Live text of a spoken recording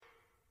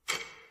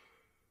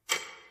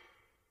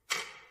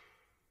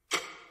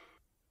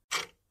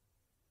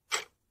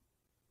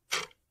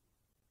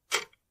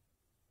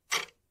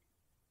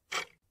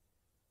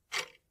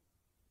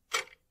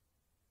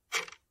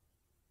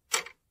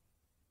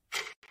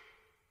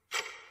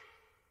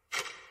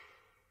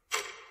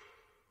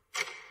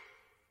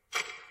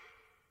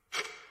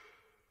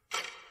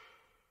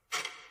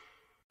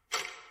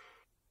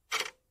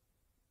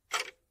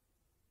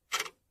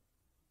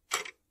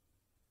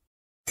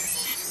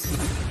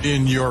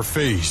In your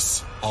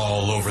face,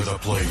 all over the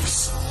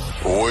place.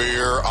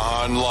 We're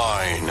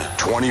online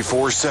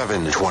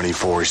 24/7.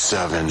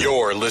 24/7.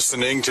 You're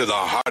listening to the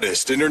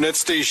hottest internet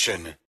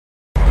station.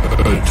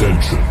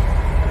 Attention,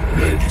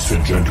 ladies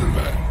and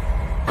gentlemen.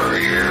 Are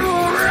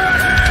you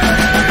ready?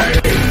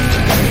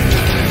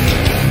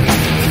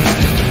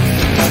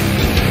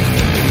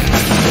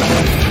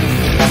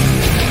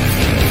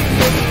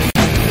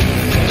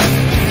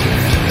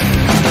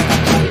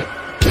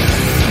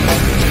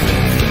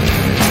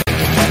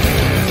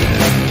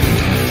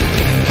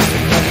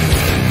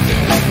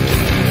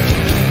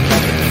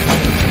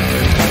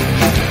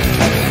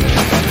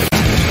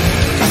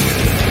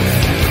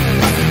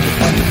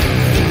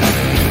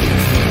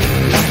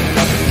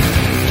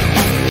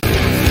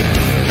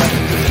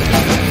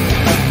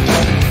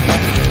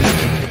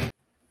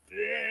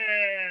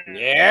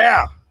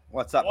 Yeah.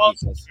 What's up,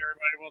 What's people? up,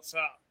 everybody? What's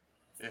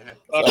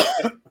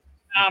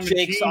up?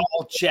 Jake's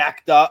all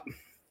jacked up.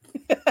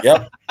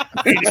 Yep.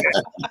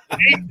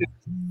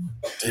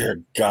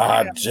 Dear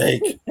God,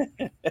 Jake.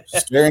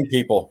 Scaring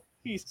people.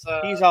 He's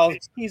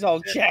all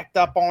jacked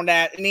up on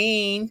that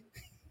lean.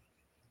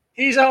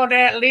 He's on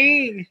that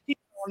lean.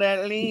 On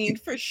that lean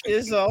for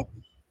shizzle.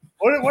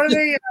 What are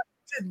they?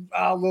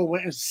 Lil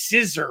Wayne,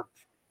 scissor.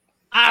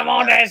 I'm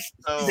on that.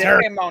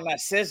 I'm on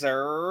that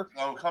scissor.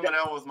 I'm coming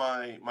out with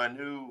my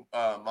new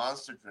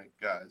monster drink,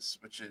 guys,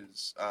 which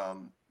is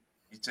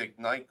you take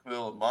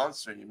NyQuil and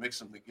Monster and you mix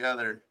them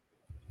together,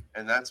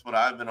 and that's what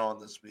I've been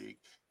on this week.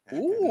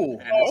 Ooh,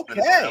 and it's been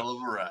a okay. hell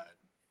of a ride.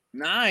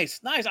 Nice.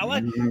 I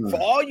like for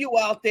all you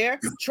out there,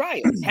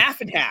 try it.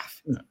 Half and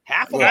half.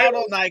 Half a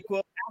bottle of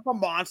NyQuil, half a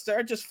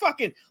Monster. Just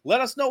fucking let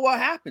us know what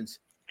happens.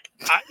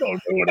 I don't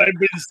know what I've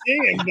been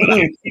seeing, but I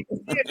keep seeing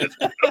this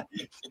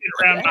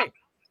around.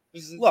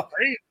 Look,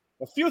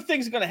 a few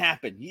things are going to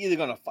happen. You're either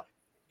going to,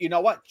 you know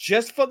what?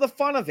 Just for the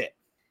fun of it,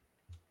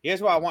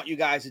 here's what I want you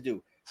guys to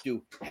do.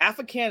 Do half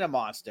a can of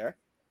Monster,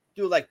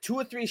 do like 2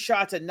 or 3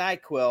 shots of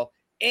NyQuil,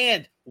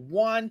 and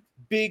 1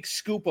 big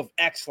scoop of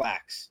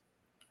X-Lax,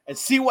 and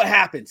see what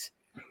happens.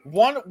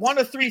 One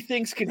or 3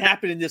 things can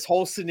happen in this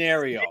whole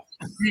scenario.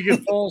 You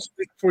can fall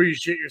asleep before you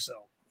shit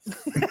yourself.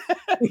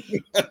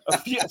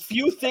 A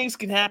few things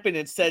can happen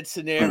in said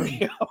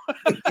scenario.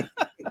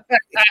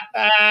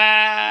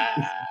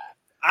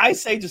 I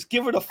say just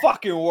give it a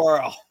fucking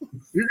whirl.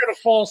 You're going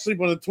to fall asleep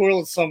on the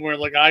toilet somewhere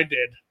like I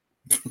did.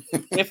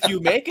 If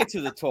you make it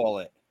to the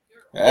toilet.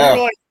 You're Yeah.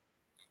 like,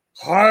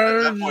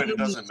 At that point, it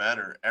doesn't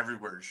matter.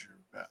 Everywhere's your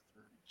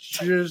bathroom.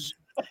 just,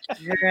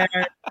 yeah.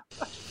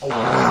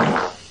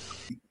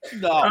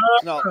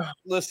 No.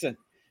 Listen,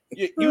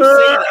 you say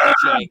that,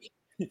 Jake.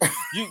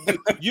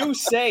 You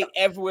say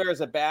everywhere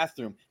is a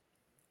bathroom.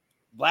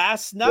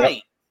 Last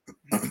night,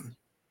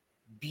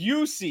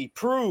 Busey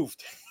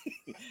proved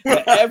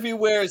that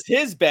everywhere is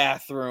his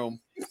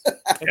bathroom.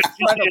 It's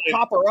trying to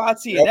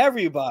paparazzi and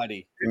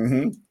everybody.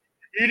 Mm-hmm.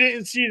 You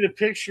didn't see the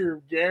picture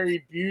of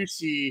Gary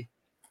Busey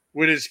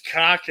with his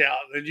cock out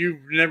that you've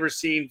never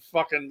seen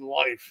fucking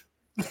life.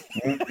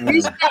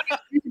 He's got a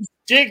huge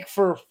dick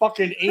for a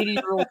fucking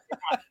 80-year-old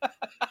guy.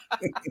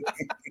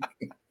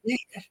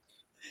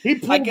 He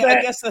pulled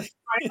that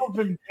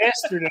open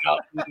bastard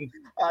out.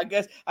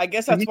 I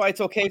guess that's why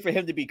it's okay for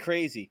him to be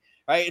crazy.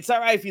 Right? It's all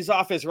right if he's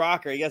off his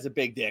rocker. He has a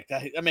big dick.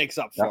 That makes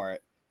up for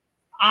it.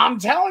 I'm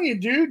telling you,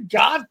 dude,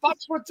 God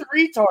fucks with the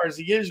retards.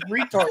 He gives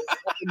retards.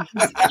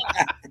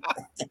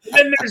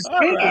 Then there's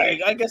me.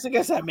 Right. I guess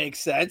that makes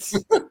sense.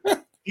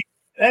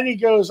 Then he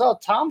goes, "Oh,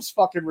 Tom's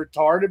fucking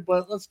retarded,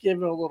 but let's give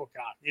him a little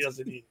cock. He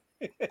doesn't need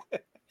it."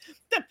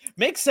 That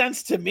makes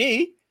sense to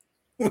me.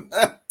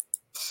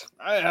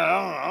 I don't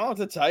know what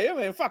to tell you. I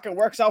mean, it fucking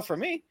works out for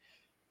me.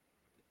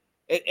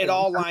 It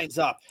all lines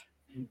up.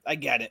 I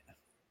get it.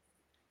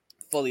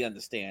 Fully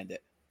understand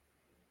it.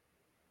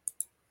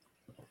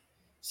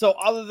 So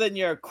other than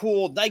your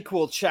cool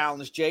NyQuil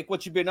challenge, Jake,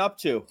 what you been up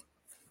to?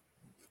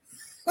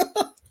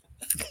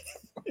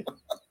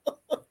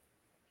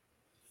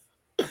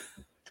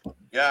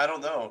 Yeah, I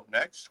don't know.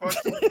 Next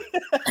question.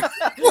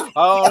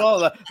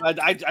 Oh no,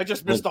 I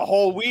just missed a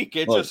whole week.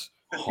 It just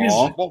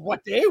well,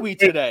 what day are we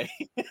today?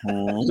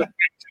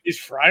 It's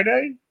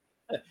Friday.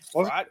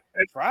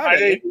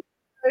 Friday.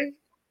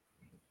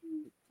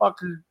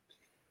 Fucker.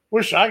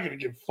 Wish I could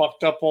get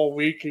fucked up all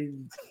week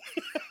and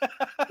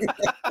fucked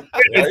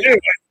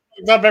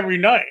up every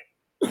night.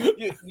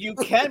 You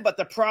can, but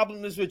the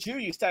problem is with you.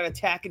 You start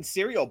attacking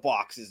cereal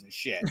boxes and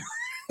shit.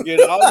 You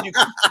know,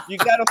 you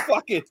gotta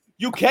fucking.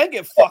 You can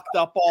get fucked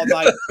up all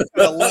night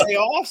and lay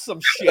off some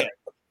shit.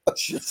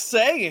 Just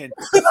saying,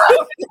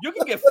 you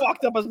can get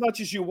fucked up as much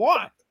as you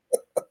want.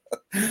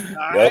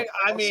 All right,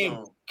 I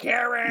mean,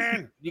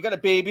 Karen, you got a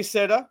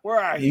babysitter? Where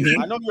are you?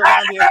 I know you're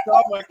around here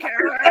somewhere,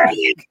 Karen.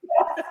 We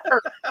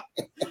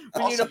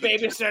need a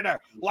babysitter.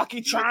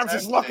 Lucky Charms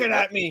is looking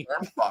at me.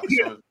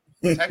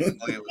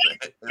 Technically,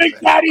 Big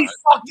Daddy's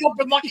fucked up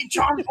and Lucky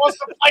Charms wants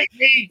to fight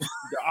me.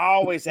 You're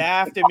always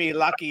after me,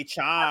 Lucky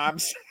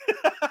Charms.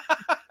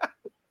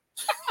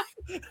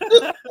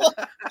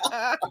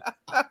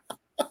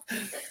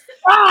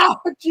 Oh,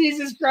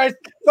 Jesus Christ.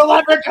 The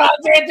leprechaun's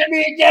after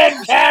me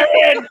again,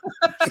 Karen.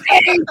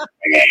 Save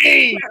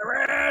me.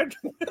 Karen!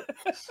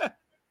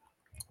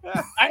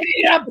 I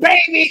need a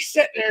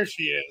babysitter. There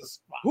she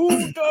is.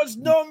 Who does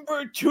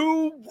number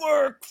 2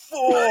 work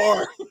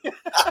for? Who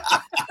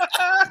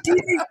does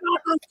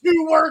number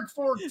 2 work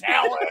for,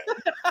 talent?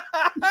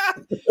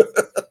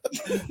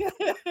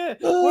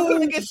 We're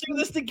going to get through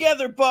this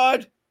together,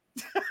 bud.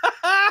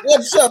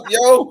 What's up,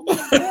 yo?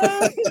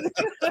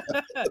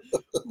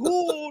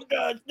 Who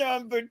does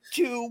number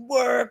 2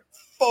 work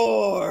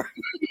for?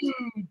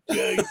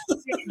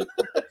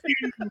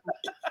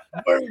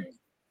 Work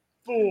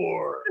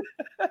for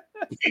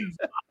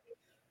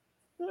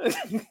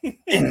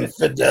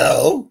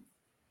Infidel.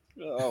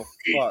 Oh,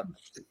 fuck.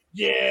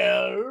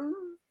 yeah.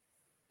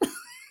 Does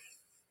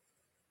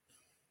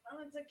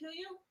that kill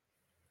you?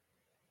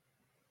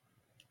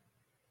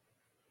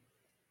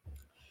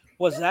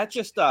 Was that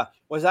just a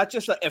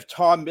if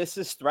Tom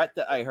misses threat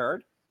that I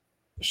heard?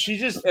 She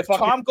just If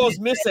Tom goes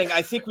missing,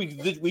 I think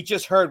we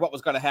just heard what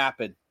was going to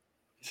happen.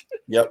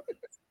 Yep.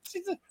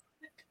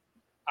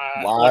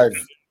 uh, Live.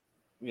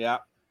 Yeah.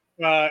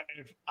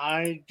 if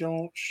I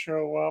don't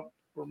show up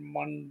for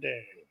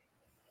Monday,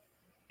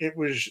 it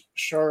was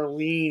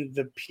Charlene,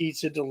 the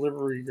pizza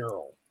delivery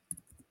girl,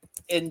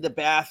 In the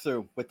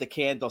bathroom with the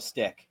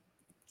candlestick.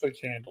 the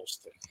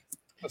candlestick.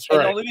 That's And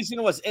right. the only reason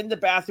it was in the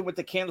bathroom with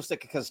the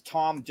candlestick because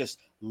Tom just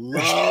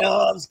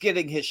loves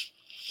getting his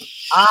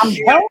I'm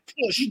shit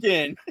pushed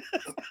in.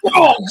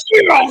 Oh,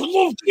 yeah, I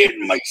love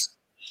getting my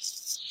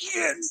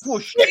Shit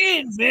pushed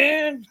in,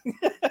 man.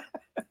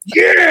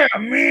 yeah,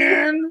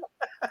 man.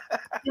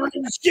 You want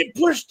to get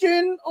pushed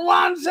in,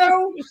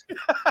 Alonzo?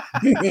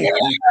 Dude,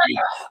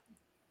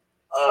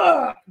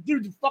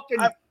 the fucking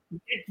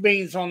dick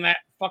veins on that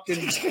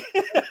fucking.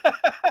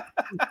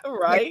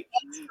 Right?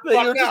 They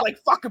were just like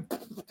fucking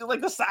like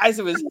the size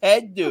of his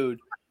head, dude.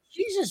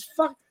 Jesus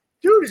fuck,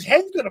 dude, his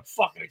head's gonna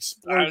fucking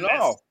explode. I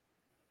know.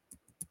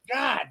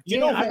 God, You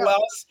know who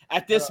else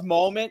at this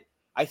moment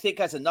I think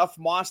has enough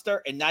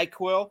Monster and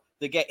NyQuil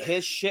to get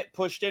his shit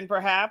pushed in,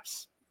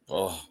 perhaps?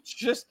 Oh,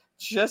 Just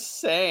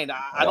saying.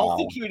 I don't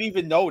think he would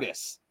even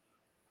notice.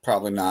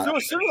 probably not.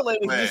 Sooner or later,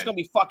 he's just gonna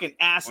be fucking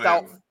assed Wait.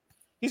 out.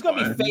 He's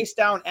gonna What? be face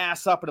down,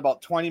 ass up in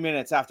about 20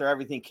 minutes after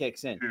everything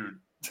kicks in. Dude.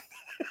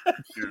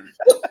 Dude.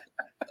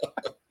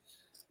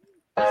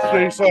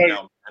 Face like,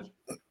 No,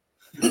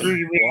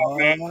 dude,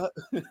 man, What?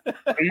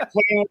 are you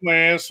playing with my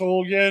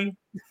asshole again?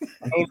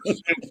 I don't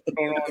understand what's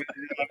going on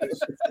here, guys.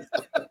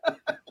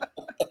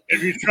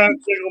 If you're trying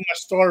to tickle my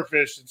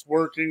starfish, it's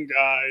working,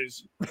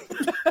 guys.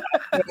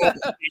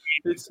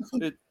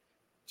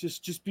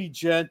 Just be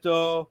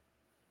gentle.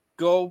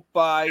 Go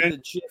by the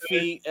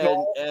Jiffy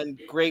and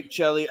grape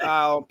jelly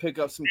aisle. Pick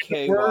up some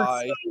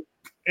KY.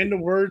 In the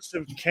words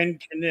of Ken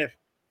Kniff,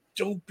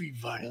 don't be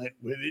violent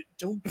with it.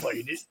 Don't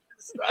bite it.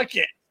 Suck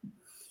it.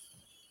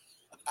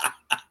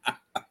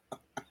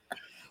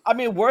 I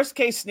mean, worst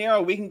case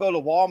scenario, we can go to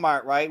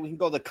Walmart, right? We can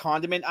go to the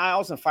condiment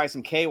aisles and find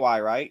some KY,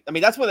 right? I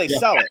mean, that's where they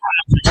sell it,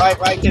 right?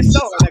 They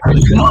sell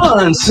it. Come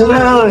on, sit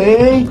down,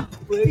 eh?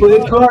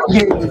 Play card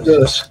game with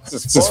us.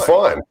 This is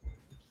fun.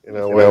 You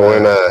know,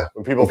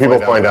 when people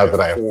find out that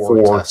I have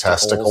 4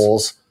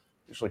 testicles,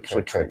 usually kind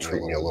of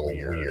treat me a little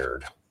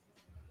weird.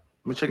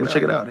 Let me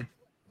check it out. Eh?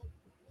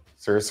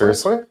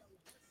 Seriously?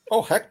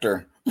 Oh,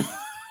 Hector.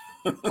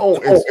 Oh,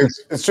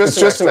 it's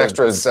just an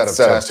extra set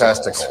of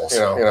testicles. You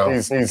know,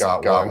 he's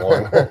got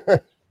one.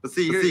 But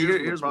see,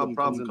 here's where the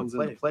problem comes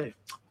into play.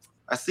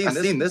 I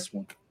seen this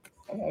one.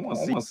 I want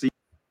to see.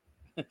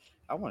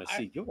 I want to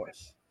see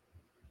yours.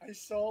 I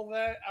saw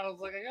that. I was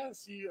like, I gotta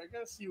see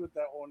what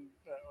that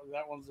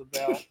one's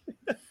about.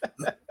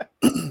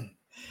 The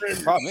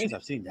problem is,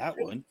 I've seen that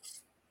one.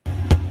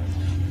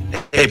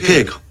 Hey,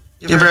 Pig,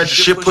 you ever had your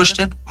shit pushed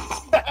in?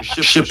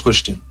 Your shit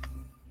pushed in.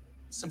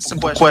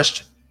 Simple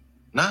question.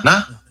 Nah?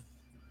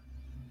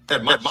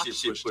 Had my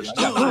shit pushed in.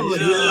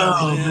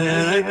 Oh,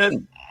 man, I had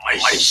My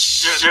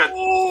shit.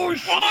 oh,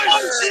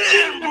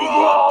 shit,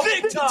 bro,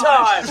 big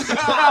time.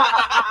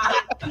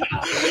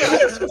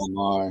 Oh,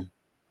 my.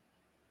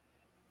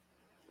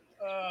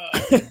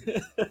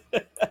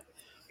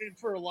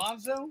 For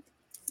Alonzo?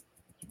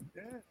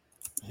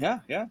 Yeah.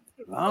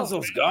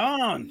 Alonzo's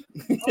gone.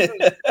 Yo,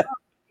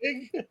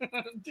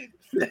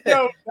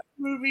 that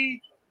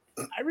movie,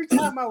 every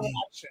time I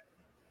watch it,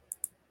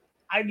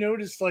 I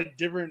notice like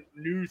different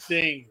new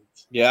things.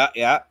 Yeah.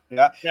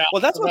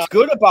 Well, that's what's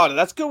good about it.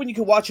 That's good when you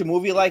can watch a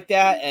movie like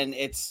that and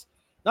it's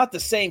not the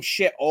same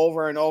shit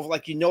over and over.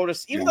 Like you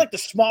notice, even like the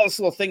smallest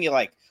little thing, you're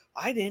like,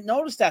 I didn't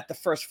notice that the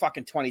first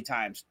fucking 20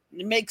 times.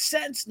 It makes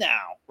sense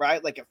now,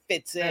 right? Like it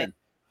fits in.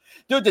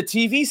 Dude, the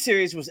TV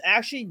series was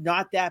actually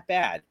not that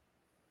bad.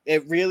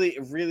 It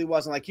really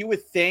wasn't. Like you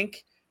would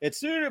think it's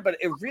sooner, but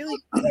it really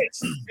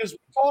is. Because we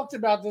talked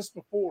about this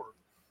before.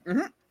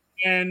 Mhm.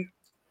 And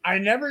I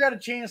never got a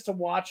chance to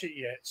watch it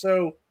yet.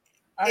 So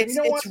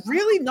it's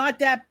really not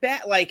that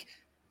bad. Like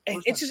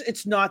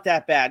it's not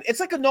that bad. It's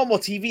like a normal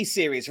TV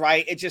series,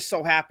 right? It just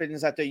so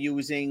happens that they're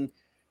using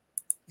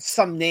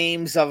some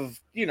names of,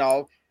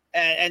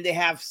 and they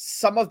have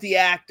some of the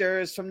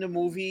actors from the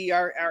movie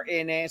are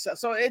in it.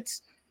 So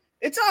it's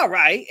all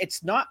right.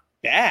 It's not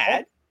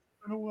bad.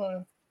 I'm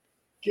gonna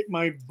get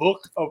my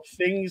book of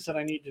things that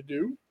I need to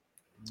do.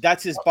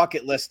 That's his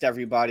bucket list,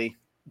 everybody.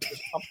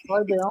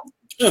 Upside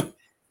down.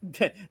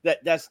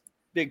 That's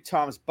Big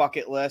Tom's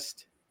bucket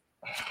list.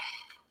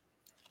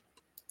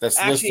 That's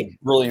Actually, list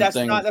of brilliant that's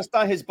things. that's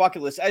not his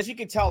bucket list. As you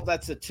can tell,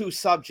 that's a 2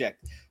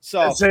 subject.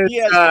 So It says, he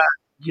has,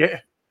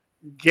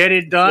 get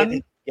it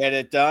done. Get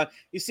it done.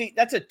 You see,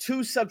 that's a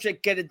 2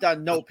 subject get it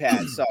done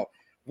notepad. So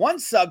one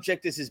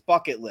subject is his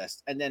bucket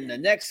list, and then the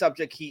next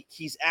subject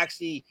he's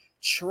actually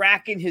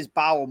tracking his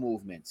bowel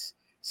movements,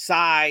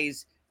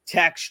 size,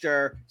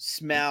 texture,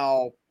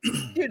 smell,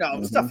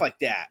 stuff like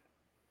that.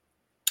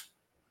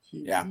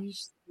 Yeah.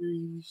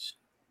 These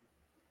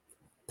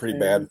Pretty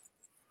bad.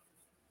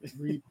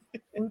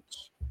 report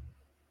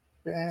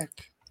back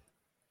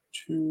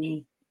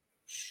to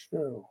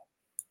show.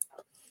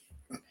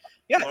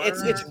 Yeah,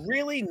 it's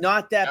really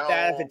not that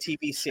bad of a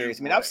TV series.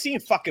 I mean, I've seen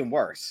fucking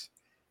worse.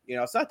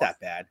 It's not that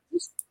bad.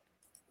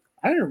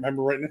 I don't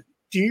remember right now.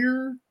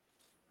 Dear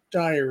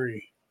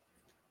Diary,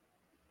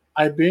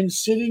 I've been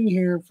sitting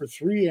here for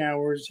 3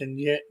 hours and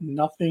yet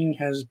nothing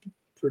has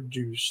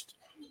produced.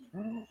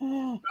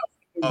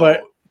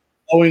 But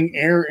blowing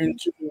air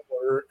into the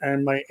water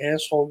and my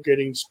asshole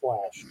getting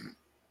splashed.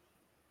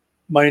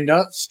 My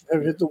nuts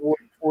have hit the wood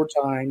 4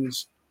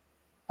 times.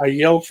 I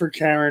yelled for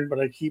Karen, but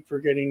I keep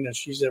forgetting that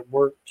she's at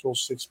work till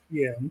 6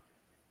 p.m.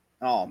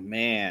 Oh,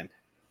 man.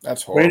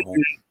 That's horrible.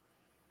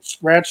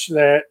 Scratch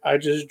that. I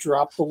just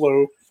dropped the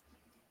loaf.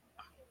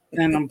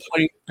 And I'm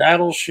playing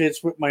battle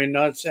shits with my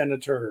nuts and a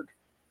turd.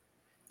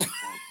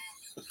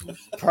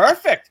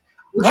 Perfect.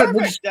 We're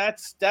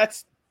That's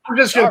I'm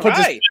just going to put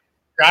right. this.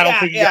 I don't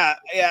think.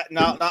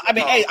 No. I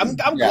mean, hey,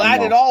 I'm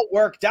glad it all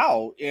worked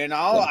out. I mean,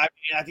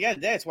 at the end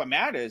of the day, it's what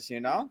matters.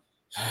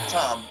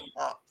 Tom,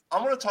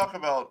 I'm going to talk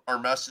about our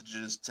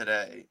messages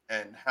today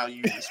and how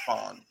you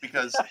respond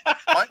because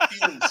my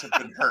feelings have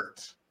been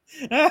hurt.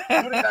 You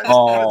want to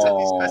tell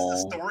these guys the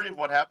story of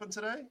what happened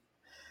today?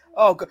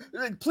 Oh,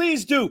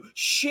 please do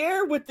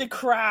share with the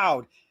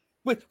crowd,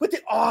 with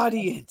the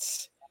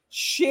audience.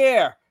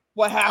 Share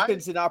what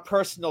happens in our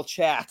personal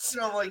chats.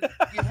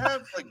 You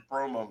have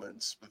bro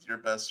moments with your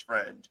best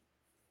friend,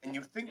 and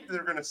you think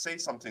they're going to say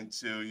something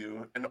to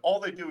you, and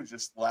all they do is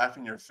just laugh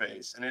in your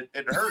face, and it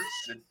hurts.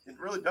 It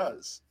really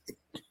does.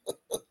 Do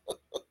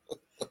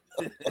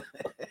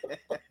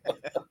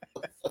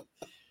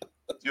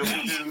you want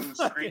me to do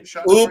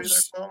screenshots for you there,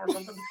 Tom, or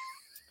something?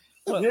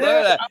 Look at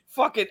that.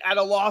 Fucking at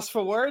a loss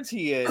for words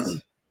he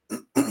is.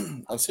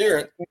 Let's hear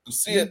it.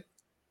 Let's see it.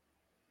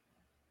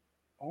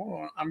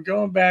 Hold on. I'm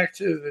going back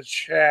to the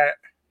chat.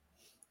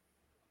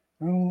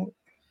 Oh.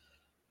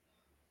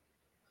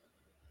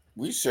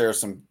 We share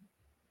some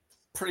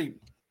pretty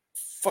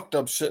fucked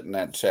up shit in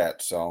that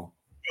chat, so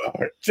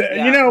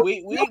we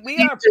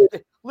are.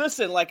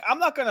 Listen, I'm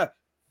not gonna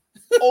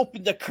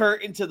open the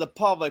curtain to the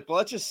public, but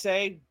let's just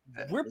say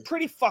we're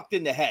pretty fucked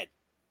in the head.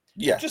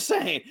 Yeah, just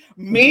saying,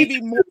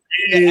 maybe more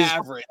than the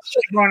average.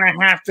 We're gonna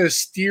have to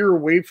steer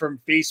away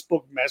from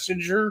Facebook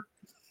Messenger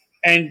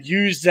and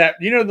use that.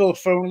 The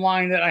phone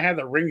line that I have,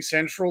 the Ring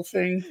Central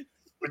thing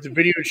with the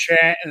video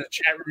chat and the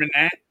chat room and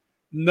that.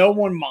 No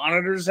one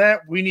monitors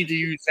that. We need to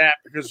use that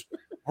because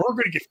we're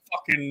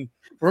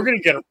gonna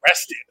get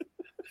arrested.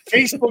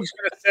 Facebook's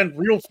gonna send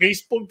real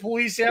Facebook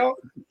police out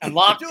and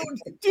lock.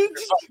 Dude,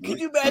 can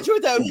you imagine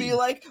what that would be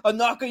like? A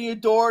knock on your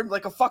door, and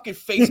a fucking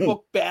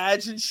Facebook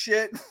badge and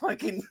shit.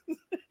 Fucking.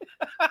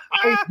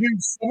 I do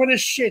some of the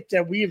shit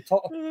that we have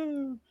talked.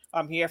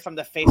 I'm here from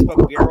the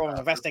Facebook Bureau of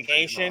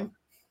Investigation.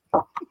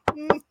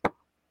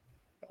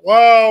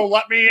 Whoa,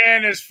 let me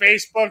in, is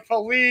Facebook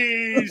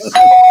police.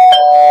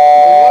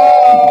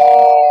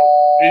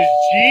 Is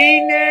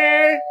Gene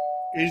there?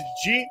 Is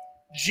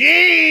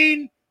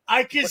Gene?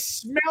 I can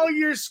smell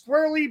your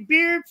squirrely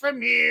beard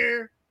from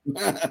here.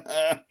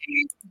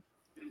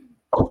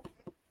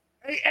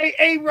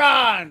 Hey,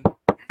 Ron.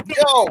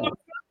 Yo.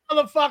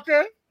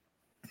 Motherfucker.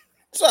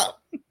 What's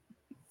up?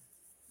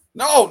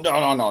 No. You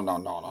have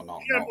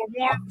a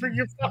warrant for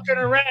your fucking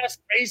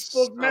arrest.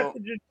 Facebook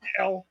Messenger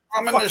jail.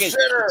 I'm in the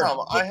shitter.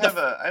 Tom, I have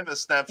a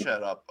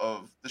Snapchat up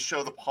of the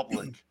show The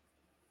Public.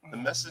 The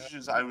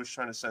messages I was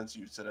trying to send to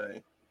you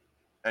today,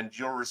 and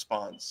your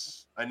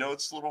response. I know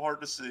it's a little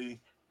hard to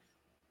see.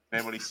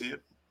 Anybody see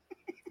it?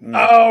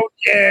 Oh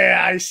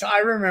yeah, I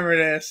remember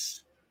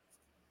this.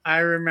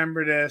 Yeah.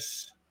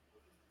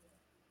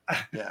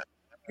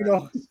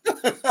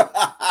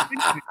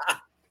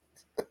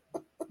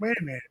 Wait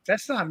a minute.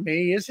 That's not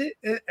me, is it?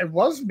 It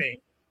was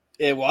me.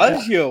 It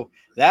was you.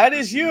 That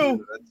is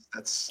you.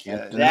 That's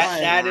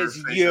that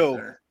is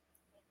you.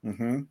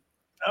 Mm-hmm.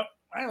 Oh,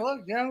 I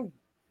look,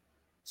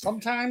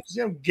 sometimes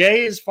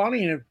gay is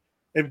funny, and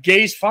if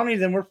gay's funny,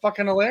 then we're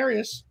fucking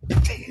hilarious.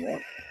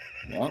 Yep.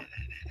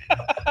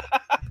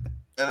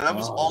 And that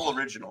was all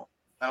original.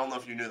 I don't know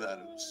if you knew that.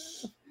 It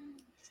was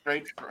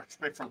straight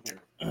from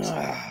here.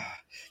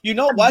 You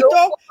know what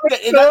though?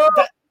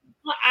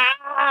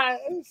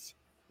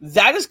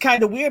 That is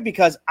kind of weird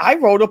because I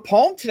wrote a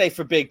poem today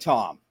for Big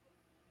Tom.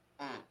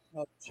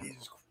 Oh,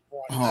 Jesus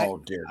Christ. Oh,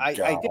 dear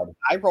God.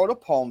 I wrote a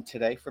poem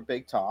today for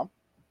Big Tom.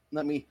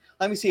 Let me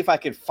see if I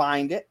can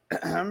find it.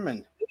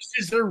 And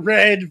is are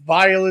red,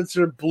 violets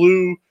are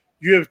blue.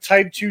 You have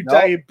type 2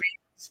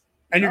 diabetes,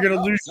 and you're going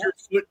to lose your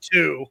foot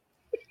too.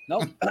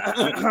 Nope.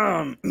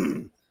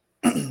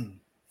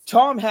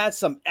 Tom had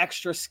some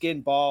extra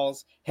skin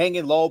balls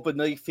hanging low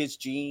beneath his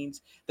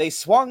jeans. They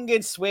swung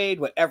and swayed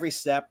with every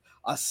step,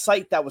 a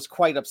sight that was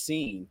quite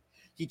obscene.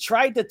 He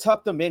tried to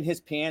tuck them in his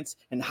pants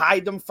and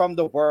hide them from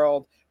the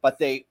world, but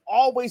they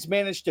always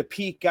managed to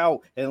peek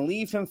out and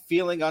leave him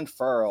feeling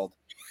unfurled.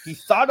 He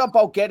thought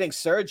about getting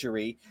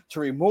surgery to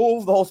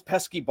remove those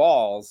pesky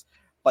balls,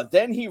 but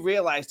then he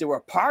realized they were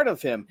part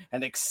of him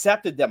and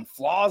accepted them,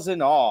 flaws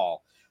and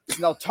all.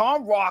 Now,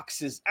 Tom rocks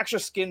his extra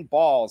skin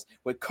balls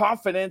with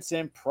confidence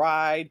and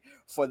pride,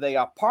 for they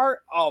are part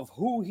of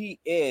who he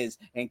is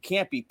and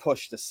can't be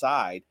pushed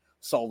aside.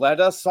 So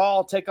let us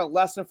all take a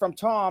lesson from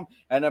Tom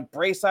and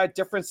embrace our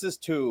differences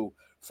too,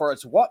 for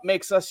it's what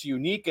makes us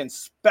unique and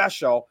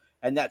special,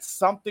 and that's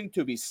something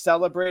to be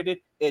celebrated.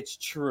 It's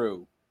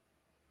true.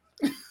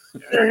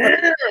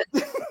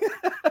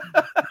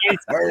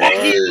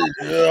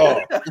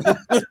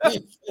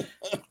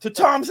 To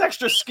Tom's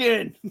extra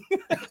skin.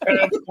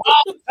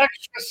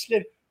 Extra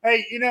skin.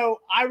 Hey,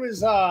 I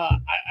was I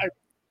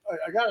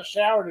got a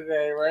shower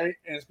today, right?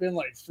 And it's been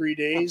like 3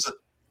 days.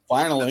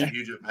 Finally.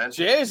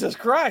 Jesus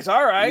Christ.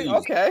 All right. Jeez.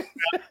 Okay.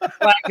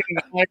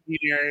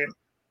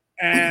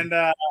 And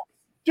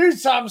dude,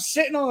 so I'm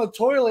sitting on the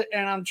toilet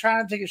and I'm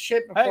trying to take a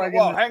shit before I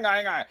get hang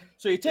on.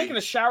 So you're taking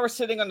a shower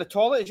sitting on the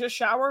toilet? Is your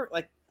shower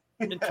like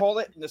in the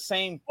toilet in the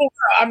same?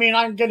 I mean,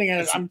 I'm taking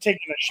a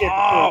shit.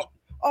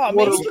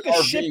 Maybe you took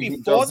a shit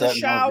before the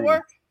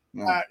shower.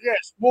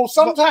 Yes. Well,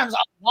 sometimes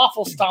I'll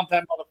waffle stomp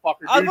that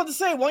motherfucker. I was about to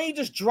say, why don't you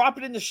just drop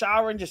it in the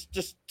shower and just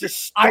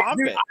stomp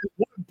it? I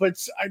would, but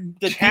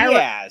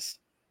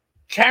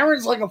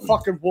Karen's like a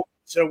fucking woman.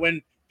 So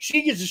when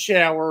she gets a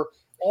shower,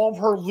 all of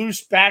her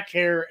loose back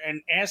hair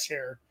and ass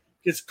hair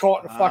gets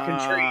caught in the fucking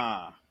tree.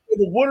 So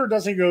the water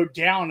doesn't go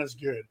down as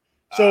good.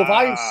 So if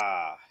I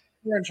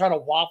here and try to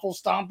waffle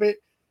stomp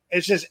it,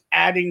 it's just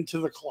adding to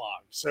the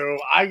clog. So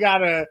I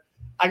gotta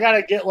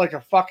get like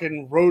a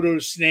fucking roto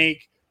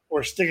snake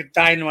or a stick of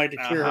dynamite to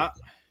cure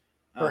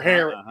her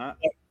hair.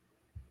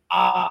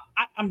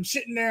 I'm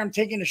sitting there, I'm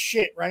taking a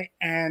shit, right?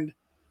 And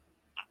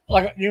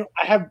like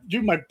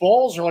my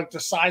balls are like the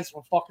size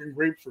of a fucking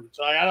grapefruit.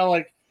 So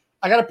I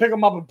gotta pick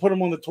them up and put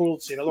them on the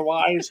toilet seat.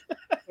 Otherwise,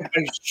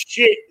 I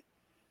shit.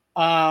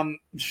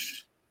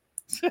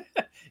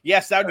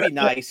 Yes, that would be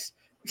nice.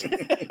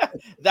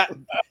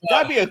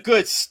 That'd be a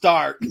good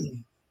start.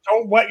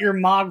 Don't wet your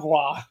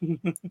magua.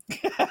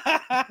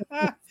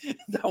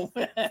 Don't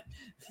wet.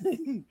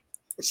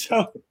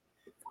 So,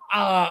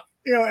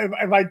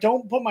 if I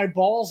don't put my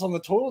balls on the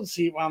toilet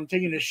seat while I'm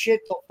taking a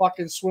shit, they'll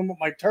fucking swim with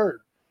my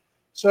turd.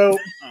 So,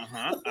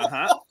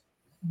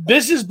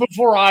 this is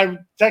before I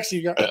text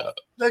you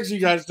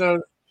guys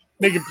to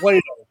make it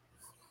Play-Doh.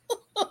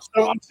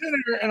 So I'm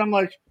sitting there and I'm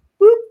like,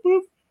 boop,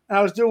 boop. And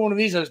I was doing one of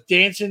these. I was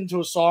dancing to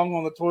a song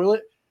on the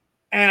toilet,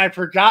 and I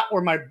forgot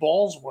where my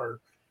balls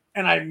were.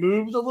 And I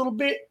moved a little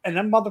bit, and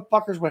then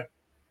motherfuckers went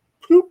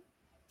poop,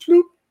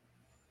 poop,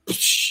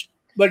 psh,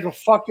 like a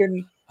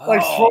fucking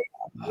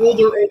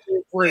boulder over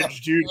the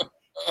fridge, dude.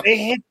 They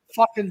hit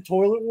fucking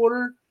toilet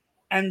water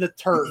and the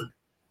turd.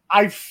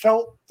 I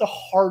felt the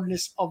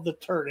hardness of the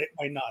turd hit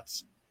my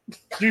nuts,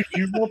 dude.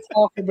 You want to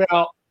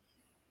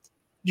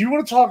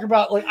talk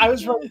about like I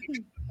was ready to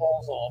get the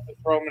balls off and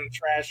throw them in the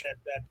trash at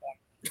that point.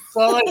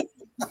 So like,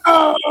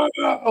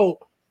 oh.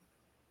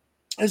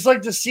 It's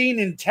like the scene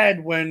in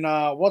Ted when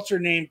what's her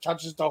name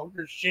touches the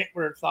hooker's shit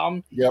with her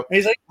thumb. Yep. And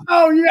he's like,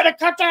 "Oh, you gotta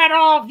cut that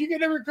off. You can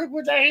never cook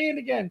with that hand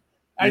again."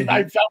 I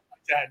felt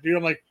like that, dude.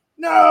 I'm like,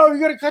 "No, you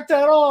gotta cut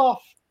that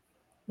off."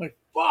 I'm like,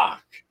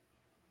 fuck.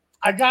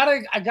 I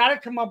gotta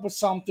come up with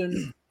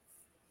something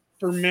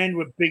for men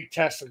with big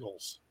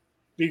testicles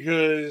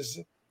because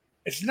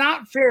it's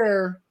not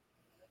fair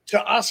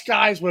to us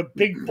guys with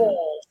big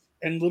balls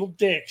and little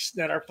dicks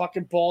that our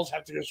fucking balls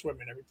have to go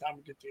swimming every time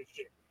we get to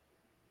shit.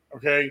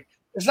 Okay.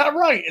 It's not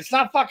right. It's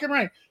not fucking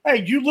right.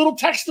 Hey, you little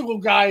testicle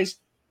guys,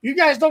 you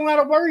guys don't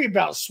got to worry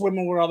about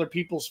swimming with other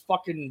people's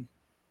fucking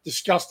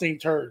disgusting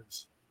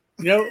turds.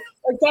 You know,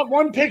 like that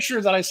one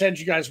picture that I sent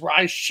you guys where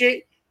I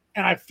shit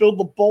and I filled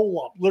the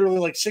bowl up, literally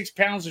like 6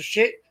 pounds of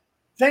shit.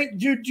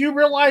 Do you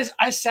realize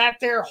I sat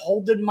there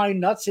holding my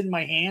nuts in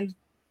my hand,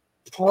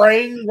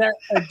 praying that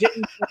I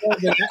didn't fall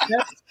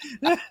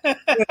the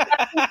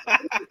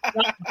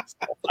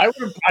I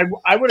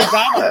would have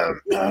got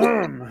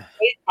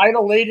I'd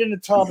have laid in the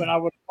tub and I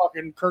would have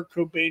fucking Kurt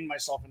Cobain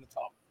myself in the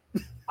tub.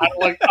 I'd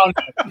like,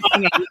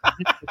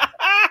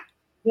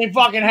 ain't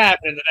fucking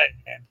happening today,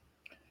 man.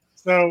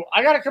 So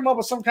I got to come up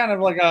with some kind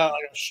of like a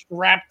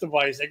strap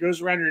device that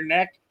goes around your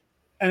neck,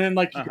 and then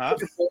like you can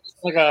put your balls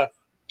in like a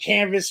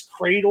canvas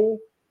cradle.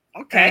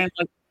 Okay. And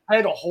like I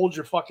had to hold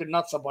your fucking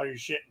nuts up while you're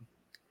shitting.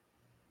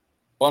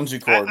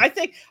 Bungee cord.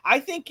 I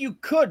think you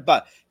could,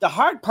 but the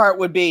hard part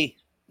would be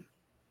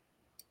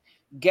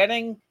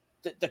getting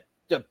the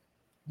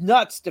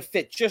nuts to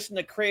fit just in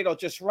the cradle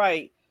just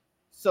right,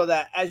 so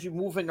that as you're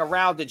moving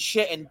around and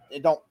shit, and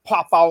it don't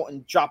pop out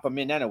and drop them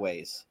in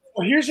anyways.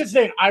 Well, here's the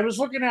thing. I was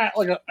looking at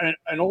like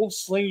an old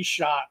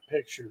slingshot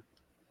picture.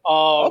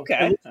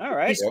 Okay, all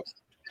right.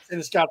 And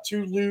it's got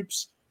 2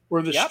 loops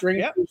where the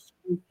string goes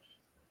through.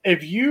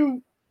 If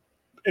you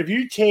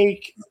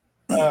take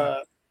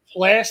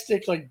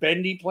plastic, like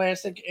bendy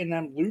plastic in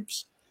them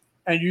loops,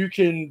 and you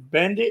can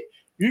bend it,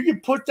 you can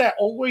put that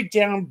all the way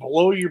down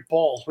below your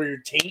balls where your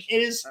taint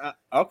is.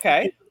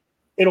 Okay.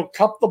 It'll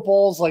cup the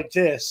balls like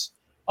this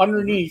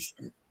underneath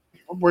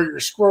where your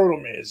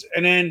scrotum is.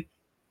 And then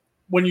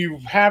when you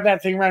have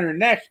that thing around your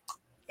neck,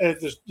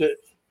 the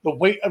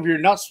weight of your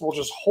nuts will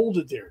just hold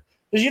it there.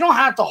 Because you don't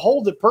have to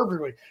hold it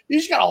perfectly. You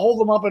just got to hold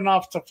them up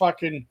enough to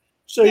fucking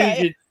you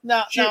can.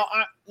 Now,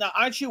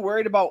 aren't you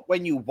worried about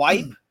when you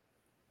wipe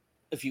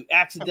if you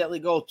accidentally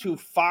go too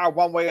far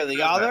one way or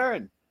the other?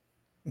 And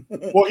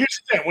well,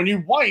 here's the thing: when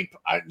you wipe,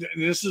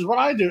 this is what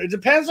I do. It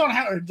depends on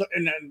how,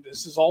 and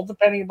this is all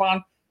depending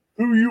upon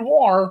who you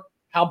are,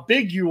 how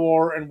big you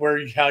are, and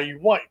how you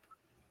wipe.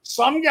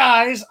 Some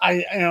guys,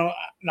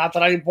 not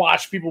that I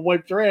watch people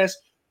wipe their ass,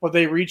 but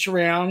they reach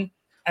around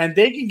and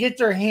they can get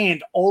their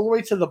hand all the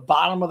way to the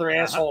bottom of their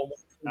asshole.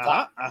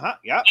 Yeah.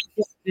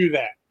 Do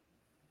that.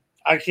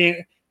 I can't.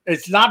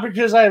 It's not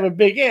because I have a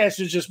big ass.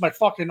 It's just my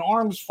fucking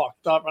arm's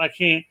fucked up and I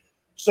can't.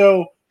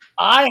 So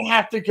I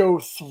have to go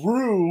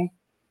through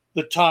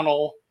the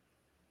tunnel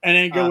and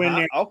then go in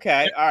there.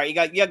 Okay. All right. You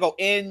got to go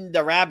in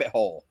the rabbit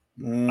hole.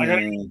 I got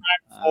to go in the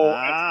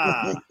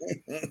rabbit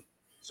hole.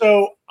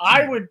 So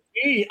I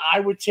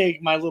would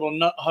take my little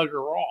nut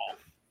hugger off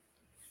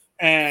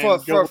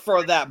and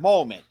for that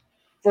moment.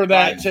 For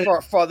that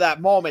for that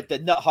moment, the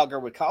nut hugger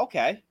would come.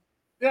 Okay.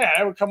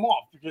 Yeah, it would come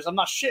off because I'm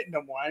not shitting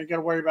no more. I ain't got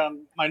to worry about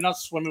my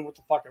nuts swimming with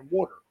the fucking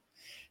water.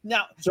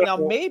 Now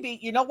maybe,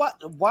 you know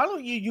what? Why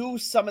don't you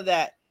use some of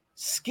that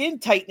skin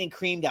tightening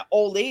cream that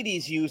old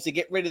ladies use to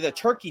get rid of the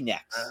turkey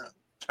necks?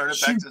 Turn it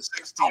back to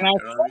 16. And I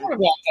thought about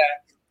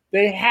that.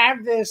 They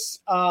have this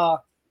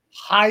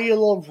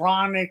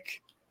hyaluronic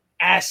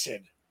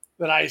acid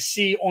that I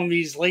see on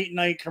these late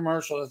night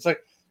commercials. It's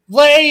like,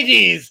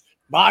 ladies,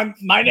 my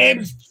name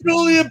is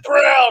Julia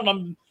Brown.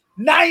 I'm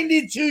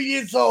 92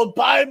 years old.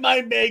 Buy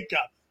my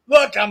makeup.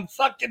 Look, I'm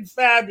fucking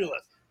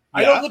fabulous.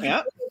 I don't look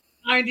at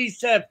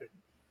 97.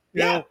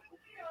 You know,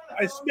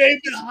 it's made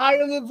with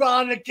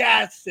hyaluronic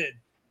acid.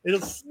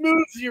 It'll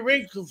smooth your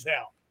wrinkles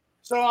out.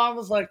 So I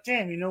was like,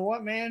 damn, you know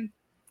what, man?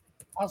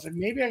 I was like,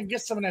 maybe I can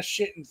get some of that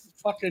shit and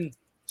fucking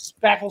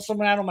spackle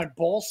some out on my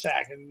ball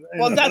sack. And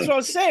well, that's what I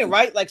was saying,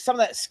 right? Like some of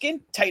that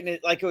skin tighten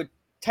it, like it would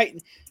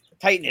tighten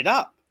it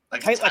up,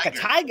 like a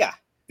tiger.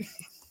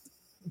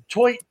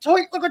 Toy,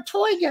 like a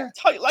tiger.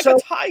 Like a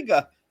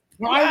tiger.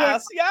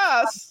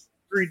 Yes.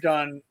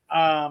 Redone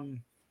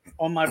on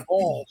my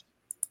balls.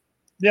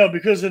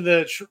 Because of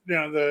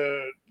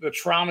the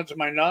trauma to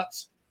my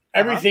nuts,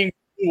 everything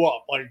blew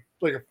up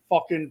like a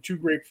fucking 2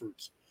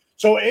 grapefruits.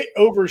 So it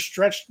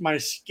overstretched my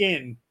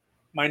skin,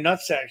 my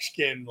nutsack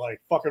skin,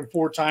 like fucking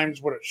 4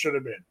 times what it should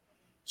have been.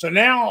 So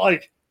now,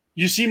 like,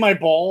 you see my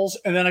balls,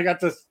 and then I got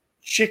the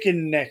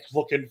chicken neck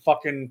looking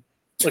fucking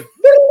like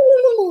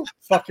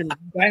fucking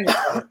bang.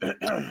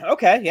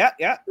 Okay, yeah.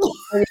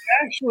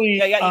 Actually,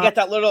 you got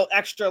that little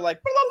extra like.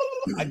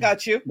 I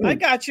got you. All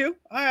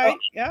right,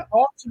 yeah.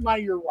 Talk to my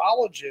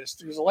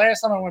urologist because the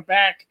last time I went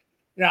back,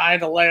 I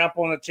had to lay up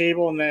on a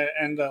table, and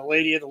the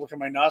lady had to look at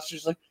my nuts.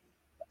 She's like,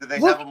 "Did they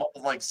have them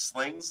on like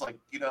slings? Like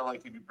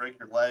like if you break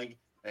your leg,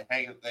 they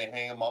hang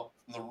them up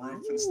from the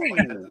roof and stuff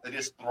like that. They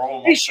just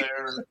throw them up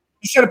there."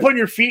 Instead of putting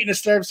your feet in the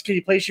stirrups, can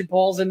you place your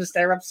balls in the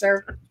stirrups,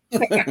 sir?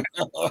 My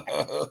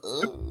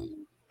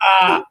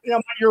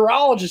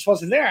urologist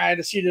wasn't there. I had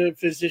to see the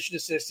physician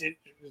assistant,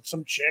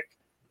 some chick,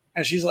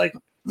 and she's like,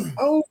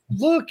 "Oh,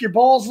 look, your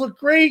balls look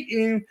great,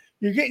 and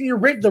you're getting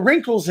the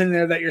wrinkles in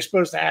there that you're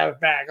supposed to have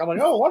back." I'm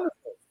like, "Oh, wonderful."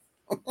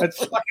 That's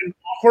fucking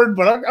awkward,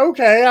 but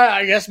okay.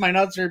 I guess my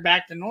nuts are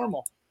back to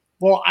normal.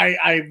 Well,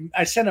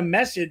 I sent a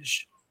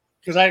message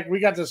because we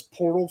got this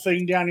portal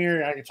thing down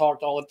here. I can talk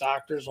to all the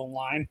doctors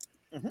online.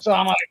 Mm-hmm. So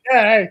I'm like,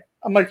 hey,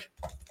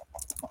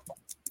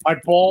 my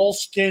ball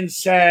skin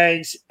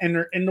sags and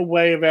they're in the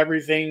way of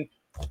everything.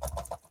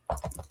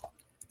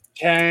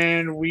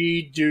 Can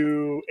we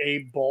do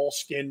a ball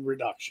skin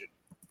reduction?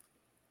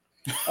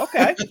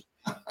 Okay.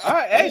 All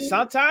right. Hey,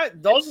 sometimes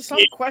those are some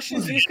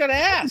questions you just got to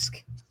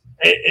ask.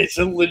 It's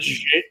a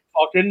legit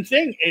fucking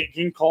thing. It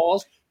can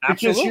cause.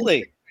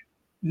 Absolutely.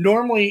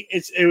 Normally,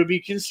 it would be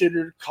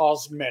considered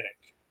cosmetic.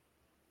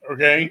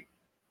 Okay.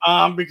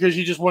 Because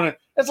you just want to.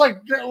 It's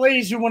like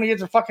ladies who want to get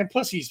their fucking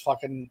pussies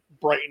fucking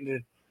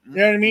brightened. You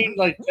know what I mean?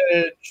 Like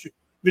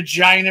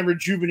vagina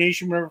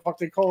rejuvenation, whatever the fuck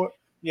they call it.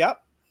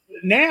 Yep.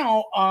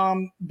 Now,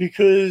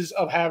 because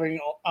of having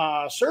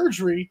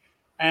surgery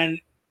and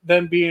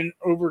them being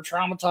over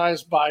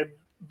traumatized by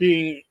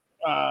being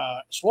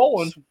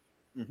swollen,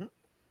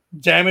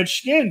 damaged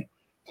skin,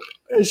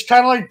 it's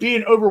kind of like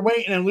being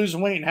overweight and then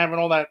losing weight and having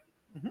all that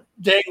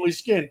dangly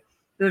skin.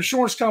 Your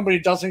insurance company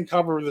doesn't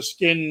cover the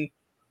skin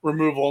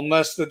removal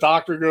unless the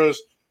doctor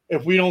goes,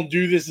 if we don't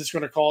do this, it's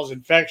going to cause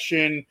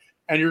infection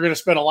and you're going to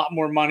spend a lot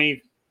more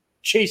money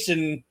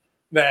chasing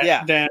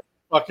that than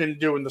fucking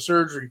doing the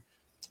surgery.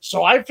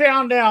 So I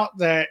found out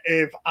that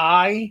if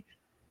I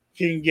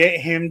can get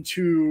him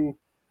to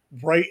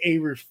write a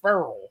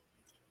referral,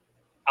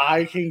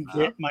 I can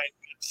get my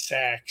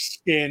sack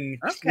skin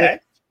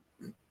clipped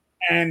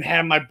and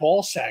have my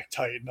ball sack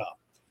tightened up.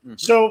 Mm-hmm.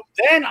 So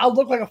then I'll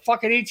look like a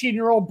fucking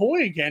 18-year-old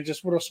boy again,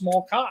 just with a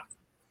small cock.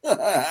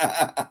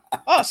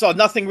 Oh, so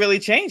nothing really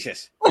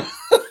changes.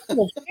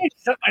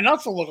 My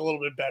nuts will look a little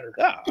bit better.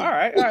 Yeah, all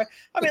right.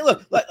 I mean,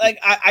 look, like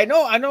I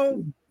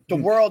know the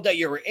world that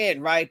you're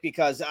in, right?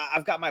 Because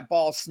I've got my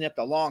balls snipped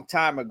a long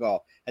time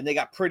ago, and they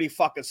got pretty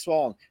fucking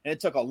swollen, and it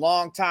took a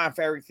long time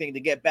for everything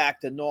to get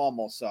back to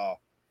normal. So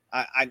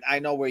I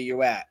know where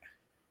you're at.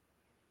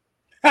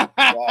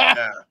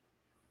 Wow.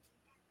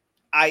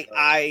 I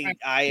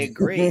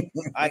agree.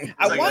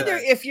 I wonder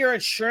if your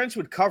insurance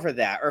would cover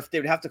that, or if they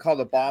would have to call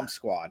the bomb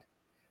squad.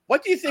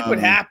 What do you think would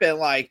happen?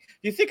 Like,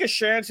 do you think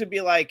insurance would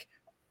be like,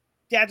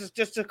 yeah,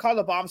 just to call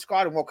the bomb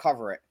squad and we'll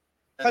cover it?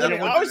 Because I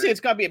mean, obviously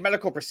it's got to be a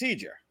medical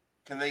procedure.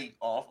 Can they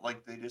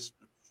they just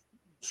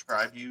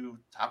prescribe you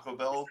Taco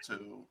Bell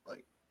to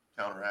like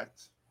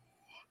counteract?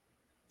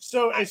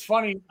 So it's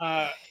funny.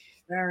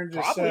 Karen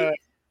just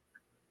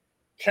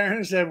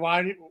said,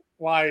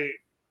 why?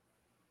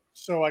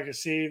 So I could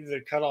save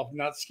the cut off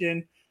nut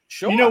skin.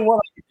 Sure. You know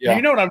what? Yeah.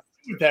 You know what I'm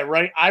doing with that,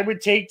 right? I would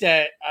take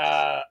that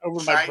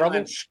over my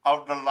brother.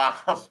 Of the lamb.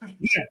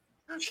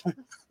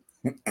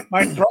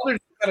 My brother's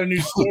got a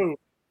new stove,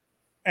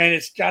 and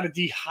it's got a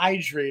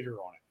dehydrator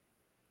on it.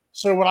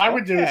 So what I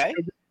would do is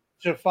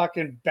go to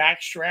fucking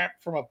backstrap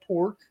from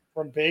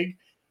pig,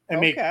 and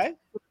make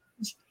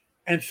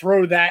and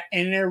throw that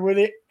in there with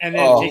it, and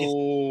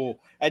then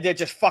and then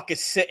just fucking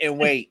sit and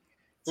wait.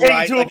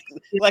 Right, like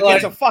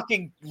it's a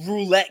fucking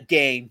roulette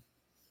game.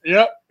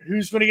 Yep.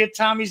 Who's going to get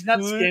Tommy's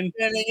nut skin?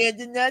 Going to get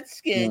the nut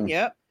skin.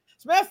 Yep.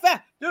 As a matter of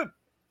fact, dude,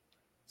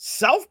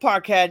 South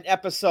Park had an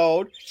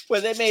episode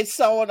where they made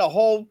someone a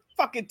whole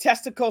fucking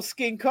testicle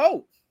skin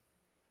coat.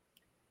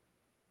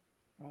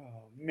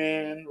 Oh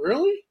man,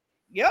 really?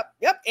 Yep.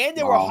 And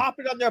they were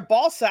hopping on their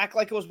ball sack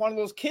like it was one of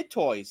those kid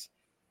toys.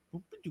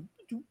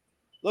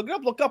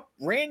 Look up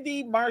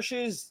Randy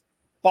Marsh's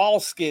ball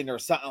skin or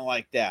something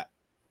like that.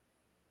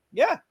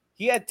 Yeah,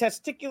 he had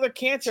testicular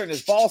cancer and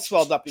his ball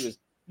swelled up. He was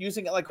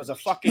using it like it was a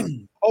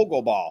fucking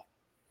pogo ball.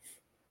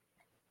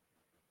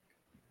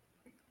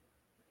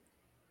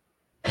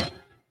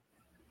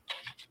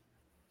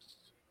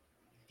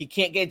 He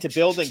can't get into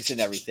buildings and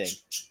everything.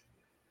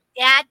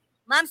 Dad,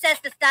 Mom says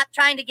to stop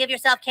trying to give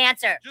yourself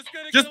cancer.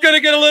 Just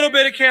gonna get a little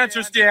bit of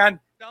cancer, Stan.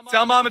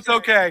 Tell Mom it's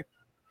okay.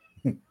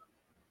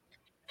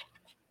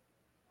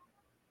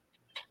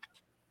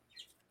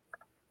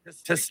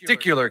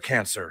 Testicular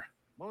cancer.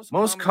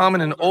 Most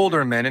common in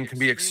older men and can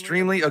be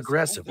extremely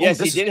aggressive. Yes,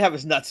 he did have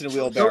his nuts in a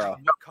wheelbarrow.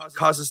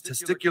 Causes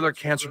testicular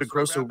cancer to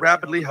grow so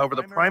rapidly. However,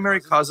 the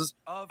primary causes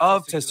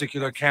of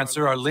testicular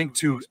cancer are linked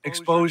to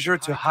exposure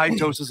to high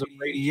doses of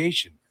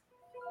radiation.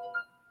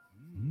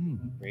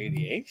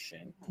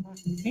 Radiation?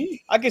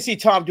 I can see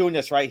Tom doing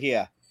this right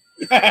here.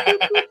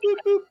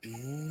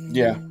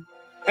 Yeah.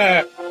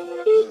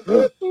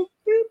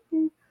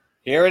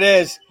 Here it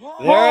is.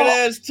 There it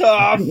is,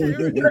 Tom.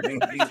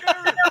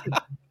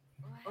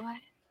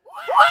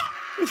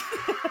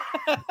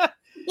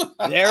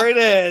 There it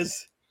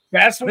is.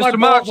 That's what Mr.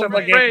 Marks, I'm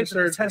afraid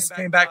the test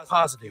came back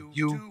positive.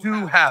 You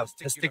do have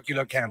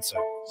testicular cancer.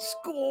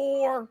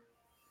 Score.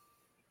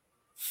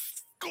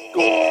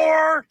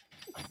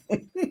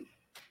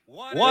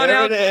 1 there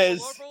ounce, it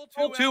is.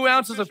 2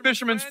 ounces of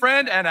Fisherman's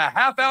Friend and a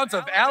half ounce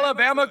of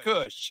Alabama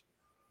Kush.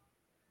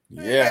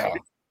 Yeah.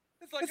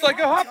 It's like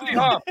a hoppity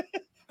hop.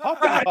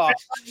 Hoppity hop.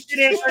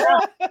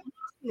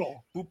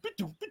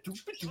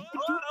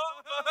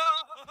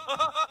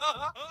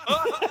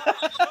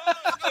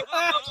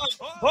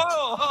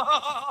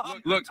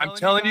 Look, I'm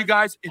telling you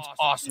guys, it's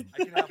awesome.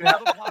 I can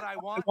have the pot I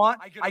want.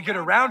 I get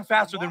around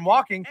faster than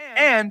walking,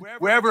 and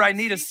wherever I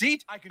need a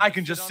seat, I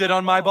can just sit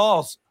on my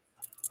balls.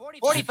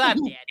 45,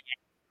 Dad.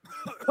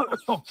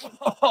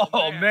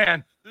 Oh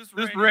man,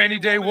 this rainy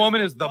day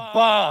woman is the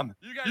bomb.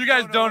 You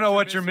guys don't know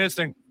what you're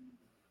missing.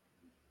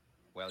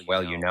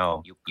 Well, you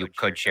know, you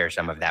could share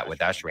some of that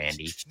with us,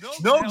 Randy.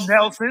 No,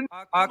 Nelson.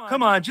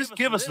 Come on, just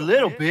give us a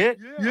little bit.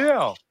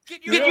 Yeah.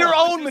 Get your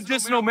own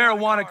medicinal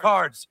marijuana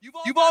cards.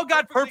 You've all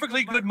got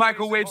perfectly good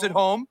microwaves at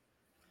home.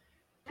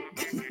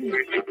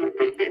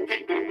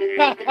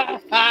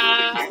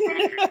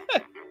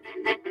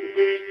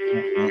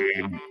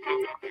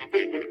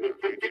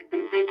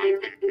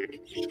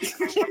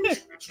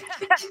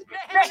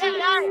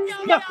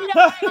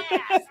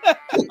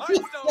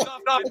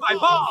 My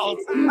balls.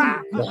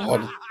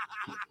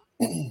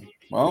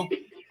 Well,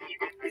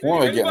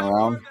 what are we getting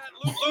around?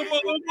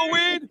 Oompa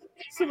weed.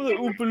 Some of the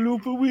Oompa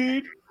Loompa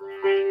weed.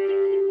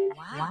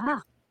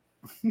 Wow.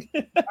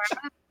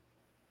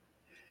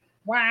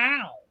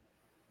 Wow.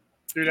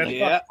 Dude, that's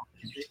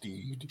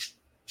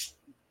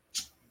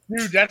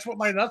Dude, that's what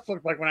my nuts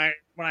looked like when I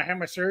had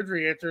my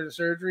surgery. After the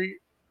surgery,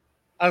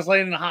 I was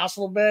laying in the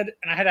hospital bed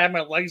and I had to have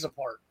my legs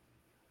apart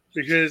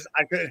because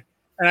I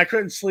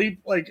couldn't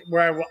sleep like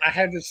where I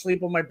had to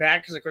sleep on my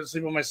back because I couldn't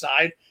sleep on my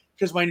side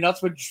because my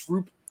nuts would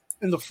droop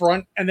in the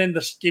front and then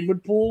the skin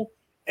would pull.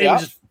 And it would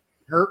just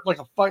hurt like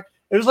a fuck.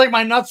 It was like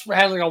my nuts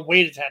had like a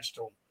weight attached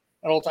to them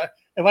at all time.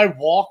 If I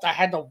walked, I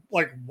had to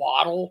like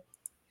waddle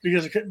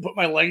because I couldn't put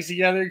my legs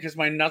together because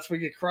my nuts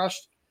would get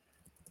crushed.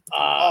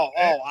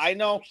 I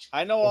know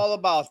all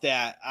about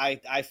that.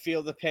 I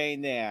feel the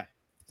pain there.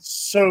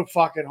 So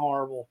fucking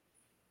horrible.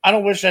 I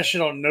don't wish that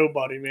shit on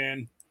nobody,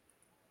 man.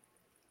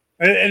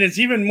 And it's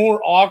even more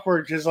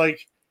awkward because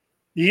like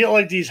you get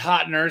like these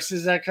hot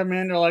nurses that come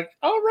in. They're like,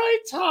 "All right,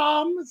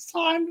 Tom, it's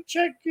time to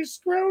check your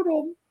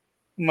scrotum."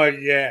 I'm like,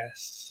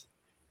 "Yes,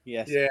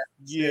 yes,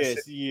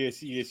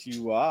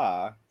 you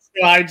are."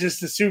 So I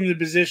just assume the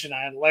position.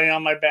 I lay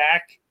on my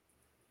back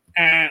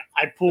and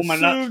I pull my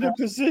nuts. The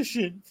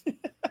position.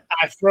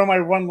 I throw my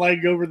one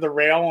leg over the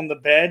rail on the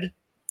bed,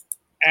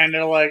 and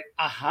they're like,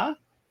 "Uh-huh,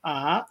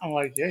 uh-huh." I'm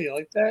like, "Yeah, you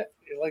like that?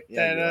 You like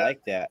that? You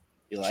like that?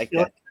 You like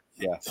that?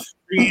 Yeah,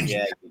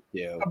 yeah, you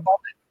do."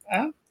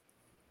 Huh?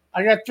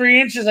 I got 3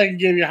 inches I can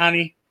give you,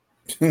 honey.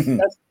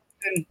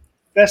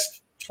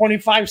 That's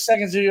 25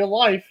 seconds of your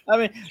life. I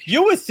mean,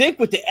 you would think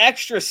with the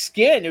extra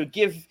skin, it would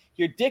give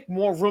your dick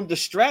more room to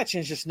stretch,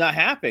 and it's just not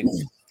happening.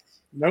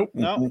 Nope.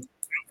 No.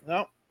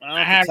 I don't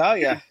have to tell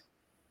you.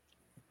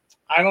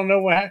 I don't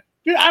know what happened.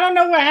 Dude, I don't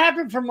know what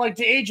happened from like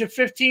the age of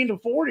 15 to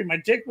 40. My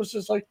dick was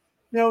just like,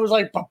 it was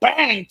like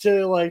bang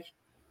to like.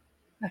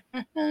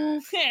 How's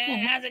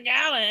it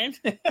going?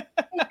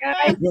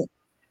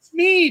 It's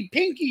me,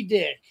 Pinky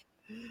Dick.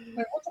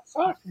 Like, what the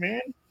fuck, man?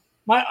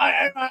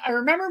 I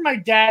remember my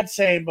dad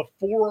saying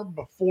before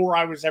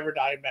I was ever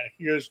diabetic,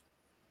 he goes,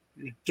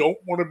 "You don't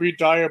want to be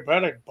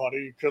diabetic,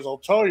 buddy, because I'll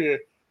tell you,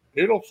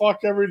 it'll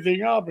fuck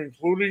everything up,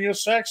 including your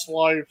sex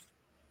life."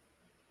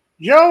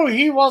 Yo,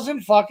 he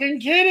wasn't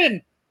fucking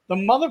kidding. The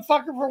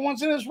motherfucker for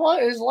once in his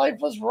life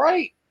was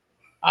right.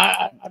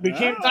 I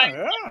became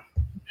diabetic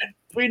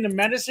between the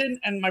medicine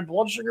and my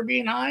blood sugar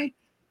being high.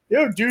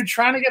 Yo, dude,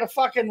 trying to get a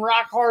fucking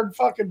rock hard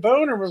fucking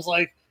boner was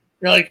like,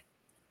 you're like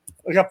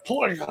a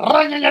pull.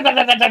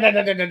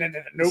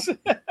 Nope.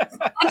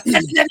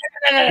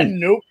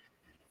 Nope.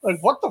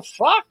 Like, what the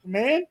fuck,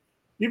 man?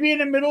 You be in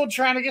the middle of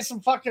trying to get some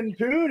fucking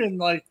poon and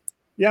like,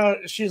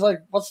 she's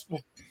like, what's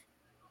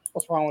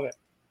wrong with it?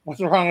 What's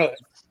wrong with it?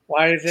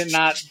 Why is it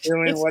not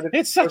doing what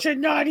it's such a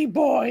naughty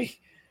boy.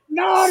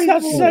 Naughty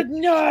such boy. a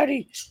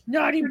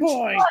naughty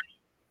boy.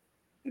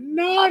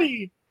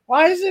 Naughty.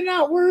 Why is it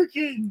not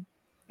working?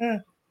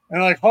 And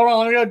like, hold on,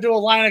 let me go do a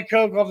line of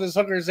coke off this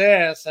hooker's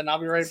ass, and I'll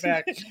be right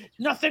back.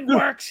 Nothing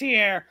works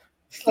here.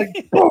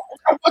 Like,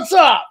 what's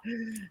up?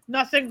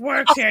 Nothing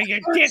works here. Your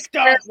dick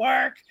don't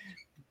work.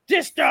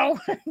 This don't.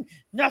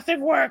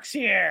 Nothing works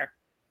here.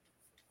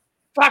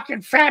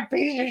 Fucking fat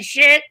piece of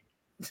shit.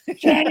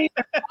 Can't even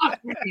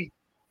fuck me.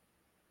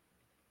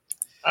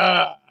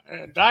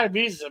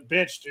 Diabetes is a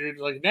bitch, dude.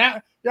 Like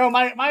now,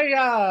 my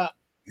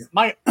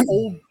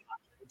old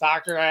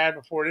doctor I had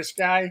before this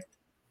guy,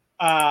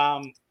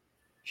 when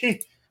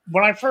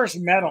I first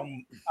met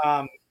him,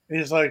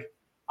 he's like,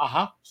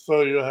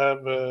 so you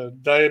have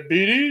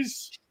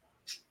diabetes,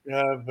 you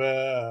have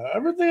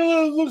everything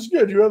looks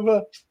good. You have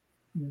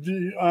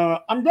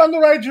I'm going to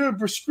write you a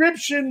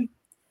prescription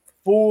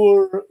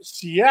for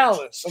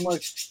Cialis. I'm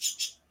like,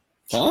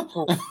 huh?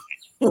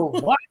 For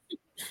what?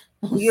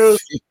 He goes,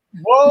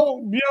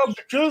 well,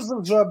 because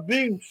of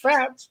being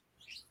fat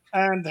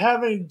and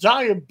having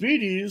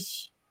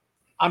diabetes,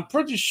 I'm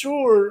pretty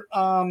sure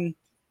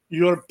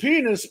your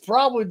penis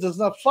probably does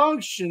not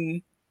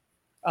function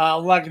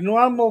like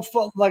normal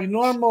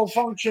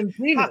function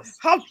penis.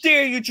 How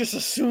dare you just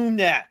assume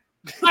that?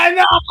 I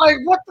know, like,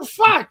 what the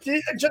fuck?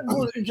 He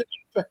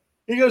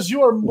goes,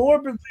 you are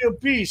morbidly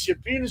obese. Your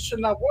penis should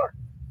not work.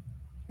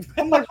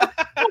 I'm like,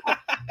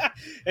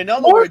 in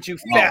other words, you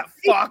fat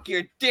fuck,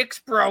 your dick's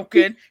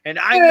broken, and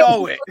I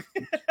know it.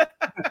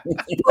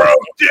 Broke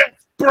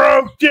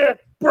dick.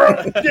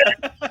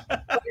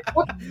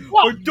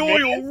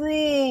 O'Doyle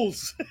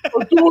rules.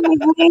 O'Doyle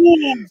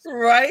rules.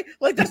 Right?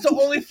 Like, that's the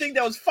only thing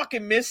that was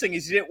fucking missing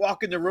is you didn't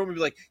walk in the room and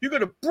be like, you're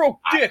going to broke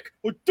dick.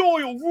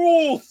 O'Doyle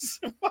rules.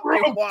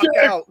 Fucking walk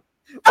out.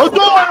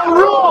 O'Doyle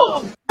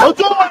rules.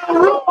 O'Doyle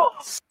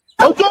rules.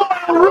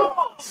 O'Doyle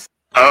rules.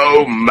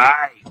 Oh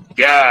my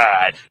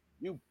God.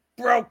 You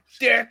broke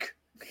dick.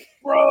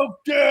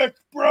 Broke dick.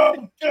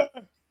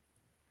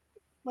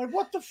 Like,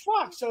 what the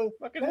fuck? So,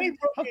 how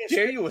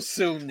dare you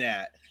assume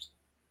that?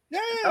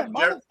 Yeah,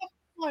 how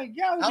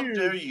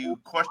dare you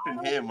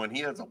question him when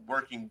he has a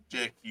working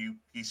dick, you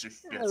piece of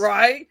shit?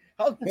 Right?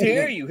 How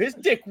dare you? His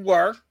dick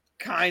worked,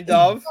 kind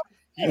of.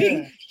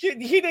 He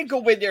didn't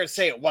go in there and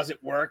say it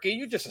wasn't working.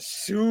 You just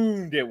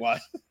assumed it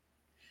was.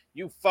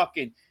 You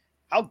fucking...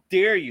 How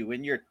dare you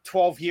in your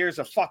 12 years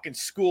of fucking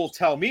school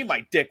tell me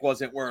my dick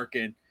wasn't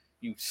working,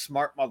 you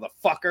smart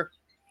motherfucker.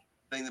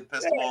 thing that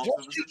pissed him off.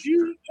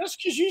 Just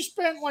because you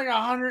spent like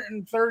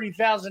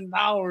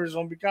 $130,000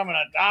 on becoming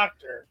a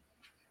doctor,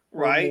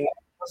 right?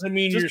 Doesn't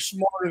mean you're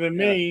smarter than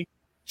me.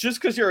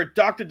 Just because you're a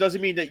doctor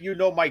doesn't mean that you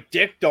know my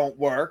dick don't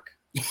work.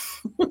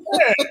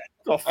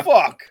 The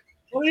fuck?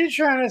 What are you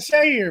trying to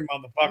say here,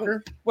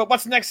 motherfucker? Well,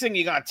 what's the next thing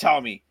you're gonna tell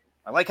me?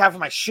 I like having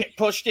my shit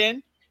pushed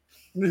in.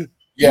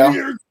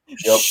 Yeah.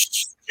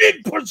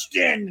 Shit pushed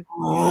in.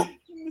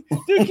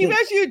 Dude, can you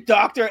imagine your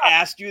doctor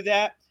asked you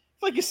that?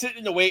 It's like you're sitting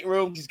in the weight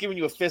room, he's giving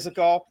you a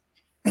physical.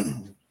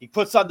 He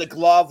puts on the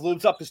glove,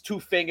 lubes up his 2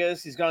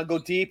 fingers. He's gonna go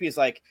deep. He's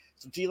like,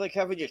 "So do you like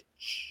having your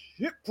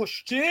shit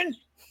pushed in?"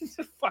 He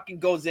fucking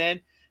goes in,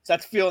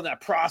 starts feeling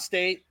that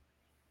prostate.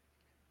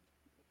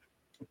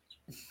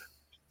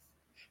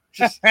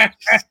 Just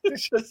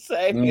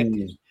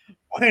saying.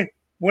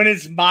 When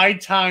it's my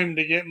time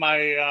to get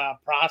my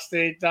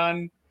prostate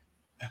done,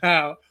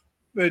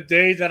 the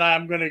day that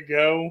I'm gonna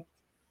go,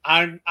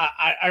 I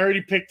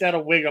already picked out a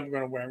wig I'm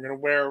gonna wear. I'm gonna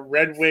wear a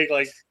red wig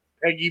like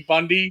Peggy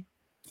Bundy.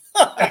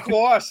 Of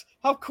course.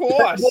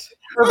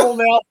 Purple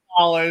nail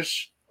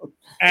polish,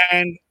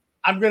 and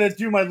I'm gonna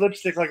do my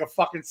lipstick like a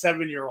fucking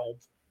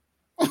 7-year-old.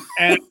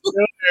 And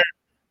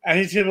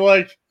he's gonna be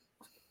like,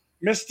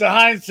 "Mr.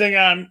 Heinzing,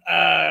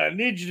 I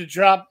need you to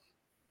drop."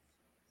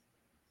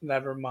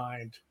 Never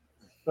mind.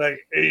 Like,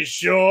 are you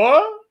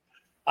sure?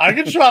 I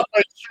can drop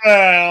my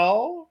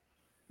trowel.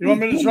 You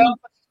want me to drop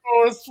my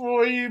sauce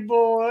for you,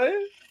 boy?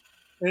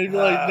 And he'd be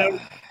like, "No."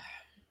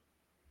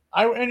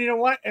 And you know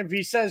what? If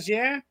he says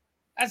yeah,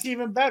 that's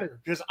even better,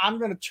 because I'm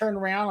gonna turn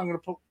around. I'm gonna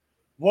put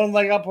one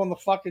leg up on the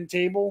fucking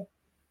table,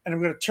 and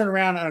I'm gonna turn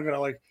around and I'm gonna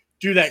like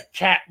do that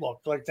cat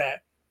look, like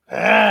that.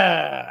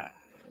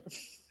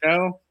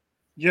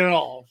 You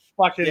know,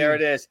 fucking. There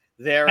it is.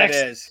 It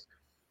is.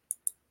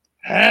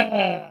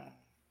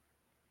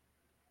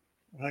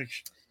 Like,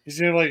 he's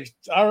gonna like,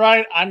 "All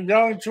right, I'm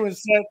going to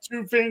insert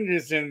 2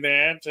 fingers in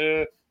there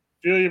to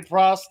feel your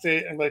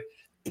prostate," and like,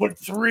 "Put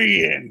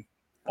 3 in,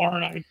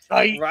 aren't I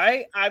tight?"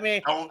 Right?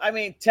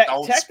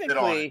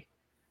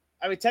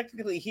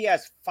 Technically, he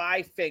has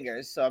 5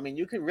 fingers. So I mean,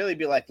 you could really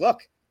be like,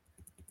 "Look,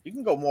 you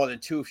can go more than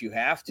 2 if you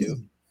have to,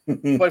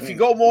 but if you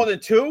go more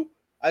than 2,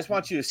 I just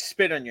want you to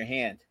spit on your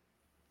hand.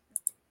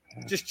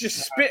 Just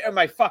spit on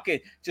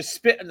just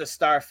spit on the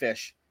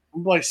starfish.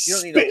 I'm like, you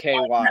don't need no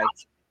KY.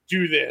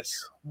 Do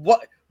this.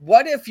 What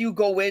if you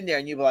go in there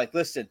and you be like,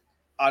 "Listen,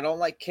 I don't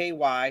like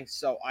KY,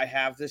 so I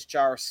have this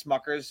jar of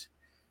Smucker's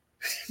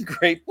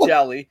grape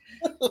jelly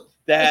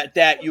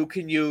that you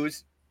can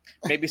use,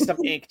 maybe some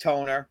ink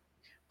toner,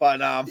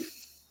 but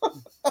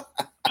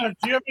Do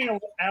you have any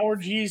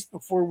allergies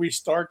before we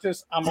start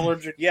this? I'm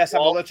allergic. Yes,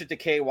 I'm allergic to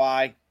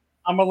KY.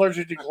 I'm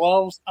allergic to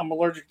gloves. I'm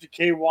allergic to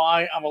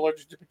KY. I'm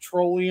allergic to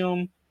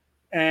petroleum,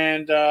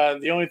 and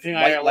the only thing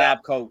White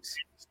lab coats.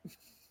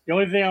 The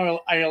only thing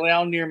I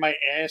allow near my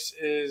ass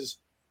is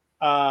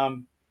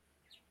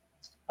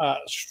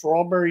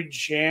strawberry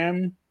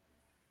jam,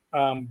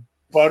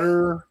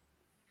 butter,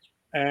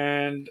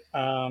 and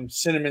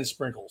cinnamon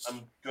sprinkles.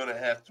 I'm gonna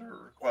have to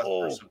request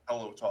for some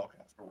pillow talk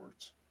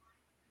afterwards.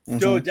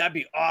 Dude, that'd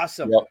be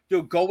awesome. Yep.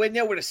 Dude, go in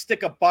there with a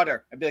stick of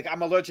butter and be like,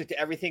 "I'm allergic to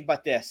everything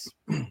but this."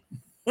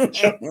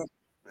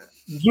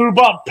 Lube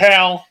up,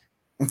 pal.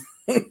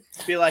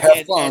 Be like,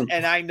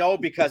 and I know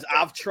because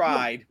I've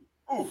tried.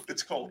 Ooh,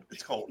 it's cold.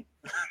 It's cold.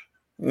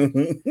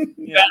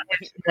 Yeah.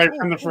 Right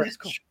from the fridge. It's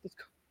cold.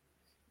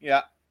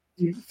 Yeah.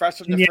 Fresh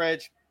from the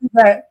fridge.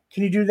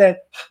 Can you do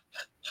that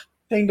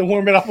thing to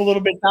warm it up a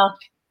little bit, Doc?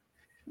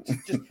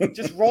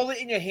 Just roll it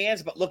in your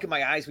hands, but look at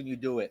my eyes when you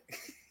do it.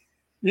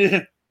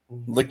 Yeah.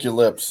 Lick your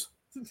lips.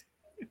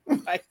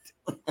 Right.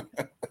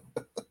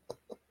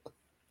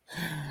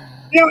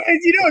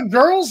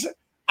 Girls.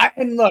 I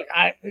don't know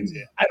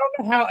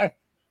how.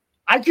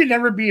 I could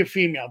never be a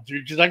female,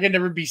 dude, because I could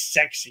never be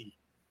sexy.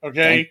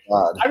 Okay.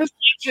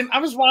 I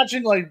was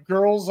watching like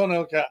girls on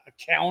a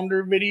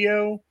calendar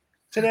video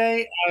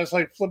today. I was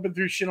like flipping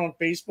through shit on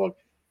Facebook,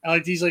 and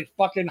like these like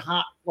fucking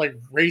hot like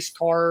race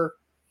car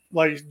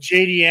like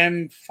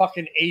JDM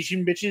fucking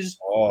Asian bitches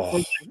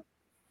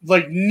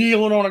like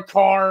kneeling on a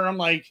car. I'm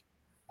like,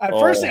 at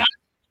first thing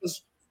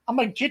I'm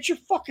like, "Get your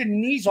fucking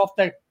knees off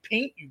that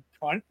paint, you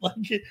cunt!" Like,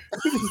 fucking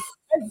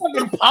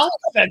polish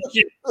that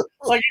shit.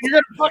 Like, you're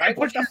gonna fucking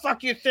what the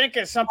fuck you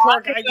thinking? Some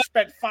poor guy just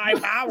spent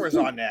 5 hours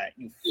on that.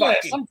 You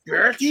fucking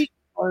bitch.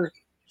 Or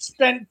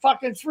spent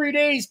fucking 3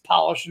 days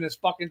polishing this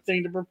fucking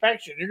thing to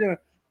perfection. You're gonna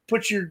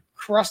put your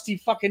crusty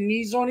fucking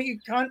knees on it, you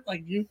cunt.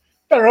 Like, you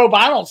better hope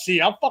I don't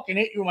see. I'll fucking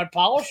hit you with my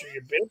polisher,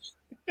 you bitch.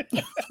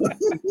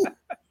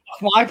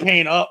 My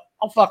paint up.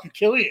 I'll fucking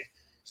kill you.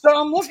 So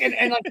I'm looking,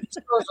 and like these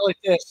girls are like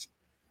this.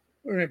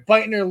 They're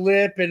biting their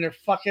lip, and they're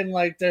fucking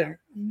like the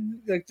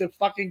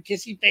fucking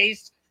kissy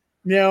face,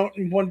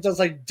 and one does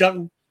like duck.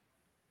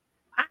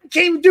 I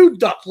can't even do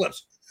duck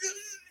lips.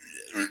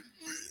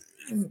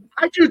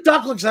 I do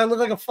duck lips. I look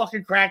like a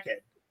fucking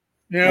crackhead.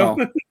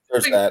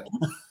 There's that.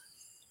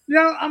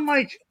 I'm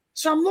like,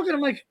 so I'm looking.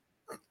 I'm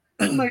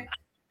like,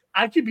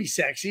 I could be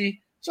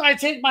sexy. So I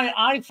take my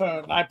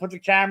iPhone, I put the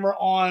camera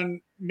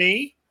on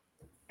me,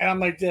 and I'm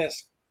like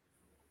this.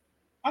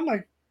 I'm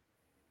like,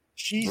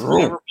 she's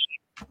never.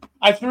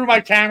 I threw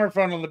my camera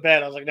phone on the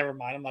bed. I was like, never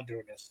mind. I'm not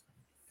doing this.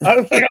 I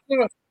was like,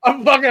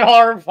 I'm fucking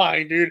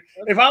horrifying, dude.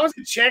 If I was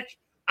a chick,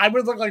 I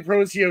would look like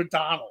Rosie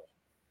O'Donnell.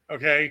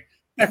 Okay,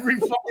 every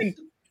fucking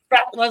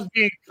fat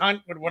lesbian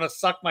cunt would want to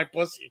suck my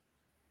pussy.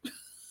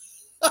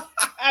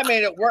 I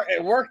mean,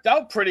 it worked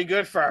out pretty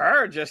good for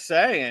her. Just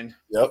saying.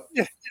 Yep.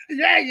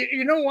 Yeah.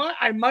 You know what?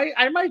 I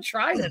might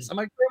try this. I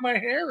might grow my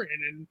hair in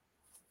and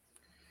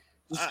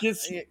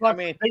just get. I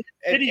mean,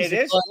 it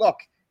is. Look,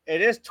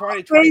 it is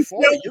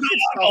 2024. You can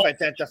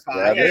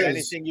self-identify as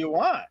anything you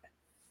want.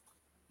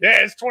 Yeah,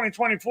 it's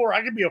 2024.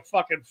 I could be a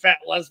fucking fat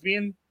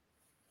lesbian.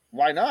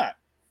 Why not?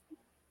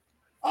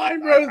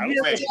 I'm Rosie.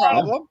 No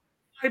problem.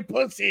 My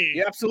pussy.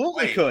 You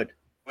absolutely could.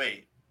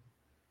 Wait,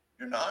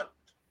 you're not.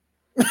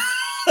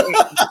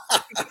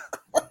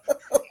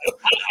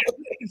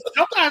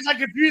 Sometimes I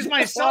confuse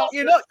myself.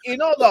 Well, you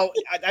know, though,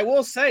 I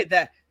will say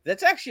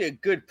that's actually a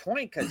good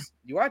point because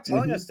you are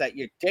telling us that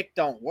your dick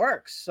don't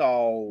work.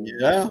 So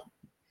yeah,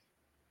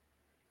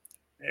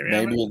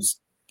 maybe it's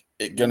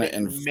gonna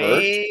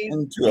invert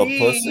into a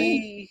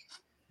pussy.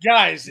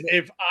 Guys,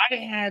 if I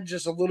had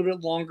just a little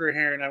bit longer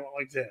hair and I went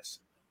like this,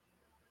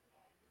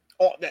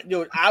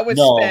 dude, I would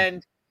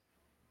spend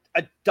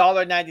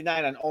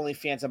 $1.99 on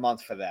OnlyFans a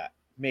month for that.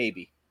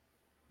 Maybe.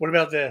 What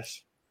about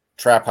this?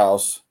 Trap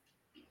House.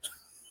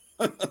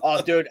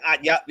 Oh, dude.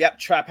 Yep.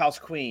 Trap House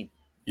Queen.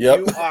 Yep.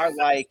 You are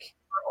like.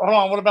 Hold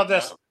on. What about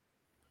this?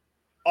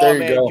 Oh, there you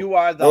man. go. You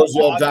are the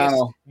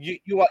August.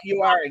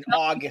 You are an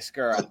August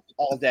girl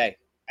all day.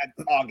 At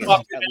August,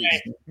 at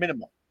least.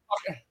 Minimal.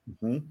 Okay.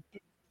 Mm-hmm.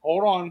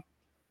 Hold on.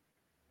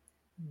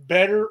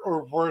 Better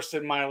or worse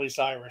than Miley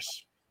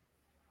Cyrus?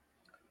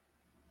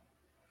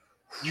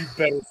 You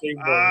better say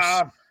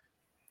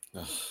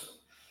worse.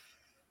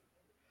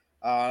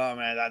 Oh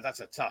man, that's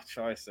a tough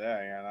choice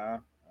there, you know.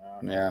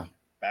 Yeah.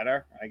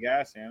 Better, I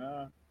guess, you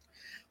know.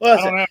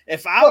 Listen,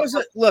 if I was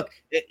a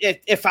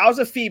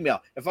female,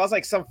 if I was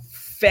like some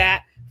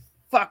fat,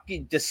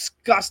 fucking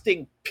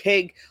disgusting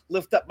pig,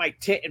 lift up my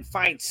tit and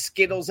find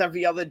Skittles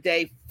every other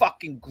day,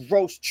 fucking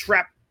gross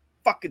trap,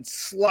 fucking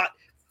slut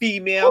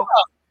female.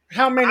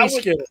 How many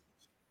Skittles?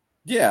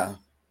 Yeah.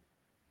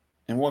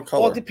 And what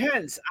color? Well, it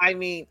depends. I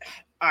mean,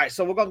 all right,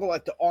 so we're gonna go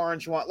like the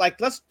orange one.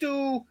 Like, let's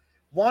do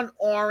one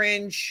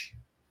orange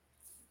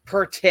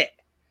per tit,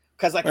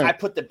 because like I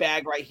put the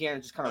bag right here and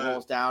it just kind of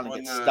rolls down and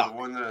gets stuck.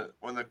 When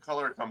the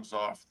color comes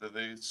off, do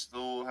they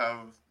still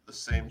have the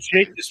same?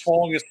 Jake is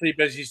falling asleep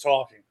as he's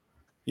talking.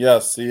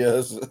 Yes, he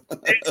is.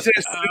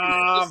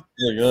 I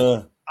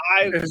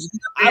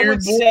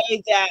would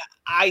say that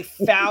I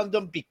found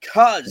them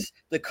because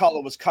the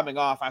color was coming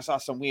off. I saw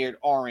some weird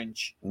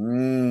orange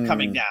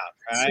coming down.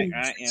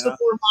 Right? You know?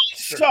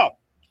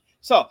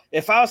 So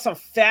if I was some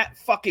fat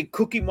fucking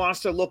Cookie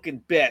Monster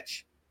looking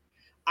bitch,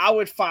 I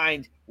would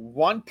find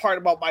one part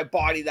about my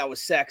body that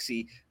was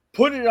sexy,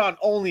 put it on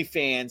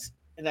OnlyFans,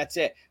 and that's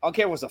it. I don't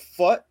care if it was a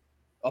foot,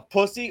 a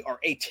pussy, or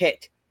a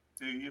tit.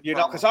 You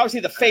know, because obviously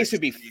the face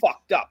would be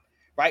fucked up,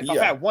 right? If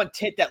I had one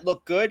tit that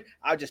looked good,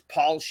 I'd just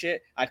polish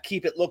it. I'd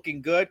keep it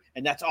looking good,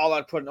 and that's all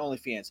I'd put in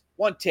OnlyFans.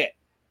 One tit.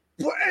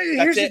 Well,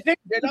 here's the thing.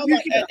 You know,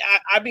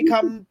 I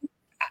become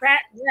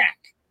fat wreck,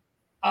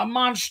 a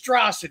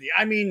monstrosity.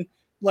 I mean,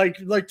 like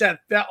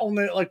that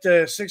only like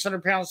the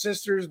 600-pound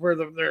sisters where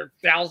they're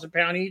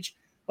 1,000-pound each,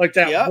 like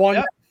that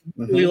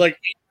really like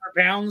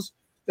 800 pounds.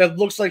 That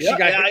looks like she got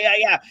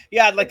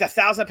like the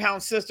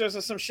 1,000-pound sisters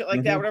or some shit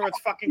like that, whatever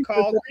it's fucking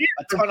called.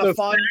 A ton of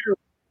fun.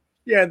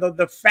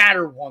 The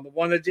fatter one, the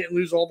one that didn't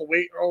lose all the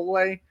weight all the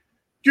way.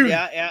 Dude,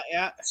 yeah.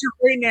 So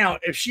right now,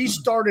 if she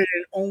started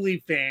an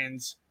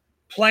OnlyFans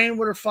playing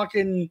with her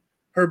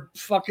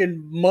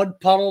fucking mud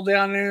puddle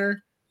down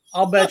there,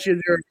 I'll bet you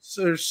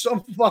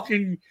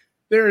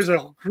there's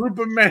a group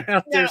of men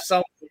out there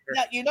somewhere.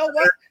 Now, you know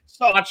what?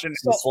 So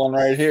this one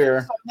right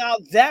here. So now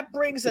that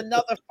brings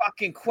another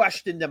fucking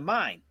question to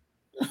mind.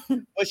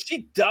 But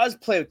she does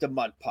play with the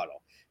mud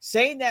puddle,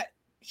 saying that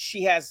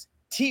she has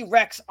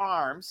T-Rex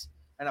arms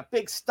and a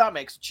big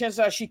stomach. So chances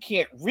are she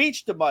can't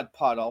reach the mud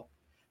puddle.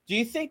 Do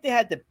you think they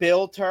had to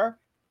build her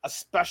a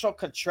special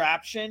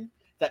contraption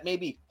that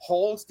maybe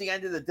holds the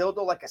end of the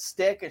dildo like a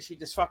stick, and she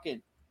just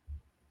fucking?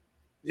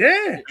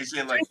 Yeah,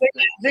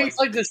 things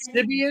like the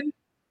Sybian.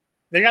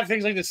 They got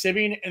things like the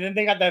Sybian, and then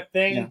they got that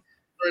thing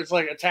where it's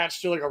like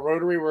attached to like a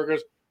rotary where it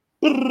goes,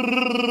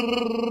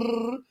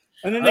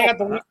 and then they got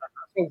the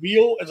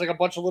wheel. It's like a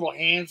bunch of little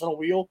hands on a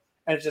wheel,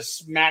 and it just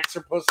smacks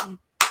her pussy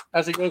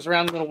as it goes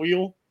around the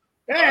wheel.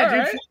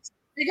 Yeah, dude,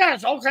 you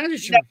got all kinds of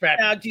shit.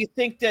 Now, do you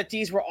think that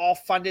these were all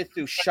funded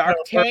through Shark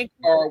Tank,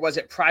 or was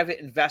it private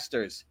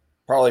investors?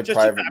 Probably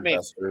private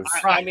investors.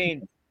 I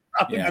mean,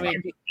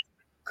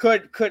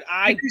 could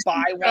I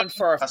buy one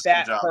for a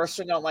fat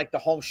person on like the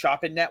Home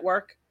Shopping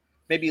Network?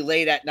 Maybe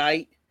late at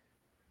night.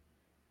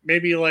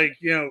 Maybe like,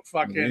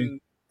 fucking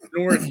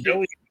North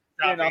Philly.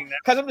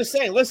 Because I'm just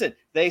saying, listen,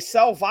 they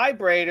sell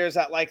vibrators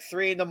at like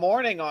 3 a.m.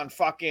 on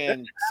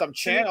fucking some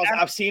channels.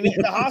 I've seen it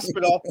in the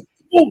hospital.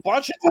 a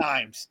bunch of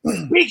times.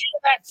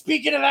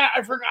 Speaking of that,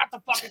 I forgot to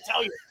fucking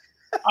tell you.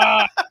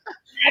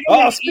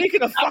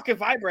 Speaking of fucking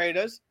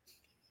vibrators.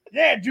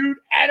 Yeah, dude,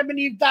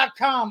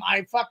 adamandeve.com.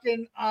 I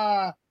fucking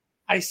I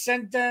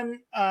sent them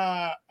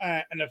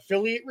an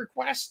affiliate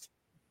request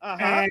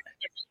and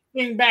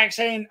came back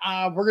saying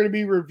we're going to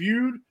be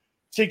reviewed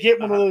to get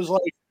one of those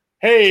like,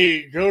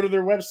 hey, go to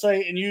their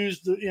website and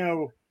use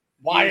the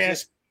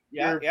YS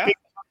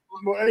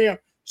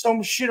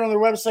some shit on their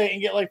website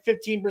and get like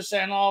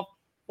 15% off,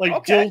 like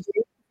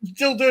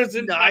dildos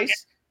and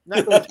nice.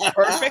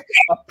 Perfect,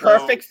 a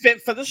perfect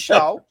fit for the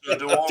show. So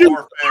to all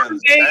our fans,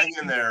 hang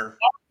in there. Our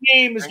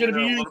name is going to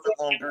be a little bit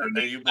longer, and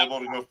you'll be able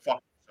to go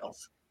fuck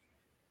yourself.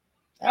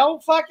 Hell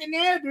fucking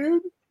yeah,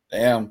 dude.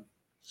 Damn.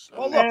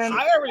 Well, look,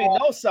 I already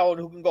know someone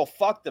who can go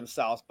fuck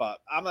themselves, but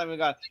I'm not even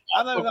gonna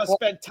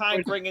spend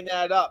time bringing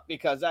that up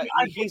because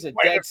he's a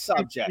dead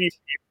subject.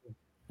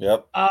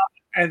 Yep.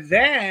 And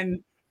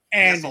then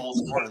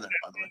hold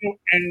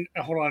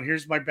on,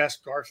 here's my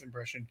best Garth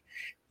impression.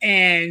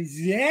 And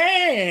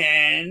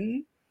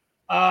then,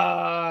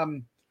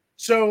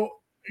 so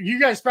you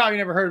guys probably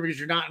never heard of it because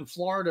you're not in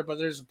Florida, but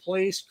there's a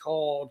place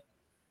called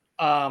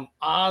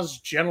Oz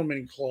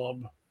Gentleman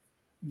Club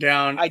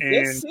down. I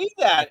did see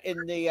that in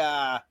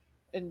the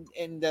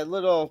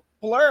little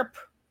blurb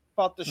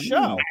about the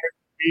show.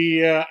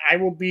 I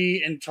will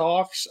be in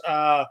talks.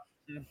 There's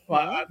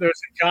a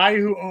guy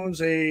who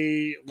owns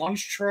a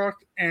lunch truck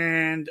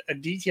and a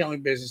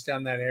detailing business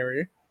down that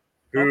area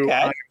who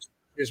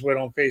is with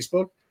on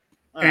Facebook.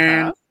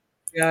 And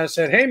I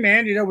said, hey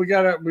man, we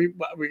got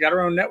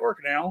our own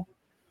network now,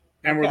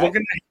 and we're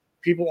looking at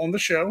people on the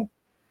show.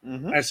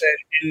 I said,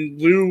 in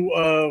lieu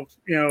of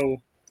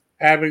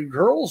having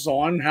girls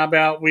on, how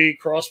about we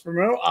cross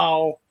promote?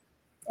 I'll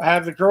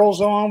have the girls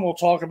on. We'll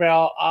talk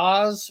about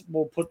Oz.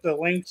 We'll put the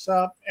links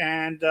up,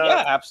 and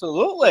yeah,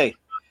 absolutely.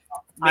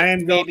 I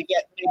am maybe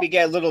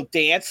get a little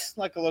dance,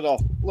 like a little.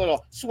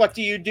 So what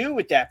do you do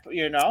with that?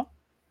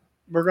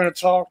 We're going to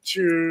talk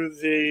to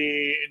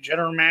the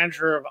general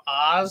manager of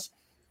Oz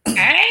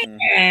and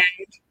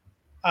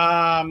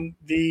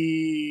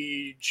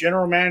the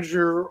general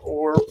manager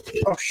oh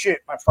shit,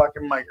 my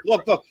fucking mic.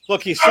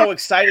 Look, he's so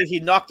excited he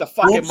knocked the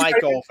fucking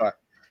mic over.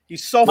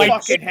 He's so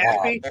fucking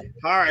happy.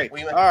 All right.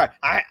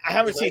 I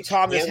haven't seen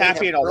Tom this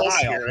happy in a while.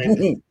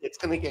 It's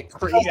going to get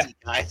crazy,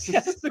 guys.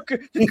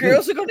 The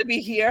girls are going to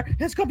be here.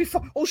 And it's going to be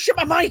fun. Oh, shit,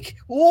 my mic.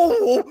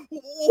 So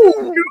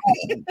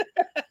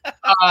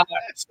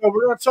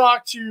we're going to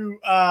talk to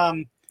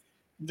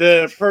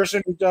the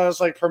person who does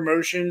like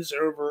promotions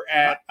over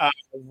at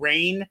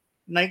Rain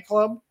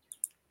Nightclub.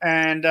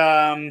 And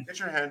get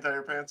your hand out of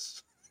your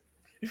pants.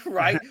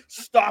 Right?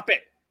 Stop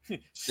it.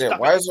 Yeah,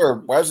 why is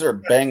there a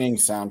banging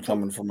sound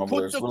coming from over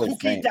there? It's really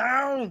faint.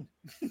 Down.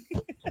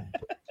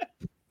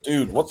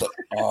 Dude, what the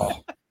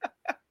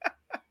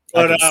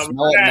But I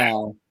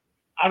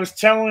was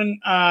telling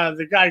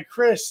the guy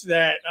Chris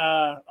that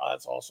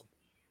that's awesome.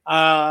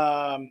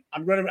 I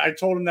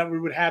told him that we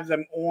would have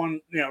them on,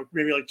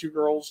 maybe like two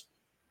girls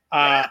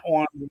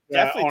on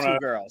definitely two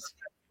girls.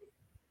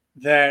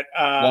 That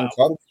one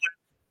cup.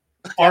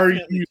 Are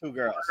you two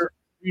girls? Are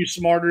you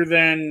smarter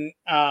than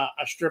a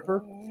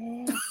stripper?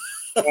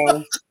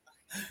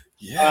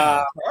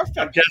 Yeah,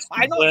 perfect.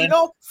 I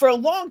know. For a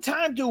long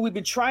time, dude, we've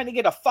been trying to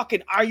get a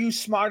fucking "Are You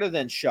Smarter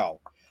Than" show.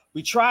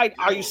 We tried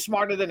 "Are You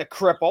Smarter Than a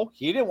Cripple?"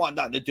 He didn't want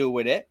nothing to do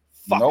with it.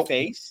 Fuck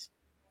face.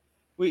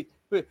 We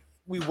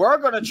were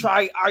gonna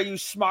try "Are You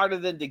Smarter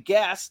Than the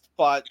Guest?"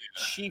 but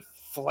she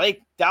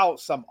flaked out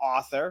some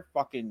author.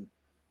 Fucking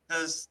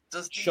does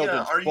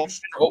children's are you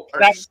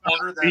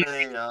smarter than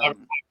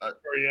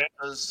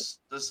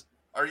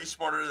Are You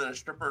Smarter Than a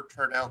Stripper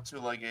turn out to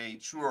like a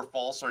true or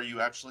false? Are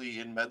you actually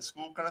in med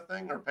school kind of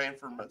thing, or paying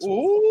for med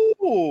school?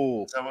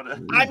 Ooh, is that what it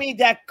is? I mean,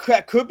 that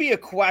could be a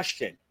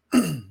question.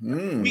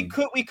 We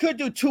could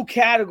do two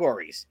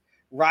categories,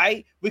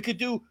 right? We could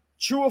do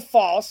true or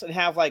false and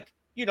have like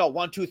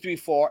 1, 2, 3,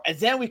 4, and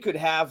then we could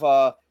have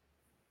a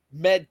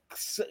med,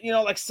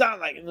 like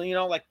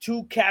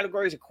two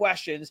categories of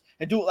questions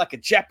and do it like a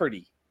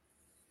Jeopardy.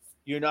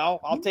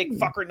 I'll take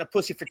fucker in the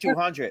pussy for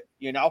 200.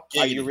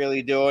 Are you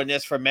really doing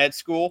this for med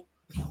school?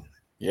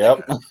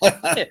 Yep.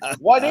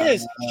 What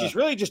is? She's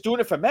really just doing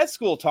it for med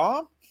school,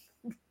 Tom.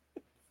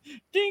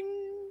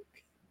 Ding.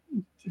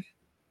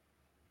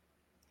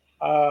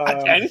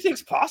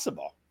 Anything's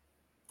possible.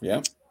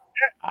 Yeah.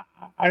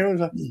 I don't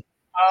know.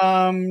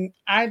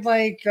 I'd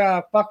like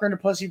fucker in the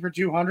pussy for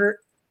 200.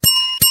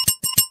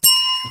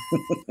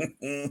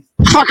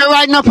 Fuck her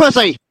right in the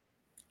pussy.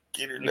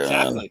 Get her done.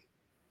 Exactly.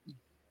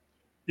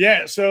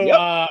 Yeah,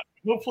 so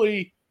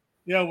hopefully,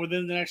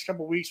 within the next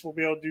couple of weeks we'll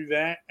be able to do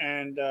that.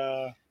 And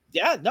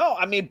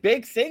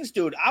big things,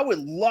 dude. I would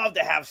love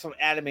to have some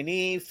Adam and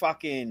Eve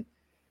fucking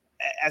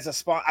as a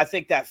spot. I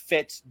think that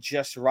fits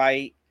just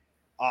right.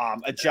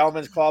 A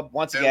gentleman's club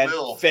once again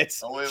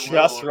fits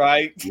just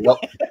right. Yep.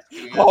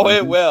 Oh,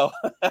 it will.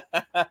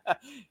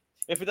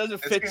 If it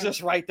doesn't fit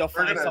just right, they'll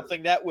find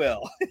something that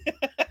will.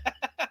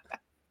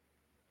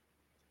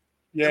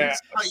 Yeah,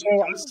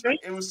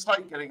 it was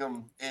tight getting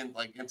them in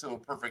into a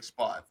perfect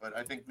spot, but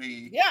I think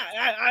we. Yeah,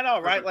 I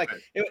know, right? Like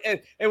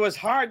it was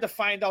hard to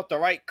find out the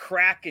right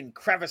crack and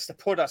crevice to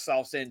put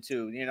ourselves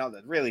into,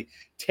 to really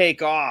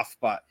take off.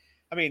 But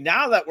I mean,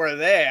 now that we're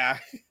there,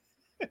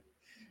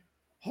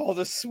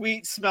 the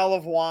sweet smell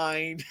of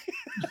wine.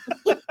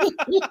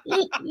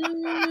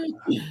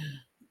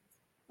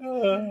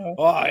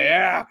 Oh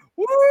yeah!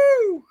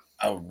 Woo!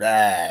 All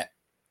right.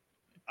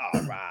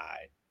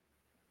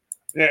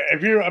 Yeah,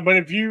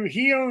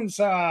 he owns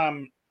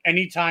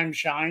Anytime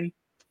Shine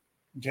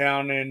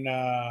down in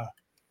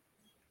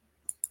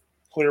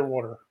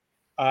Clearwater.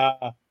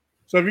 So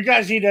if you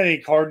guys need any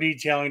car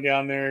detailing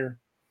down there,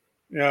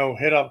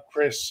 hit up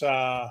Chris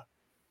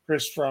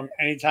from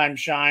Anytime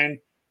Shine,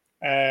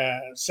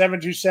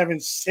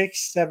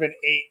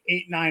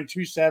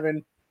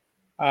 727-678-8927.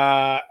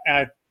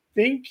 I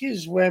think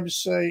his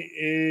website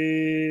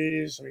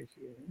is. Let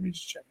me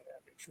just check it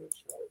out. Make sure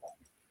it's right.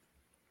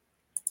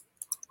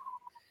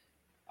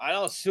 I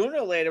know sooner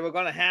or later we're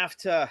going to have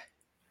to.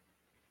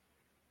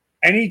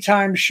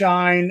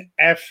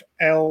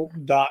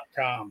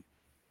 AnytimeShineFL.com.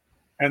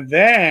 And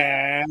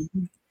then.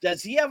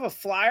 Does he have a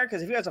flyer?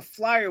 Because if he has a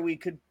flyer, we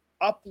could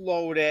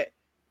upload it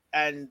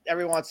and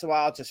every once in a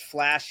while just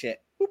flash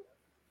it.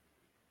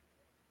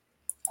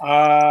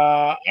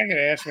 I can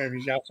ask him if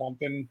he's got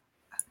something.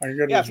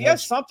 If he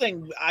has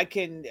something, I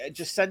can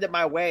just send it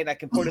my way and I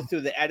can put it through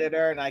the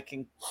editor and I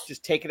can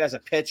just take it as a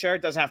picture.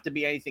 It doesn't have to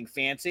be anything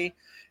fancy.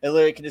 It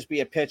literally can just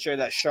be a picture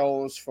that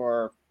shows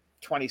for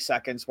 20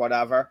 seconds,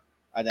 whatever,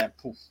 and then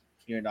poof,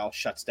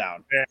 shuts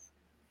down. Yeah.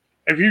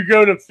 If you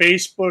go to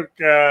Facebook,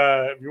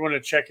 if you want to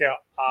check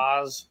out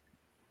Oz,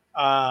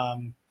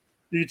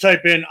 you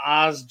type in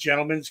Oz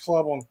Gentlemen's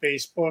Club on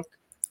Facebook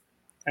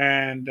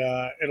and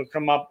it'll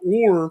come up,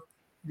 or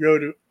go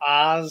to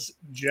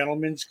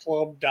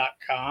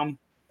OzGentlemen'sClub.com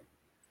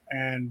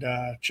and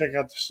check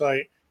out the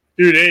site.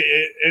 Dude,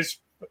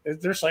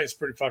 their site is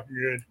pretty fucking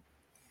good.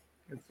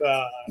 It's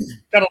got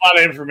a lot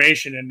of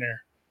information in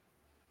there.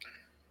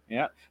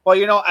 Yeah.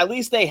 Well, at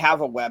least they have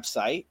a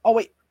website. Oh,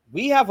 wait.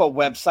 We have a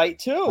website,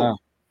 too.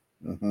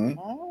 Mm-hmm.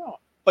 Oh.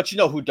 But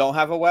who don't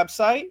have a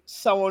website?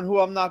 Someone who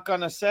I'm not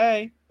going to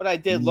say, but I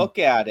did look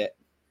at it.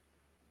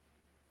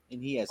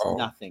 And he has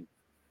nothing.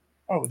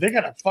 Oh, they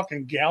got a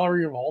fucking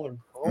gallery of all their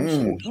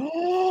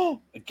girls.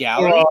 A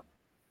gallery?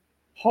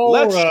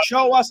 Let's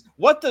show us.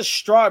 What does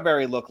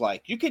Strawberry look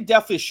like? You can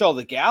definitely show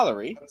the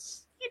gallery.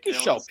 You can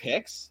show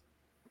pics.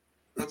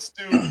 Let's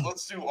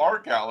do our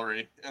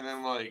gallery, and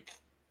then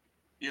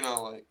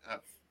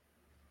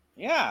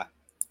yeah,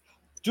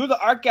 do the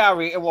art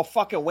gallery, and we'll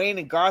fucking Wayne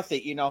and Garth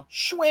it.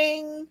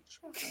 Swing.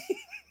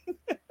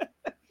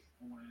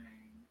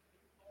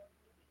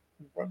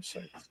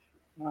 Website's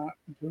not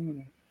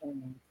doing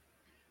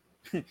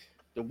it.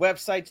 The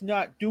website's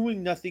not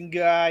doing nothing,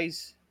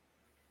 guys.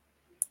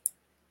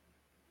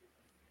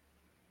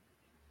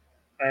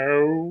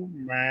 Oh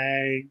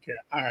my god!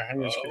 All right,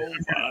 I'm just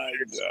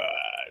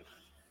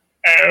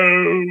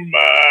Oh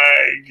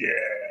my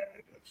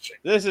god!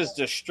 This is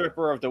the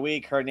stripper of the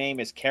week. Her name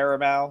is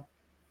Caramel.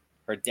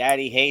 Her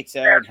daddy hates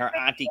her, and her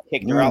auntie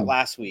kicked her out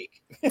last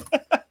week.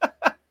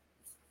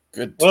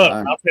 Good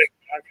time. Okay,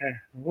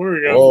 here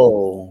we go.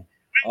 Whoa.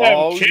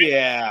 Oh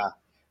yeah.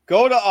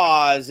 Go to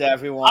Oz,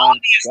 everyone.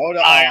 Go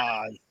to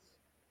Oz.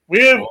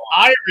 We have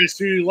Iris,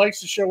 who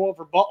likes to show up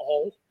her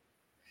butthole.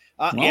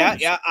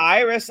 Yeah.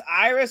 Iris,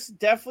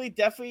 definitely.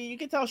 You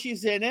can tell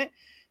she's in it.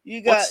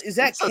 You got is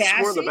that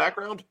Cassie in the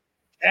background?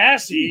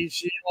 Cassie,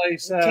 she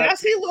likes.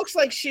 Cassie looks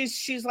like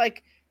she's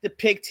like the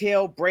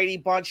pigtail Brady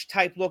Bunch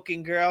type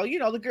looking girl.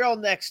 The girl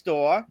next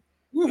door.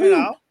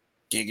 Woo-hoo.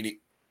 Giggity.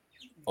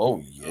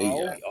 Oh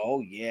yeah.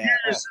 Oh yeah.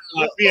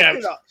 We have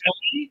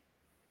Ellie.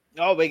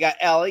 Oh, we got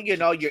Ellie.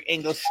 Your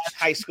English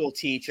high school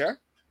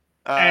teacher.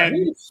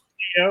 And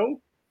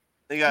Cleo.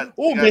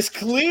 Miss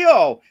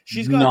Cleo.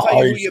 She's going to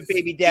tell you who your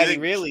baby daddy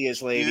really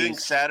is, ladies. You think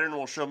Saturn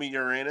will show me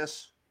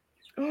Uranus?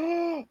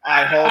 I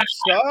hope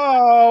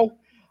so.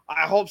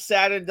 I hope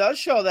Saturn does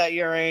show that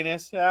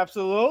Uranus.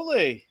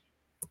 Absolutely.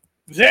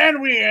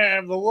 Then we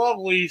have the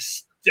lovely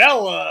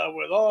Stella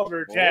with all of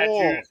her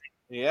tattoos.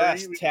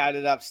 Yes,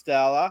 tatted up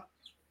Stella.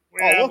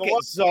 Look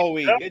at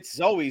Zoe. It's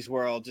Zoe's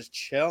world, just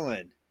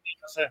chilling.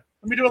 Let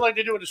me do it like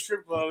they do at the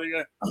strip club.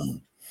 You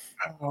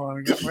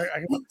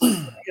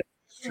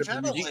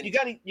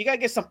gotta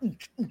get some.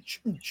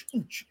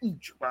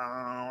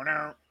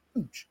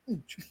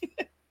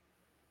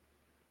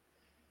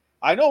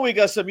 I know we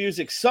got some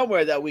music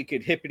somewhere that we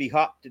could hippity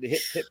hop to the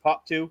hip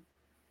hop to.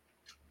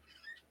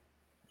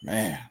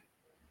 Man, I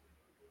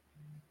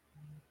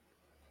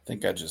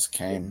think I just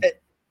came.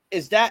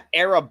 Is that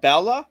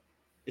Arabella?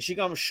 Is she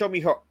gonna show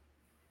me her?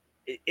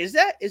 Is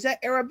that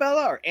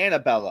Arabella or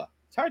Annabella?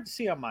 It's hard to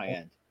see on my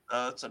end.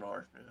 It's an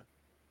R.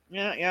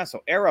 Yeah.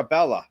 So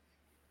Arabella.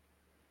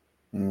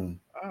 Mm.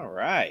 All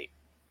right.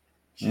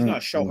 She's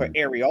gonna show her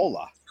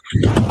areola.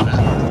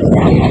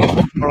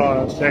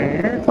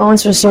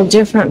 Phones were so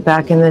different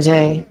back in the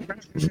day.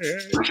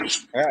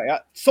 Yeah.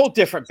 So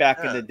different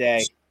back in the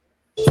day.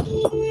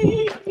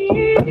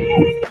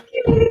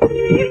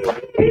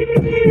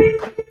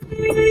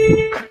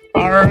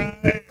 All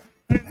right.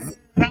 Next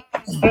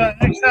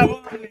up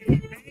on the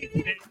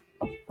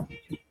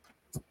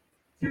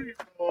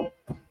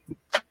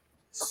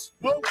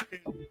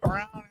smoking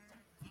brown.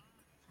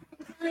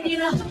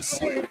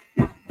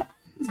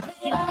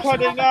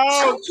 Cutting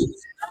out.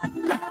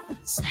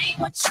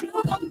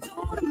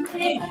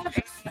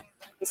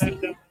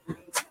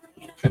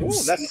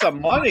 Ooh, that's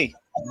some money.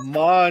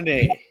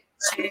 Money.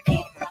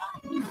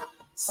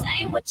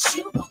 Say what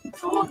you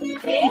gonna do,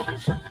 yeah.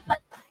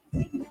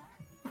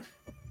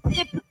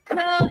 Typical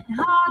and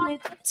hardly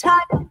the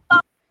type of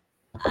fuck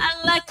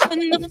I like when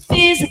the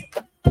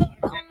physical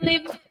don't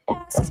leave me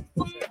asking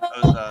for more.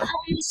 I'm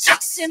the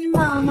sexy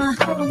mama.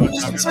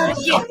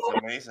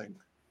 Amazing.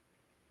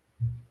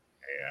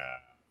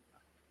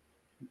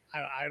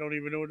 I don't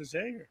even know what to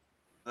say here.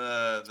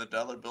 The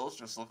dollar bills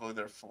just look like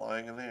they're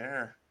flying in the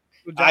air.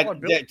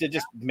 They're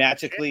just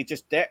magically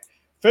just there.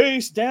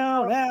 Face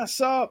down, ass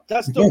up.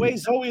 That's the way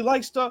Zoe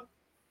likes to.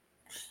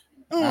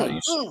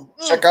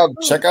 Check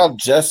out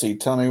Jessie.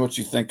 Tell me what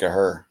you think of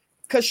her.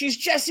 Cause she's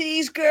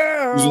Jesse's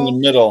girl. Who's in the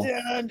middle?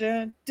 Dun,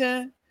 dun,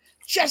 dun.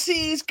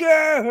 Jesse's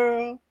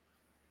girl.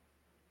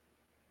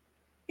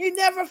 You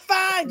never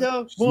find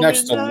a woman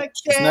She's like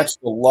that. next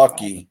to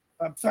Lucky.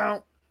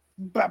 Ba-bow,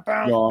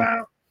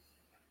 ba-bow.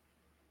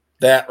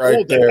 That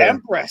right the there.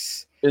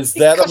 Empress. Is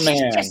that Because a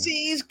man? She's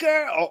Jesse's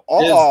girl.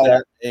 Is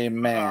that a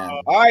man?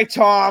 All right,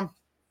 Tom.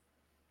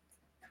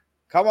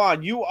 Come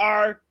on, you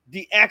are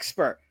the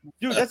expert,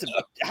 dude. That's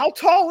how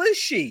tall is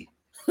she?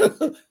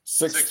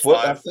 6 foot,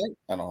 I think.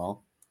 I don't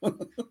know.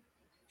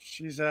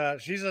 She's a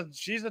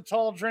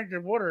tall drink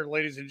of water,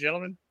 ladies and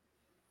gentlemen.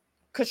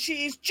 Cause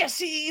she's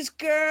Jesse's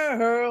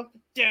girl.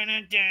 Dun,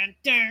 dun, dun,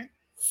 dun.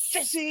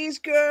 Jesse's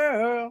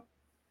girl.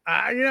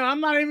 I'm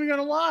not even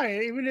gonna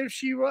lie. Even if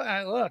she look,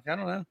 I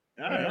don't know.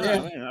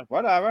 Yeah.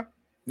 Whatever.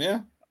 Yeah.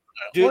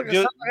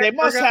 Dude, they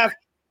must have.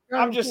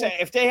 I'm just saying,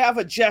 if they have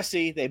a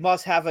Jesse, they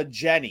must have a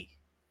Jenny.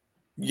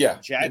 Yeah,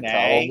 Jenny.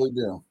 they probably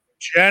do.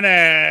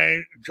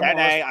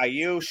 Jenny, are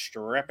you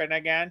stripping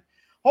again?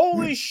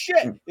 Holy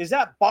shit! Is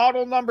that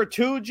bottle number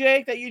 2,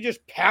 Jake? That you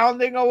just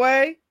pounding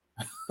away?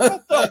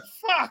 What the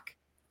fuck?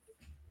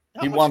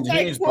 He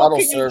needs bottle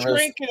service.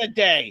 Drink in a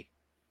day.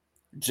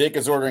 Jake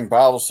is ordering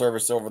bottle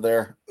service over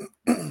there.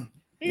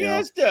 He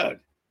is,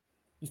 dude.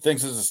 He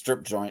thinks it's a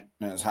strip joint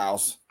in his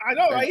house. I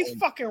know, right? He's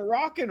fucking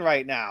rocking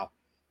right now.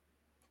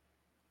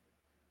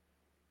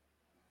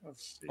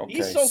 Okay.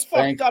 He's so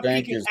fucked up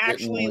he can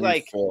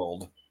actually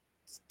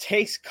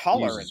taste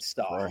color and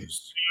stuff.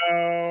 Christ.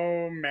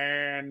 Oh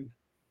man.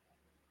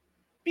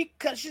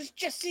 Because she's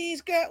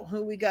Jesse's girl.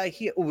 Who we got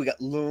here? Oh, we got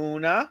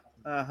Luna.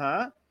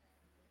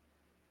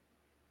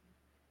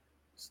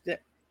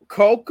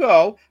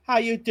 Coco. How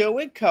you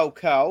doing,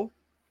 Coco?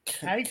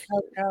 Hi,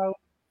 Coco.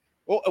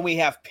 Oh, and we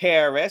have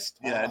Paris.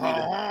 Yeah,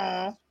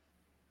 I need it.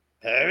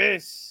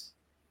 Paris.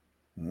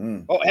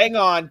 Oh, hang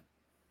on.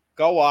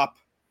 Go up.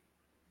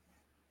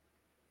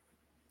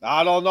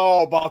 I don't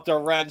know about the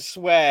red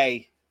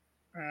sway.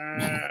 Is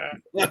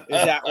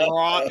that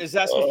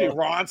supposed to be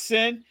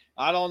Ronson?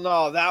 I don't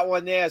know. That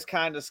one there is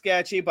kind of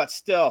sketchy, but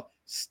still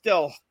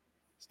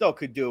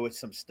could do with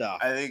some stuff.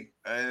 I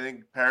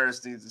think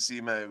Paris needs to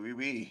see my wee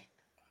wee.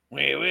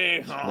 Wee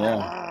wee.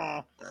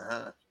 I'm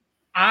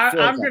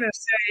gonna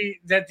say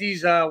that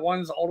these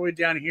ones all the way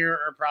down here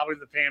are probably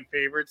the fan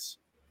favorites.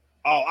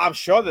 Oh, I'm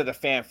sure they're the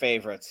fan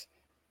favorites.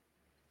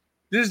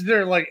 This is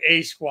their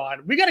A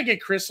squad. We got to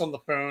get Chris on the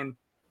phone.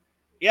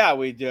 Yeah,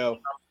 we do.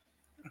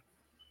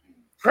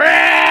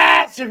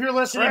 Chris, if you're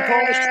listening,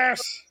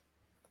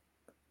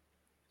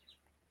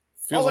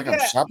 Feels like I'm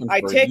shopping for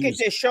I take it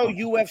they show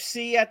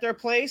UFC at their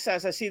place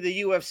as I see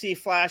the UFC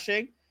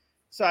flashing.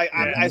 So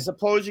I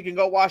suppose you can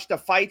go watch the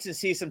fights and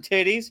see some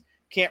titties.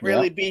 Can't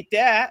really beat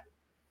that.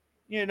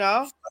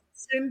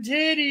 Some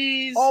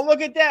titties. Oh,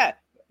 look at that.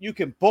 You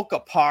can book a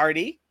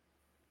party.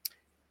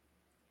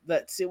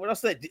 Let's see. What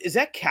else? Is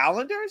that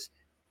calendars?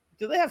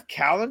 Do they have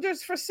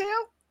calendars for sale?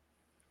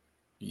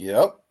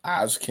 Yep.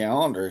 Oz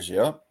calendars.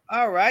 Yep.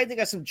 All right. They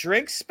got some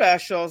drink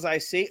specials, I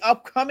see.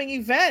 Upcoming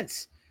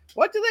events.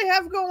 What do they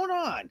have going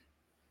on?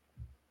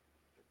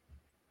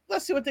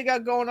 Let's see what they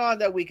got going on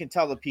that we can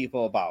tell the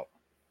people about.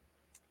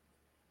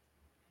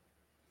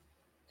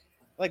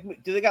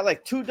 Do they got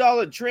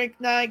 $2 drink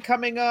night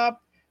coming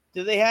up?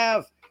 Do they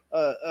have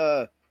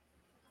a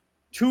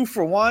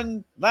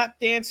 2-for-1 lap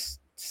dance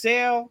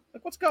sale?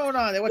 What's going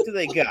on there? What do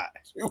they got?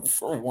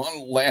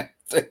 2-for-1 lap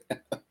dance.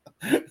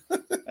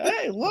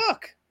 Hey,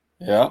 look.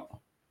 Yeah.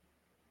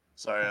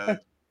 Sorry, I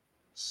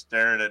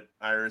stared at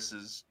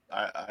Iris.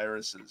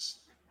 Iris.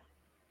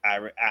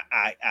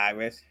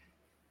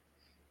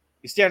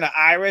 You're staring at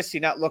Iris.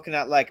 You're not looking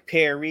at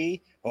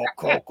Perry or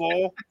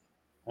Coco.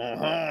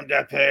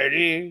 The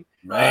Perry.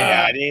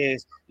 That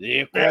is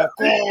the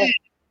Coco.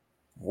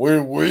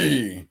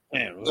 Oui.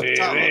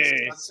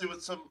 Let's see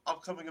what some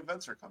upcoming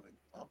events are coming.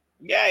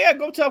 Yeah.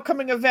 Go to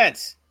upcoming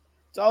events.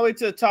 It's all the way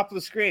to the top of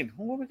the screen.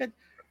 What we got?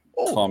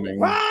 Oh, Coming.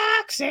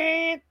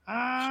 Roxanne.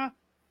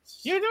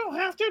 You don't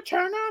have to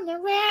turn on the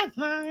red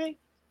light.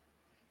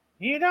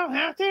 You don't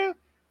have to.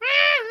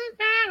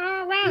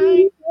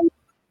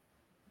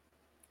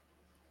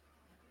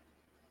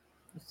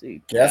 Let's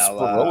see.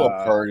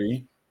 Gasparilla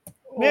Party.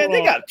 Man,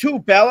 they got two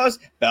Bellas.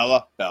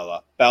 Bella.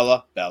 Bella.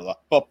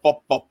 Boom,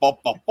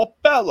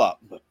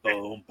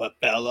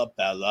 Bella.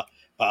 Bella.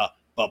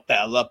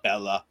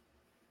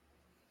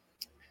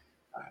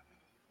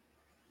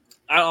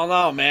 I don't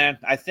know, man.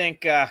 I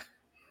think I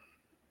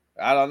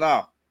don't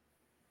know.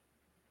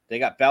 They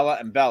got Bella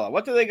and Bella.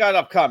 What do they got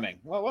upcoming?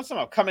 Well, what's some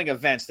upcoming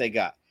events they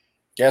got?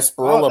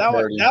 Gasparilla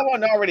Party. That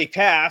one already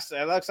passed.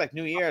 It looks like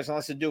New Year's,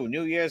 unless they do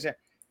New Year's.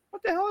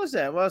 What the hell is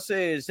that? Well,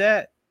 say is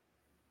that?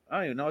 I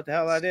don't even know what the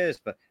hell that is,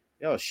 but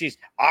she's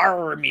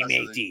army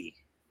matey.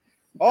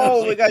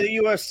 Oh, we got a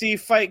UFC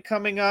fight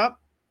coming up.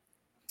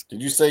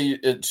 Did you say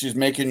she's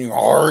making you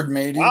hard,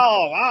 matey?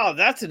 Wow,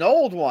 that's an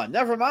old one.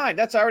 Never mind,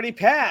 that's already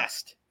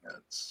passed.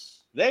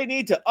 They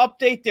need to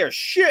update their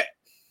shit.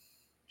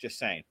 Just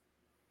saying.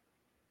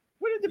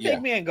 Where did the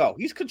big man go?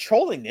 He's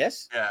controlling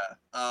this.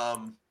 Yeah.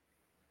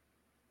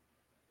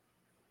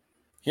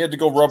 He had to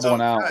go rub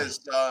one out. Guys,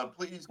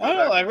 please go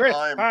back in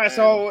time. All right,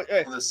 so on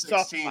the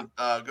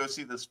 16th, go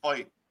see this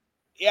fight.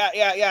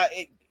 Yeah.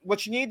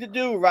 What you need to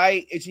do,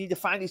 right, is you need to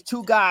find these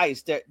two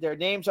guys. Their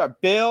names are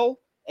Bill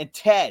and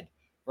Ted,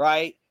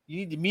 right? You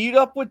need to meet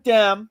up with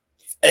them.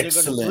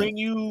 Excellent.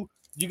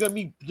 They're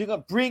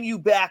gonna bring you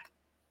back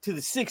to the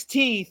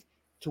 16th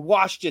to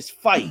watch this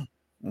fight.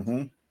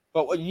 Mm-hmm.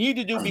 But what you need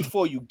to do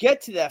before you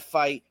get to that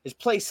fight is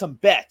place some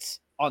bets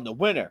on the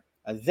winner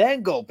and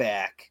then go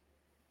back.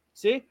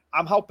 See,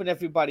 I'm helping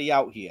everybody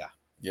out here.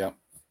 Yeah.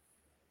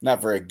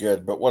 Not very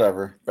good, but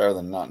whatever. Better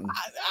than nothing.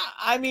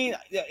 I mean,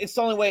 it's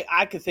the only way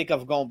I could think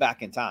of going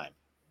back in time.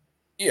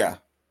 Yeah. I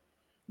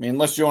mean,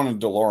 unless you own a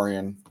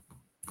DeLorean.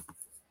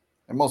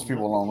 And most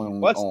people don't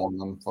own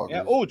them.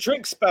 Yeah. Oh,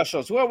 drink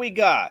specials. What we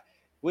got?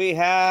 We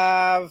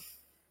have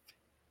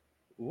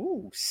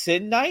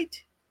Sin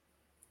Night.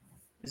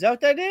 Is that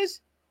what that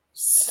is?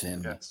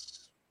 Sin.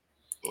 Yes.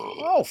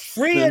 Oh,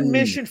 free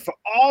admission for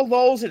all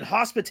those in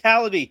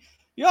hospitality.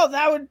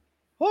 That would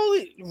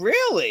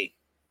really?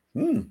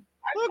 Look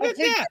at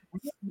that.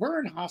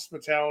 We're in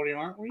hospitality,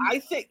 aren't we? I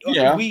think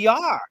Yeah. we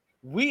are.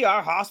 We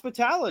are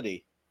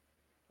hospitality.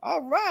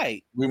 All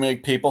right. We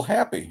make people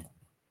happy.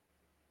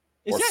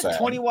 Is Or that sad.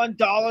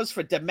 $21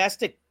 for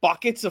domestic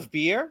buckets of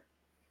beer?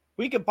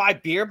 We could buy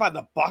beer by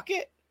the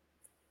bucket?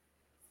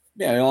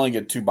 Yeah, you only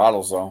get 2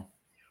 bottles though.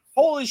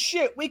 Holy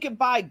shit, we can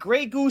buy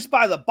Grey Goose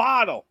by the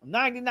bottle.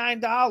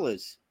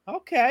 $99.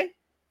 Okay.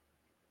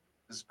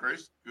 Is Grey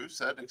Goose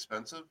that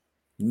expensive?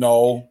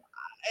 No.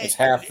 It's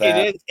half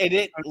that. It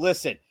is.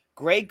 Listen,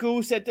 Grey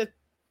Goose at the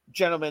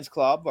Gentleman's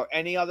Club or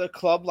any other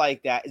club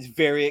like that is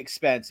very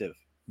expensive.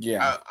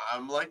 Yeah.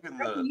 I'm liking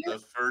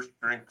the first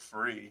drink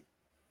free.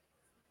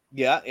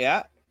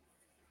 Yeah.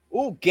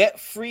 Oh, get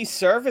free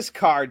service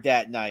card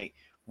that night.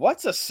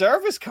 What's a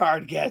service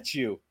card get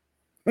you?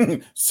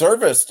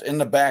 Serviced in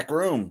the back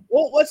room.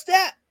 Well, what's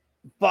that?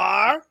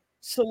 Bar,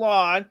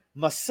 salon,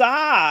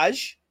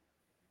 massage,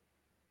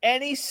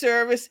 any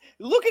service.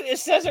 Look at it. It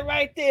says it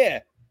right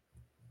there.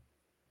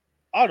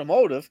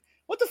 Automotive.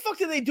 What the fuck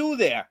do they do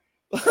there?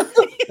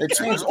 They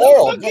change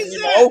oil.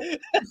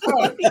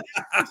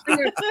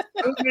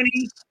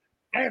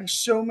 I have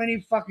so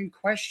many fucking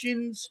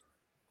questions.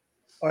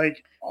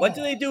 Like, what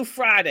do they do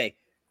Friday?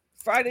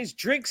 Friday's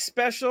drink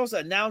specials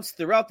announced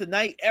throughout the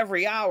night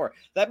every hour.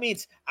 That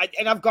means,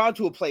 I've gone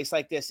to a place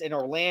like this in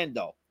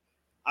Orlando.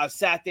 I've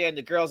sat there and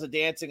the girls are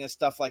dancing and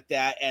stuff like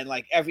that. And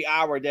like every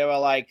hour they were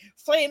like,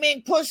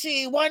 flaming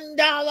pussy, $1.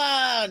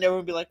 And everyone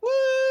would be like, woo.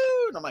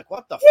 And I'm like,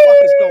 what the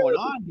fuck is going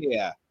on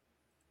here?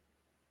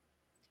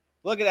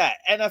 Look at that.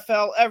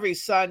 NFL every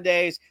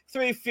Sundays,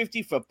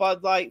 $3.50 for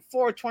Bud Light,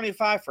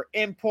 $4.25 for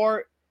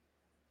import,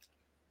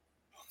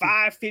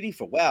 $5.50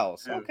 for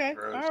Wells. Okay.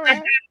 All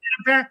right.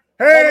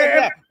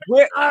 Hey,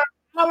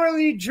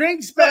 hourly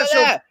drink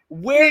special.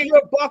 Wear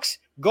your Bucks.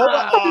 Go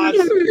to Oz.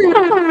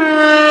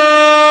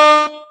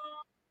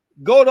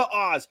 Go to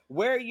Oz.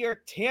 Wear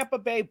your Tampa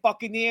Bay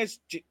Buccaneers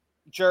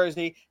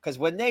jersey because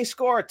when they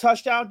score a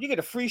touchdown, you get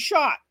a free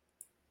shot.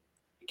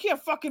 You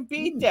can't fucking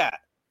beat that.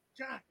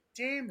 God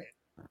damn it.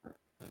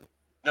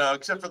 No,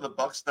 except for the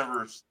Bucks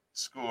never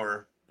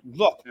score.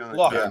 Look.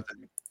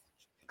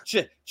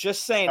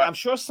 Just saying. I'm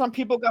sure some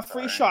people got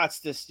free shots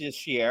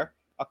this year.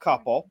 A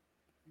couple.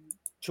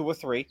 2 or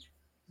 3.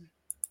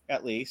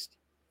 At least.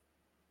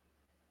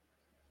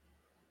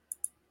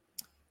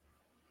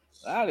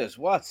 That is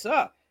what's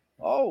up.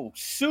 Oh,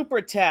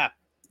 Super Tap.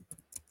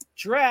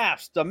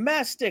 Drafts.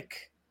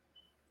 Domestic.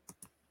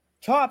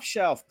 Top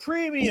Shelf.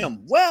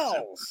 Premium.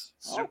 Wells.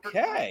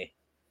 Okay.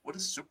 What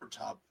is Super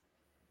Top?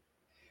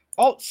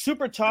 Oh,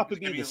 Super Top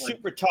would be the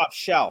Super Top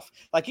Shelf.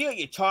 Like you got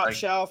your top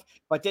shelf,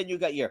 but then you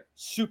got your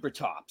Super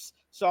Tops.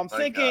 So I'm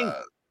thinking.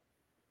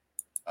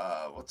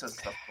 What's that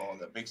stuff called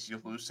that makes you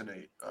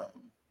hallucinate?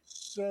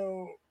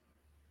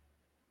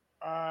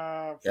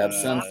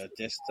 Absinthe.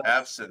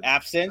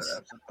 Absinthe.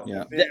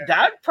 Yeah.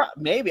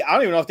 Maybe I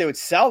don't even know if they would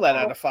sell that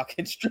at a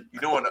fucking strip.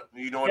 You know what absinthe?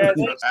 You know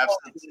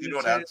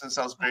what absinthe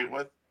sounds great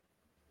with?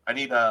 I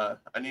need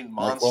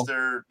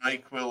Monster,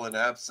 NyQuil, and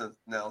absinthe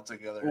now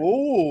together.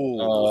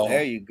 Ooh,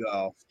 there you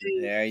go.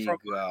 There you From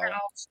go. my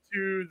house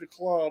to the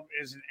club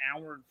is an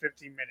hour and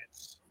 50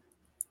 minutes.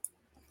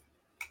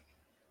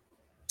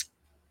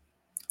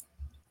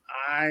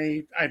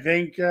 I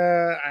think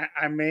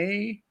I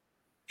may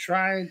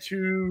try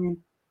to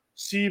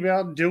see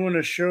about doing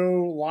a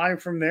show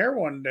live from there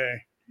one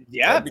day.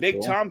 Yeah, Big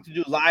cool. Tom to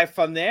do live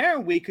from there.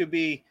 We could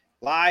be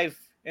live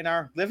in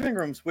our living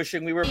rooms,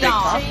 wishing we were Big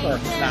Tom for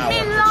an hour.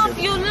 Me love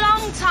you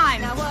long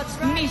time.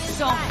 Me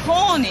so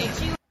corny.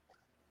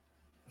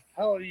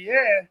 Hell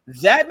yeah!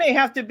 That may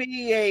have to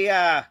be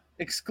a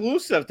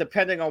exclusive,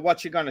 depending on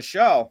what you're going to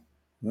show.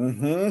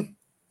 Mm-hmm.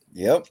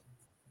 Yep.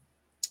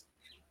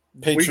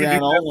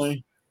 Patreon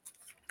only.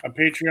 A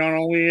Patreon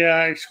only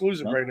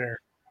exclusive right there.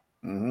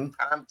 Mm-hmm.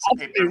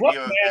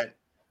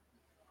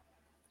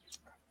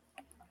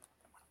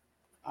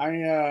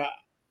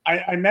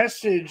 I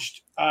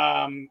messaged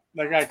the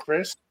guy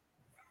Chris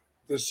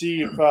to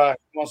see if he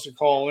wants to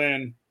call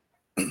in.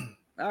 All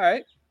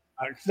right.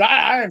 Because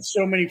I have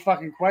so many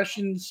fucking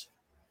questions.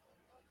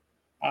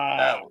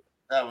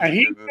 And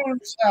he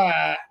does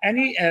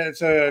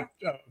it's a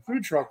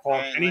food truck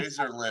called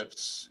Laser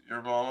Lips.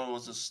 Your mama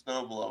was a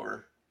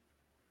snowblower.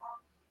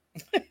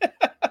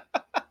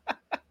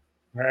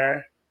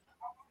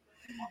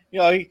 You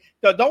know,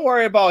 don't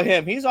worry about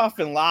him. He's off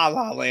in La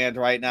La Land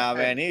right now,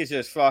 man. He's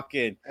just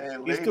fucking.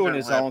 He's doing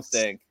his own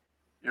thing.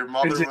 Your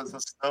mother was a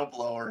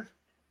snowblower.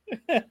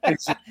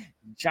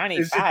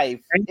 Johnny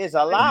Five is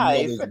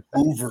alive.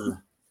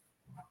 Hoover.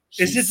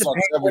 Is it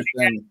the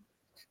everything?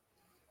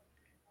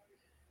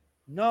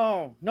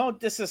 No,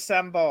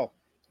 disassemble.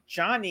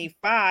 Johnny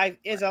Five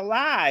is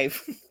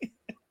alive.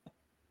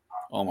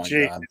 Oh my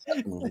god!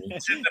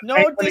 No,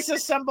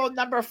 disassemble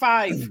number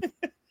 5.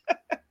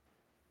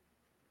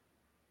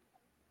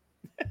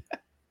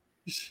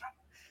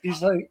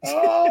 He's like,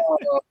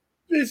 oh,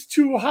 it's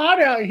too hot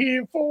out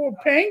here for a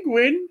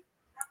penguin.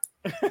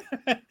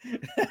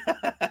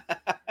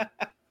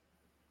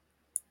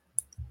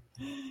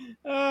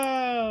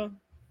 Oh.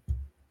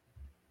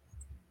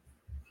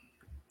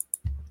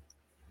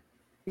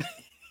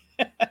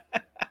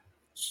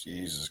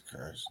 Jesus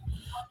Christ.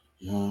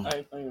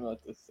 I don't know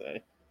what to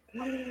say.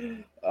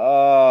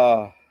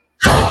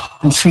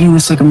 I'm treating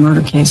this like a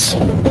murder case.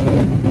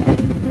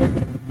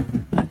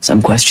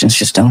 Some questions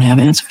just don't have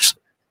answers.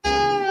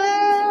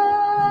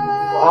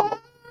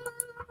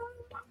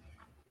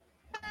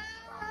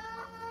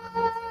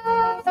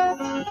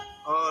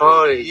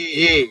 Oh,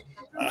 yeah.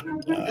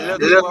 Look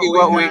at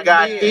what we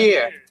got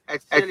here. A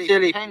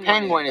silly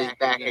penguin is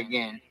back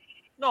again.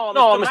 No,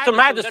 Mr.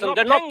 Madison,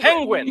 they're not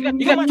penguin.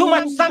 You got too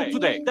much sun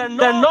today. They're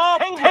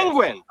not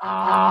penguin.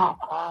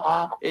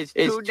 It's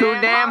too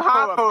damn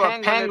hot for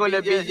a penguin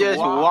to be just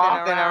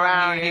walking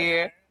around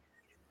here.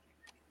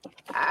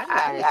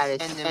 I gotta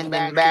send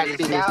them back to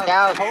the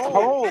South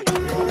Pole.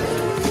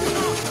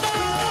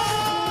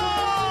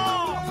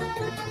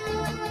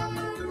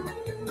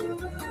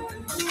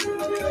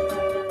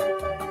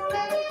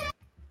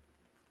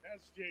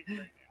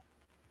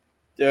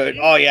 Dude,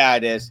 oh yeah,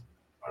 it is.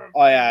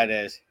 Oh yeah, it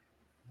is.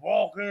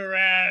 Walking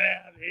around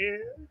out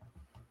here.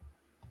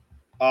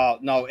 Oh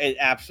no, it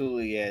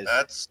absolutely is.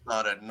 That's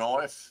not a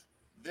knife.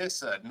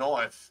 This a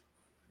knife.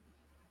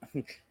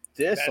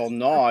 This a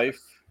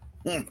knife.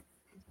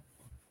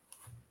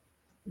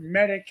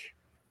 Medic.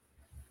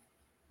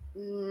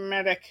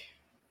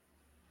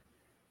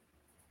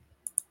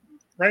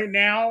 Right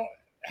now,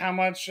 how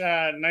much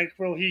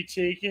NyQuil he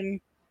taken?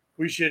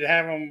 We should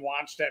have him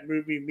watch that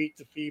movie, Meet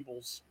the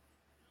Feebles.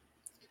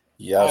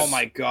 Yes. Oh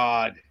my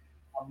god.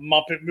 A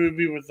Muppet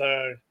movie with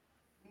the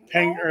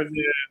penguin or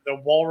the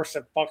walrus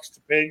that fucks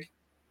the pig.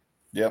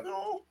 Yep.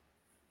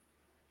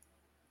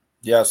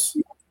 Yes.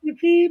 Meet the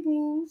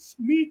Feebles.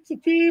 Meet the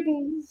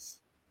Feebles.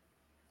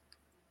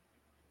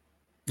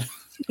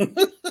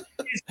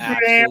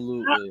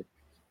 Absolutely.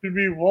 To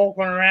be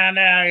walking around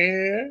out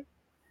here.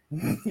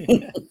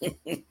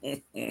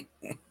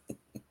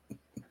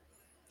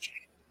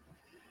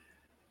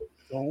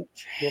 Don't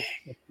look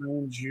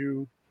behind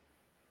you.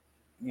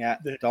 Yeah,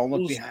 don't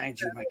look behind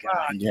you, my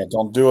God. Yeah,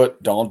 don't do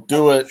it. Don't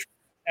do it.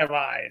 Have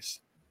eyes.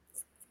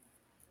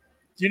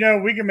 You know,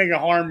 we can make a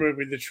horror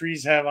movie. The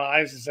trees have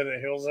eyes instead of the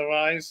hills have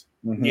eyes.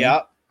 Mm-hmm.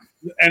 Yeah.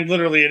 And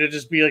literally, it'd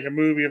just be like a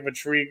movie of a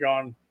tree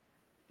going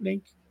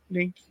blink,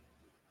 blink,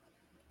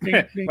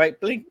 blink, blink. Right,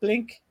 blink,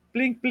 blink,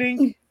 blink,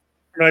 blink.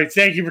 Right,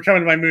 thank you for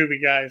coming to my movie,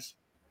 guys.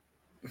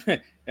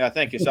 Yeah,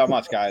 thank you so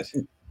much, guys.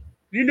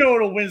 You know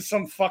it'll win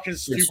some fucking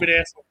stupid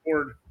ass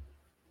award.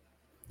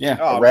 Yeah,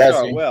 oh, I'm Razzie.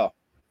 sure it will.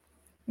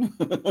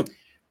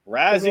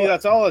 Razzie,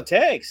 that's all it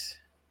takes.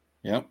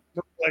 Yep.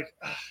 Like,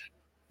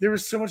 there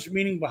was so much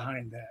meaning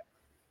behind that.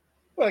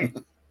 Like,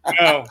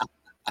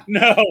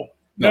 no,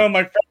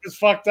 my friend was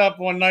fucked up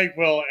one night,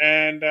 Will,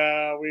 and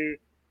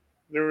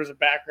there was a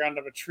background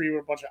of a tree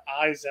with a bunch of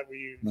eyes that we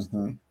used.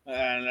 Mm-hmm.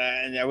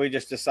 And we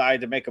just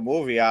decided to make a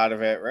movie out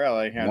of it,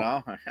 really, you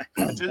know? I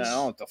don't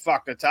know what the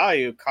fuck to tell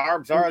you.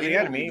 Carbs are the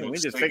enemy, and we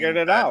just figured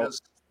it out.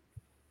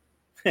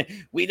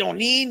 We don't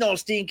need no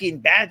stinking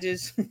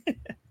badges.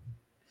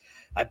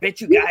 I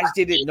bet you guys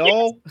didn't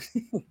know.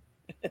 You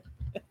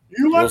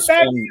want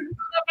badges,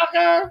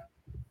 motherfucker?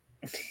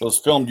 It was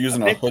filmed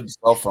using a hood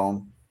cell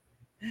phone.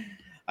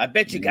 I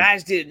bet you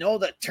guys didn't know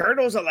that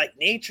turtles are like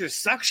nature's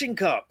suction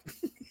cup.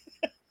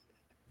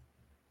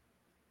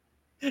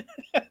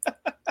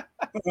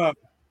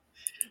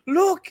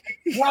 Look,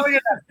 probably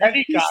that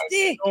petty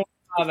guy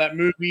on that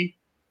movie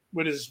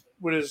with his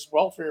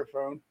welfare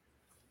phone.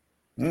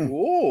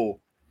 Ooh.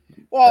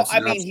 Well, I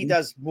mean, he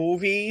does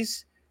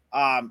movies.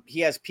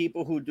 He has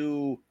people who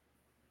do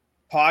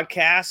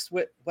podcasts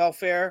with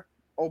welfare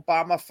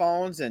Obama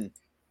phones, and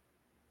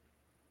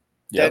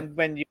then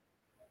when you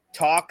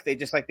talk, they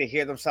just like to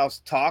hear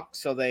themselves talk,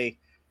 so they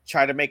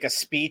try to make a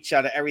speech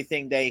out of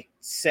everything they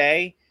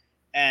say,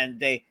 and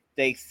they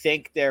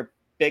think they're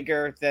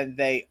bigger than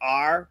they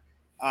are.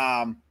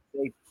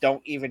 They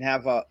don't even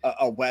have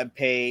a web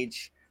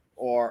page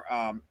or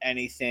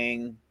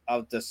anything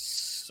of the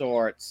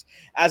sorts.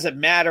 As a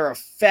matter of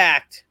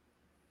fact,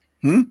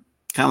 kind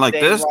of like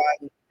this.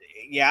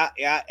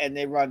 And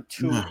they run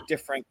two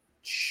different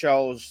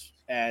shows,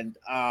 and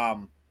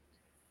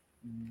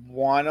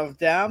one of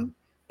them,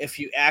 if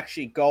you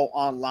actually go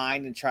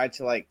online and try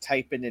to like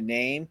type in the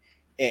name,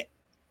 it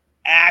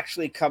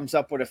actually comes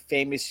up with a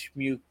famous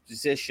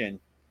musician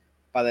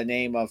by the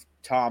name of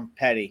Tom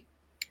Petty,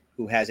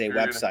 who has a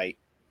website.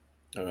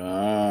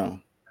 You're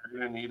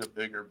gonna need a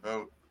bigger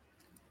boat.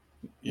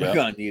 We're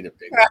gonna need a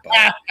bigger boat.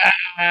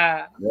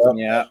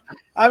 Yeah.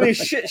 I mean,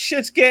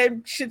 shit's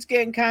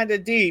getting kind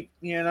of deep,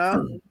 you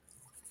know.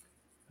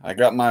 I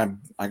got my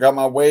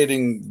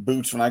wading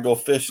boots when I go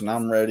fishing.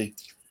 I'm ready.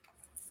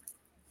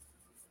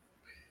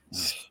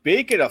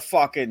 Speaking of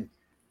fucking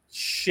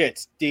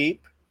shit's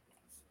deep,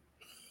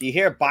 you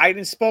hear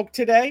Biden spoke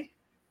today?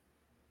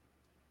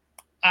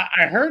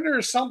 I heard there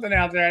was something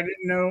out there I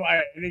didn't know.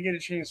 I didn't get a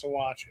chance to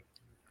watch it.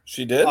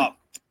 She did?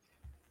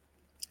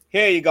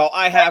 Here you go.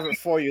 I have it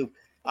for you.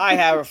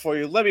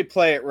 Let me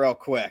play it real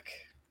quick.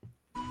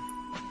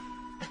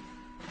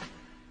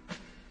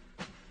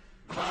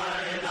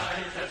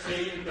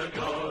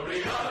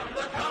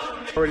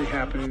 Already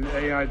happening.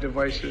 AI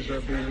devices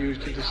are being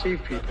used to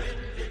deceive people.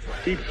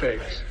 Deep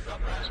fakes.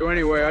 So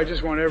anyway, I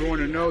just want everyone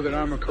to know that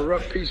I'm a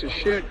corrupt piece of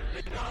shit.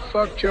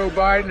 Fuck Joe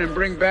Biden and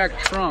bring back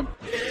Trump.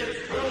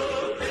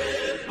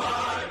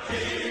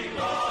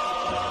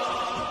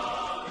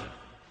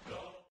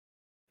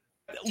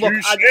 Look,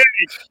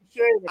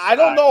 I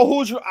don't know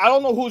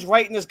who's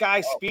writing this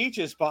guy's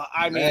speeches, but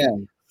I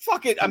mean,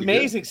 fucking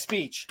amazing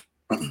speech.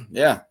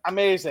 Yeah,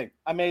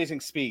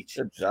 amazing speech.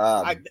 Good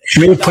job.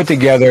 We put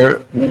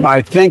together,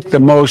 I think, the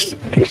most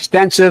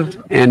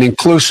extensive and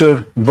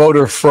inclusive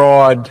voter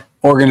fraud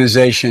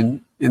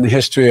organization in the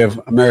history of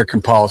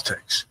American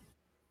politics.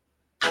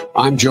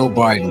 I'm Joe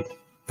Biden,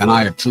 and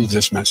I approve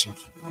this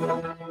message.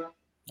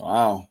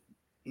 Wow.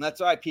 And that's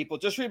all right, people.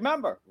 Just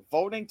remember,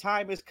 voting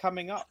time is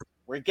coming up.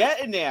 We're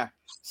getting there,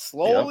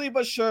 slowly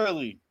but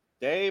surely,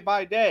 day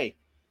by day.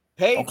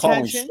 Pay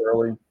attention.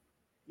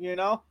 You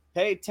know,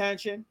 pay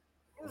attention.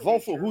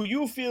 Vote for who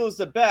you feel is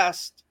the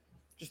best.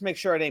 Just make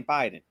sure it ain't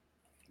Biden.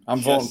 I'm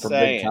voting for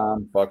Big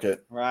Tom. Fuck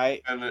it.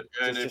 Right. And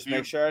just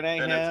make sure it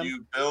ain't him. And if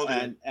you build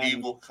it, he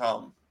will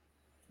come.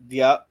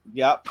 Yep.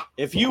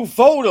 If you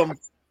vote him,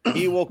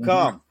 he will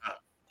come.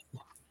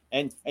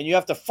 And you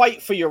have to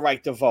fight for your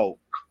right to vote.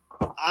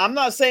 I'm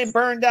not saying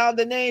burn down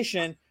the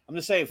nation. I'm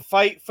just saying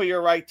fight for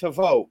your right to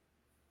vote.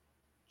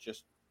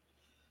 Just,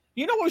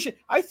 you know what we should?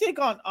 I think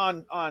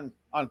on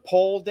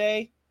poll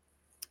day,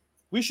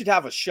 we should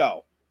have a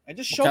show and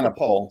just show the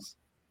polls,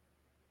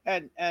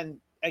 and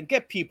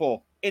get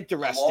people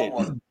interested.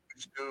 We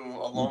should do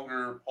a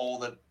longer poll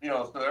that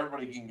so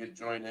everybody can get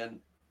joined in.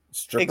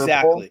 Stripper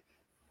exactly. Poll?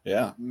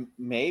 Yeah.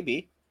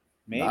 Maybe.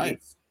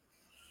 Nice.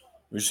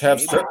 We should have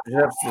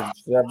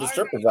the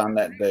strippers on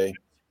that day.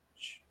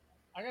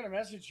 I got a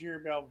message here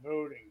about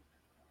voting.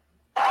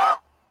 I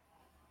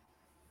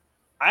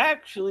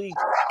actually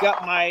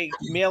got my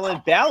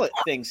mail-in ballot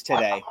things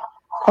today.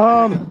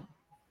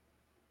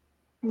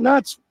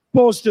 Not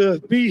supposed to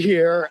be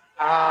here.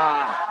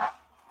 Yeah.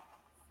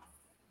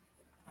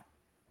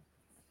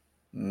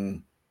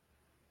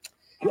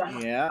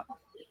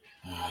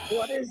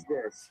 What is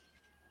this?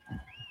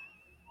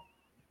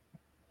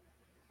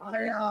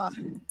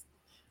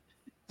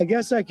 I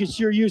guess I could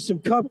sure use some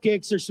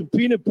cupcakes or some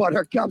peanut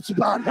butter cups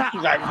about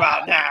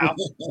now.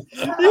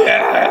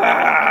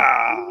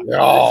 Yeah.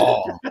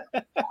 Oh.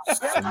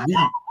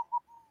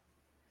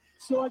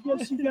 So I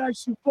guess you guys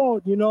should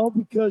vote,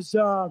 because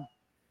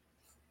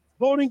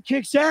voting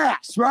kicks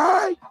ass,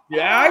 right?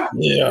 Yeah.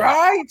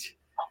 Right.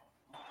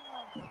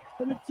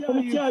 Let me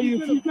tell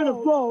you, if you're going to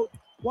vote,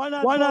 why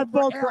not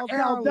vote for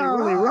Al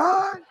Donnelly,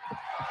 right?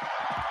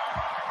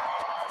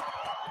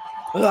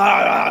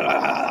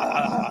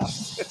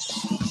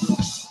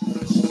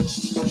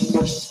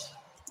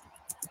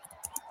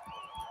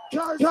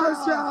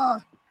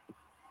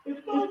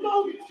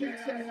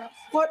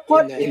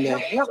 What in the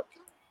hell?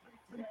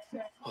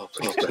 Oh,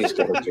 please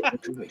get it.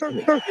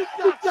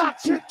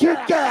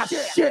 Kick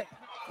ass shit.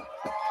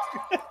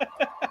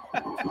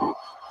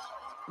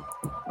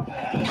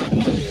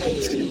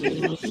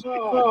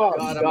 Oh,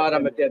 God,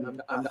 I'm a dead.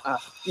 I'm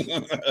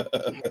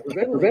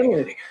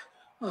ventilating.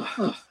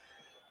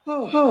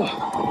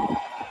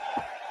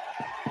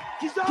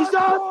 He's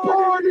on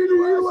board in the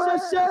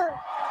USA.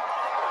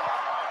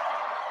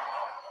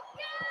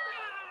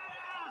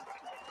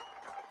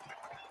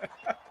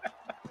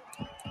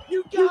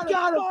 You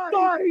gotta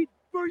fight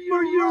for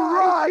your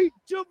right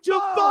to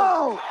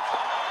vote.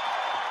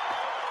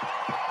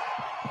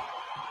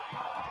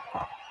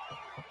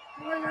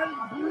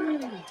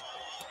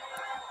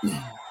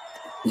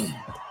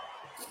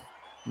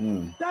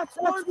 That's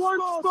one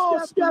small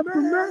step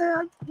for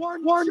man,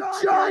 one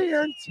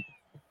giant.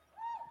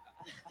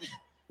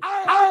 I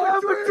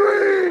have a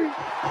dream.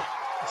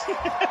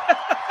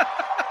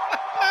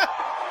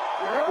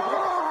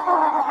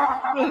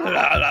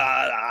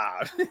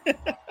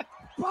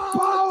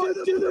 Power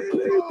to the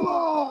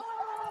people.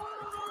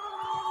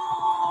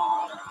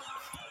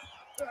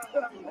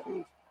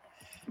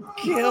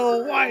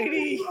 Kill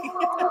Whitey.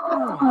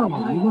 Oh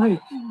my.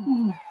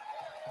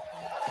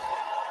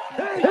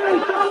 Hey,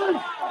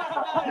 fellas!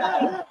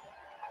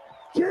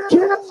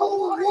 Kill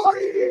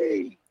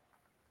Whitey!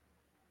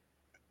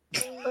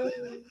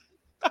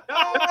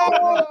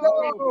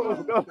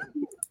 No!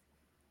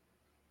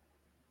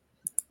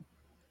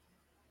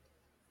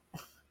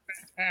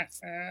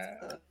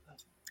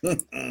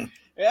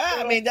 Yeah,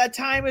 I mean, that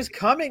time is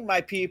coming,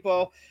 my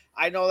people.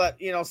 I know that,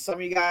 some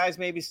of you guys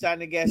may be starting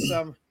to get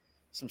some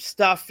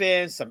stuff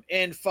in, some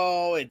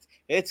info.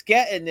 It's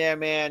getting there,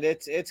 man.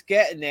 It's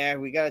getting there.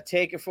 We got to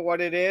take it for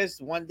what it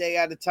is, one day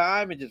at a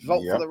time, and just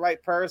vote for the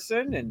right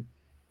person and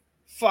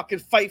fucking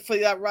fight for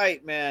that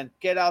right, man.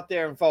 Get out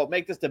there and vote.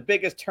 Make this the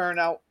biggest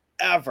turnout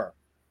ever.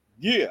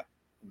 Yeah.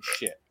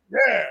 Shit.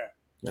 Yeah.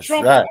 That's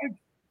Trump right.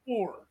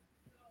 4.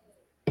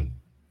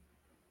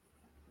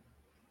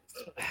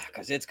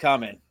 Because it's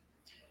coming,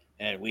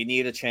 and we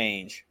need a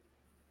change.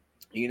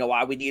 You know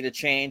why we need a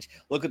change?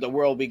 Look at the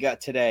world we got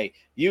today.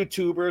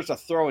 YouTubers are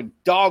throwing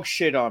dog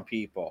shit on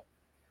people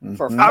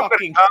for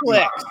fucking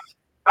clicks.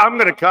 I'm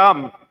going to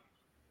come.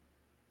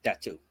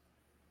 That too.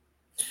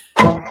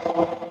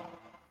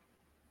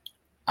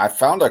 I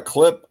found a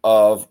clip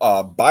of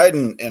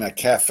Biden in a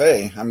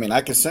cafe. I mean,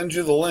 I can send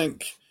you the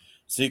link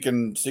so you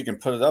can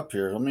put it up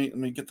here. Let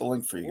me get the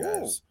link for you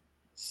guys.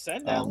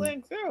 Send that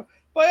link through.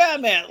 But yeah,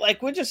 man,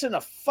 like we're just in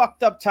a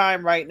fucked up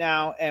time right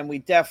now, and we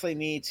definitely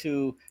need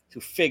to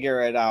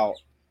figure it out.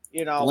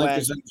 You know, the link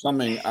is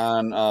incoming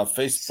on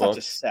Facebook. Such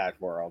a sad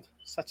world.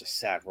 Such a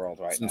sad world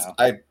right now.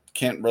 I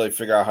can't really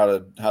figure out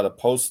how to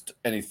post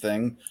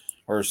anything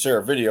or share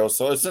a video,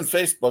 so it's in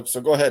Facebook. So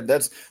go ahead.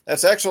 That's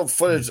actual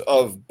footage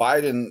of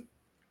Biden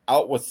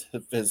out with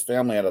his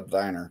family at a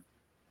diner.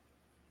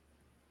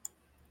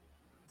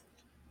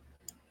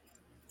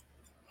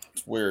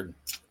 It's weird.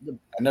 I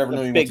never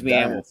knew he big was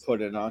man will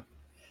put it on.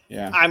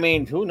 Yeah, I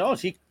mean, who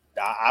knows?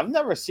 I've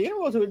never seen him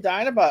go to a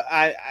diner, but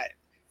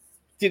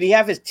did he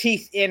have his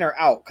teeth in or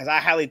out? Because I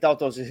highly doubt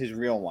those are his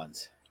real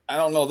ones. I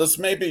don't know. This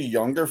may be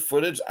younger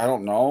footage. I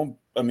don't know.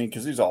 I mean,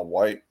 because he's all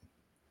white.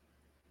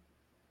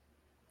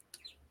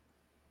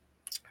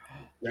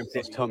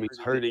 His tummy's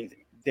hurting.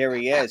 There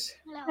he is.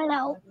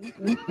 Hello.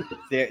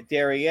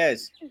 There he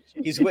is.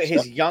 He's with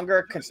his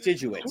younger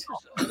constituent.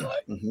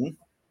 Mm-hmm.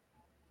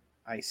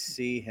 I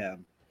see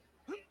him.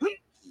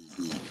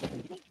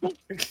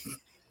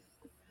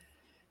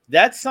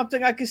 That's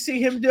something I could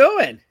see him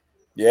doing.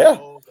 Yeah.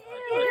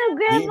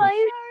 Grandma,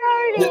 you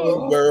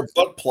Didn't wear a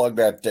butt plug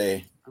that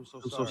day. I'm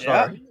so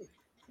sorry.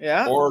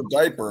 Yeah. Or a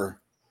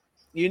diaper.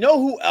 You know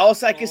who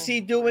else I could see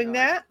doing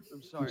that?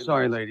 I'm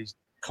sorry, ladies.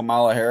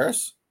 Kamala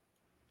Harris.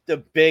 The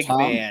big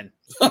man.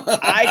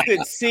 I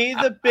could see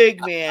the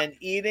big man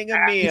eating a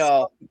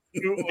meal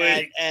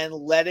and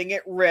letting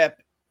it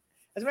rip.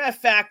 As a matter of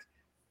fact,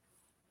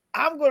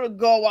 I'm going to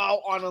go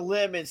out on a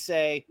limb and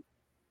say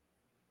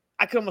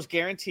I can almost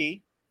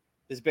guarantee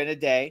there's been a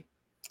day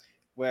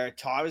where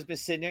Tom has been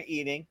sitting there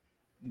eating,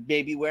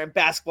 maybe wearing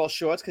basketball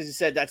shorts because he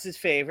said that's his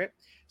favorite.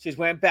 So he's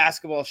wearing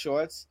basketball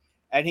shorts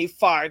and he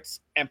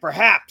farts, and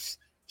perhaps,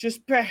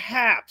 just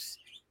perhaps,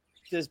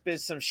 there's been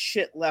some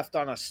shit left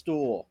on a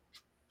stool.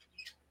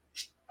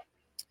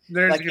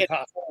 There's like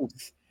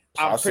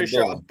I'm pretty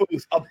sure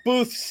a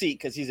booth seat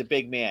because he's a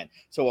big man.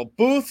 So a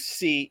booth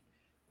seat,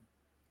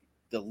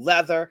 the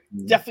leather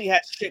definitely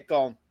had shit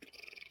going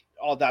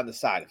all down the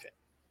side of it.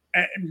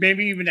 And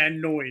maybe even that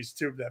noise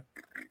too. That.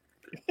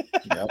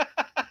 Yep.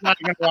 Not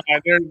gonna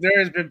lie, there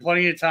has been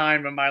plenty of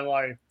time in my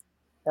life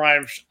where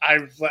I've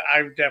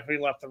definitely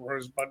left the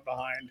rosebud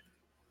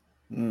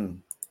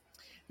behind.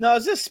 No,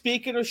 is this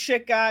speaking of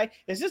shit guy?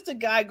 Is this the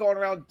guy going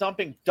around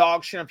dumping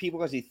dog shit on people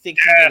because he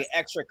thinks he's gonna get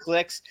extra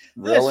clicks?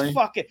 Really? This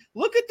fucking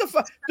look at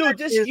the dude.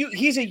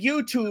 He's a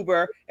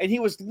YouTuber and he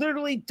was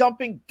literally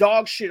dumping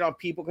dog shit on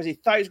people because he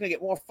thought he was gonna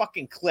get more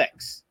fucking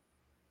clicks.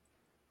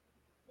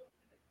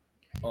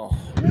 Oh.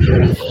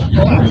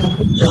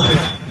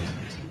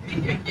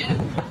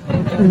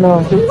 No.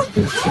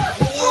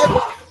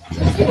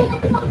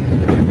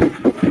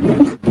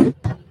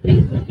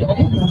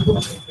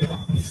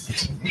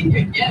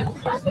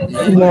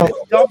 No.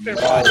 Dump and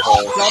run.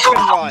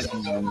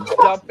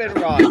 Dump and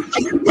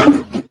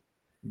run.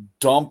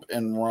 Dump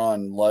and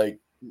run. Like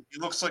he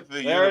looks like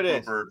the there it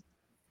is.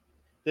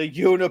 The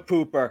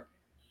Unipooper.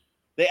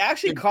 They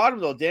actually caught him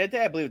though, didn't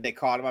they? I believe they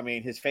caught him. I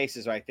mean, his face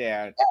is right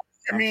there.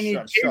 I mean, he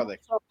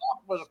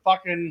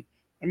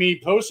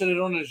posted it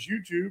on his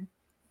YouTube.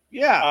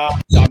 Yeah,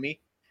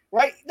 dummy.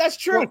 Right? That's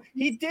true.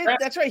 He did.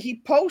 That's right.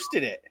 He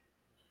posted it.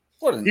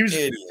 What an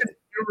idiot.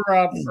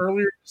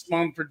 Earlier this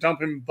month for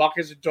dumping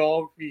buckets of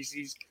dog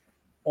feces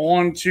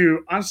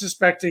onto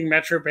unsuspecting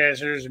metro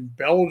passengers in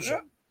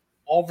Belgium,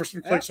 all for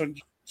some clicks on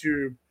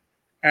YouTube.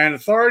 And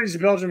authorities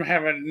in Belgium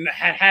had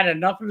had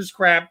enough of his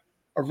crap,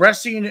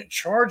 arresting and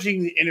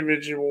charging the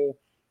individual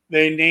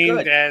they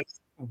named as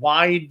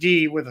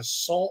YD with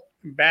assault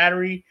and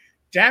battery,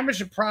 damage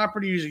to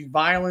property using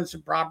violence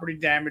and property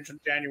damage on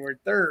January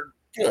 3rd.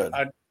 Good.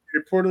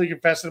 Reportedly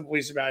confessed to the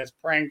police about his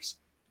pranks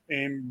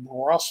in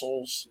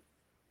Brussels.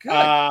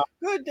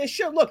 Good. They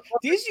should look.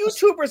 These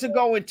YouTubers are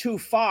going too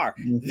far.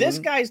 This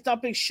guy's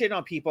dumping shit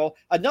on people.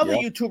 Another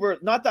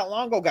YouTuber not that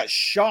long ago got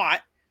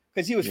shot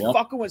because he was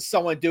fucking with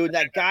someone, dude.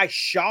 That guy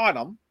shot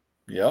him.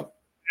 Yep.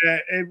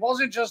 It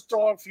wasn't just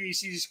dog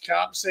feces.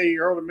 Cops say he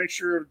heard a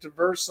mixture of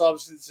diverse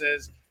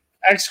substances,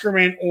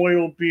 excrement,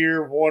 oil,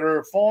 beer,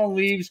 water, fallen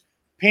leaves,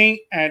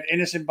 paint, and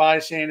innocent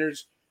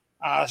bystanders.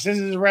 Since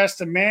his arrest,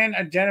 a man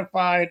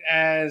identified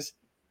as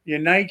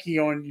Yanike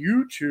on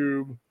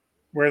YouTube,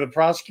 where the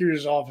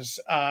prosecutor's office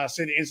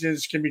said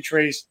incidents can be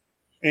traced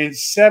in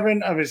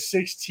 7 of his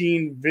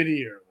 16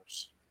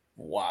 videos.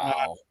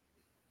 Wow.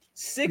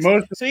 So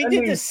he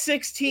did this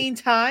 16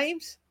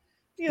 times?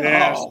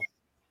 Yeah.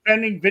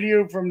 Pending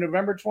video from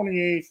November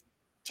 28th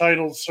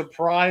titled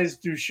Surprise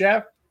du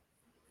Chef,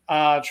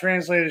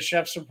 translated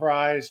Chef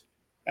Surprise,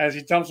 as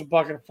he dumps a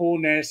bucket of full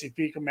nasty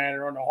fecal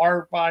matter on a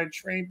horrified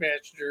train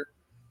passenger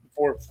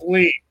before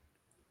fleeing.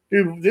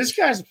 Dude, this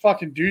guy's a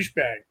fucking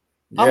douchebag.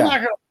 Yeah. I'm not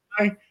gonna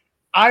lie.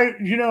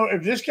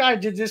 If this guy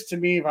did this to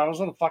me, if I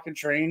was on a fucking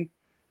train,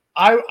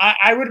 I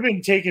would have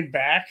been taken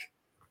back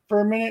for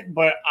a minute,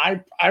 but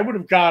I would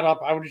have got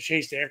up, I would have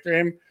chased after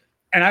him,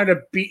 and I'd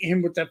have beat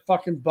him with that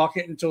fucking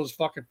bucket until his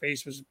fucking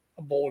face was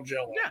a bowl of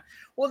jello. Yeah.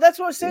 Well, that's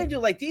what I'm saying,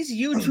 dude. Like these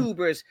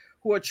YouTubers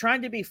who are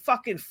trying to be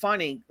fucking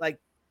funny, like,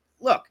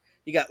 look,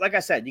 you got, like I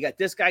said, you got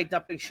this guy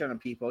dumping shit on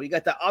people. You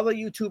got the other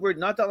YouTuber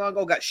not that long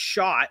ago got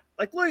shot.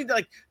 Like, literally,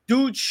 like,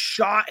 dude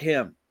shot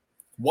him.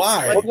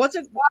 Why? Like, what's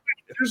it?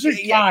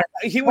 Yeah,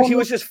 he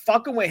was just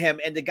fucking with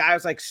him, and the guy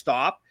was like,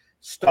 stop,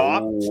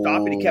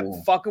 and he kept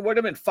fucking with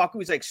him and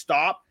fucking. He's like,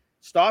 stop.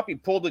 He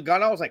pulled the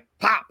gun out. I was like,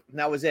 pop, and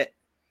that was it.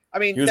 I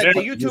mean, the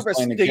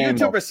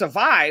YouTuber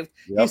survived.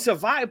 Yep. He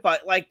survived,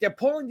 but like they're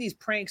pulling these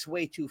pranks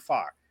way too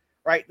far,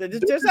 right?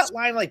 There's that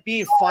line like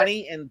being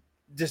funny and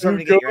deserving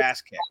to get your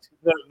ass kicked.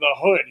 The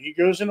hood. He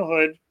goes in the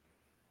hood,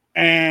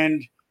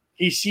 and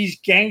he sees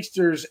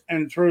gangsters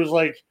and throws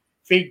like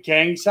fake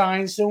gang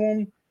signs to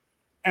them.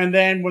 And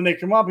then when they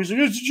come up, he's like,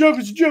 "It's a joke,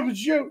 it's a joke,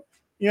 it's a joke,"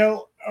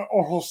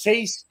 or he'll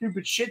say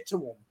stupid shit to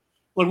them,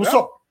 like, "What's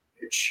up,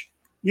 bitch?"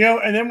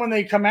 And then when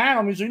they come at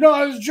him, he's like, "No,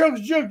 it's a joke,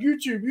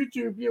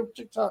 YouTube,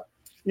 TikTok,"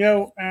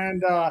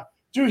 and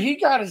dude, he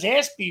got his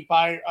ass beat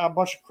by a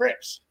bunch of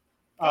Crips.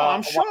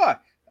 I'm sure.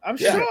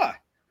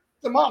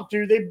 Them up,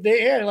 dude.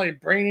 They had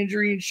like brain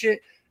injury and shit,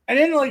 and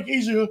then like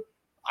he's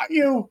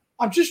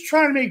I'm just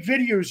trying to make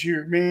videos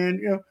here, man.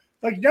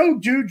 Like, no,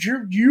 dude,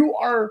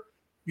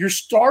 you're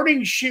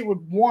starting shit with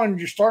one.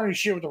 You're starting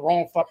shit with the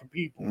wrong fucking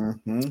people.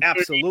 Mm-hmm.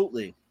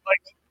 Absolutely. Like,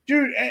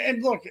 dude,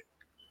 and look,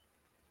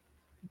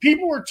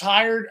 people are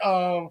tired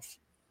of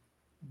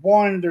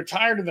they're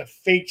tired of the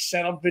fake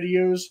setup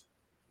videos.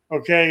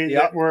 Okay.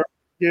 Yep. That were,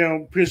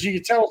 because you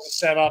can tell it's a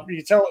setup, you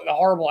can tell the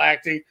horrible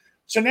acting.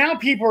 So now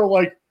people are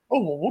like,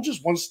 oh, well, we'll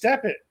just one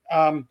step it.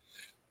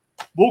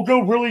 We'll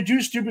go really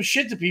do stupid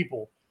shit to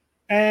people.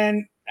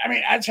 And I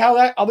mean, that's how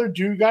that other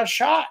dude got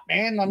shot,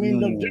 man. I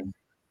mean, the dude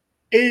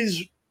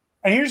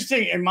and here's the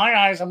thing, in my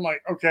eyes, I'm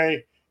like,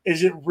 okay,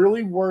 is it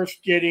really worth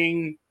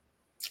getting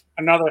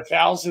another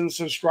 1,000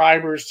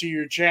 subscribers to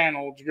your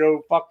channel to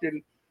go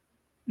fucking,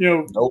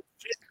 nope.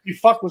 You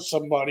fuck with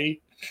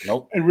somebody,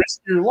 nope, and risk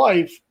your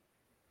life?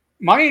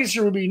 My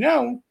answer would be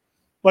no,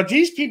 but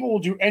these people will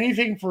do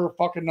anything for a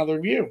fucking another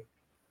view,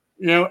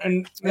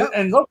 and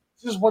look,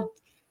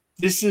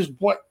 this is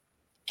what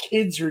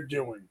kids are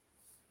doing.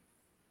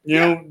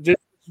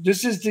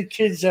 This is the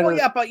kids that are.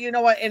 Yeah, but you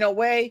know what? In a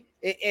way,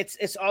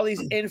 it's all these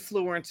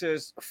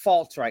influencers'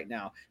 fault right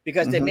now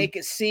because they make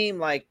it seem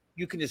like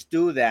you can just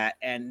do that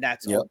and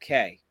that's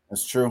okay,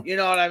 That's true. You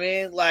know what I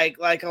mean? Like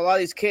a lot of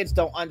these kids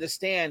don't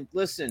understand.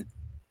 Listen,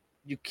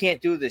 you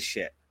can't do this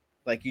shit.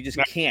 Like you just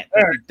can't.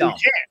 You're dumb.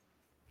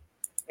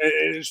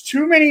 There's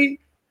too many,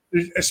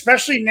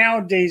 especially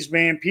nowadays,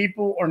 man.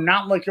 People are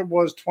not like it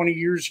was 20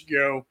 years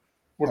ago,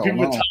 where people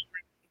would tolerate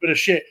a bit of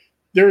shit.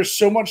 There's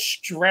so much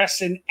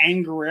stress and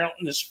anger out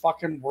in this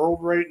fucking world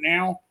right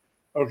now.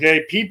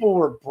 Okay, people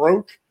are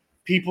broke.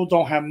 People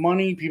don't have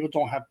money. People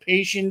don't have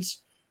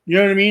patience. You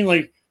know what I mean?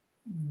 Like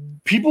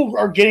people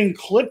are getting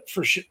clipped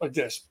for shit like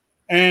this,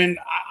 and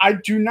I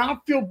do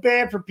not feel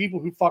bad for people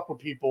who fuck with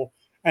people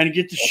and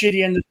get the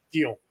shitty end of the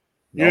deal.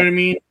 You know what I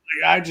mean?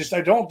 Like,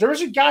 I don't.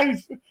 There's a guy who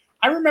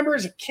I remember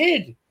as a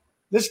kid.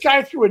 This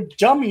guy threw a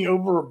dummy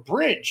over a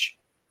bridge,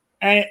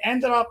 and it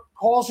ended up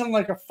causing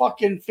like a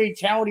fucking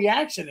fatality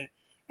accident.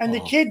 And the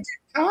kid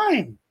did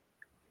time.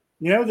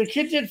 You know, the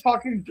kid did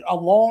fucking a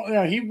long. You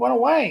know, he went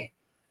away.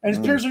 And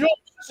there's like, oh,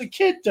 it's a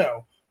kid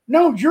though.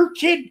 No, your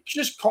kid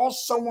just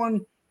cost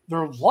someone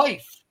their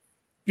life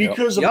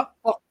because of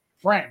fucking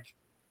Frank.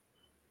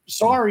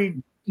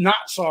 Sorry, not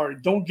sorry.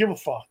 Don't give a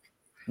fuck.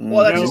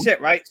 Well, that's just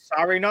it, right?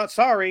 Sorry, not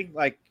sorry.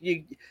 Like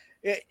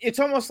it's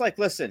almost like,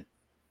 listen,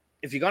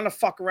 if you're gonna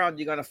fuck around,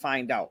 you're gonna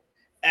find out.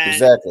 And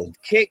exactly.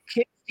 Kids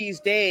these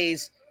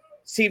days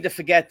seem to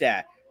forget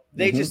that.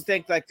 They just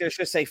think like there's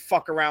just a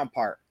fuck around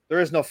part. There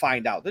is no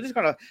find out. They're just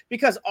gonna,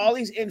 because all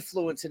these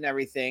influence and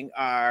everything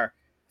are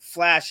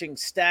flashing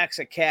stacks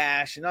of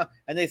cash, and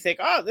they think,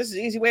 oh, this is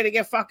an easy way to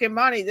get fucking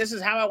money. This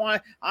is how I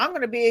want. I'm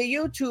going to be a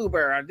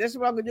YouTuber, and this is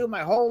what I'm going to do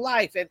my whole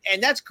life,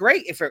 and that's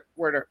great if it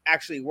were to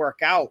actually work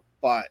out.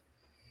 But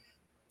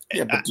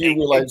do you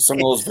realize some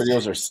of those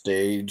videos are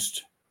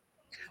staged?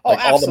 Oh,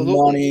 like absolutely.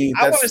 All the money,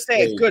 I want to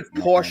say a good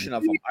portion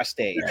of them are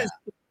staged.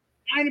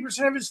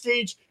 90% of it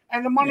staged,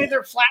 and the money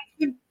they're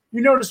flashing,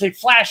 you notice they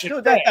flash it.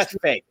 Dude, that's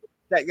fake.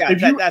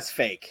 That's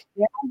fake.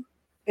 Yeah,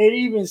 it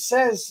even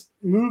says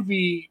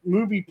movie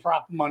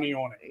prop money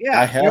on it. Yeah,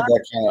 I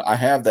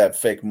have that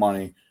fake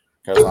money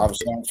because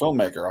obviously I'm a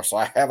filmmaker, so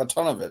I have a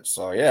ton of it.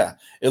 So yeah,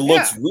 it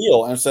looks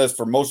real and it says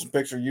for motion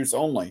picture use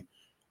only.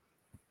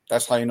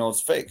 That's how you know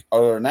it's fake.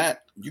 Other than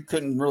that, you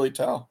couldn't really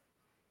tell.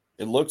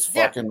 It looks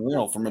fucking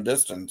real from a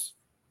distance.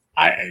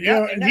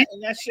 And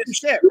that's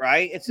just it,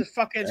 right? It's just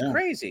fucking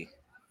crazy.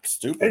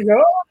 Stupid.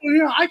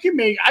 I can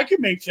make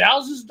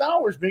thousands of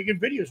dollars making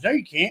videos. No,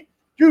 you can't,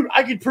 dude.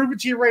 I can prove it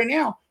to you right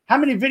now. How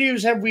many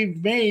videos have we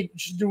made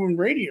just doing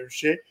radio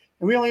shit,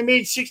 and we only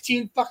made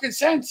 16 fucking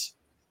cents?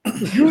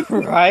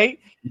 Right?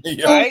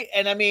 Right?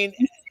 And I mean,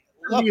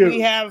 look,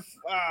 we have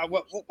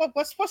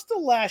what's the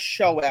last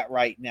show at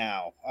right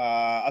now?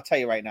 I'll tell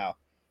you right now.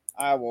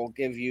 I will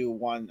give you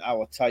one. I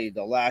will tell you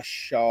the last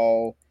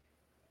show,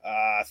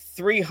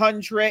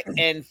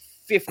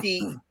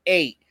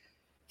 358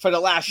 for the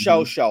last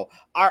show.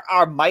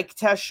 Our mic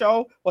test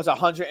show was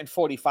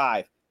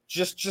 145.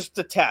 Just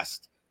to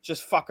test,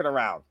 just fucking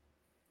around.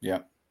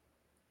 Yeah.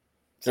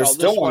 There's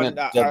still one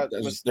out there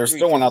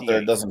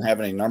that doesn't have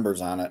any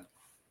numbers on it.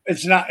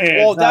 It's not.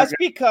 Well, that's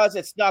because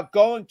it's not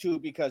going to,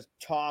 because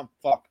Tom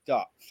fucked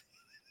up.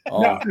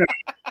 No,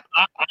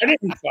 I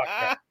didn't fuck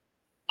up.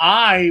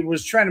 I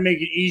was trying to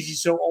make it easy,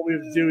 so all we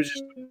have to do is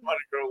just let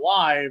it go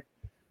live,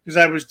 because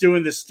I was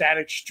doing the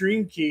static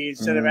stream key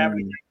instead of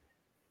having to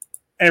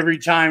every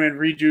time and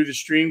redo the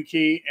stream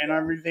key and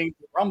everything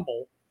to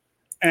Rumble.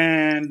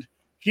 And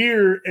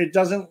here it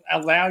doesn't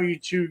allow you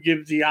to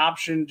give the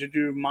option to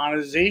do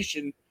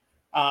monetization,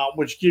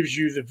 which gives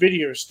you the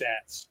video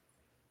stats.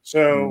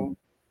 So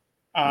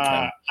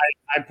I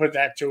put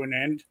that to an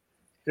end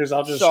because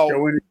I'll just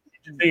go in and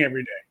do the thing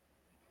every day.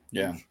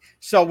 Yeah.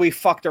 So we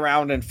fucked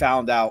around and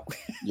found out.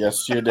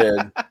 Yes, you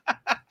did.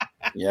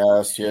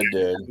 Yes, you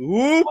did.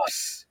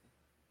 Oops.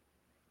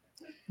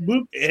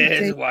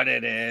 It is what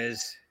it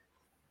is.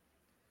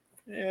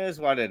 It is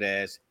what it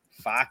is.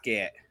 Fuck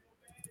it.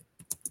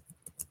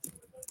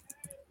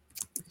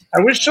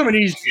 I wish some of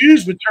these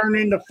views would turn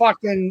into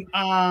fucking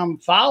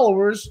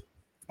followers,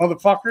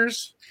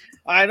 motherfuckers.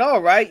 I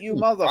know, right? You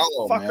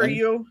motherfucker,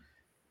 you.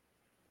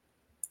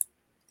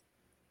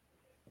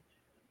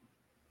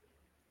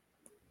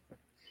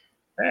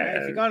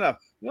 If you're gonna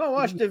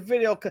watch the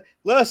video,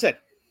 listen.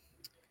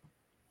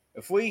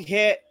 If we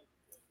hit,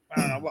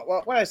 I don't know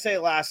what did I say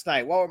last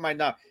night? What were my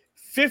numbers?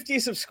 50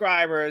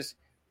 subscribers,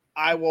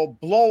 I will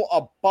blow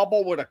a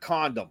bubble with a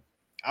condom.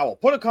 I will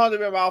put a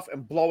condom in my mouth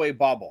and blow a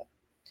bubble.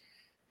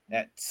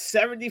 At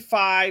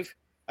 75,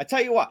 I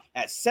tell you what,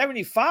 at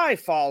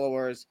 75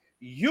 followers,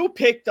 you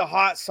pick the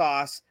hot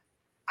sauce.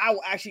 I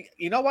will actually,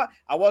 you know what?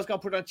 I was gonna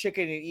put on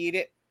chicken and eat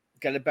it.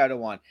 Get a better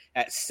one.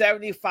 At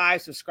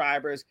 75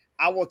 subscribers,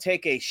 I will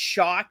take a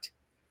shot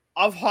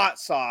of hot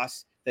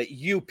sauce that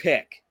you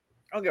pick.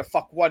 I don't give a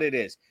fuck what it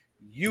is.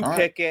 You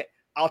pick it.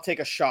 I'll take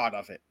a shot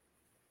of it.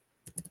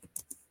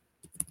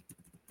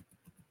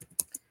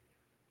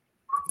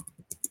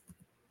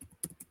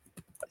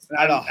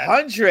 At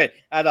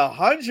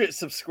 100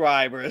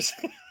 subscribers,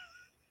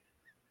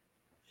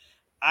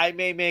 I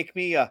may make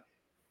me a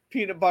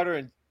peanut butter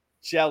and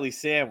jelly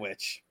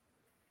sandwich.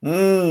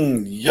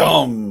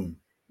 Yum.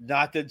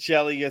 Not the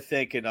jelly you're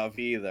thinking of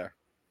either.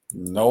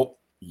 Nope.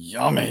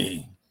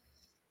 Yummy.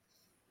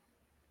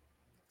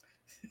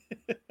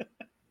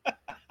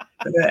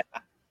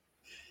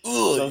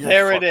 So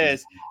there it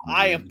is.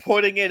 I am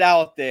putting it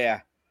out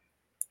there.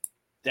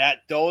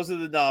 Those are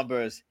the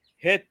numbers.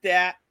 Hit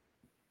that.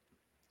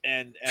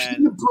 And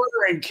peanut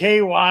butter and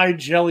KY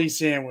jelly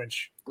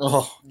sandwich.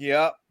 Oh,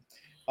 yep.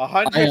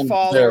 100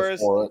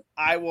 followers.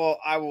 I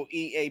will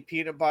eat a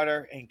peanut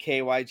butter and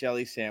KY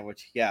jelly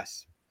sandwich.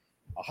 Yes.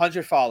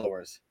 100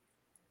 followers.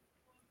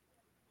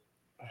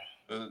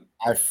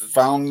 I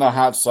found the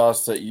hot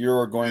sauce that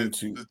you're going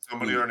to. Did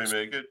somebody already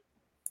make it?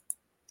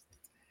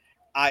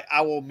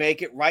 I will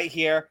make it right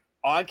here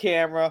on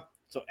camera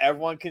so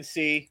everyone can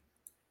see.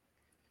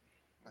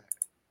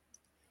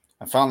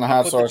 I found the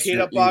hot sauce. The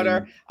peanut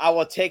butter. I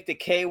will take the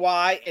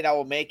KY and I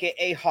will make it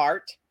a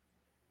heart.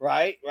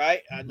 Right.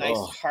 A nice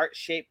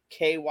heart-shaped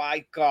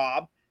KY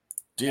gob.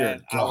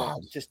 Dear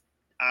God.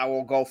 I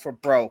will go for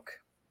broke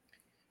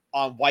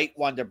on white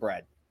Wonder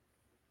Bread.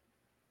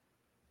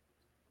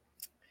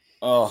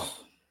 Oh,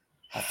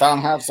 I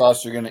found hot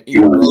sauce you're going to eat.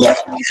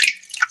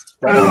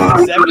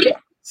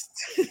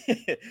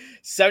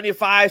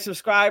 75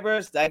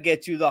 subscribers, that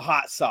gets you the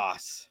hot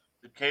sauce.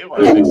 The KY.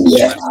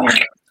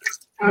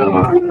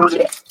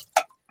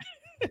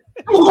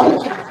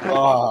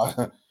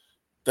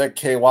 That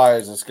KY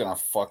is just going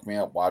to fuck me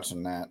up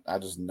watching that. I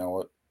just know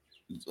it.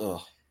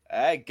 Ugh.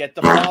 Hey, get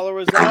the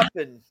followers up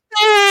and.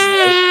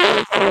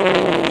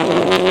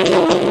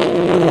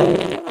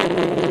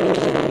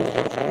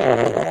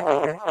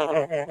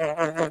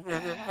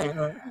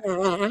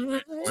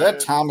 Is that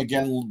Tom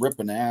again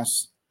ripping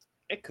ass?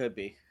 It could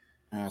be.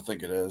 I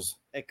think it is.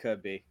 It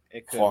could be.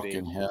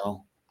 Fucking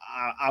hell.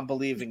 I'm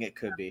believing it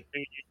could be.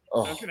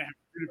 I'm going to have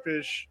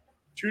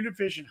tuna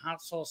fish and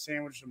hot sauce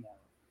sandwich tomorrow.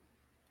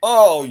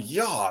 Oh,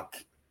 yuck.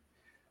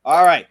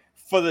 All right.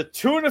 For the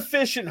tuna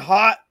fish and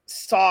hot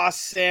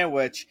sauce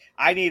sandwich,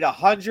 I need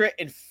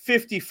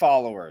 150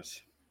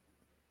 followers.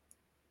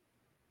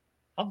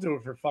 I'll do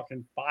it for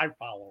fucking 5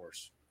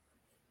 followers.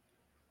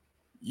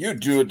 You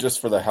do it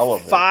just for the hell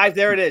of it. 5,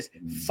 there it is.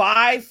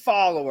 5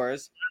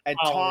 followers, and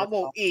Tom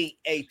will eat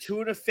a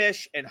tuna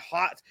fish and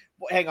hot.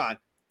 Hang on.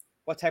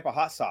 What type of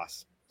hot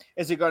sauce?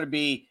 Is it going to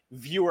be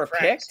viewer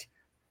picked?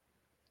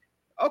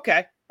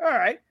 Okay. All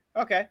right.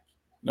 Okay.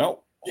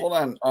 No.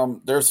 Hold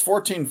on. There's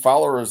 14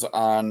 followers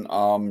on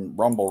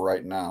Rumble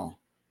right now.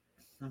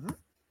 Mm-hmm.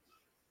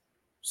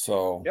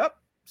 So. Yep.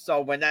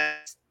 So when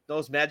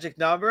those magic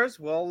numbers,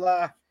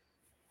 we'll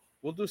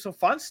do some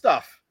fun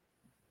stuff.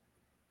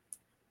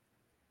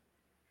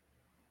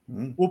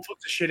 We'll put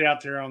the shit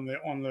out there on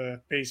the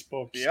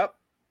Facebook. Yep.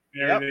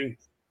 Everything.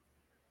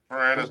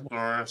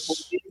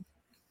 Tyrannosaurus.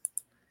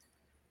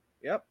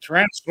 Yep.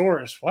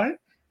 Tyrannosaurus. What?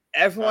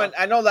 Everyone,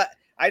 I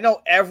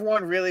know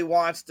everyone really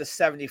wants the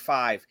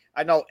 75.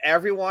 I know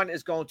everyone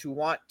is going to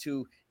want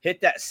to hit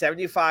that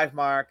 75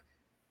 mark.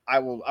 I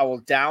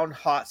will down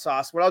hot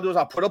sauce. What I'll do is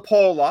I'll put a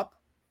poll up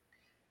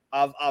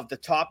of the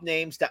top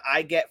names that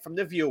I get from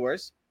the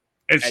viewers.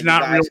 It's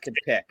not real. Can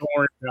pick. Don't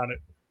worry about it.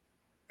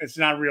 It's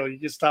not real. You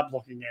can stop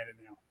looking at it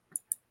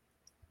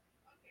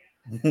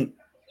now.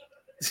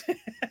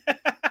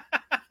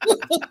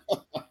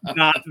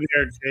 Not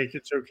there, Jake.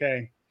 It's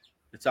okay.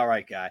 It's all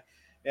right, guy.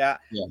 Yeah.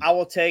 I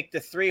will take the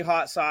 3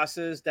 hot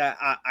sauces that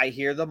I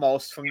hear the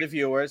most from the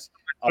viewers.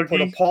 I'll put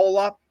a poll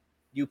up.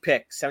 You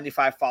pick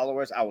 75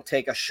 followers. I will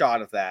take a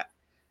shot of that.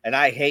 And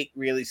I hate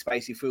really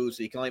spicy food,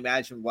 so you can only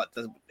imagine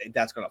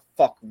that's going to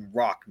fucking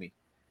rock me.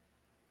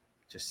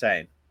 Just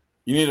saying.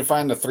 You need to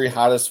find the 3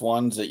 hottest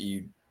ones that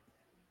you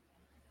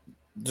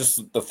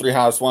just the 3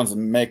 hottest ones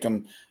and make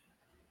them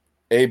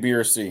A, B,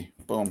 or C.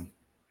 Boom.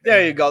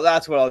 There you go.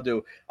 That's what I'll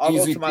do. I'll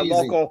go to my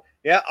local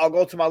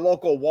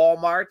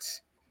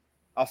Walmarts.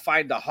 I'll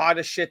find the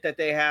hottest shit that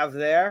they have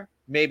there.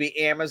 Maybe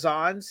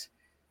Amazon's.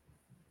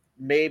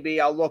 Maybe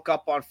I'll look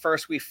up on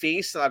First We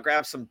Feast and I'll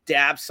grab some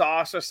dab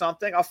sauce or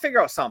something. I'll figure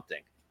out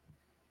something.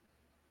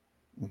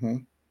 Mm-hmm.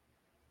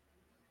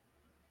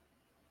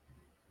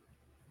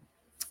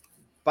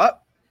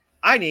 But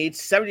I need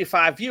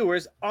 75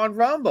 viewers on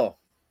Rumble.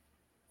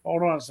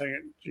 Hold on a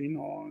second. Gene,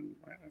 hold on.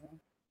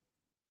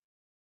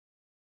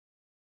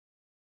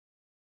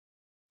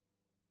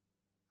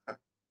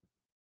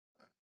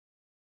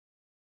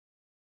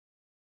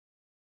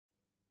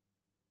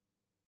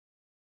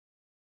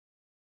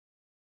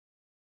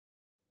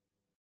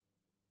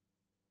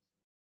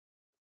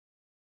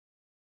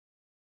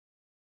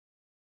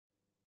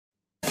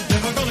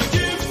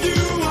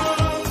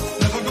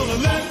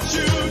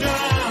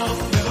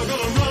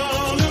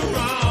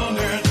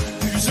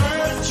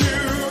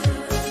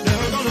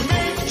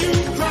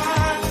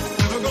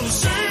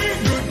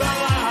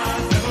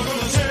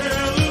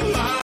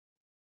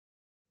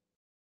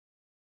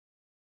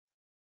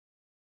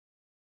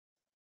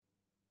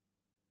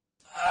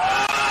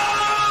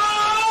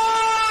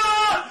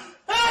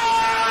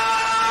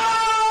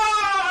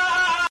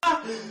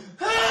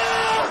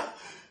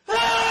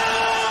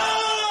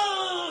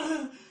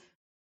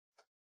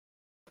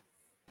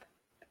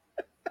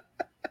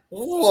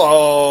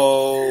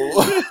 Whoa.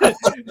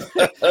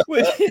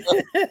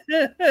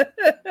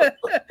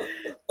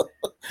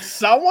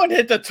 Someone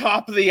hit the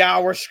top of the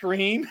hour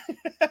screen.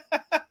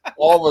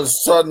 All of a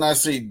sudden, I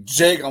see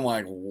Jake. I'm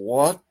like,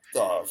 what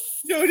the?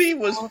 Dude, he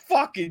was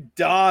fucking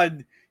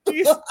done.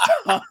 He's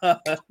done.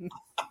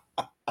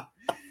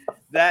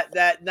 That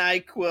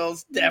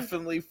NyQuil's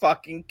definitely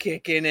fucking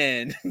kicking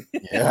in.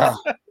 Yeah.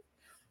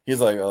 He's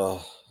like,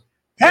 oh.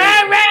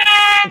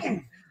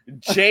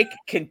 Jake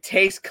can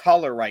taste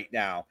color right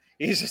now.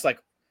 He's just like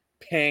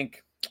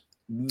pink.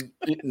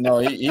 No,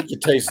 he can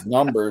taste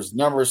numbers.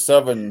 Number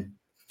 7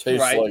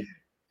 tastes Right. like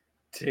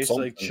Tastes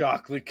like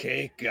chocolate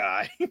cake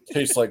guy.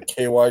 Tastes like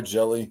KY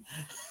jelly.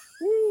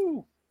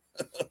 Woo.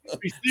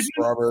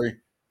 Strawberry.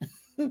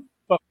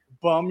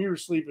 Bum, you were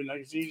sleeping. I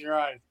can see it in your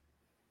eyes.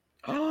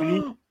 And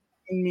you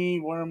giving me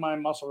one of my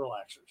muscle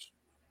relaxers.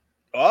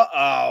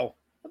 Uh-oh.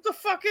 What the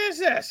fuck is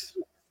this?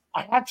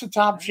 I have to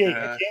top Jake.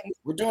 I can't.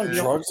 We're doing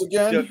drugs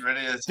again?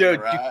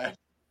 Dude,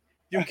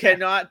 you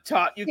cannot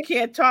top. You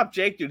can't top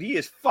Jake, dude. He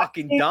is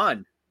fucking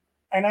done.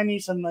 And I need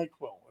some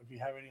NyQuil if you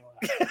have any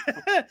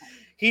left.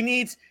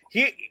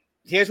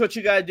 Here's what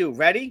you gotta do.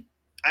 Ready?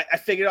 I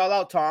figured it all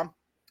out, Tom.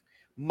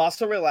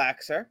 Muscle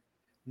relaxer,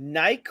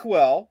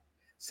 NyQuil,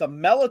 some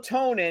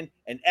melatonin,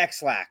 and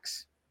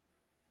X-Lax.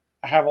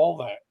 I have all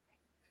that.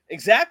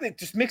 Exactly.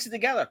 Just mix it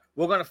together.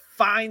 We're gonna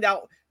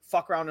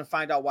fuck around and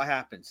find out what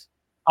happens.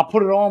 I'll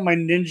put it all in my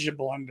Ninja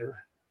blender.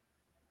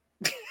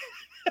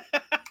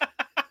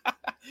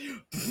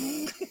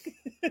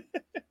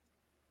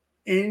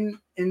 in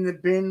the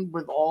bin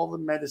with all the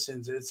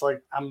medicines. It's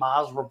like a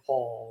Mazrapol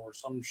or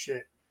some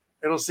shit.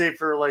 It'll say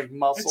for like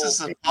muscle. It's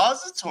a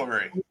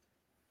suppository.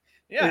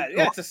 Yeah,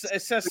 it's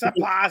a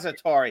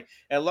suppository.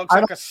 It looks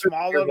like a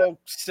small little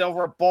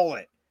silver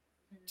bullet.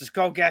 Just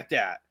go get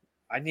that.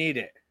 I need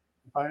it.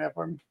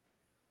 Pineapple.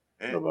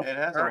 It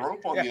has a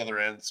rope on the other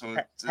end, so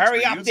it's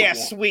hurry up reusable. there,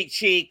 sweet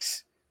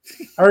cheeks.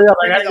 Hurry up!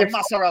 I Give gotta me get the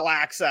muscle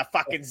relaxer,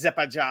 fucking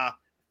zipper jaw.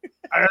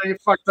 I gotta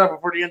get fucked up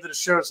before the end of the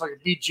show so I can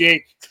beat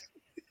Jake.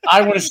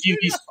 I want to see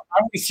these.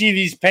 I want to see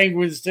these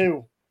penguins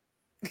too.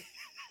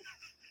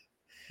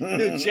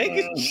 Dude, Jake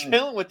is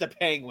chilling with the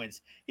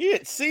penguins. He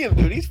didn't see him,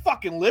 dude. He's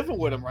fucking living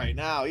with him right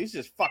now. He's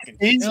just fucking.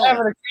 He's chilling.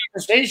 having a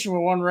conversation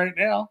with one right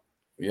now.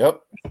 Yep.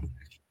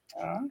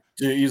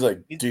 Dude, he's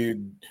like,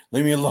 dude,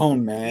 leave me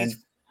alone, man. He's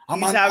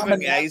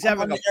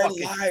having a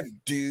fucking live,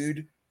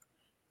 dude.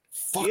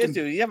 He is,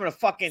 dude. He's having a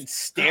fucking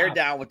stare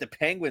down with the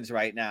penguins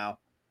right now.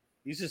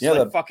 He's just Yeah,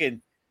 like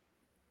fucking.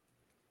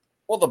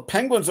 Well, the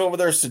penguin's over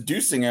there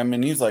seducing him,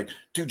 and he's like,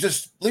 dude,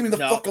 just leave me the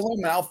No. fuck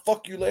alone, man. I'll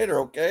fuck you later,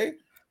 okay?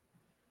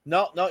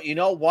 No, you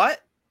know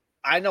what?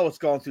 I know what's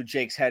going through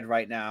Jake's head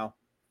right now.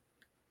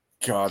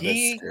 God,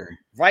 He, that's scary.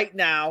 right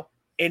now,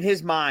 in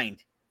his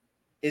mind,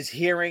 is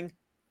hearing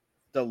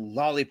the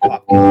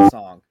Lollipop Killer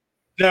song.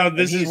 No, this And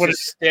is he's what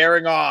just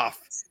staring off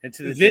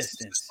into the this is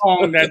distance. the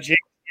song that Jake's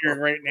hearing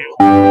right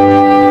now.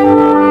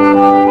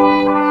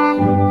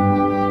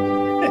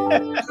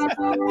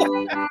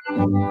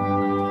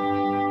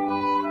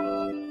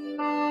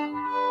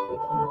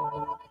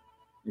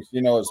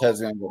 You know his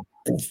head's gonna go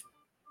poof,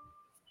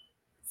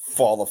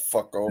 fall the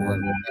fuck over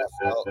and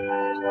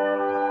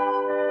pass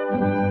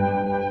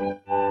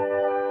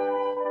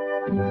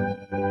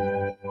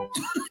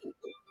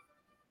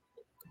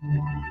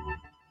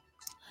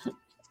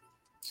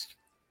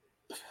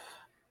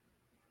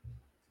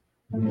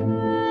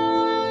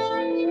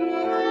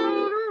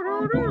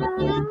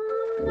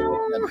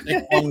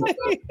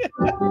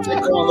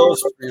Take one of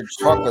those for your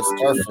chocolate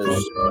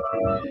starfish.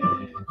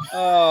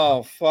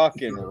 Oh,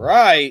 fucking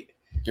right.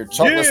 Your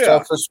chocolate Yeah.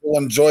 starfish will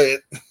enjoy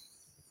it.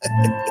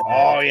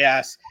 Oh,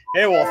 yes.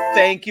 It will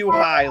thank you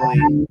highly.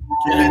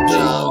 Get it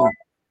done.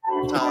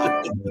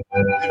 Tom,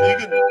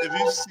 if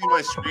you see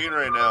my screen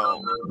right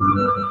now,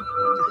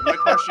 my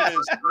question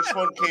is, which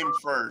one came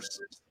first?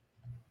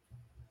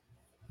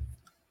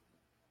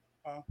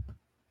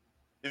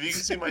 If you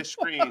can see my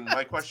screen,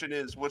 my question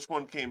is, which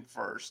one came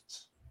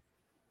first?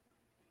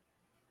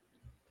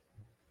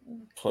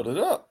 Put it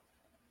up.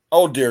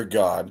 Oh dear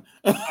God.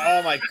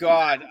 Oh my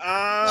God.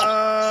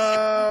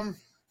 I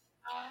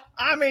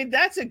mean,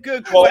 that's a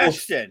good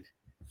question.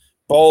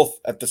 Both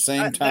at the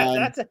same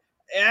time.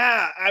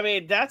 I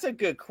mean, that's a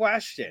good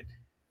question.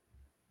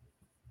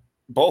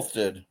 Both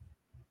did.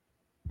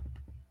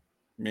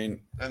 I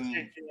mean,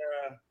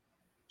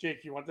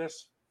 Jake, you want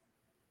this?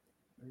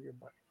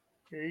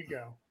 Here you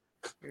go.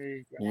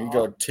 you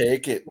go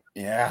take it.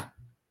 Yeah.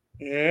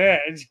 Yeah,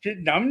 it's good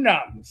num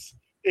nums.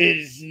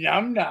 It's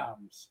num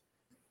nums.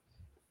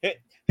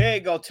 Here you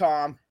go,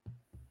 Tom.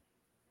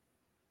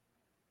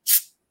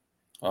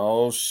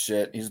 Oh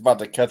shit. He's about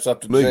to catch up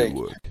to Jake.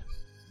 Legwork.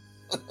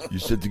 You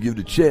said to give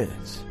it a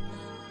chance.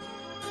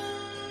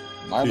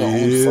 Am I the only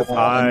If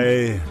someone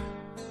I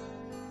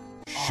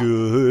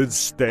should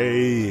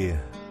stay,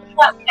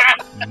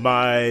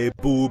 my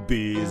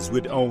boobies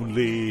would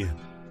only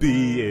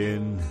be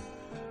in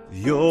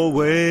your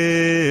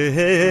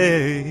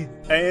way,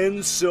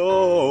 and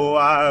so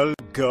I'll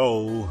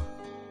go,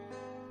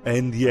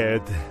 and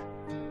yet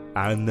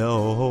I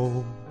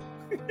know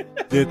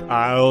that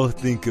I'll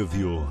think of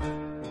you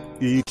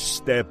each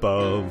step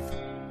of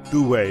the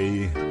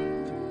way.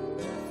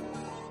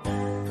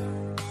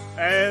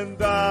 And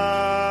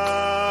I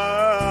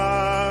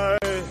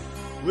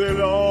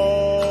will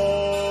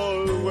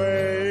always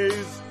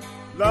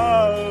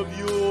love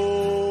you.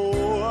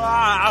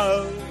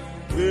 I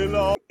will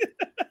always.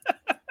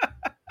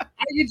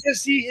 I can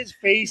just see his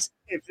face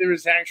if there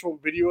was actual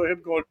video of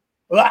him going.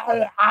 All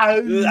right.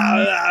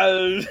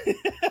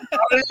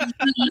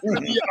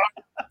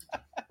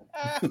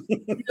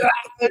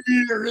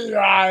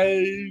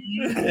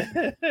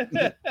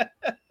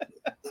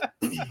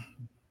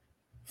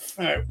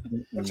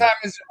 What time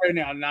is it right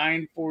now?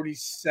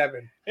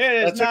 9:47.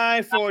 It is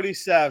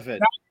 9:47.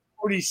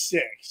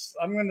 9:46.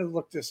 I'm going to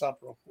look this up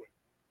real quick.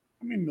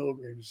 How many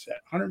milligrams is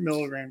that? 100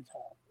 milligrams.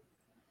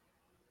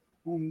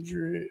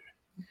 100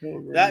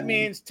 milligrams. That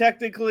means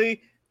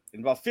technically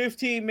in about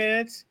 15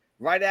 minutes,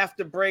 right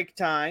after break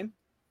time,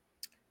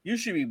 you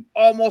should be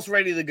almost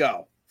ready to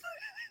go.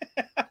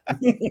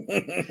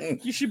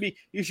 You should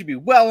be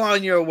well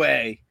on your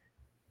way.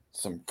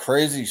 Some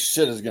crazy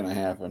shit is going to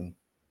happen.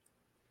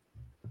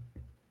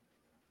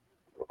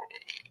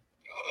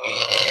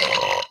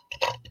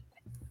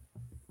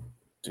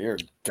 Dear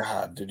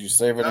God, did you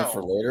save any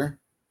for later?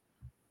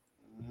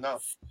 No.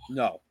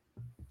 No,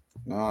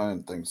 I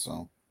didn't think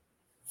so.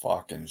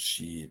 Fucking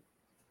shit.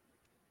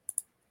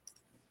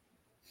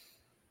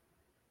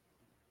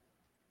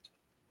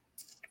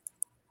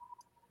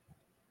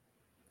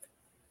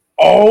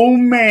 Oh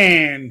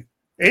man,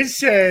 it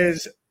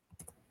says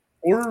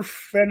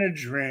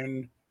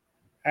orphanedrin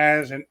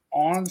as an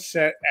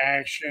onset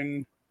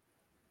action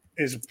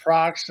is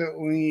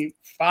approximately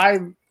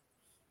 5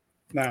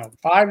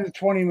 to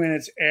 20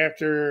 minutes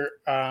after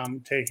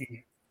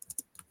taking it.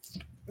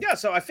 Yeah,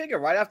 so I figure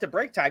right after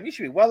break time, you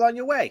should be well on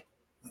your way.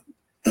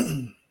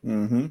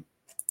 Mm-hmm.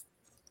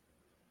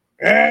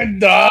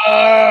 And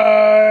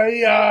I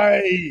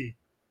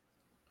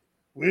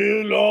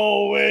will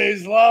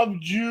always love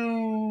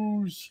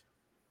Jews.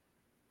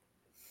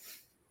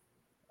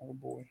 Oh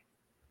boy.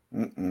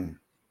 Mm-mm.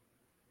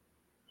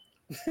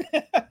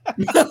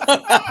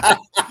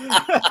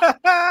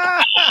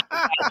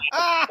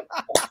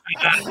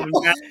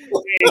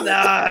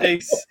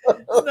 Nice.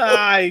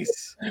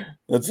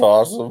 That's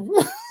awesome.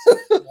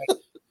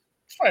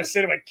 That's what I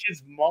said to my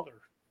kid's mother.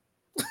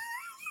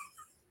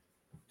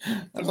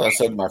 That's what I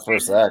said to my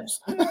first ex.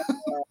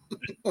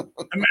 The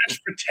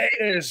mashed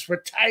potatoes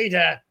were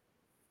tighter.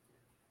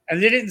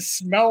 And they didn't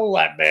smell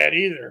that bad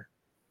either.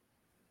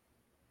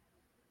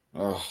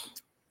 Oh.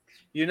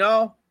 You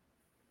know?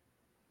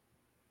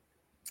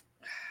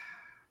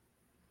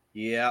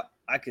 Yeah,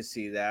 I could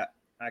see that.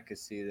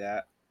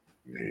 Yeah.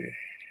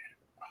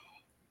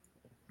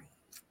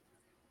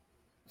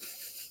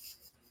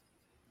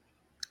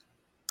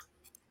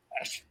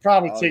 I should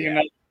probably take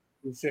another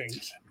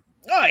things.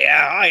 Oh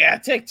yeah.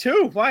 Take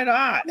two. Why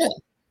not? Yeah.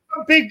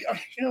 A big.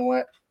 You know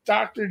what,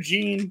 Dr.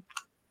 Gene?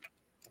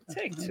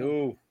 Take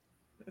two.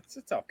 It's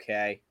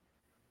okay.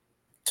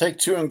 Take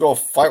two and go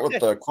fight with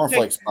the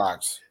cornflakes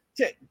box.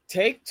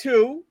 Take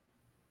two.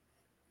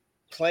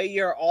 Play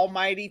your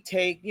almighty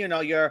take. You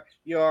know your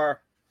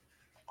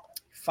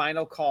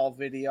final call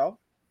video.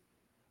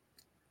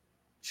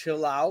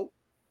 Chill out.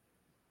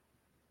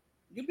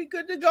 You'll be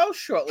good to go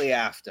shortly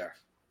after.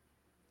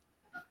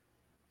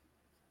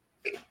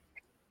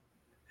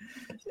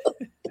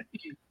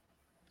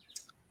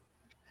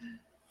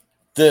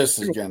 This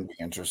is going to be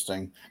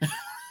interesting.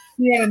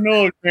 200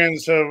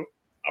 milligrams of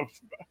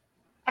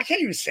I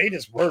can't even say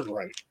this word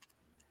right.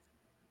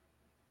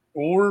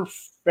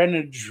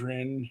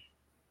 Orphanedrin.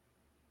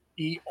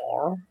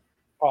 ER.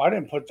 Oh, I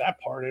didn't put that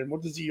part in.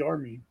 What does ER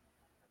mean?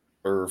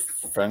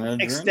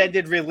 Orphanedrin?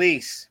 Extended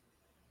release.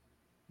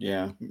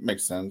 Yeah,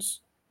 makes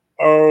sense.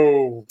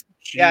 Oh,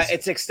 geez. Yeah,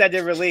 it's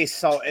extended release.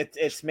 So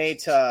it's made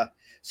to.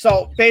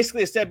 So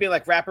basically, instead of being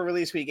like rapid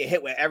release where you get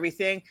hit with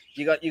everything,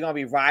 you're gonna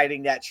be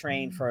riding that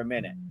train for a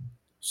minute.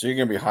 So you're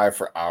gonna be high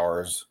for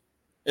hours.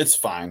 It's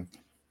fine.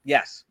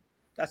 Yes,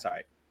 that's all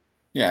right.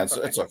 Yeah, it's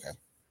okay.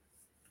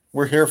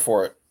 We're here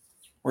for it.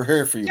 We're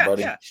here for you,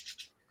 buddy. Yeah.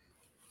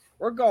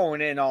 We're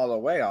going in all the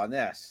way on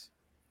this.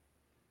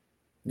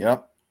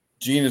 Yep.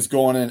 Gene is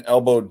going in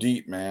elbow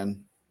deep,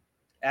 man.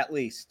 At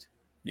least.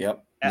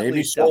 Yep. At maybe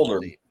least shoulder.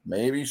 deep.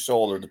 Maybe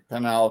shoulder,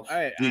 depending how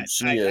deep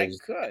she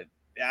is.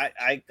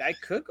 I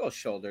could go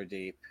shoulder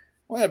deep.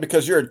 Well, yeah,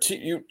 because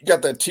you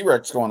got that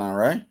T-Rex going on,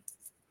 right?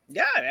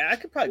 Yeah, man, I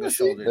could probably go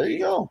shoulder there deep.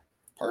 You go.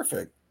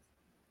 Perfect.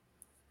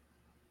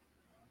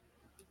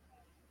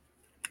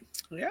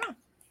 Yeah.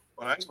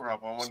 When I grew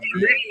up, I wanted to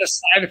reading the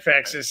side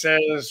effects. It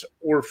says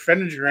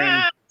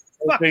orphanedrin.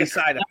 Fuck the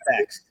side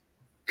effects.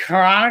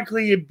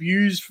 Chronically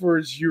abused for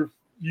its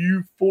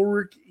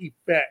euphoric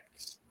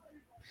effects.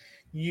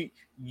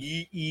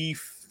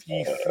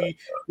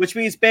 Which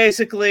means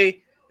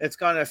basically it's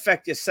going to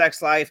affect your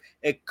sex life.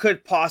 It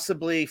could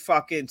possibly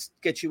fucking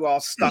get you all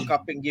stuck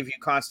up and give you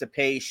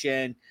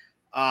constipation.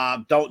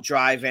 Don't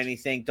drive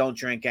anything. Don't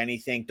drink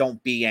anything.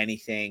 Don't be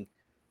anything.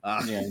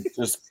 Yeah,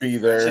 just be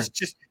there.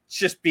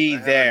 Just be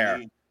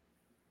there.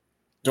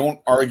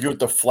 Don't argue with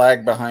the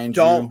flag behind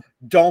you.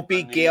 Don't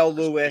be Gail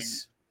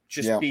Lewis.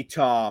 Just be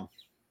Tom.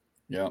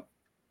 Yeah.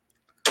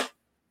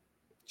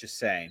 Just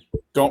saying.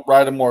 Don't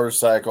ride a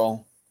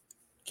motorcycle.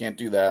 Can't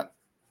do that.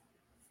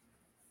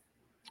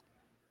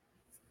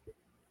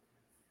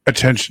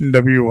 Attention,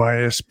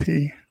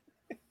 WISP.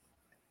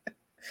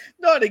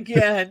 Not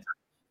again.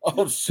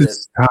 Oh, shit.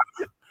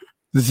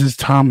 This is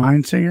Tom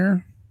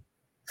Heinsinger,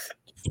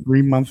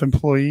 3-month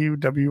employee,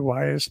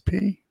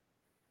 WISP.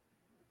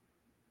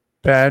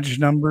 Badge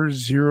number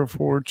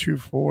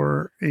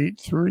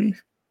 042483.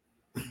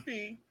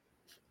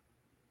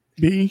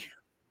 B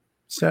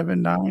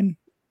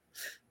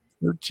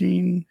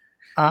 7913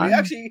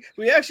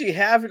 We actually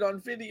have it on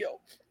video.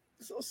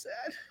 So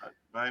sad.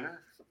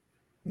 Minor.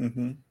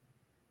 Mm-hmm.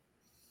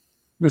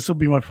 This will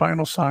be my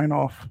final sign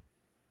off.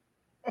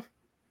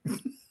 I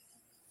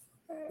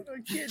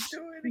can't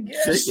do it again.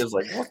 Jake is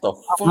like, what the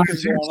fuck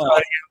is going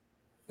on?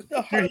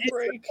 The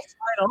heartbreak.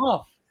 Sign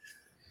off.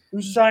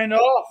 Who signed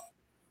off?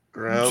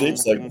 Ground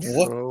Jake's like,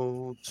 what?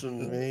 control to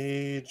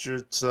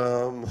Major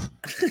Tom.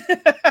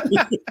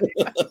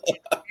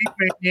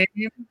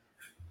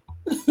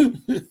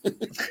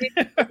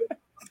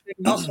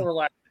 Muscle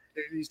relaxed.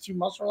 These two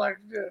muscle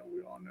relaxed. We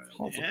don't know.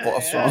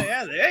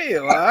 Yeah, there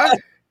you are.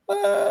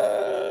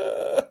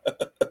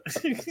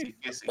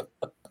 Is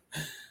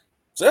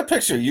that a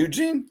picture of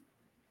Eugene?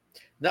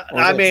 No,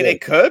 I mean,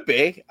 it could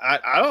be.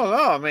 I don't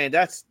know. I mean,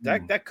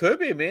 that could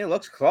be me. It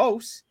looks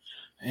close.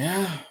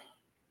 Yeah.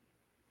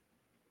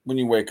 When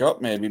you wake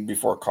up, maybe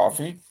before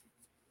coffee.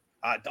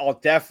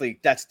 Definitely.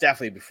 That's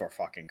definitely before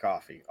fucking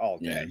coffee all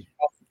day.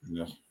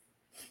 Yeah.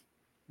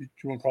 Do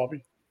you want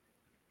coffee?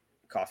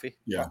 Coffee?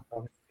 Yeah.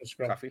 Coffee?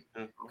 Coffee?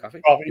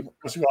 Coffee?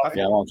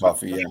 Yeah, I want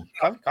coffee. Yeah.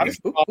 Coffee?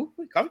 Ooh,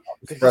 coffee?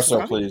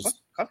 Espresso, please.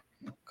 Coffee?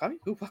 Coffee?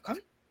 Ooh,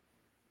 coffee?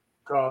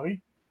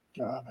 Coffee?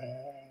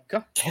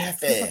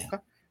 Cafe.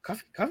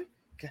 Coffee? Coffee?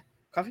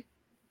 Coffee? Coffee?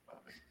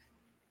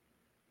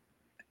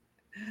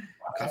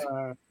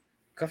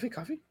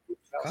 Coffee?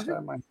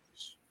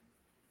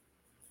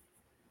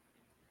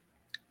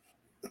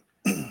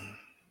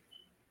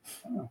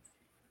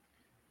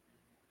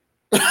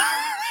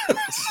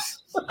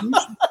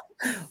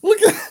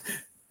 Look at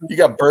you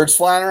got birds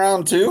flying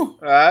around too.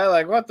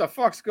 Like what the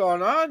fuck's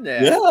going on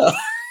there? Yeah.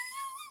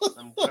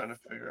 I'm trying to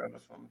figure out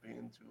if I'm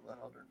being too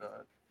loud or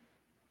not.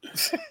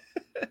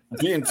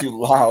 Being too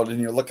loud,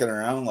 and you're looking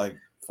around like,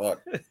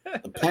 fuck.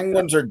 The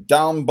penguins are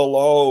down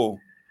below.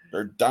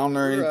 They're down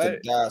there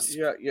underneath the desk.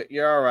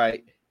 You're all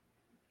right.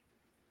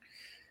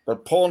 They're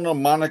pulling a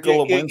Monica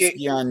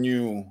Lewinsky on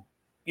you.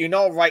 You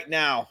know, right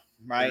now,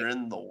 right? They're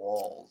in the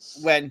walls.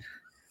 When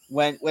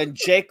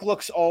Jake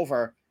looks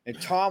over and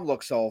Tom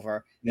looks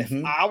over, if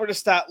I were to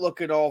start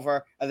looking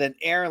over and then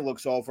Aaron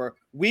looks over,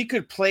 we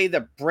could play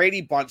the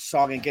Brady Bunch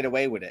song and get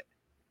away with it.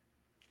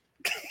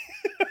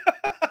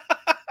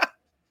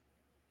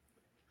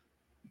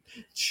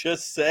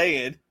 Just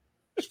saying.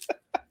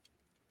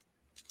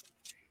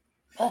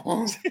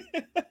 There's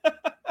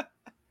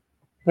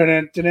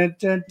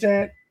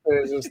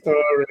a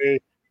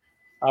story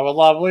of a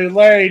lovely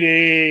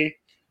lady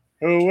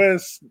who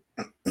is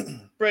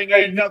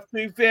bringing up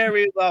 3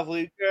 very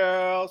lovely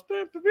girls.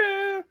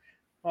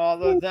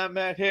 All of them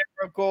had hair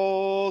of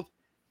gold,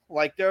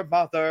 like their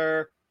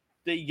mother,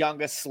 the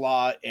youngest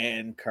slaw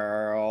in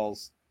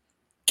curls.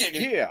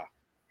 Yeah.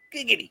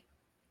 Giggity.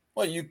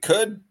 Well, you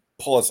could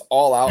pull us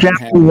all out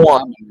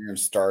and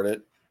start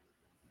it.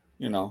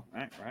 You know.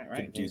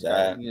 Right. Do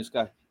that. You just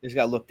got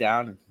to look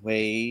down and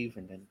wave,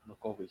 and then look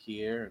over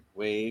here and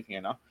wave,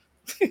 you know.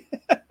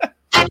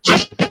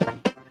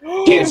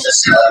 Here's the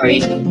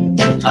story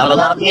of a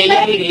lovely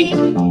lady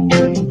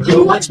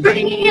who was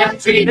bringing up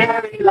 3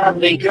 very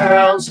lovely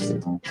girls.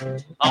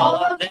 All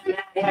of them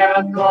had hair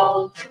of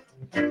gold,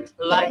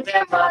 like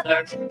their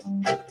mother,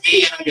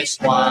 the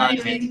youngest one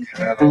in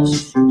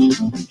curls.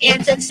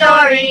 It's a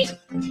story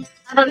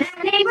of a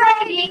man named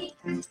Brady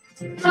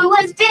who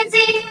was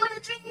busy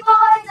with 3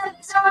 boys of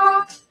his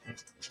own.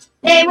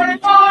 They were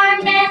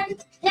 4 men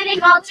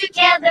living all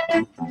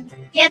together,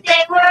 yet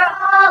they were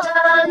all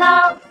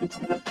alone.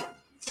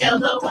 Till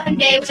the one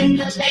day when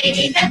the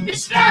lady met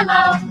this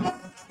fellow,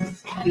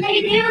 and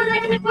they knew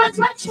that it was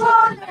much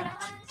more than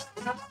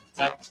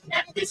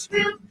that this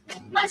group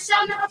must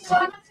somehow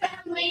form a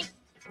family.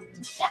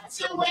 That's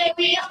the way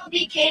we all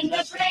became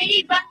the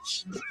Brady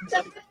Bunch.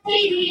 The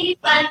Brady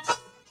Bunch.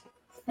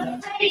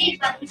 The Brady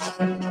Bunch.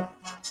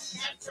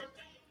 That's the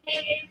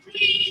way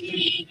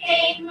we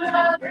became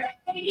the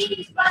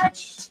Brady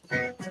Bunch.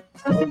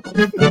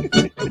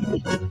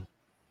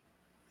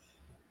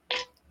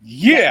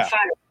 Yeah.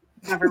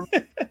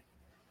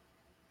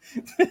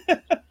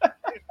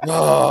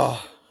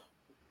 Oh.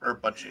 We're a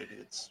bunch of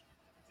idiots.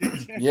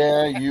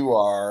 Yeah, you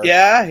are.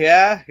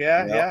 Yeah.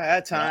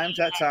 At times,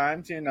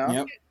 you know.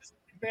 Yep.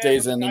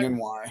 Days ending in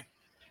Y.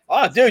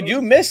 Oh, dude,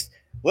 you missed.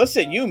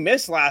 Listen, you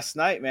missed last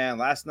night, man.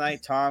 Last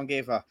night, Tom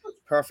gave a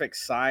perfect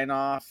sign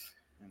off.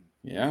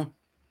 Yeah.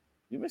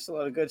 You missed a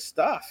lot of good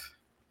stuff.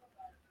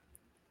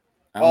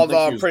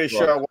 Although I'm pretty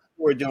sure what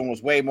we were doing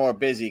was way more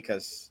busy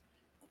because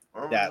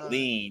that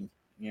lean,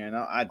 you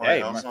know. I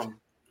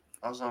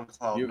was on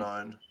Cloud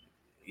 9.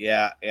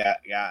 Yeah.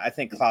 I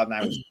think Cloud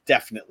 9 was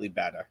definitely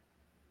better.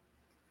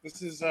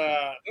 This is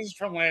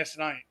from last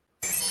night.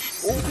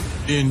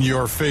 In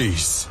your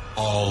face,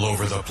 all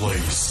over the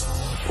place.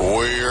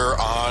 We're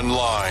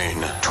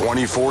online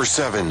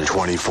 24/7.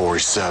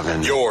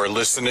 24/7. You're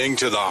listening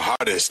to the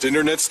hottest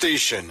internet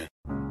station.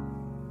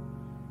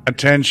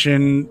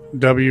 Attention,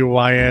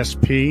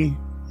 WYSP.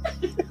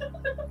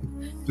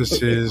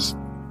 This is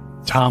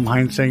Tom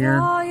Heinzinger,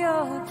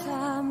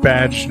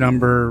 badge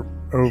number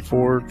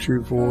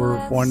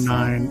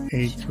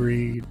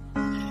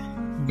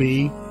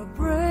 04241983B.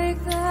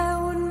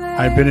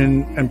 I've been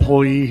an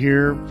employee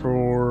here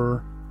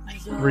for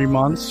 3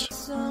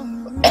 months.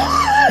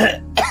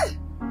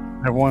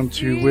 I want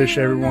to wish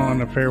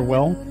everyone a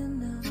farewell.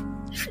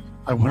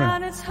 I want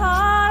to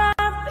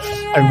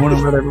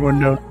let everyone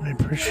know that I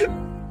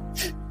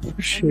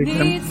appreciate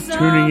them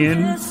tuning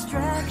in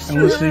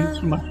and listening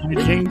to my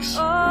hijinks.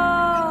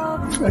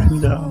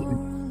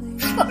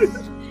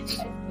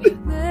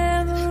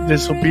 And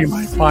this will be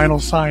my final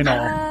sign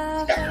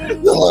off.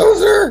 The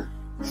loser.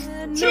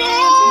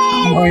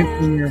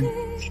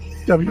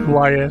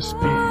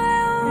 WYSP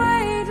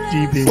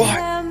DB.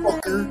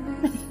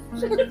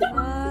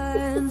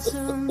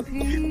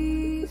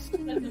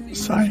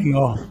 Signing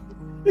off.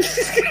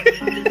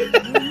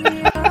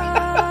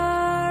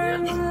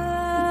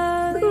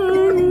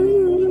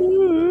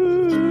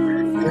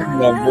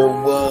 Number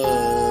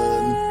one.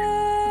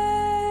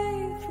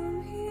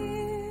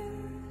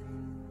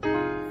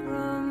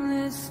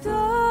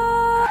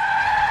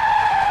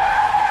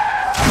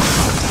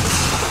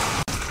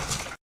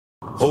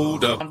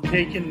 Hold up. I'm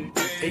taking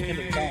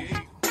a dump.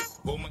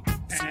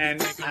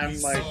 And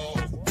I'm like,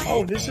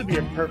 oh, this would be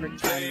a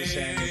perfect time to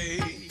send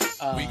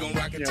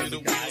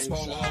the guy's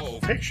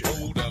picture.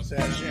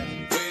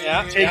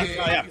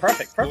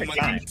 Perfect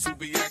time.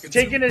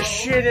 Taking a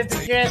shit at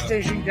the gas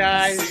station,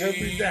 guys. Hope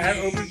you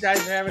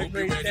guys are having a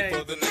great day.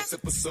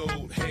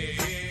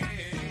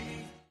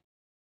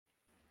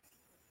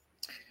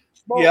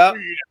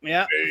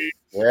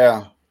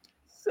 Yeah.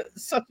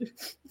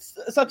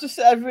 Such a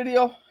sad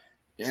video.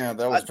 Yeah,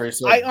 that was pretty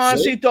sad. I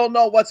honestly don't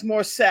know what's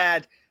more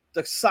sad,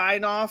 the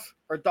sign off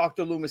or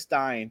Dr. Loomis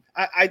dying.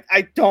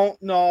 I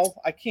don't know.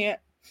 I can't.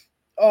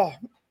 Oh,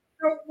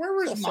 where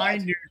was my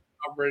news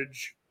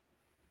coverage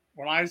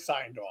when I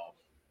signed off?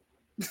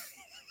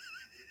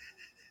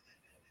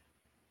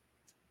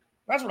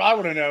 That's what I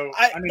want to know.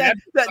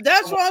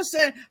 That's what I'm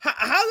saying.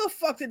 How the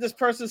fuck did this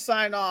person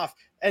sign off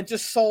and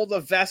just sold a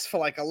vest for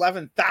like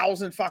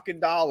 $11,000 fucking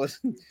dollars?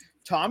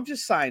 Tom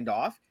just signed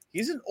off.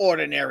 He's an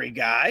ordinary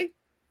guy.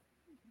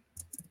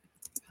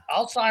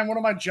 I'll sign one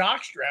of my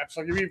jock straps.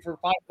 I'll give you for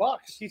 $5.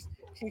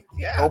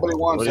 Nobody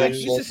wants that.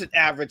 He's just an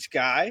average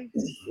guy.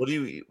 What are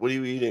you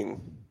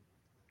eating?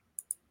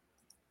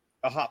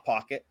 A Hot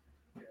Pocket.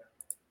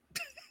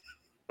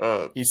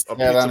 He's a pizza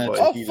bite.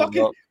 Oh,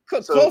 fucking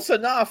close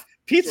enough.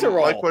 Pizza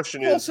roll. My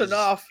question close is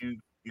enough.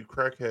 You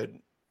crackhead.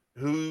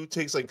 Who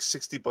takes like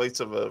 60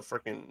 bites of a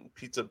freaking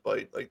pizza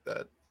bite like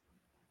that?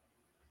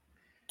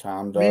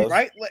 Tom does.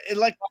 Right?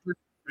 Like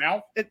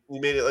now?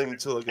 You made it like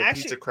into like a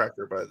pizza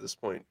cracker by this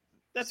point.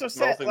 That's what I'm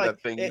saying. Melting that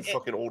thing, you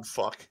fucking old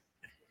fuck.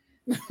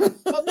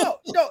 Well, no.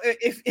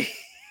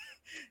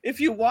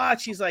 If you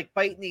watch, he's like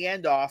biting the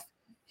end off.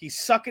 He's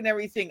sucking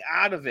everything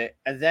out of it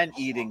and then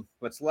eating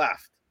what's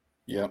left.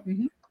 Yep.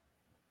 Mm-hmm.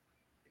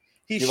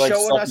 He's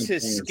showing us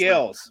his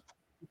skills.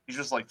 He's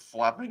just like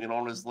flapping it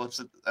on his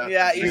lips.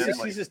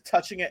 He's just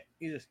touching it.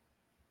 He's just.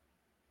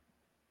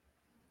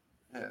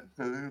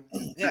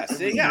 Yeah.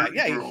 See,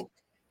 a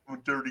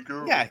dirty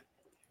girl. Yeah,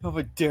 of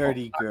a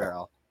dirty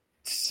girl.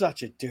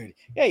 Such a dirty.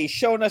 Yeah, he's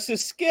showing us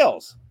his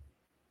skills.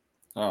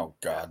 Oh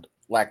God,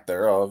 lack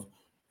thereof.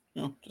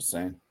 Just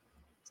saying.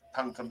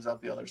 Tongue comes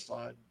out the other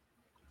side.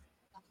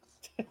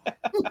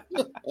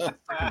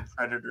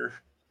 Predator.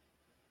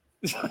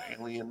 Or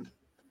alien.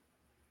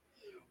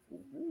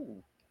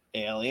 Ooh.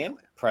 Alien,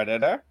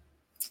 Predator.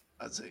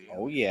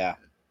 Oh yeah.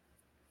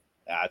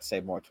 I'd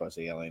say more towards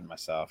the alien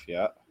myself.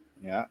 Yeah.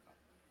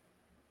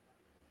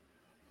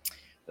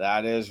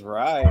 That is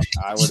right.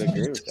 I would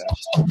agree with that.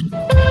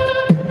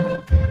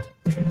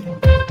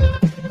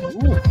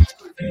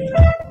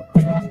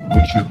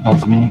 Would you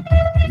fuck me?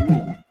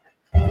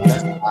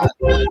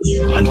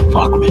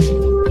 Unfuck me.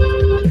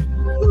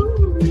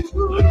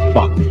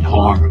 Fuck me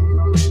hard.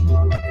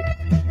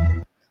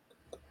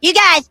 You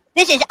guys,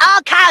 this is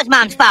all Kyle's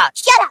mom's fault.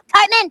 Shut up,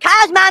 Cartman.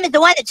 Kyle's mom is the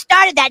one that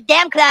started that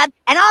damn club,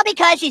 and all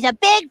because she's a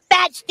big,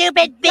 fat,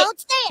 stupid bitch. Don't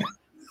say it.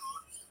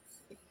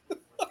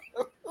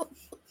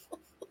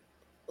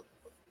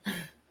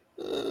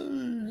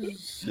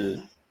 Shit.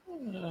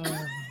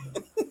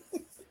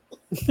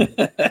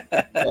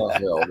 Oh,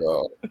 hell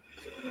no.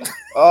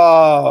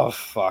 Oh,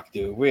 fuck,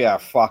 dude. We are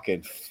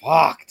fucking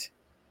fucked.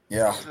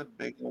 Yeah. She's a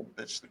big old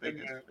bitch. The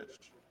biggest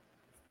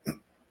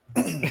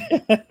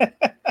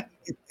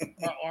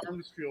My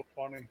arms feel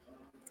funny.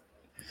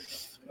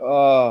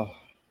 Oh.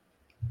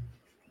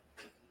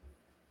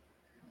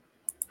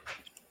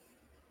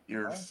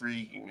 You're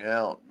freaking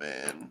out,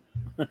 man.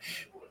 The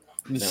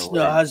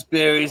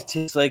snozberries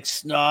taste like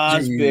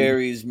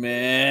snozberries,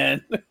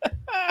 man.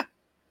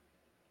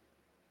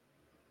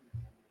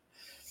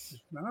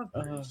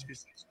 Snozberries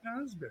taste like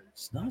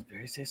snozberries.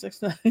 Snozberries taste like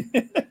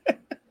snozberries.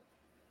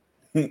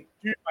 Dude,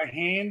 my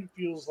hand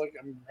feels like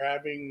I'm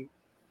grabbing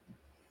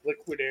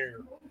liquid air.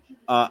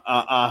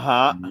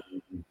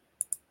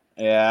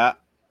 Yeah.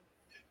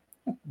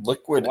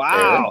 Liquid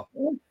wow.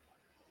 air.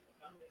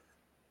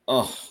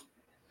 Oh.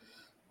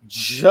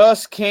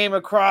 Just came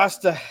across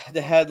the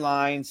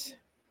headlines.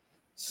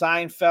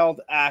 Seinfeld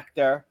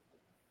actor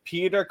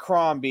Peter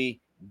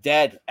Crombie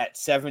dead at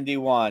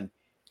 71.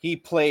 He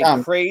played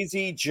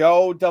Crazy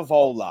Joe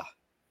Davola.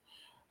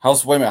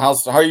 Wait a minute. How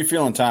are you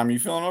feeling, Tom? You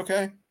feeling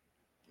okay?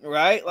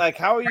 Right? Like,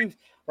 how are you?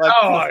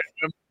 Like,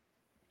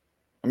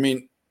 I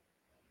mean,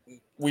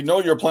 we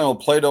know you're playing with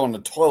Play-Doh in the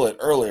toilet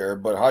earlier,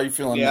 but how are you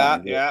feeling now?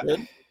 Yeah.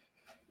 Good?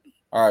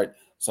 All right.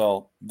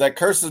 So that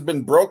curse has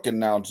been broken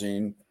now,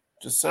 Gene.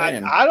 Just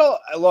saying. I don't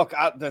look.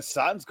 The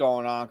sun's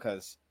going on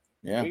because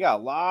we got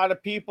a lot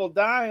of people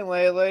dying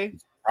lately.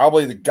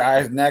 Probably the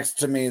guy next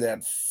to me.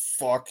 That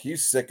fuck.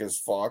 He's sick as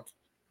fuck.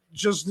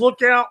 Just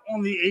look out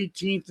on the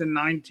 18th and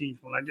 19th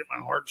when I get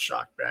my heart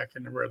shocked back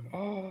in the rhythm.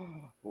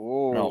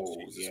 Oh,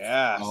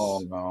 yes.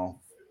 Oh no.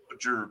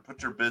 Put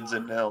your bids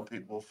in now,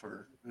 people,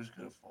 for who's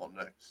gonna fall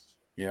next.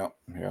 Yep.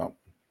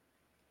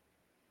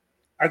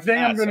 I think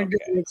I'm gonna go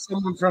with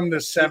someone from the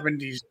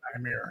 70s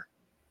time era.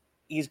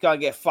 He's gonna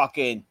get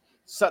fucking.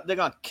 So they're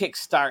gonna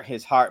kickstart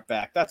his heart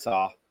back. That's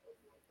all.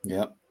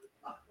 Yep.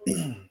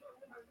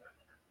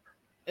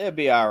 It'll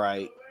be all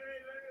right.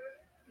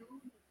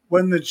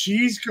 When the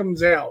cheese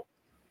comes out.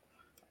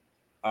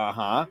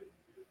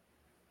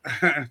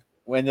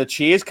 When the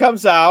cheese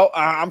comes out,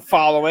 I'm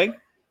following.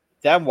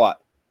 Then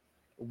what?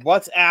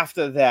 What's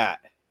after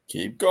that?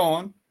 Keep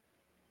going.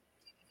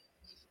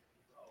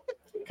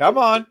 Come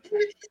on.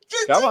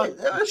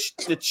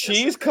 The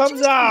cheese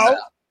comes out.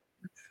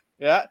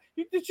 Yeah.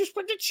 Just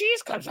when the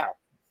cheese comes out.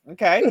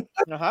 Okay.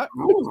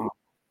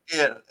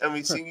 Yeah, and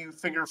we've seen you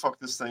finger fuck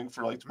this thing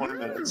for like 20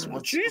 minutes.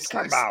 When cheese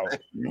come out.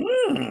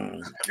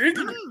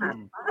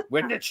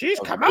 When the cheese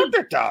come out,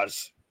 it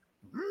does.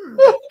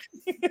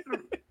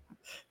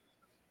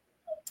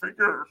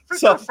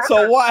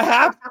 So what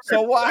happens?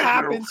 So what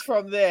happens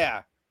from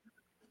there?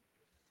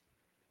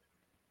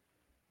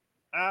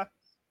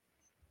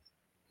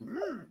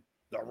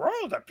 The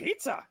roll, the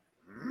pizza.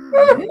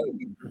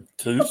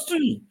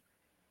 Tasty.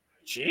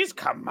 Cheese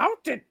come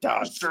out, it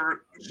does.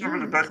 Sure, in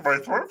the back of my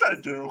throat, I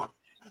do.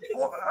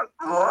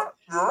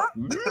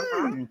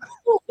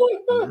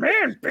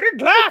 Man,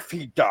 big laugh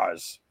he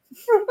does.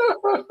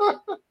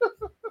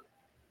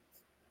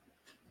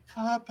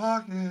 Hot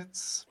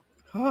pockets.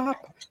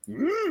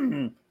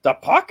 The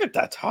pocket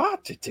that's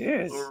hot, it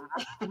is.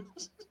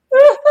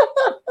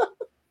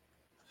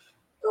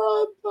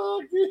 Hot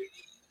pocket.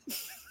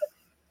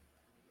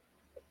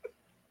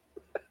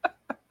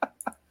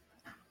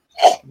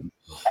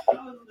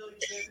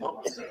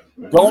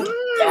 Don't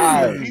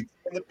die.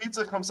 The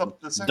pizza comes up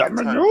the second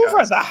The time.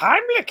 maneuver, the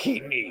Heimlich he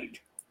need.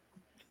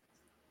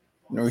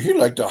 No, he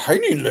like the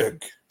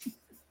Heimlich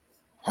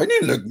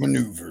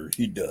maneuver.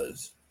 He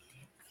does.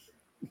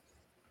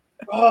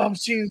 Oh, I'm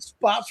seeing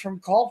spots from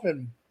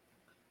Coffin.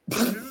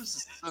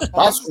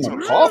 Spots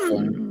from a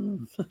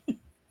coffin?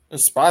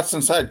 There's spots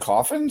inside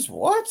coffins?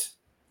 What?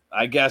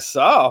 I guess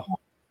so.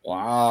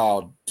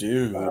 Wow,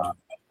 dude.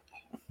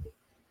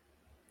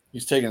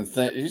 He's taking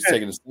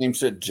the same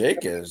shit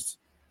Jake is.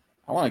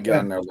 I want to get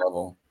on their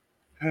level.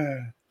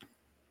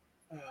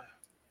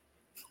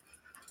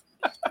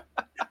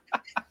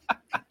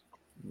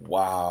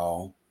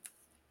 Wow.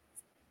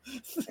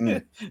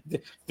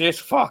 This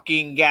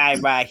fucking guy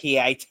right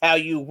here, I tell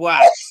you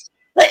what.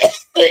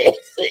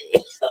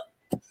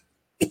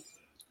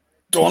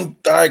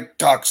 Don't die,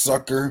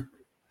 cocksucker.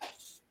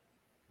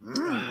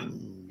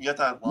 You got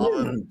that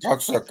lava.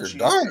 Cocksucker,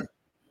 die.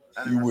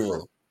 You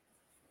will.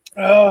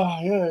 Oh,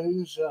 yeah,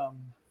 he's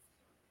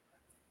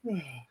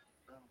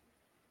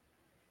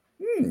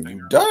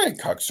You die,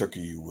 cocksucker,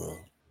 you will.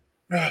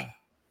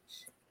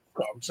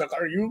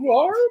 Cocksucker, you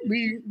are?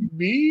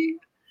 Me?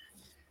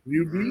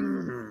 You be?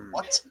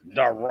 What?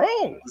 The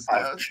roll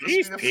of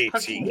cheese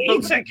pizza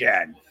eats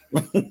again.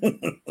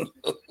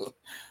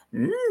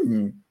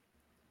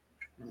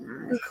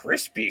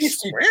 Crispy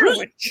square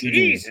with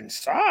cheese and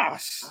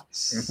sauce.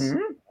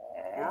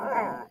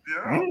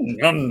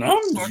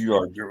 Nums you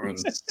are doing.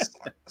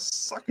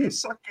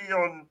 Sucky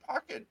on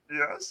pocket,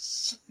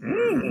 yes.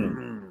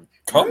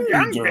 Come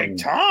young Big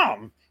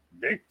Tom.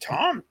 Big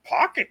Tom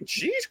pocket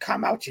cheese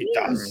come out, he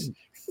does.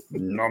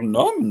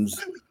 Nums.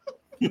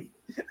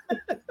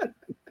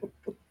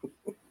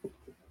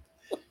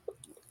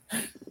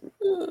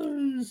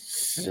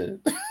 Shit.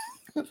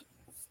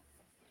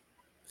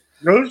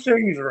 Those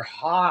things are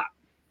hot.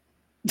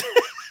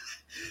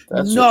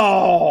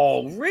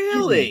 No,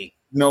 really?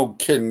 No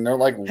kidding. They're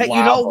like, hey, wow.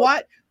 You know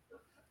what?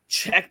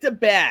 Check the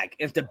bag.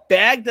 If the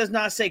bag does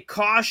not say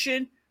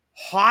caution,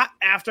 hot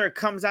after it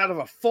comes out of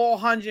a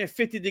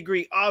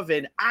 450-degree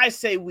oven, I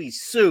say we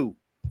sue.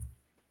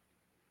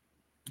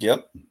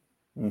 Yep.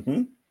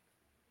 Mm-hmm.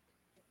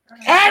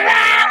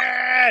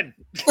 Karen!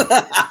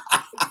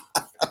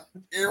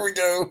 Here we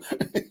go.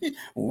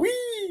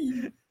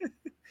 Wee.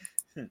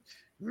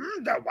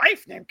 The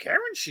wife named Karen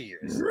she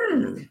is.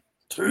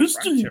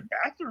 Tasty. Run to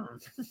bathroom.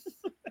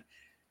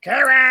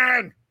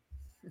 Karen!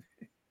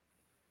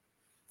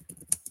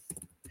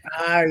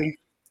 Hi.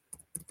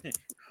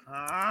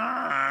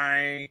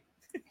 Hi.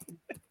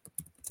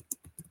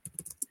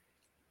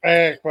 I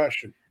had a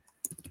question.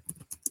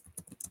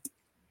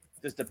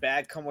 Does the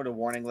bag come with a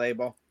warning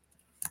label?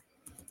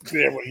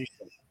 Yeah, what he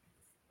said.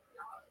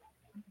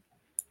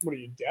 What are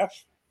you, deaf?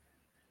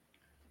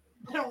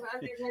 I don't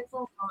have your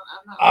headphones on.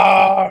 I'm not.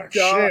 Oh,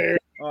 shit.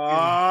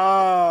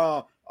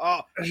 Oh.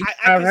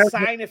 I can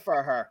sign it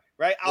for her,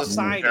 right? I'll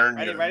sign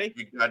it. Ready?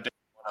 You goddamn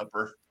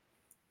one-upper.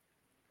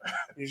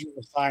 He's going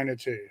to sign it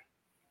to you.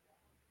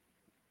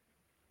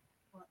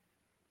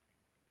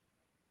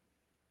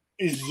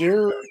 Is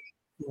there a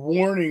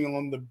warning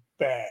on the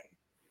bag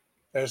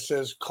that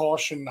says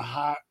caution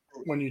hot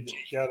when you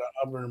take out an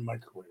oven or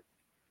microwave?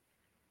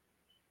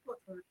 What,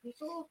 for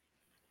people?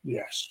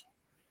 Yes.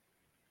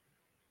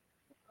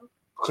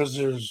 Because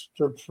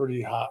they're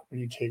pretty hot when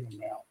you take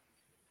them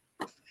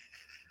out.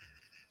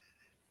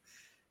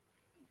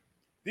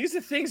 These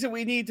are things that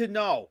we need to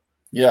know.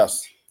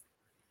 Yes.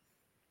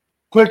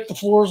 Quick, the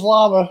floor is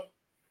lava.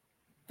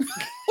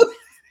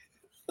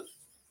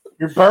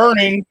 You're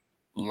burning.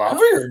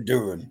 Lava you're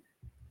doing.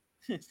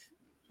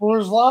 Floor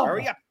is lava.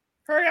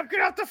 Hurry up,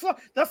 get off the floor.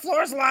 The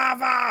floor's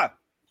lava.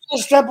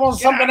 Don't step on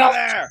something else.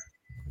 There.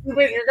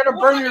 Wait, you're going to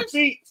burn your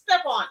feet.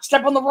 Step on.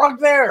 Step on the rug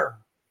there.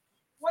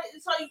 What?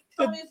 So you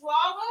tell me it's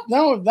lava?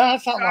 No,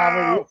 that's not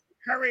lava. Oh,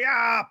 hurry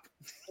up.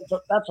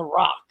 That's a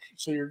rock.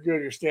 So you're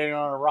good. You're standing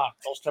on a rock.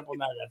 Don't step on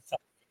that.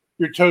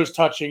 Your toes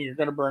touching. You're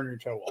going to burn your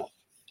toe off.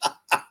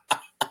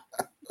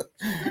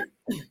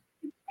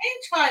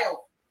 Man-child.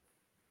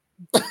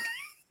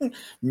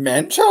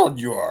 Man-child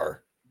you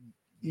are.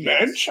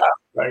 Man-child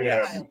I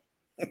am.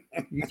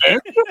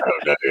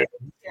 Man-child I am.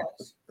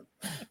 Yes.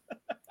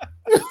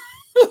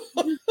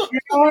 You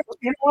know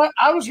what?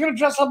 I was going to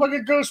dress up like a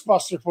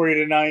Ghostbuster for you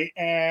tonight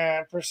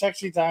for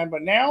sexy time,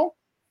 but now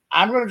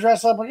I'm going to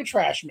dress up like a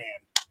trash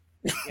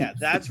man. Yeah,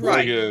 that's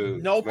right.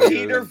 No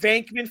Peter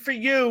Venkman for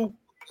you.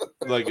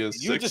 Like a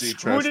You just sexy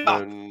screwed it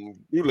up. Trashman.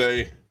 Too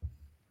late.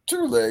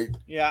 Too late.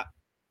 Yeah.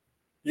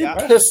 You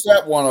pissed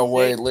that one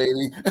away,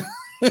 lady.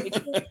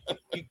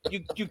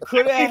 You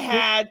could have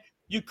had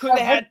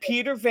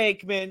Peter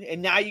Venkman,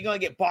 and now you're gonna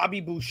get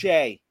Bobby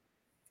Boucher.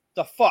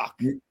 The fuck?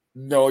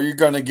 No, you're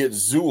gonna get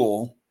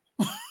Zool.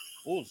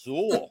 Oh,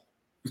 Zool.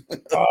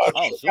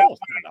 Zool's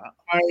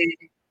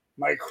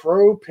my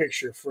crow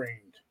picture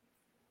framed.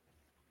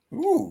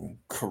 Ooh,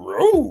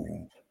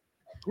 crow.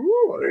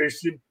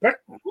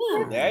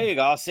 Ooh, there you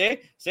go. See,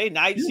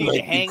 now you see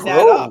to hang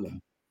crow.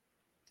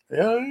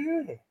 that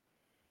up.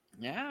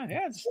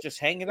 Yeah. Just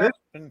hang it up.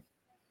 And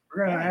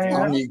we're gonna hang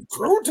up. need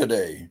crow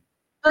today.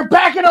 You're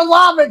back in the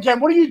lava again.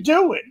 What are you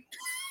doing?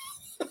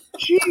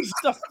 Jeez,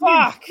 the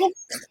fuck.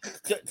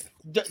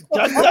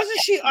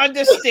 Doesn't she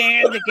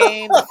understand the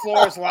game? The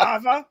floor is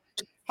lava.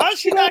 How does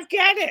she not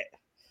get it?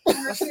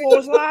 The floor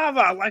is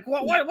lava. Like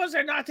what was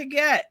there not to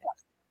get?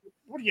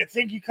 What do you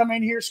think? You come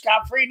in here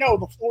scot-free? No,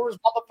 the floor is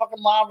motherfucking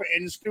lava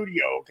in the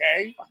studio,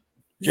 okay?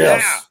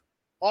 Yes. Yeah,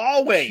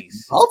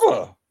 always.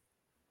 Lava.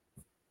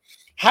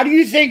 How do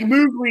you think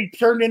Moogly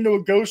turned into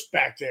a ghost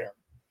back there?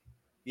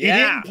 Yeah.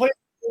 He didn't play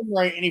the game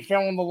right and he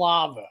fell in the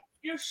lava.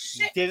 You're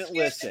shit. Didn't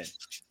listen.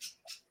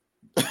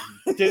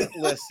 Didn't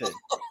listen.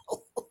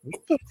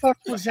 What the fuck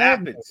was that?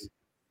 Happens.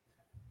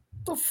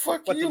 What the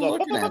fuck are you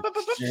looking at,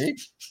 Jake?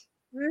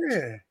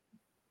 Yeah.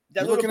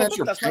 You looking at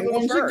your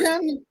penguins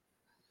again?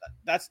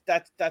 That's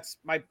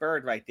my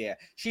bird right there.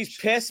 She's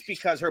pissed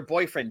because her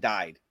boyfriend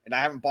died, and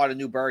I haven't bought a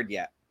new bird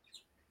yet.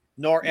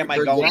 Nor am I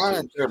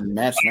going to.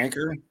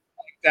 Matchmaker.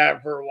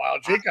 That for a while.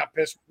 Jake got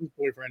pissed when his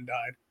boyfriend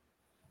died.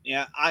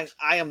 Yeah, I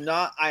am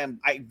not. I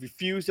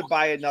refuse to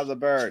buy another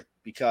bird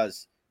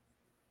because.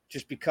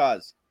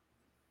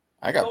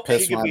 I got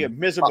pissed. She could be a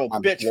miserable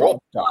bitch.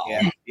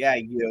 Yeah,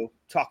 you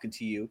talking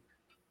to you.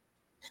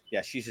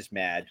 Yeah, she's just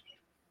mad.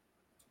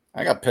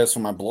 I got pissed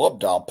when my blow up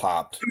doll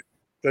popped.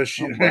 Does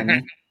she?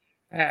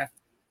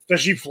 Does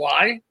she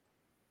fly?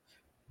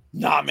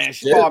 Nah, man.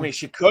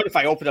 She could if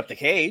I opened up the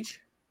cage.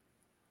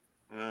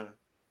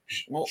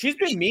 Well, she's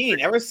been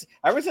mean ever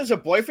since her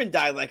boyfriend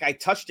died. Like I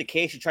touched the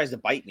cage, she tries to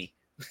bite me.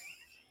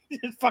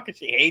 Fucking,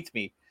 she hates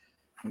me.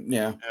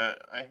 Yeah.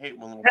 I hate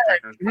when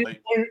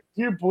little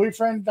your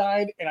boyfriend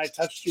died and I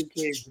touched your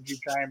cage. Would you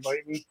try and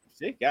bite me?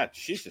 See, yeah,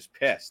 she's just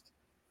pissed.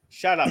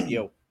 Shut up,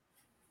 you.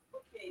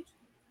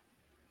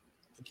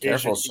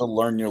 Careful, she'll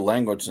learn your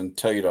language and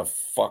tell you to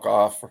fuck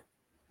off.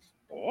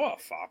 Oh,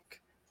 fuck.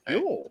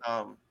 You.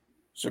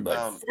 She'll be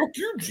like, fuck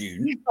you,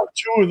 Gene. You got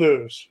two of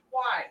those.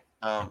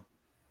 Why?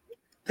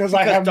 Because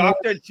I have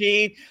Dr.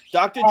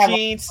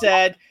 Gene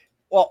said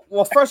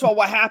Well, first of all,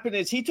 what happened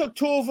is he took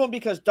 2 of them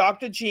because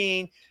Dr.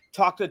 Gene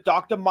talked to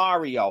Dr.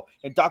 Mario,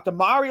 and Dr.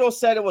 Mario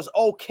said it was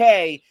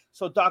okay,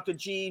 so Dr.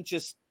 Gene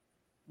just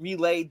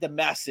relayed the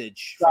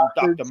message from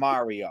Dr.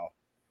 Mario.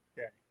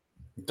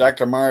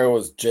 Dr. Mario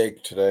was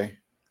Jake today.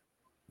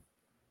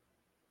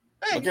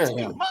 Hey, Look it's at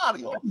me, him.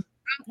 Mario.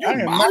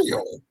 You're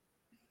Mario.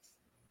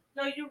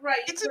 No, you're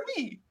right. It's a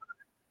me.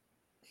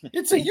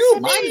 It's a you,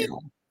 Mario.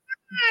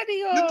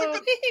 Mario.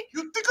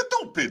 You think a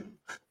doping.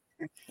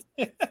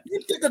 You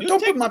take a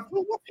dope in my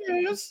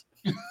pills.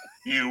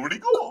 Here we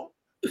go.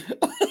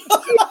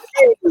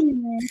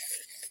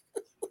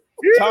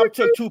 Tom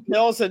took 2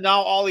 pills, and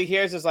now all he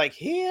hears is like,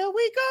 "Here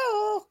we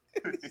go."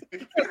 Do,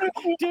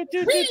 do,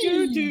 do,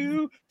 do,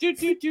 do, do,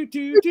 do,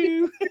 do, do.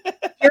 You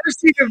ever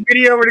seen a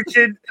video where the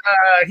kid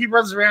he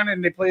runs around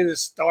and they play the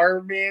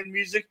Starman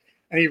music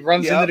and he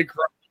runs into the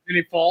ground and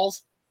he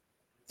falls?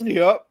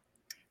 Yep,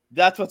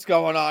 that's what's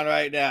going on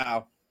right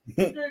now.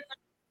 When you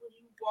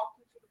walk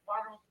into the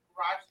bottom of the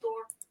garage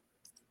door.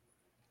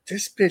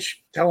 This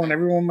bitch telling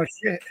everyone my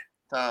shit.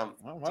 Tom,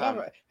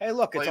 Hey,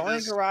 look, it's play only a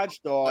this- garage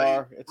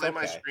door. It's play okay.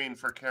 my screen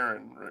for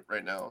Karen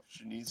right now.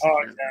 She needs to Oh,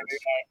 hear this.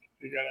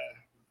 you gotta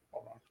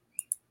hold on.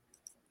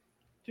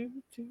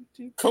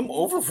 Come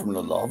over from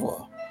the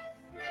lava.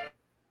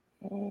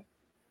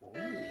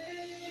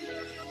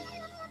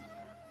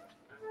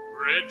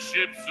 Red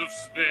ships of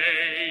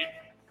Spain,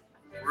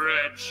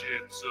 red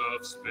ships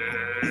of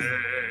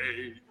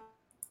Spain.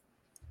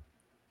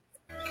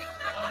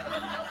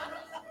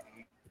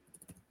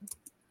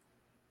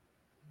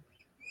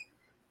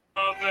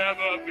 I'll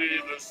never be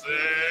the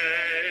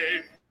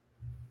same.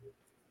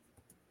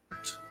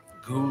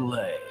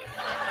 Goulet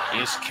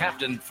is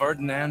Captain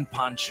Ferdinand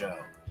Pancho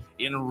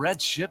in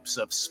Red Ships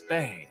of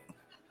Spain.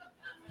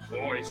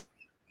 Boys.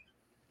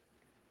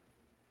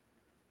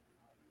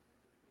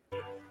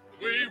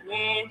 We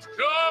won't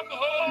come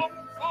home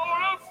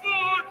for a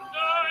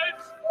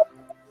fortnight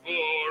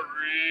for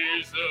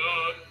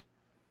reason.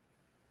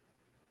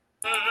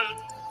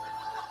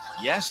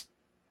 Yes,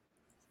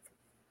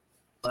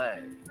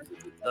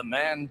 the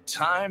man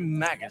Time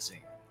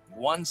magazine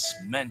once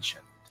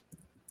mentioned.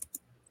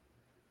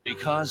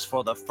 Because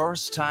for the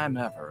first time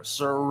ever,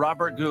 Sir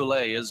Robert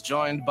Goulet is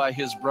joined by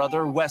his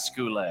brother Wes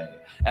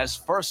Goulet as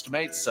first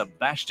mate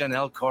Sebastian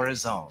El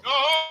Corazon.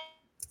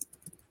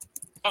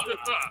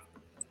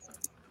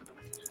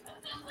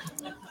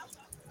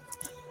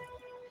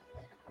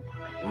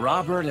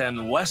 Robert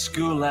and Wes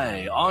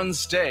Goulet on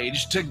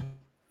stage to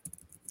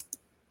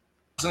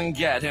doesn't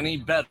get any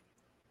better.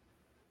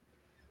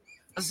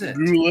 Does it?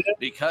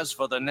 Because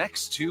for the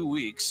next 2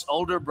 weeks,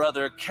 older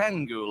brother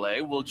Ken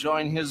Goulet will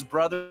join his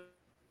brother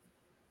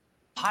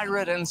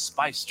pirate and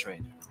spice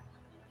trader.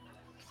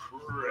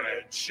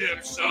 Red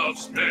ships of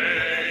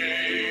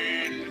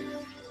Spain,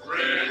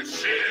 red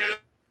ships.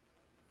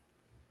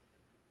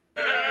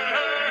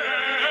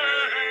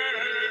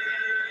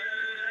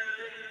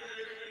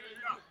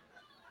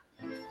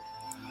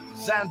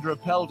 Sandra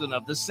Peldon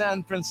of the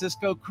San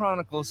Francisco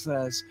Chronicle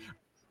says,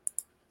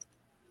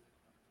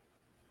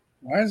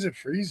 why is it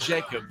freezing?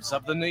 Jacobs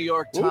of the New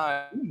York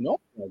Times. No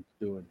one's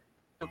doing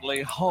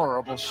it.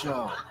 Horrible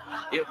show.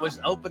 It was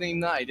opening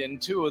night in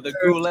 2 of the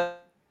Goulet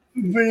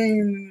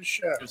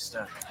studies.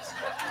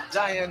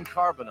 Diane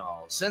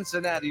Carbonell,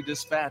 Cincinnati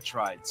Dispatch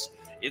writes,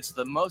 "It's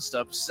the most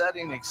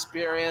upsetting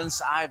experience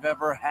I've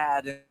ever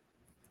had.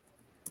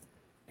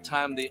 The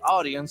time the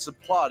audience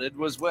applauded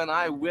was when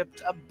I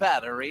whipped a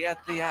battery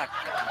at the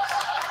actors."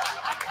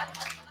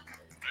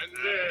 And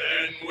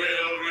then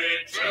we'll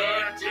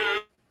return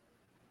to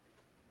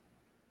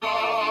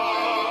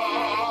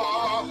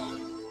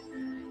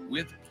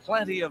with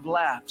plenty of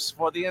laughs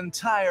for the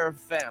entire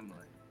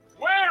family.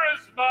 Where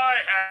is my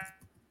hat?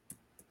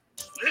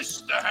 Is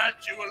this the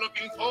hat you were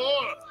looking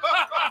for?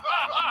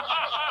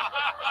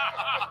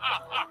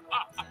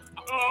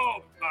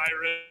 Oh,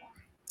 pirate.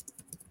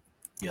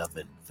 Of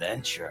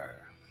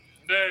adventure.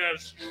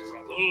 There's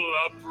trouble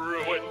up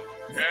ruin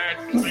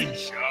and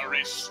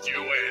treachery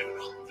stewing.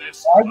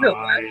 This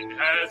line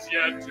has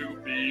yet to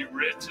be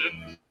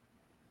written.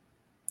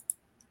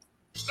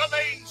 The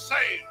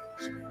mainsails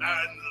and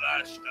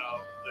lashed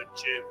out the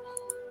jib.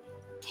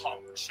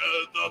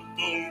 Puncture the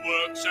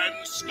bulwarks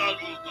and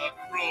scuttle the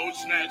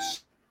crow's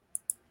nest.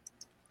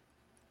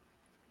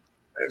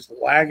 It's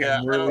lagging.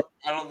 Yeah, Really.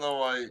 I don't know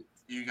why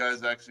you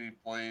guys actually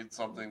played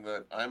something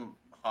that I'm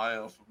high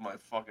off of my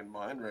fucking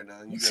mind right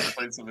now. You guys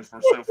played something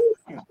for so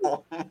fucking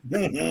long.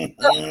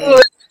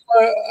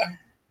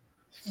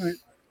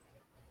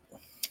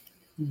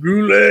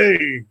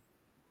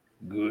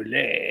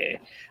 Goulet.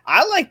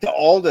 I like the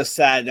older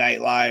Saturday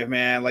Night Live,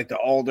 man. Like the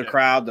older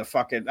crowd, the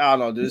fucking, I don't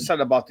know. There's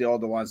something about the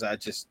older ones that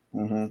just,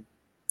 I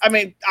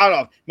mean, I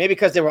don't know. Maybe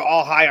because they were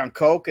all high on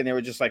coke and they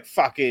were just like,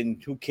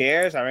 fucking, who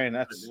cares? I mean,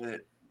 that's.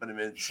 But it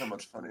made it so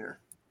much funnier.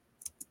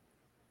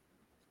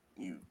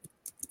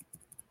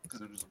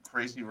 Because it was a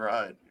crazy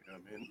ride. You know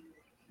what I mean?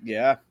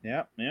 Yeah.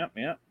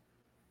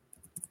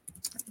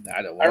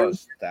 That it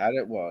was.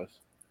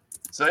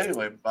 So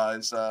anyway,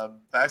 guys,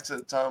 back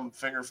to Tom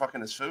finger fucking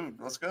his food.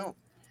 Let's go.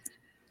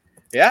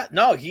 Yeah,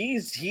 no,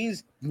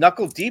 he's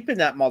knuckle deep in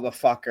that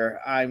motherfucker.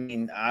 I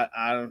mean,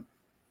 I don't.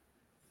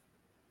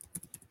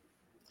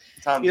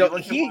 Tom, You know,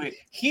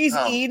 he's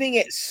eating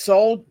it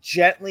so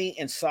gently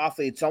and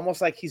softly. It's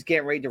almost like he's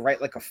getting ready to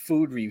write like a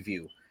food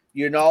review.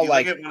 You know, You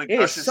like like it when it it is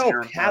gushes so in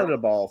your mouth?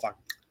 palatable.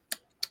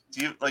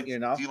 Do you like? You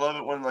know? Do you love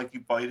it when like you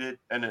bite it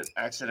and it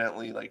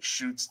accidentally like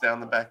shoots down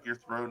the back of your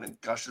throat and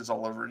gushes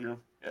all over you?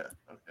 Yeah.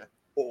 Okay.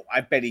 Oh,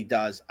 I bet he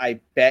does. I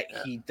bet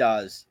he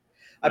does.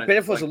 I When bet it,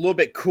 if it was like- a little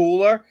bit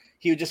cooler,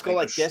 he would just go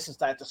like like this and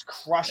start just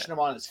crushing him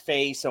on his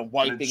face and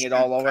wiping it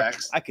all over.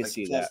 I could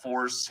see full that.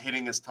 force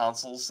hitting his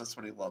tonsils. That's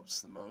what he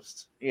loves the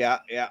most. Yeah,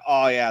 yeah.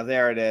 Oh, yeah.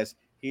 There it is.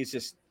 He's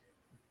just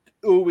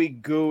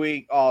ooey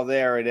gooey. Oh,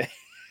 there it is.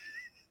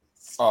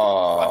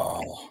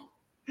 Oh.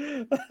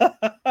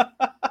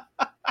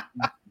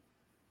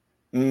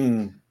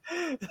 Mm.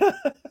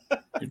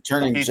 You're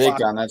turning Pizza.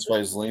 Jake on. That's why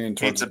he's leaning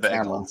towards Pizza the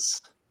camera.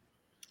 bagels.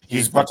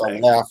 He's about to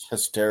bagels. laugh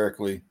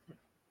hysterically.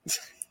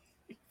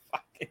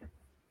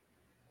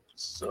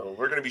 So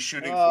we're going to be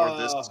shooting for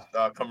this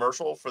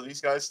commercial for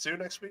these guys too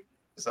next week.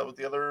 Is that what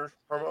the other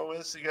promo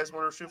is? You guys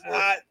want to shoot for?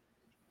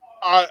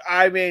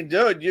 I mean,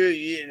 dude, you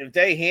if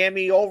they hand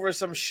me over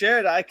some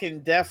shit, I can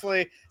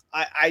definitely.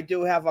 I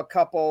do have a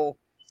couple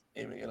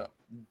aiming it up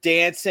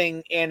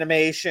dancing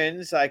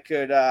animations I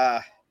could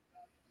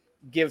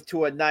give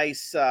to a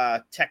nice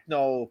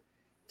techno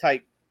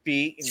type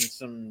beat and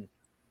some.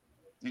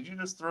 Did you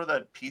just throw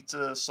that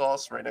pizza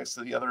sauce right next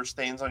to the other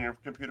stains on your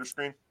computer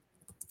screen?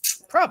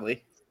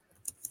 Probably.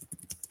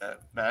 That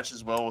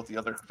matches well with the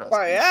other.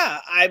 Well, yeah.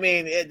 I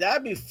mean,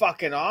 that'd be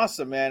fucking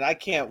awesome, man. I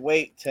can't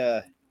wait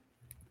to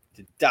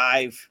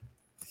dive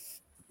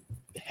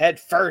head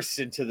first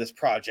into this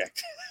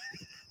project.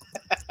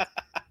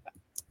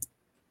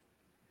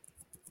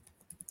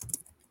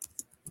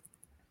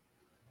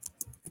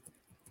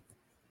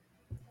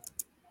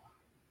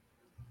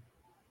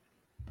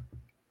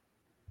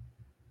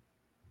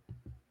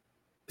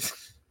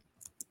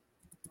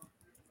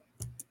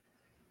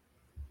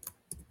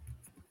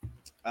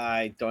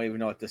 I don't even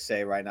know what to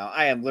say right now.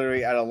 I am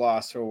literally at a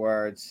loss for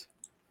words.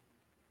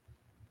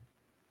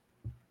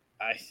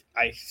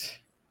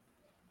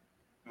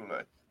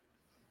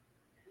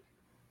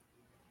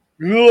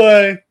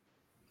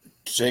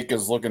 Jake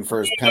is looking for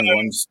his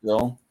penguin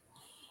still.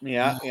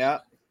 Yeah, yeah.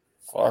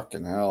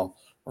 Fucking hell.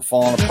 We're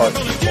falling apart.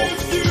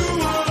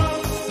 people.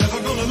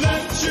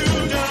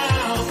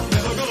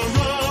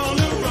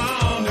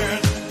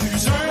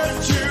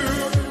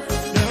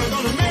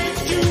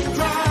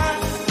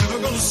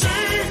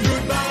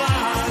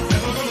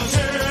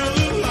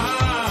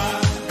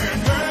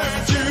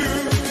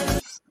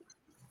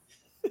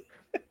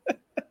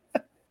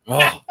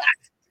 Oh.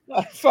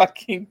 I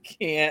fucking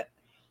can't.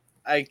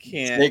 I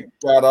can't. Jake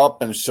got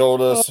up and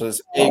showed us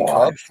his A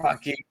cup. I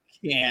fucking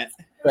can't.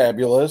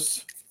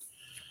 Fabulous.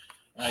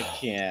 I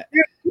can't.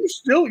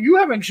 You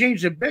haven't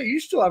changed a bit. You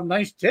still have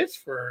nice tits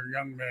for a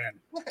young man.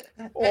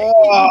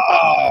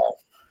 Oh,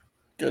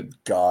 good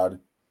God.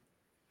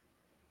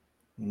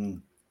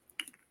 Mm.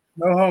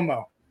 No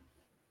homo.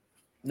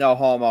 No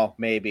homo.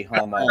 Maybe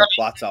homo.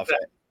 Lots of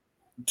it.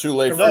 Too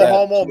late for no that.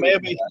 homo.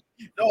 Maybe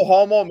no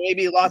homo.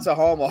 Maybe lots of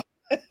homo.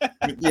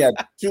 Yeah,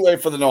 too late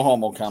for the no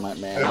homo comment,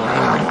 man.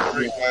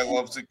 Every guy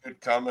loves a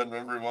good comment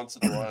every once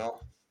in a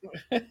while.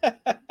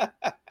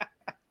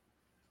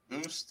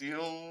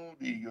 Ustio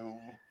Digo.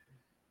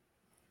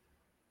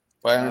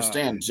 But I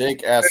understand.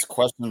 Jake asks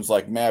questions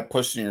like, Matt,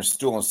 pushing your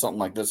stool and something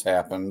like this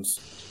happens.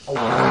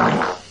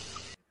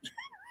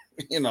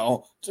 You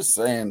know, just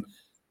saying.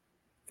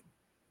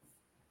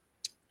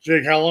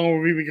 Jake, how long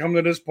will we be coming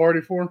to this party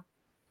for?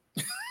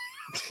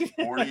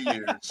 40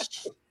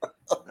 years.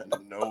 And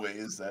in no way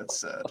is that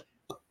sad.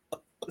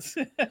 It's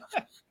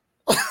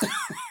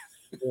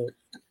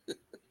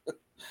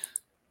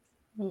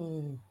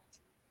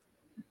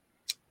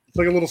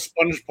like a little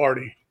sponge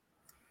party.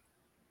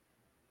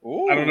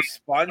 Ooh, I don't know.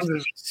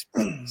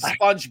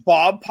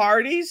 SpongeBob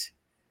parties?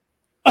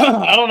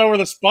 I don't know where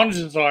the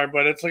sponges are,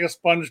 but it's like a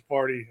sponge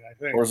party, I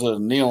think. Or is it a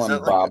Neil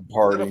and Bob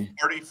party? Is it a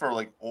party for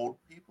like old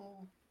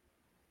people?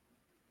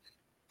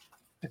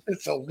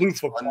 It's a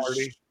loofah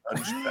party.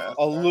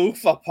 A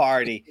loofah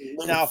party.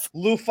 Now,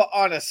 loofah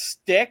on a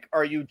stick,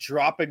 or are you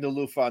dropping the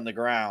loofah on the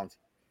ground?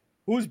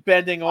 Who's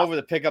bending over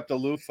to pick up the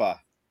loofah?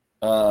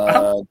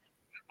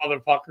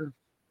 Motherfucker.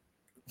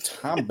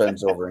 Tom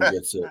bends over and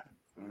gets it.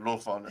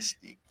 Loofah on a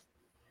stick.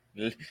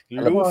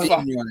 Loofah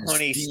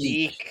on a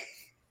stick.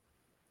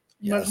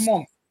 Man, come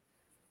on.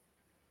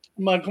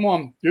 Man, come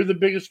on. You're the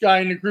biggest guy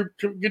in the group.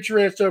 Get your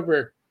ass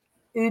over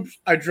here. Oops,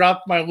 I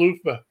dropped my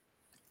loofah.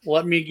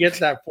 Let me get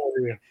that for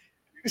you.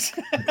 He's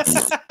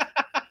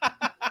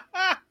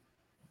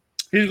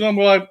going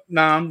to be like,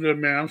 nah, I'm good,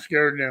 man. I'm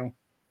scared now.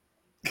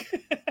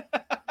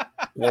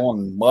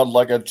 Blowing mud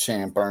like a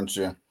champ, aren't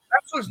you?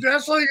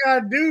 That's what you got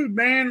to do,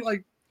 man.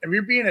 Like, if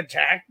you're being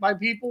attacked by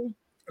people,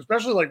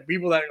 especially like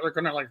people that are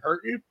going to like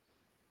hurt you,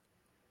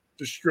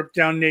 just strip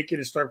down naked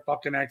and start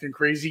fucking acting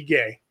crazy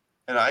gay.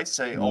 And I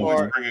say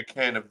always bring a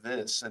can of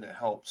this, and it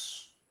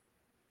helps.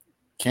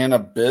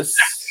 Cannabis.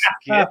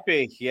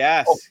 Skippy,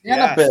 yes. Oh,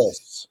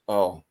 cannabis.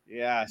 Oh.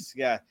 Yes,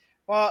 yeah.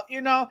 Well,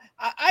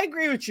 I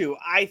agree with you.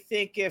 I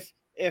think if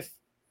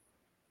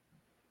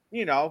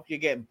you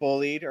get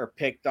bullied or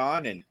picked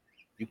on and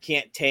you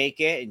can't take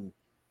it and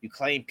you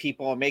claim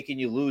people are making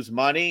you lose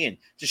money and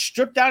just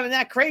strip down and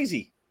that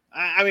crazy.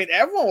 I mean,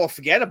 everyone will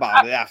forget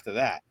about it after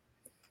that.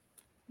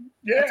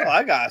 Yeah. That's all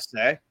I gotta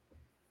say.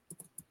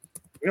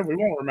 Yeah, we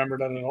won't remember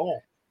that at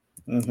all.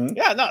 Mm-hmm.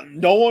 Yeah,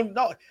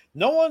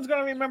 no one's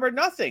gonna remember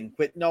nothing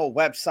with no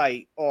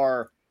website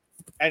or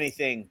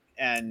anything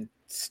and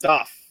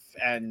stuff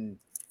and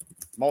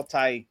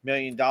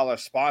multi-million-dollar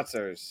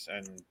sponsors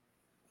and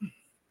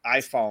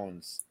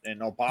iPhones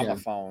and Obama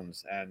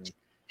phones and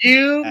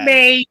you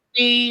made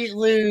me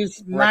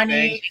lose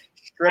money.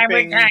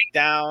 Stripping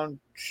down.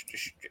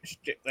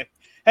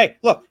 Hey,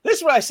 look, this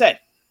is what I said.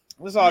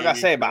 This is all I gotta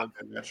say about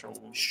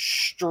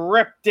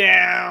strip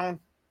down.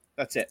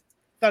 That's it.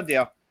 Done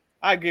deal.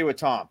 I agree with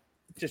Tom.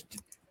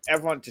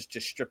 Everyone just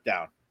strip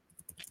down.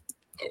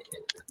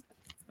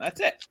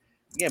 That's it.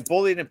 You get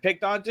bullied and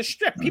picked on, just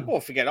strip. People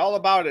will forget all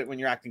about it when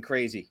you're acting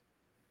crazy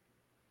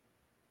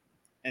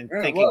and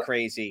thinking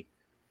crazy.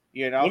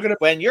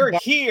 When you're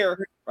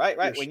here, right?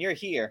 When you're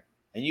here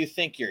and you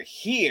think you're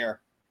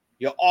here,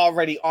 you're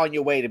already on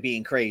your way to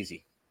being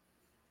crazy.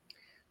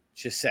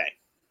 Just saying.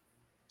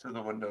 To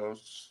the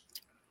windows.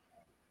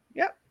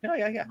 Yeah.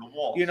 The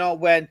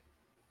walls.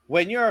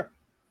 When you're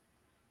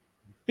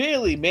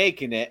barely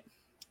making it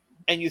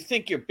and you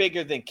think you're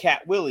bigger than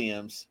Cat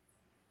Williams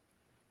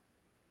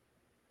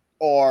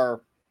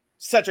or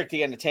Cedric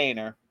the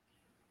Entertainer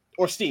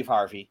or Steve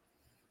Harvey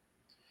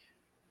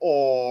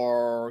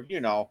or,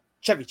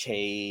 Chevy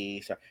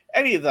Chase or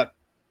any of the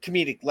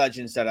comedic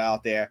legends that are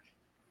out there,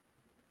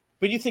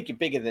 but you think you're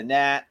bigger than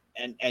that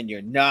and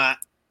you're not,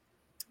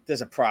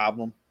 there's a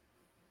problem.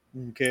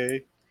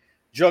 Okay.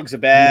 Drugs are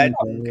bad.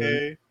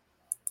 Okay.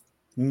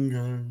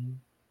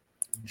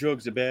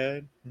 Drugs are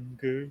bad.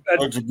 Okay.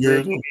 Drugs are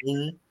good.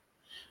 Okay.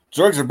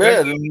 Drugs are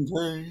bad.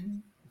 Okay.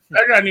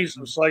 That guy needs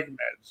some psych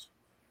meds.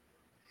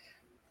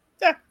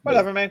 Yeah,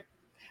 whatever, man.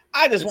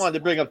 I just wanted to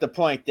bring up the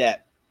point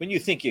that when you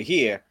think you're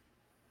here,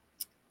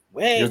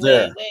 wait,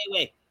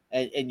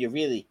 and you're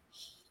really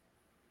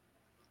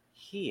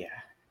here,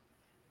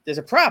 there's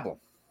a problem.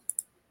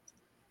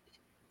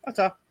 That's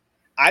all.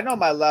 I know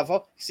my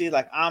level. See,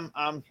 like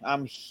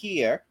I'm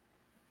here,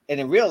 and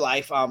in real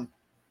life, I'm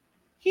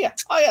here.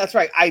 Oh yeah, that's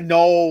right. I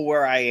know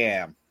where I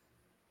am.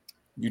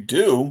 You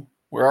do?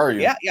 Where are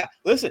you? Yeah.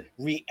 Listen,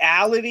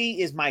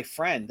 reality is my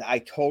friend. I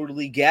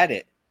totally get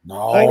it.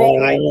 No.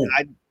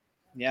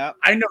 Yeah.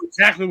 I know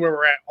exactly where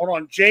we're at. Hold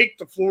on, Jake.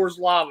 The floor's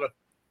lava.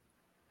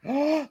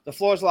 The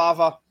floor's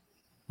lava.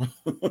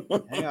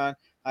 Hang on.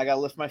 I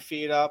gotta lift my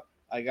feet up.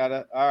 All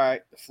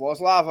right. The floor's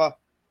lava.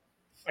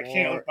 I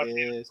can't lift my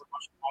feet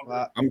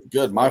up. I'm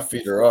good. My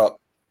feet are up.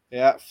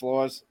 Yeah,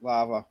 floor's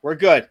lava. We're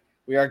good.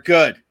 We are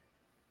good.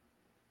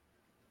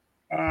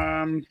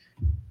 Aaron's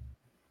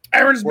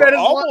bed is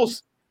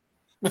almost.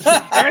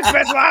 Aaron's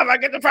bed's lava.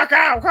 Get the fuck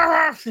out.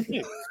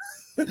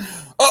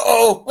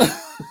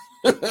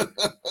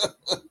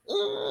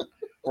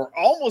 We're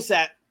almost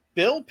at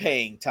bill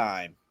paying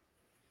time.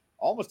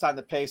 Almost time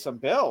to pay some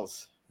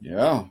bills.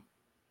 Yeah.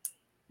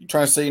 You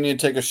trying to say you need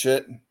to take a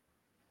shit?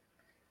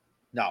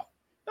 No,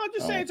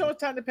 just saying it's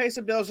almost time to pay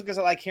some bills because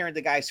I like hearing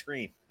the guy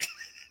scream.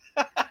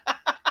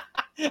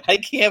 I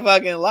can't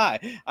fucking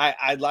lie.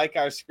 I like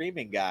our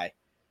screaming guy.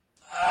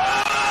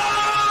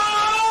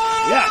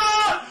 Yes.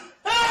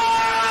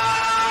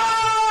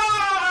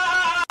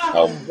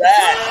 Oh,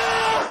 that.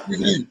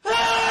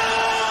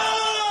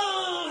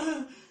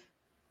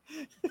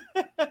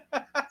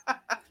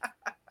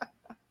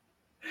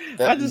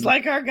 I just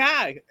like our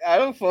guy. I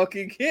don't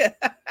fucking care.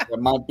 That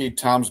might be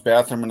Tom's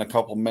bathroom in a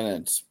couple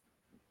minutes.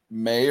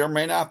 May or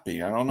may not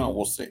be. I don't know.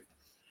 We'll see.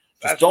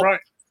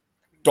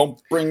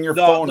 Don't bring your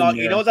phone in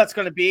you know what that's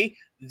going to be?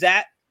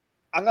 That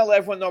I'm going to let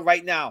everyone know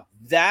right now.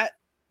 That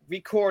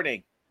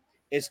recording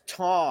is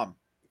Tom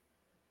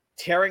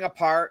tearing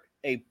apart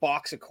a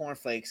box of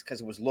cornflakes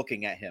because it was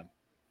looking at him.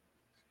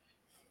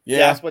 Yeah.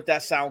 That's what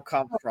that sound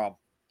comes from.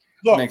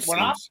 Look, when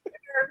I'm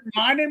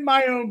minding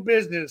my own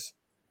business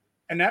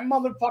and that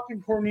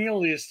motherfucking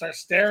Cornelius starts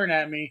staring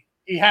at me,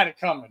 he had it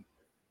coming.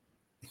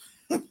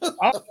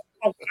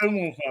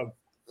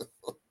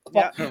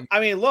 Yeah, I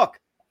mean, look,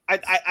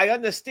 I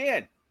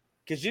understand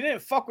because you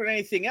didn't fuck with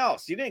anything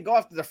else. You didn't go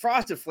after the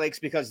Frosted Flakes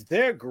because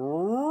they're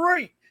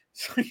great,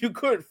 so you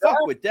couldn't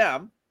fuck with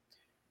them.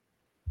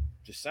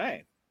 Just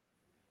saying.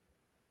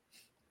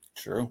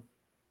 True.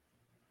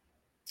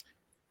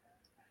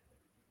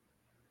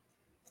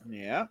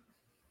 Yeah.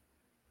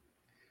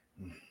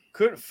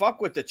 Couldn't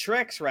fuck with the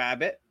Tricks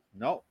Rabbit.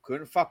 No,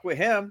 couldn't fuck with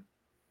him.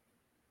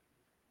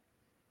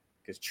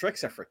 Because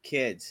Tricks are for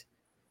kids.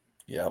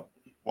 Yep.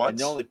 What? And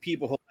the only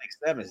people who likes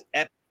them is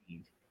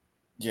Epstein.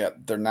 Yeah,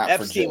 they're not.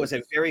 Epstein was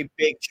a very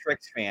big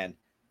Tricks fan.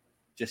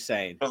 Just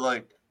saying. But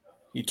like,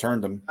 he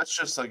turned them. That's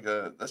just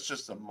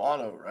a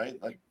motto,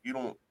 right? Like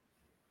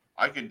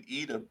I could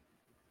eat a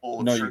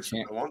bowl of Tricks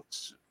if I want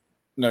to.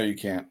 No, you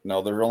can't.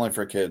 No, they're only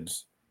for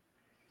kids.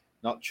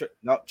 No,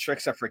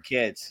 tricks are for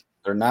kids.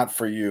 They're not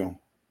for you.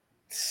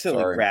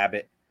 Silly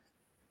rabbit.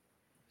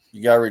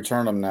 You gotta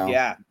return them now.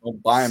 Yeah.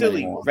 Don't buy them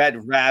Silly anymore.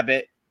 red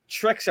rabbit.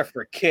 Tricks are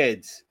for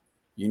kids.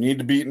 You need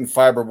to be eating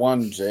Fiber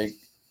One, Jake,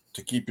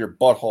 to keep your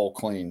butthole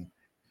clean.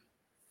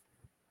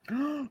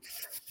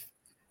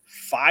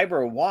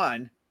 Fiber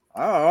One.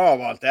 I don't know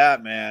about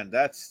that, man.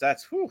 That's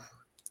whew.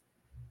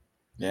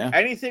 Yeah.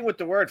 Anything with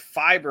the word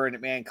fiber in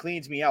it, man,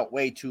 cleans me out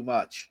way too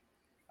much.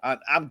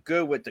 I'm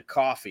good with the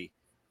coffee.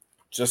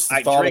 Just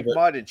I drink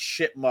mud and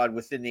shit mud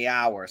within the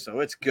hour, so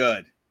it's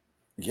good.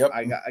 Yep.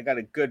 I got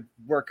a good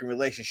working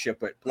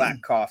relationship with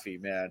black coffee,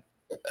 man.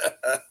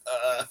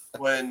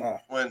 When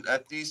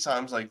at these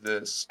times like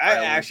this, I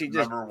actually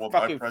just remember what my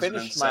fucking president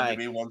finished said my to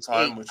me one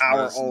time, which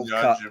 8-hour-old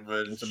cup. It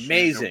was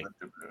amazing.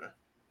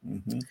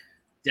 Mm-hmm.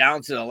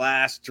 Down to the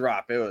last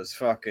drop. It was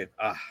fucking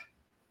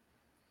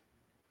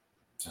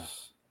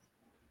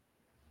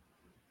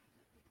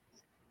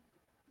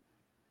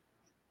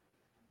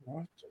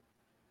What?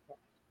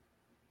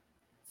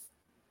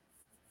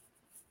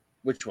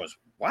 Which was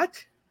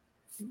what?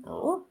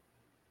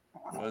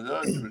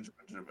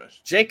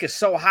 Jake is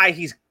so high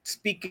he's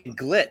speaking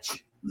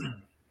glitch.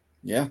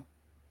 Yeah.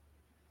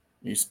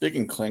 You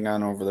speaking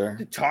Klingon over there?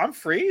 Did Tom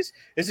freeze?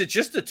 Is it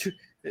just the two?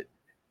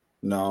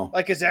 No.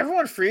 Like, is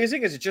everyone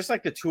freezing? Is it just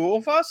like the two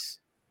of us?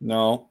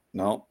 No.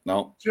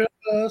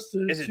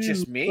 Is it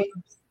just me?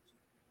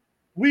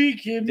 We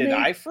can. Did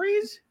I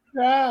freeze?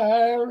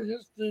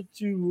 Just the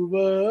two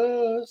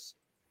of us,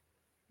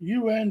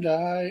 you and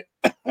I,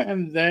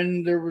 and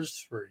then there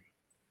was three.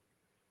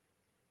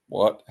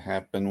 What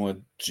happened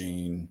with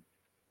Gene?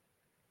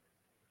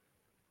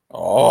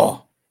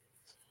 Oh,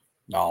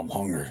 now I'm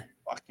hungry.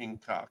 Fucking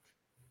cock.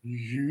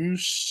 You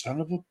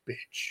son of a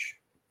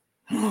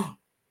bitch.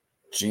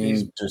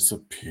 Gene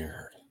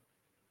disappeared.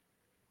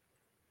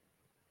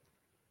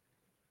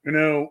 You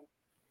know,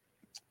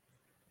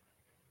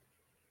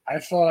 I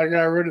thought I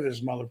got rid of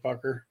this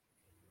motherfucker.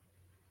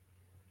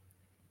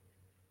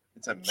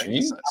 It's a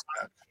Gene?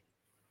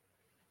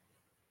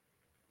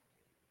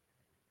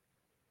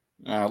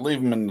 mega Leave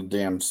him in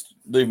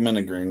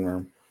the green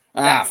room.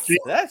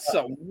 That's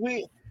some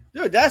weird,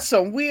 dude. That's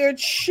some weird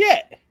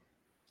shit.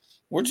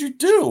 What'd you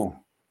do?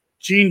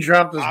 Gene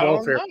dropped his I don't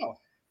welfare. know.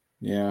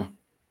 Yeah.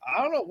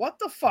 I don't know what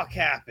the fuck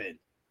happened.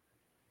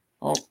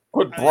 Oh,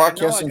 quit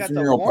broadcasting I from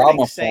got your the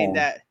warning Obama saying phone.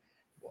 that.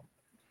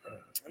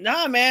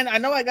 Nah, man. I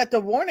know I got the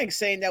warning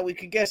saying that we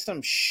could get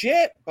some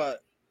shit,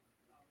 but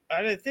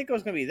I didn't think it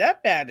was gonna be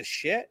that bad of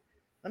shit.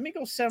 Let me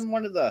go send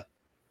one of the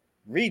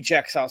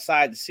rejects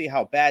outside to see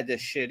how bad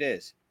this shit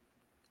is.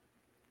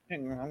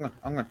 Hang on,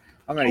 I'm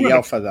gonna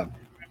yell for them.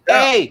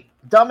 Hey,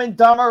 Dumb and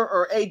Dumber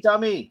or A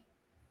Dummy?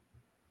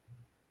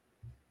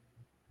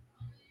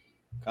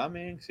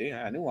 Coming. See,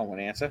 I knew I would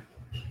answer.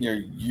 You're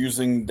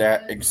using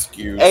that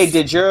excuse. Hey,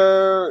 did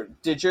your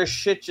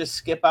shit just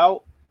skip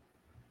out?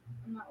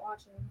 I'm not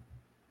watching.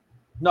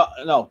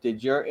 No.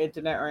 Did your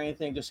internet or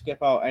anything just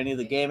skip out? Any of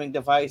the gaming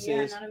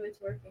devices? Yeah, none of it's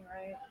working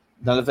right.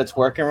 None of it's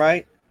working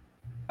right?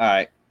 All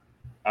right.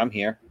 I'm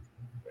here.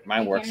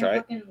 Mine I works, can't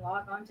right? fucking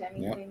log on to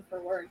anything for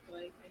work.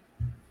 Like,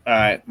 All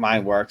right.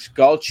 Mine works.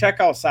 Go check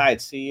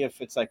outside. See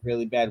if it's like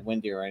really bad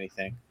windy or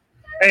anything.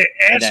 Hey,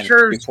 And ask then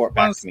her. report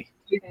back to me.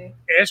 okay.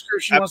 Ask her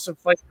if she wants to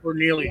fight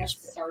Cornelius.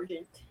 Yes,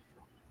 Sergeant.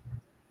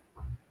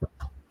 Do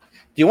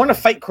you want to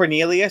fight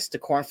Cornelius, the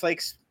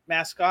Cornflakes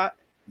mascot?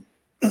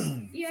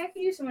 Yeah, I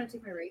can use someone to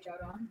take my rage out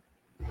on.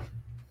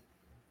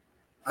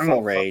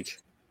 Full rage.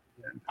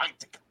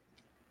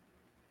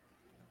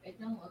 It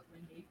don't look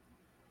windy.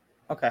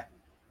 Okay.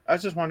 I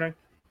was just wondering.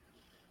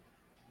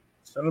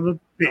 Son of a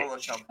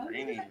bitch.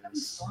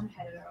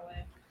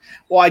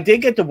 Well, I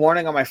did get the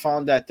warning on my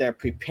phone that they're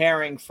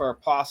preparing for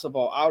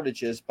possible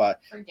outages,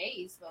 but For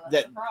days, though.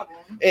 That's the problem.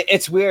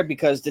 it's weird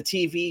because the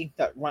TV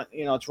that run,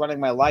 it's running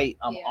my light.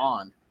 I'm Yeah.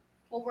 on.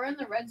 Well, we're in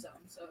the red zone,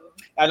 so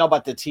I know,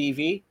 but the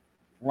TV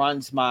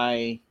runs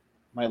my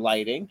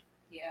lighting.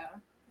 yeah.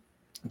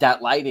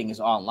 That lighting is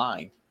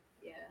online.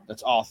 Yeah.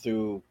 That's all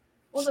through.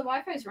 Well, the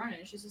Wi-Fi's running.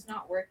 It's just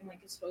not working like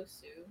it's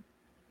supposed to.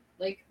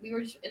 Like, we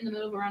were just in the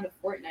middle of a round of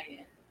Fortnite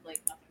and, like,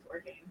 nothing's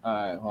working. All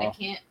right. I Well,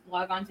 can't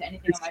log on to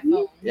anything on my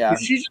phone. yeah.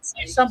 Did she just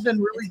say something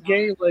really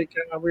gay like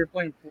we were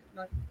playing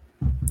Fortnite?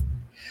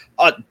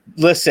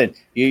 Listen,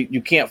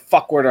 you can't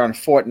fuck with her on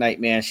Fortnite,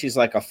 man. She's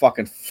like a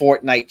fucking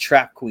Fortnite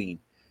trap queen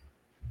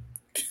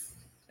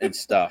and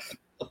stuff.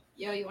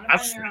 Yo, you want to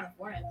find me around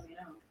Fortnite? Let me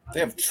know. They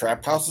have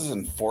trap houses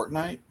in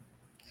Fortnite?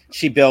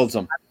 She builds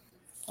them.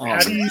 Oh, How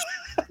do you?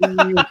 How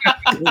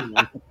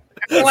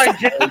do I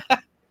get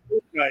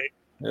Fortnite?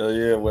 hell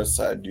yeah, West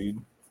Side,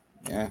 dude.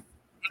 Yeah.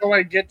 How do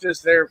I get this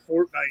there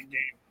Fortnite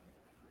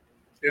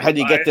game? How do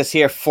you get this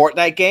here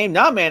Fortnite game?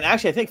 No, man.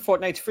 Actually, I think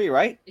Fortnite's free,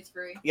 right? It's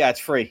free. Yeah, it's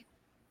free.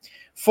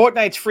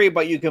 Fortnite's free,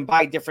 but you can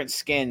buy different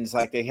skins.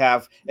 Like they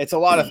have, it's a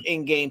lot of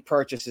in-game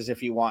purchases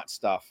if you want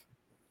stuff.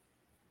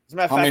 As a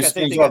matter of How many fact, I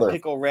think they skins are got there?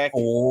 Pickle Rick.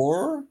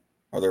 Four?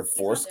 Are there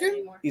four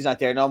skins? He's not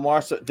there no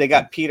more. So they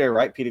got Peter,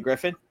 right? Peter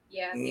Griffin.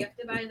 Yeah, you have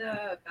to buy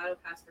the battle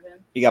pass for him.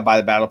 You got to buy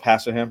the battle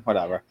pass for him?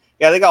 Whatever.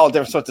 Yeah, they got all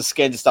different sorts of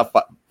skins and stuff,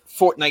 but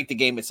Fortnite, the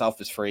game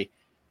itself, is free.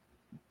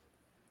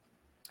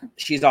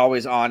 She's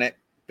always on it,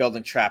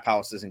 building trap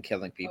houses and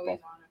killing people.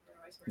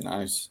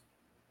 Nice.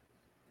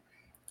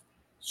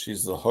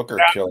 She's the hooker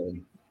killer.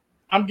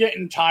 I'm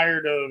getting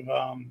tired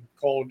of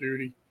Call of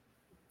Duty.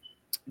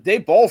 They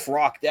both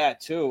rock that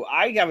too.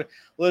 I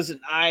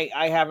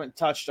haven't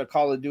touched a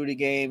Call of Duty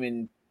game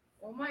in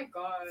oh my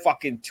god,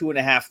 fucking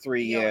 2.5,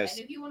 3 years.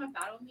 And if you want to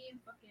battle me in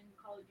fucking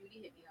Call of Duty,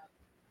 hit me up.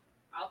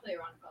 I'll play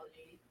around Call of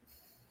Duty.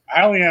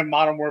 I only have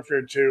Modern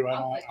Warfare 2.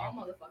 I'll play all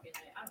motherfucking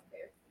night. I don't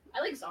care.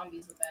 I like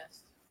zombies the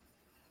best.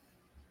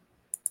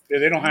 Yeah,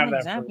 they don't have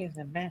that. Zombies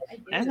the best.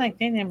 I like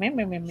them.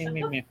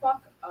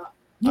 Fuck up.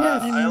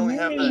 I only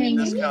have that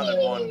discounted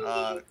one.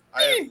 I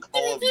have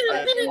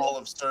Call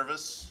of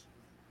Service.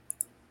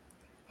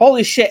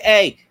 Holy shit!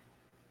 Hey,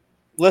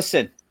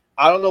 listen.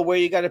 I don't know where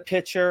you got a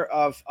picture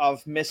of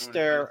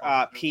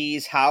Mr.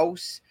 P's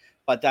house,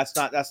 but that's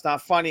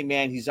not funny,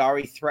 man. He's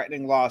already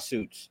threatening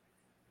lawsuits.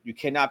 You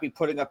cannot be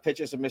putting up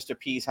pictures of Mr.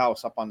 P's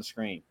house up on the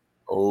screen.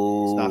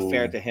 Oh, it's not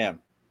fair to him.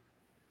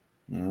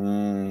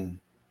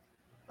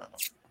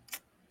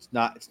 It's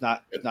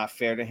not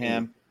fair to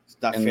him. It's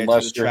not fair to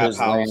the trap house.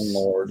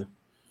 Landlord.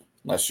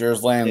 Unless you're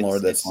his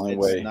landlord, that's the only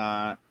way.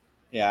 Not.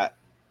 Yeah.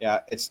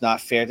 It's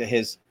not fair to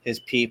his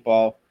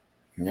people.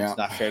 Yeah. It's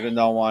not fair to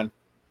no one.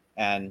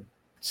 And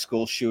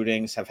school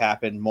shootings have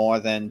happened more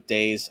than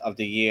days of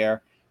the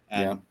year.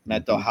 And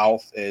mental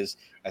health is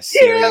a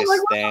serious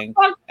thing.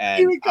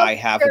 And I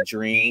have a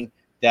dream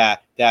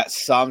that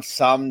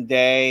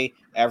someday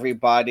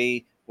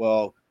everybody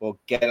will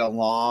get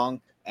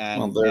along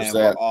and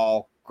we're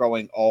all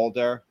growing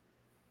older.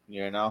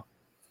 You know.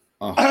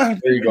 There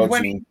you go,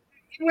 when Gene.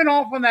 he went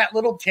off on that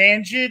little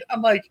tangent,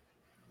 I'm like,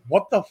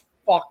 what the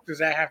fuck does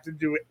that have to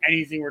do with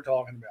anything we're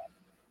talking about?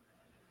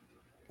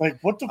 Like,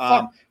 what the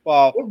fuck?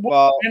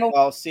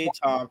 Well, see,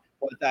 Tom,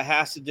 what that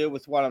has to do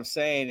with what I'm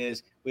saying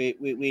is we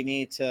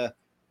need to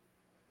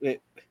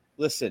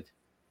listen.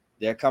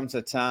 There comes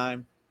a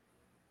time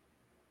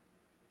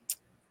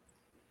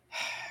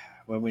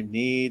when we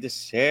need to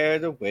share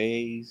the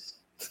ways.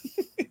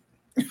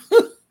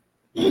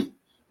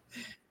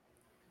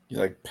 You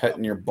like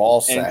petting your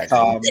ball sack.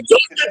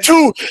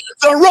 To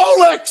the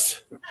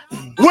Rolex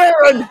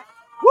wearing,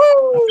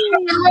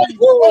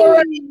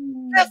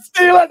 jet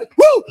stealing,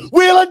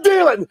 wheeling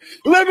dealing,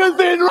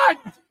 limousine right,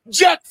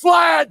 jet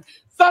flying,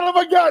 son of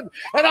a gun,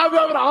 and I'm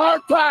having a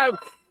hard time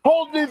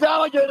holding these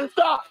alligators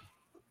up.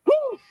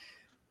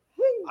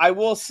 I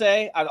will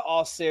say, out of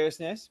all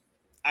seriousness,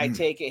 I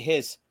take it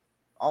his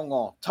I'm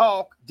gonna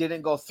talk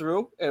didn't go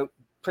through. It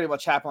pretty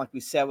much happened like we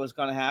said was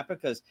going to happen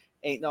because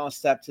ain't no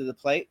step to the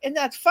plate, and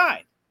that's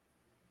fine.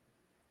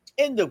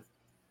 In the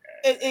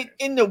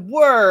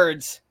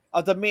words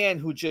of the man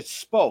who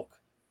just spoke,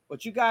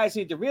 what you guys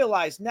need to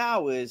realize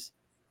now is,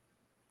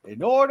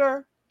 in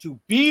order to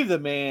be the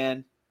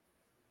man,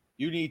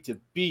 you need to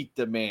beat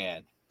the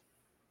man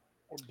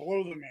or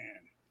blow the man.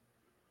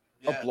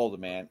 Or blow the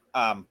man.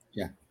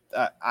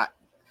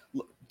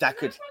 That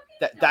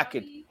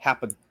could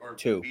happen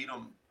too. Beat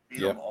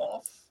him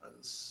off.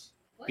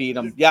 Beat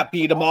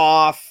him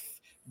off,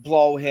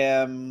 blow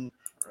him,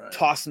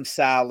 toss some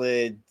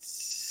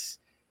salads.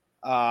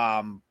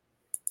 I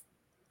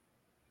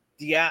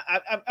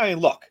mean,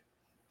 look,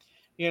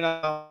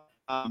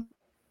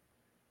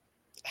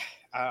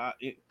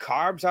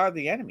 carbs are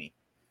the enemy.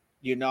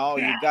 You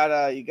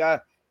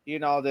gotta,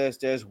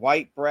 there's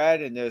white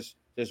bread and there's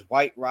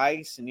white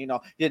rice,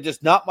 and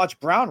there's not much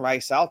brown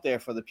rice out there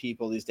for the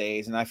people these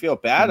days, and I feel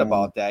bad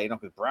about that,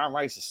 because brown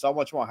rice is so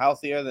much more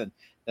healthier than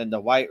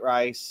the white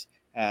rice.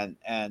 And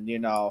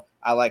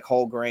I like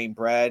whole grain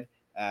bread,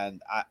 and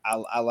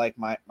I like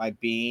my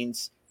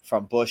beans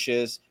from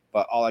Bush's,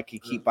 but all I can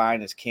keep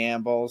buying is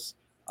Campbell's.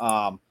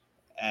 And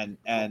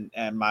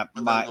my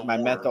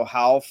mental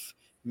health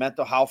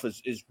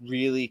is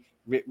really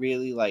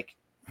like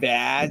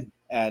bad,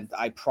 and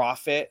I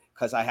profit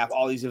because I have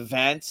all these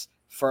events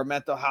for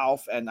mental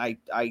health, and I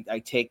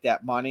take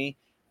that money.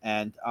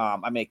 And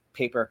I make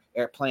paper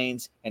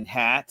airplanes and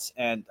hats,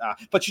 and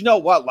but you know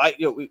what? Like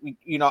as we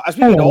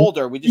get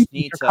older, we just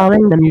need to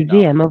calling the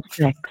Museum of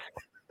Sex.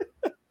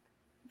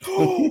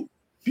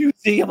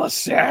 Museum of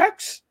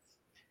Sex.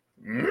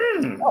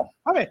 Oh,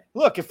 I mean,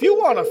 look, if you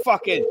want a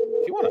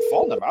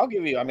phone number, I'll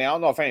give you. I mean, I don't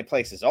know if any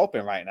place is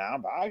open right now,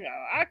 but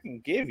I can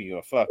give you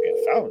a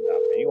fucking phone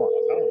number. You want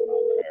a phone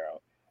number,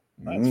 Harold?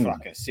 Let's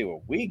fucking see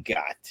what we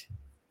got.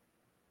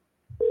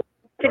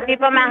 To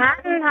people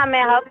Manhattan, how may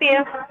I help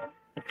you?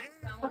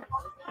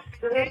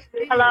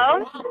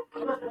 Hello?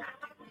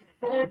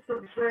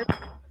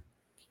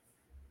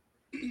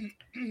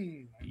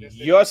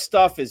 Your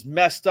stuff is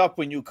messed up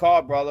when you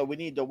call, brother. We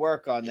need to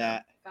work on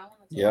that.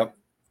 Yep.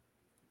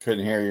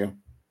 Couldn't hear you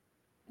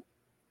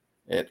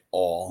at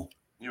all.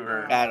 You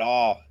were at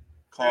all.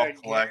 Call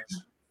collect.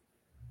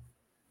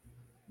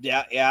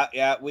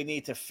 Yeah. We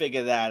need to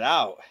figure that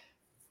out.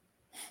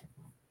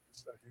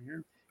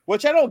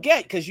 Which I don't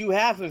get, because you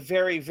have a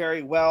very,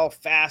 very well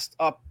fast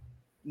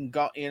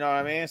go, you know what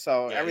I mean?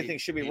 So Yeah, everything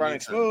should be he running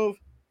needs a- smooth.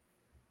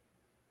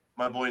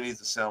 My boy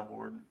needs a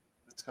soundboard.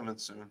 It's coming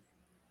soon.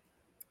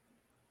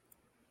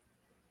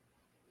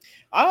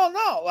 I don't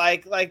know.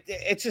 Like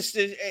it's just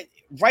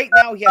right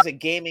now he has a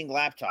gaming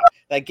laptop.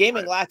 That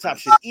gaming laptop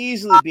should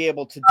easily be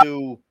able to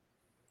do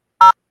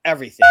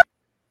everything.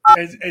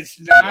 It's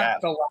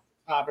not the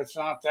laptop. It's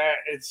not that.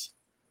 It's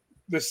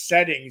the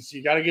settings.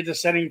 You got to get the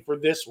setting for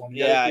this one.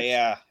 You gotta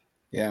get-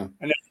 Yeah.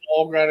 And it's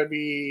all got to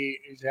be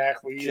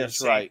exactly the Just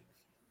same. right.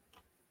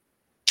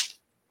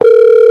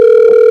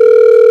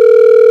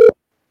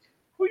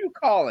 Who are you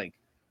calling?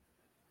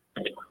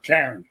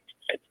 Karen.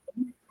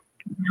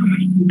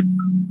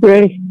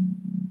 Ready?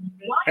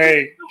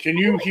 Hey, can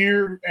you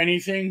hear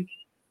anything?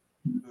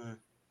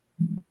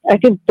 I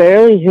can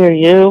barely hear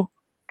you.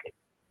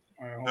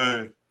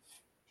 Hey,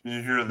 can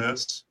you hear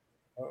this?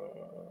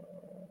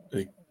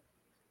 Hey.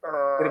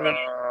 What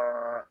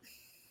about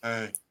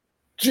Hey.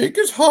 Jake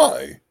is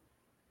high.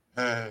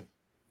 Hey.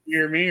 you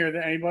hear me or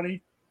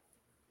anybody?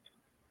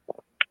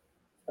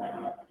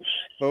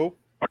 Boom. Boom,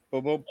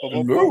 boom, boom,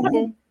 boom, Hello?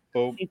 boom,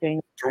 boom,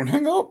 boom. Don't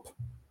hang up.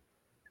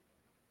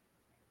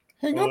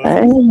 Hang up.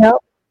 Hang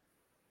up.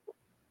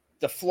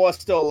 The floor's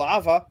still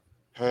lava.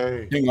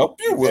 Hey, Hang up,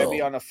 you You better will.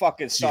 be on a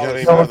fucking you got solid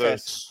any more of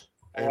surface.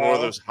 those? Any more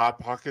of those hot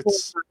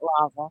pockets?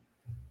 Lava.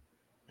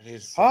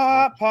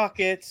 Hot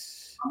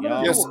pockets.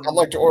 Yum. Yes, I'd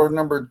like to order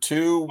number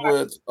 2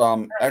 with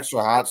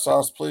extra hot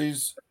sauce,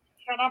 please.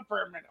 Shut up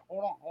for a minute.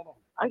 Hold on.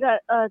 I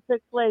got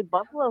Chick-fil-A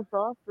buffalo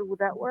sauce. Would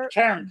that work?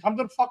 Karen, come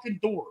to the fucking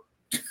door.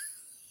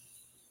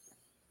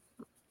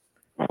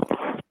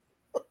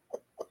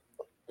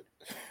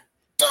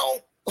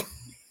 Don't.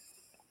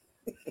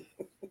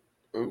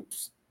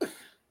 Oops.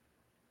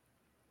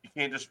 You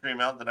can't just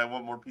scream out that I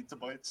want more pizza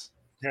bites.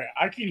 Okay,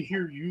 I can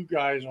hear you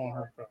guys on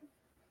her phone.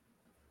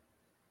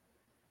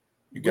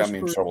 You got me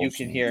in trouble. You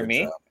can hear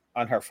me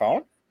on her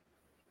phone?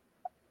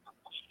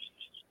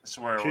 I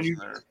swear I Can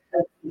wasn't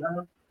you-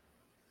 there.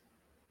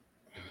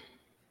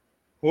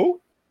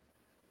 Who?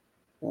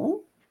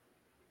 What?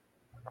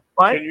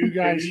 Can you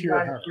guys hear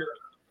her?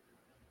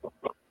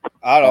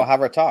 I don't know. Have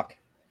her talk.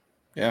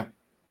 Yeah.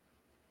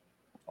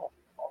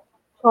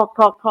 Talk.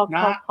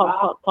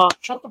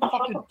 Shut the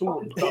fucking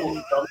door.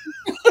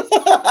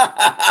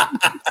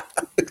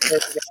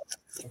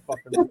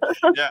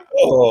 Yeah.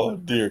 Oh,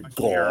 dear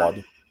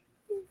God.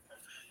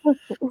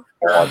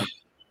 God.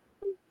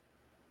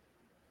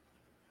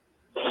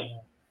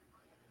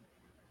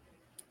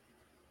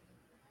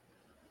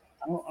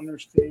 I don't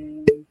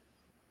understand.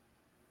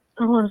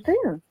 I don't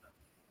understand.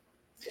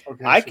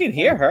 Okay, I so- can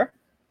hear her.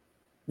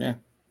 Yeah.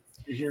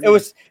 You hear It me?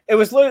 was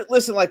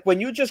listen, like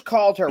when you just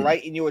called her,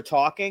 right, and you were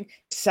talking,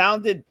 it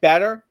sounded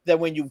better than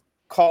when you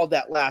called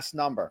that last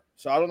number.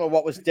 So I don't know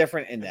what was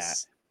different in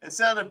that. It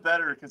sounded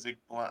better because it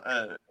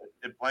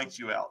blanks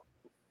you out.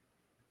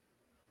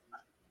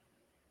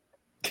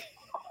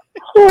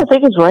 Yeah, I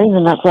think it's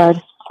raining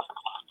outside.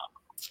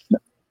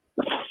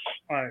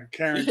 All right,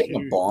 Karen. You hitting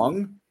Can a you,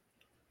 bong?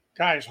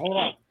 guys, hold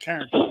on.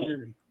 Karen, can you hear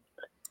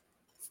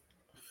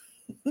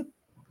me?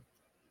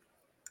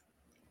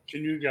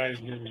 Can you guys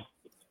hear me?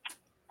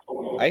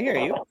 I hear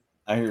you.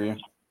 I hear you.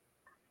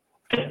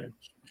 Karen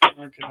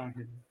cannot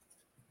hear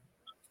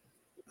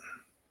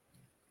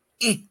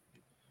me.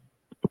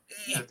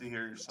 You have to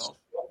hear yourself.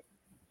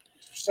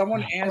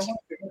 Someone ask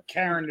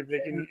Karen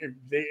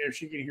if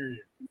she can hear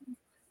you.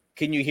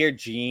 Can you hear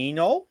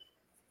Gino?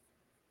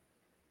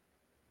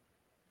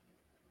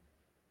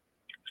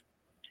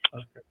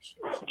 Okay.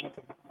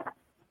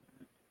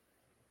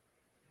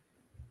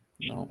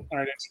 No. All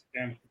right, it's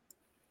Karen.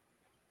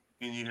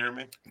 Can you hear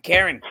me?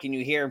 Karen, can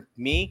you hear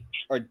me?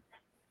 Or can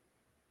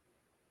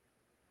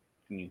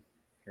you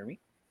hear me?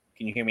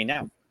 Can you hear me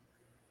now?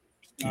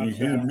 Can you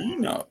hear me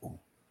now?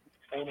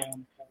 Hold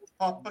on.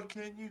 Papa,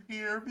 can you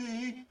hear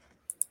me?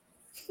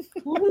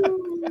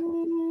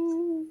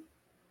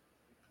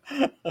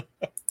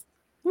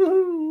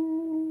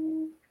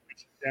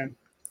 Karen.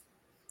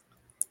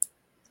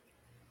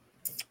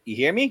 You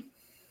hear me?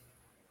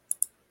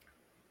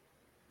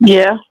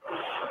 Yeah.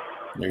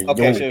 There you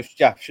Okay, go. so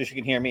yeah, so she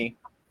can hear me.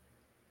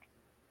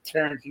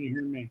 Karen, can you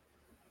hear me?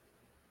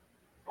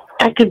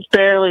 I could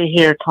barely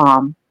hear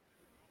Tom.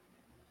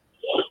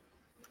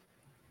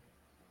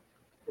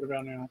 What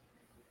about now?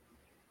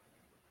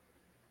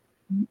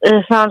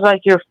 It sounds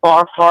like you're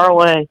far, far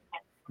away.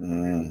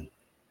 Mm.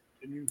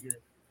 Can you hear?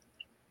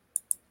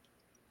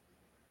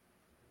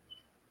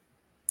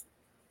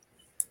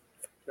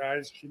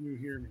 Guys, can you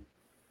hear me?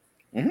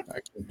 I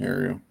can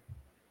hear you.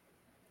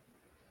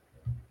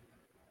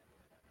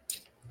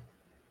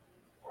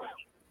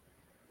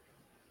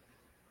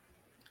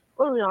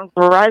 What are we on?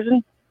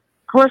 Verizon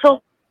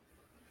commercial?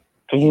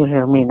 Can you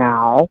hear me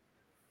now?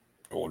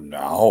 Oh,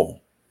 now.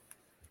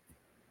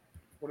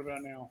 What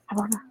about now?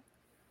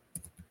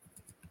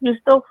 You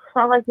still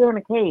sound like you're in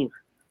a cave.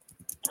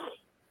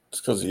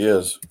 It's because he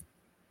is.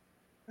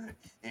 What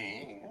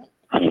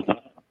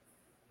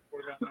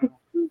about now?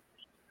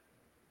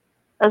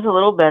 That's a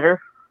little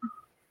better.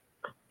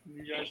 Can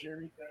you guys hear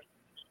me?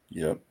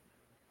 Yep.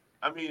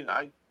 I mean,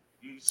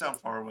 you sound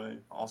far away.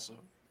 Also.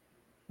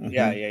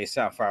 Yeah, you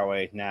sound far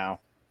away now.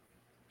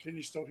 Can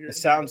you still hear? It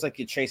sounds like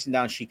you're chasing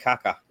down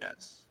Shikaka.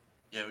 Yes.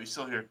 Yeah, we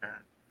still hear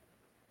Karen.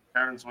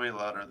 Karen's way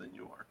louder than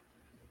you are.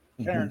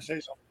 Karen, say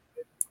something.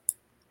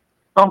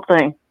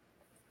 Something.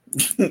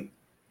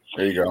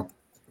 There you go.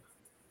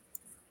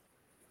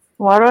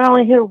 Why do I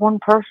only hear one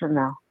person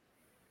now?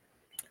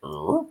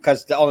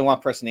 Because the only one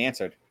person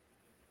answered.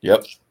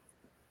 Yep.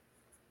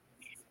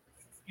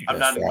 I'm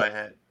nodding my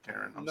head,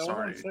 Karen. I'm No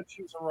sorry. one said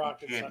she was a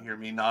rocket. You can't hear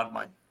me nod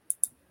my.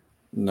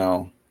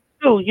 No.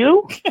 Who,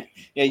 you?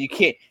 Yeah, you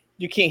can't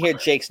hear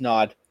Jake's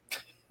nod.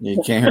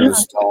 You can't hear the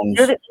stones.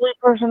 You're the only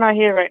person I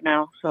hear right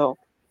now, so.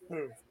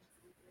 Who?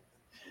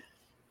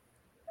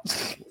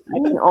 I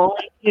can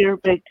only hear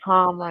Big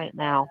Tom right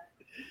now.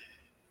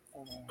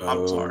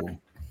 I'm sorry.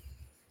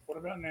 What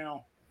about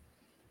now?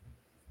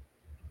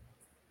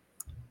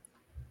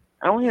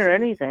 I don't hear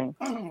anything.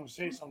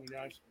 Say something,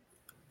 guys.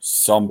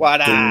 Something.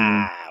 What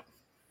up?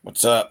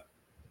 What's up?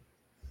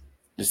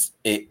 It's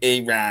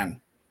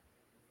Aaron.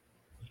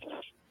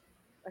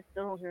 I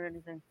still don't hear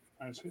anything.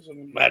 Say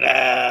something. What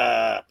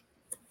up?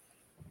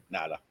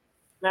 Nada.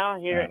 Now I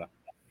hear it.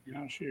 You're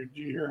not sure.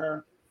 Do you hear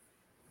her?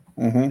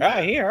 Mm-hmm.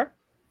 I hear her.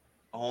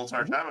 The whole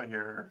entire time I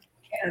hear her.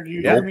 Karen, do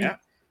you hear me?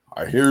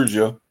 I heard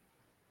you.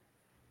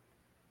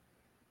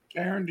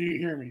 Karen, do you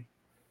hear me?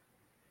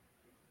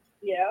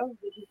 Yeah,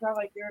 but you sound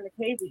like you're in a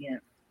cave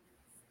again.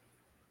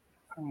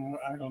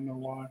 I don't know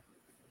why.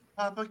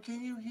 Papa,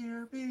 can you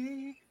hear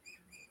me?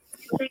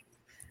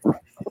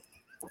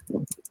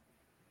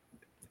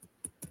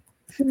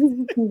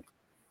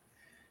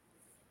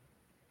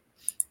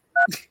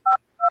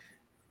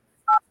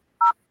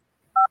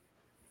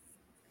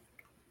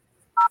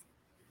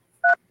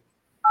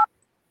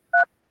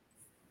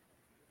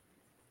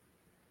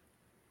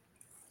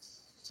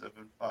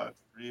 Seven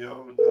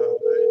 530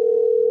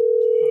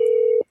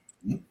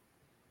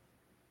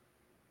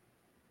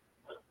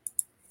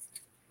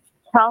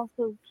 House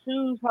of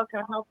Shoes, how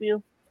can I help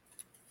you?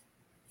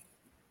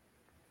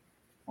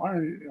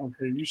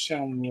 Okay, you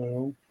sound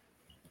low.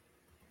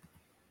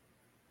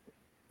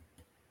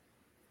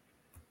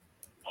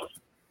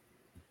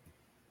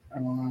 I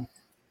don't know.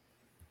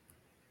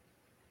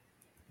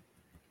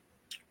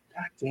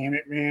 God damn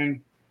it,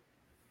 man.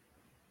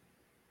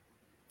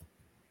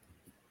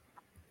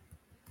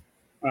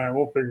 All right,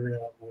 we'll figure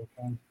it out.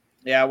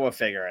 Yeah, we'll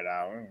figure it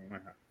out.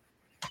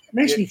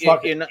 Makes me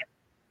fucking.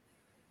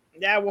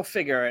 Yeah, we'll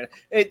figure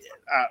it.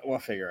 We'll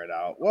figure it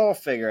out. We'll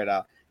figure it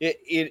out.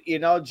 You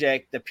know,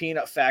 Jake, the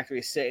Peanut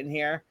Factory sitting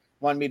here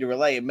wanted me to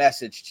relay a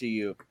message to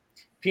you.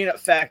 Peanut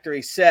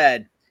Factory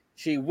said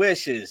she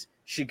wishes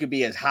she could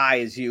be as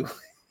high as you.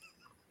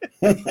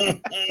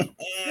 Papa,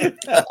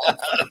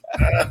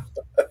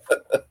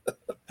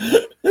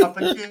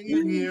 can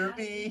you hear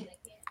me?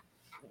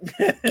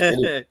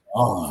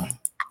 Oh,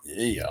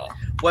 yeah.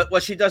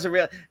 What she doesn't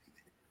realize,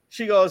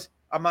 she goes,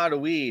 I'm out of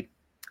weed.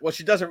 What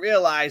she doesn't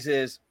realize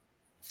is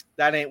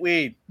that ain't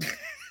weed.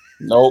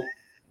 Nope.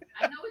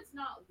 I know it's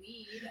not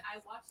weed. I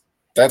watched.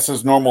 That's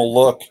his normal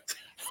look.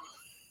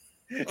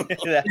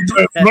 Yes,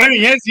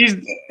 he's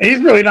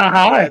really not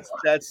high.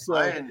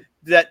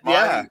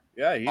 Yeah.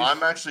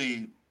 I'm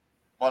actually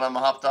what I'm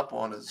hopped up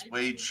on is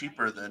way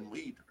cheaper than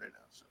weed right now.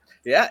 So.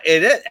 Yeah,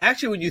 it is.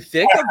 Actually, when you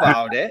think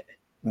about it,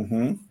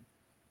 mm-hmm.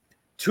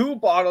 2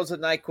 bottles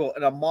of NyQuil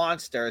and a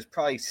Monster is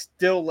probably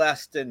still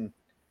less than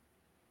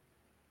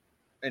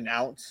an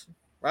ounce,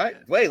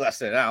 right? Way less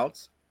than an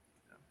ounce.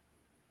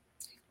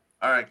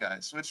 All right,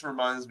 guys. Which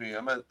reminds me,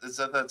 it's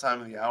at that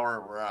time of the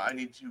hour where I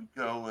need to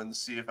go and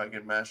see if I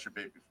can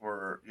masturbate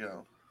before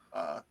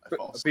I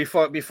fall asleep.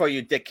 Before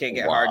your dick can't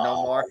get hard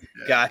no more.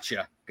 Yeah.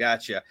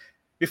 Gotcha.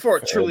 Before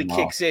it truly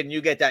kicks in, you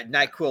get that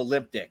NyQuil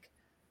limp dick.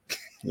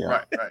 Yeah.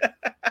 Right.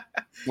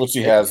 Which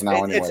he has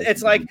now anyway.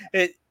 It's like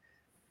it.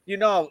 You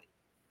know,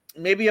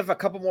 maybe if a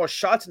couple more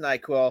shots of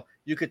NyQuil,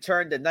 you could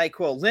turn the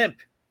NyQuil limp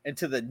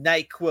into the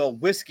NyQuil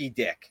whiskey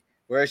dick,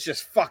 where it's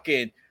just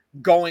fucking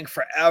going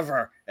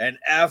forever and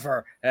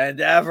ever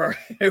and ever.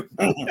 And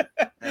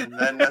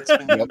then that's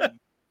when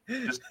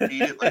you just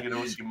eat it like it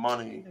owes you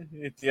money.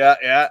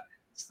 Yeah.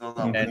 Still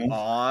not and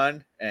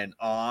on and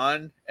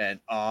on and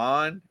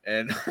on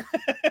and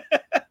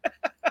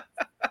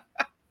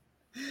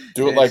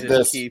do it like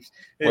this.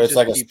 Where it's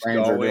like a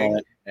stranger doing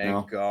it.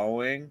 And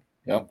going.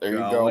 Yep, there you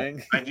go.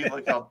 I do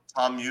like how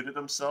Tom muted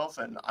himself,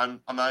 and I'm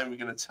not even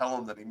gonna tell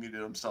him that he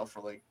muted himself for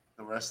like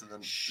the rest of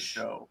the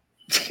show.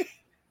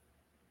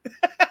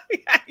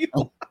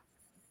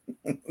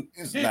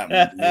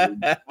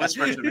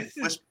 Whisper to me.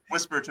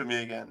 Whisper to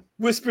me again.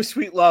 Whisper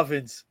sweet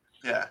lovins.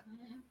 Yeah.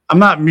 I'm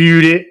not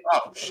muted.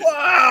 Oh shit.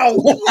 Wow.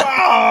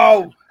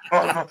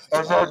 I'm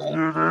not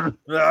muted.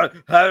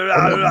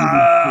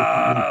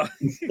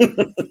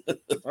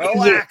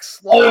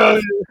 Relax.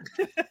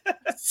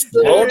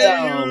 Slow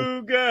down.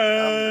 You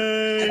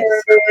guys.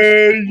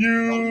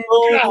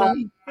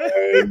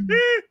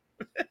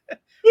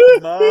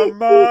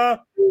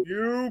 Mama,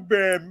 you've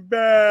been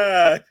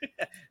bad.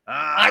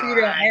 I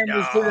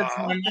understood it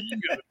to my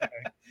mom.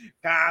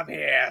 Come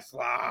here,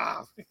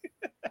 sloth.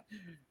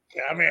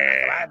 Come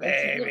here, my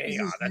baby.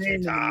 Oh, that's your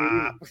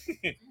top.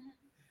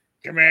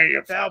 Come here,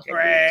 you fell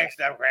bricks.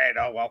 The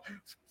cradle will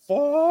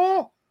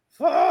fall.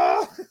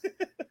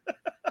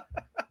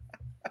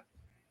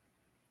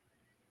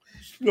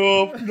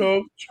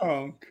 Sloth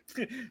chunk.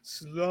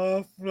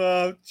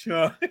 Sloth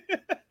chunk.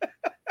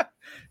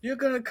 You're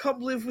gonna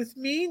come live with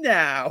me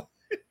now.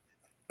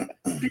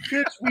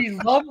 Because we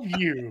love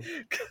you.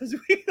 Because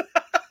we.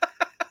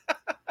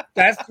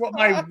 That's what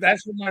my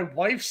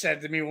wife said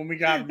to me when we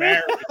got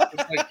married. It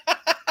was like,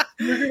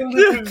 you're gonna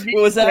live with me.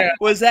 Was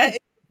that in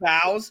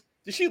vows?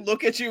 Did she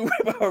look at you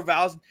with her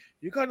vows?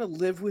 You're gonna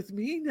live with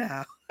me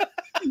now.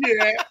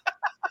 Yeah.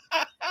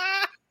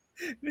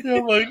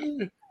 Like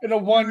in a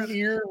 1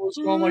 year was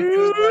going like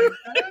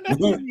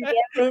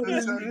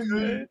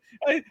this.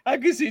 Like, I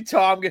can see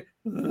Tom get.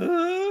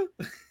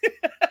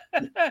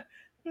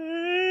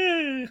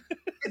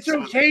 It's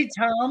okay,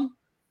 Tom.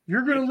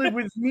 You're gonna live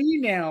with me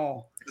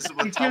now. This is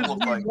what because Tom we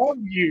looked like. love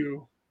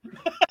you.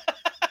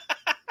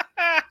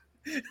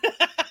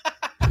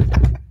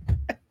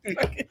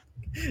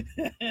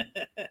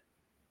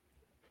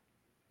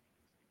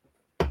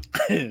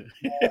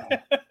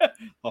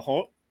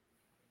 Uh-huh.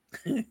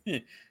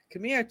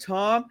 Come here,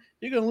 Tom.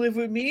 You're gonna live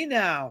with me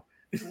now.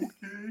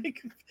 Okay.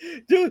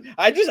 Dude,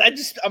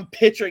 I'm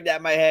picturing that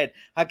in my head.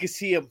 I can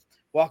see him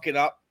walking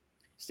up,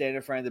 standing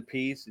in front of the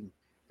piece, and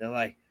they're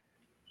like,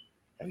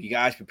 have you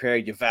guys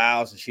prepared your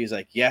vows? And she's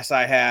like, yes,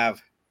 I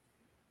have.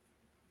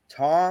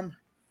 Tom,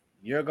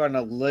 you're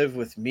gonna live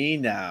with me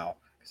now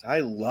because I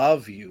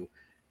love you.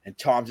 And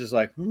Tom's just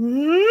like,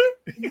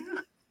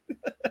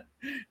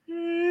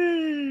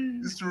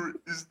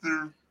 Is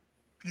there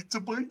pizza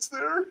bites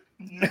there?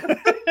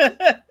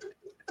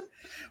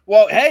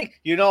 Well, hey,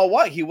 you know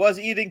what? He was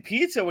eating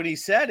pizza when he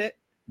said it.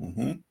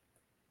 Mm-hmm.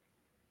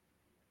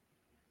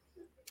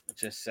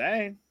 Just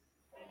saying.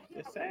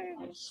 Just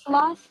saying.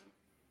 Sloth,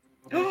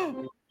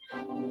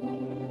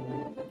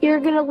 you're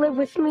gonna live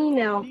with me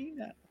now.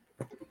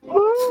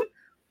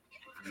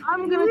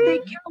 I'm gonna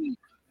take care of you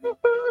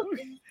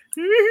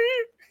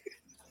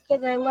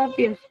because I love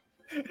you.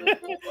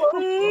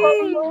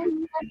 I love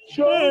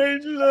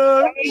Chuck.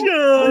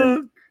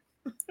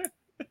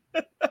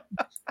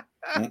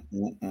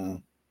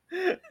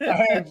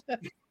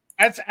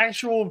 That's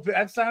actual.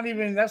 That's not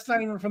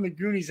even from the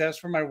Goonies. That's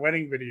from my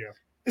wedding video.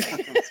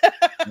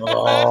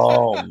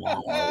 Oh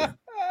my!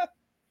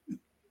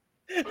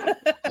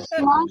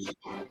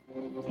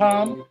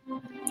 Tom,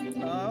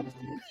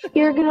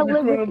 you're gonna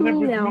live with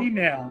me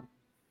now.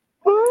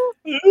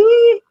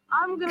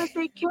 I'm gonna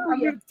take care of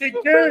you.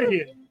 Take care of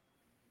you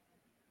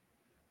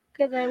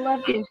because I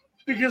love you.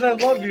 Because I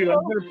love you.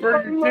 I'm gonna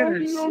burn your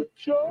dinners.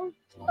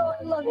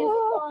 I love you.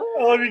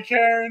 I love you,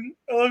 Karen.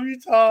 I love you,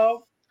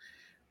 Tom.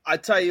 I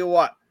tell you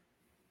what,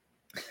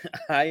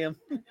 I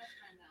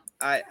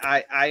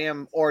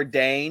am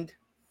ordained.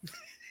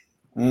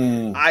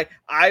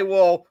 I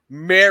will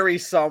marry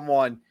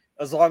someone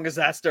as long as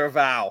that's their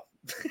vow.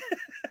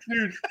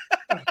 Dude.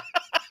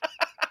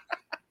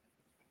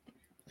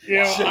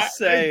 Yeah, just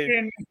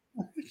saying.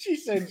 She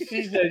said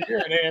you're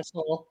an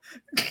asshole.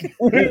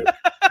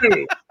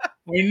 Dude,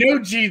 we know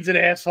Gene's an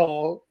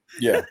asshole.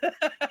 Yeah.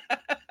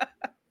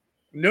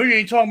 No, you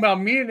ain't talking about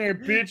me in there,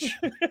 bitch.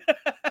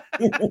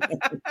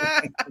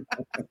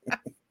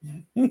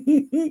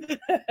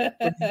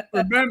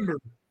 Remember,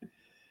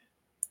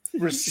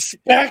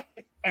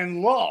 respect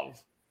and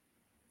love.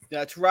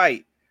 That's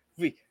right.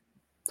 We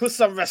put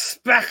some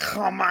respect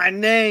on my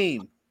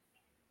name.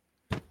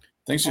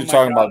 Thinks you're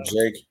talking about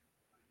Jake.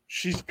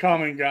 She's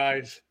coming,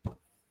 guys.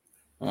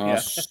 Oh Yeah.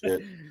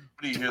 shit!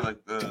 What do you hear?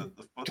 Like the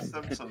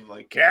footsteps of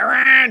like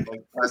Karen,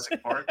 like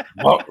Jurassic Park.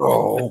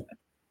 Uh-oh.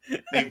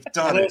 They've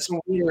done it.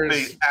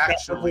 They've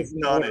actually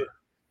done it.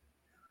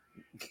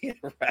 Get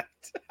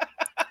wrecked.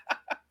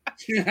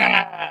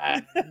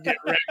 Get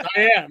wrecked.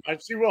 I am.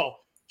 She will.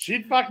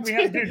 She'd fuck me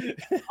up,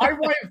 dude. My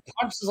wife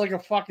punches like a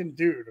fucking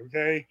dude.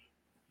 Okay,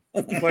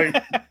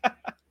 like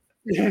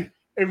if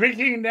it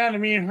came down to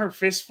me and her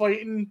fist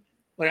fighting,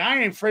 like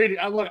I ain't afraid.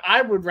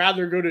 I would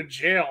rather go to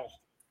jail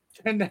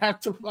than to have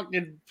to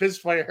fucking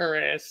fist fight her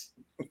ass.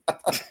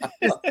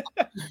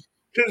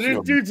 Because this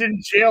dude's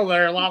in jail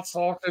there a lot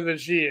softer than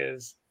she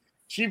is.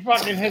 She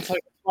fucking hits like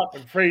a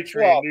fucking freight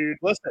train, dude.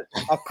 Listen,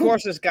 of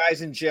course this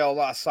guy's in jail a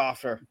lot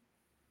softer.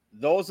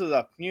 Those are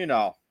the, you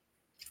know.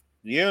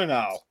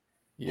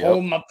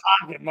 Hold my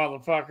pocket,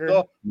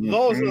 motherfucker.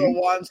 Those are the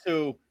ones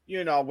who,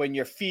 you know, when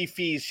your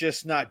Fifi's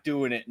just not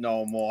doing it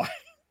no more.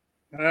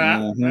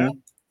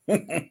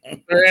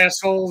 Their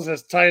assholes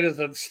as tight as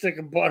a stick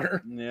of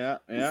butter. Yeah.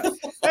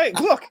 Hey,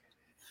 look,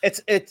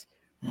 it's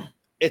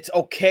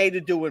okay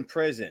to do in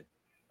prison.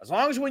 As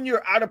long as when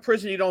you're out of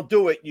prison you don't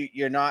do it,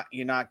 you're not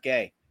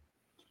gay.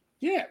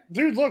 Yeah,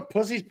 dude, look,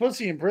 pussy's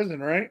pussy in prison,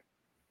 right?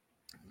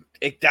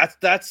 That's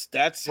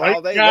right,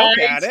 how they guys?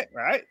 look at it,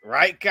 right?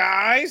 Right,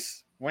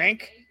 guys?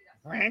 Wink.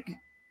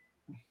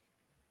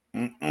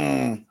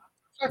 Mm-mm.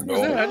 Fuck was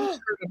No. that? I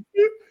just heard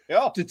a-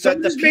 Yo, Did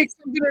someone just make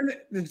something?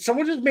 Did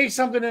someone just make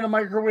something in a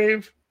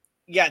microwave?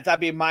 Yeah, that'd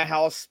be my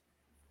house.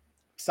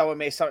 Someone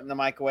made something in the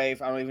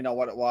microwave. I don't even know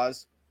what it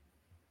was.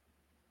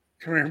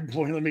 Come here,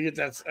 boy. Let me get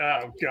that.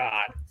 Oh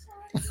God.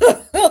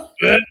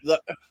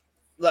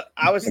 Look,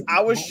 I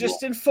was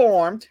just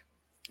informed.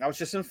 I was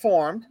just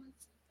informed.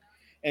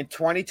 In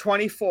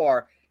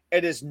 2024,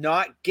 it is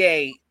not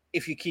gay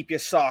if you keep your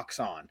socks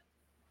on.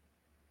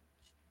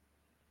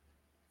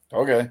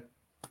 Okay.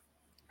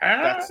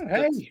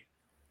 Hey,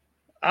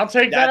 I'll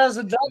take that as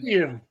a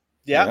W.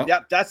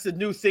 Yep. That's the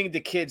new thing the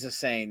kids are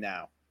saying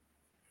now.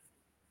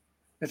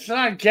 It's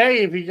not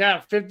gay if you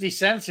got 50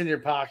 cents in your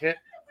pocket.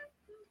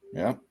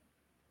 Yeah.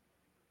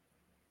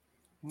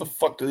 What the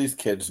fuck do these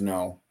kids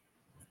know?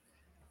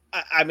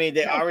 I mean,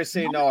 they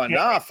obviously know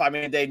enough. I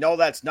mean, they know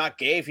that's not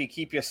gay if you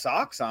keep your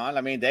socks on.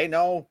 I mean, they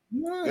know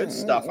good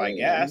stuff, I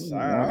guess.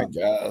 I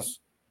guess.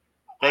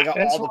 They got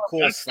all the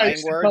cool slang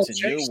words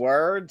and new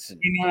words.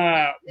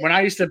 When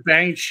I used to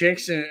bang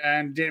chicks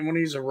and didn't want to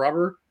use a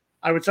rubber,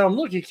 I would tell them,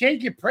 look, you can't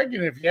get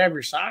pregnant if you have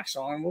your socks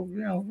on. Well,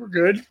 we're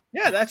good.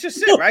 Yeah, that's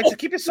just it, right? Just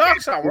keep your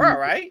socks on. We're all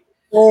right.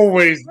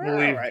 Always We're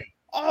believe. all right.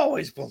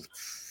 Always believe.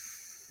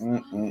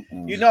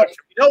 Mm-mm-mm. You know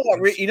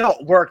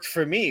what worked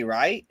for me,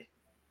 right?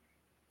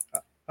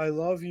 I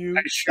love you.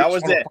 That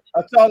was it.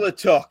 That's all it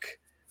took.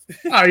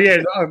 Oh yeah,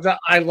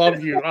 I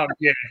love you. Oh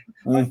yeah,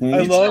 Mm-hmm. I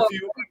love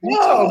you.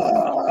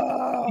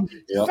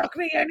 Yep. Fuck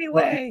me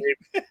anyway.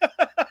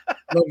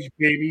 Love you,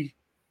 baby.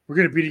 We're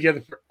gonna be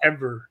together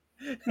forever.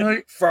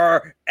 Like,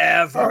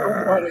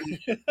 forever.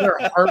 Their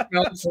heart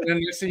melts, and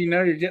then next thing you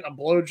know, you're getting a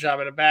blowjob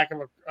in the back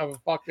of a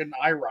fucking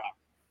IROC.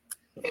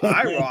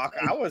 IROC.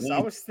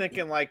 I was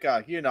thinking like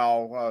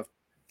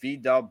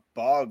V-Dub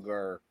Bug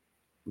or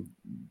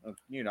I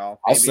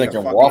was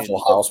thinking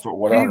Waffle House, but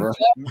whatever.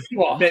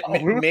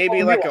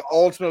 Maybe like an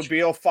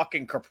Oldsmobile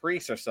fucking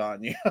Caprice or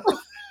something.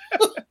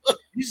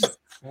 Jesus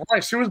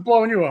Christ, who was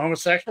blowing you? A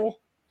homosexual?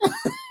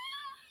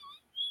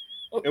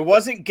 It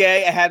wasn't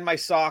gay. I had my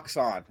socks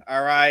on.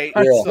 All right.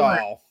 Yeah.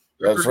 So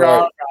That's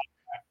right.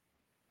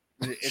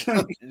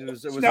 it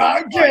was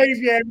not gay if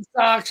you have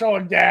socks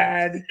on,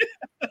 Dad.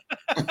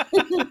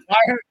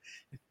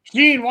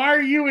 Gene, why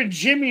are you and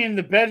Jimmy in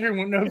the bedroom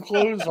with no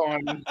clothes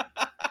on?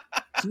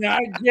 It's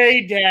not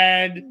gay,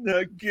 Dad.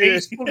 Not gay.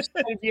 Facebook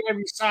said if you have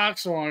your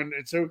socks on,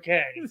 it's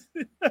okay.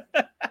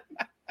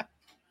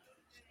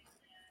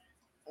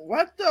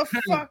 What the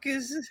fuck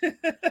is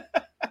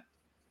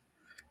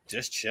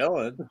just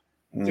chilling?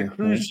 The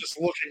crew's just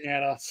looking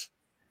at us.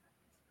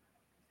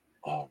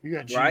 Oh, you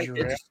got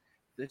ginger ale.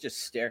 They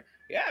just stare.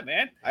 Yeah,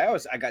 man. I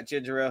got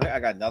ginger ale here.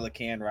 I got another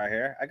can right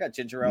here. I got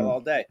ginger ale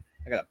all day.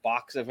 I got a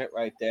box of it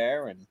right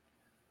there, and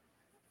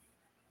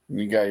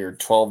you got your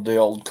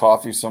 12-day-old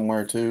coffee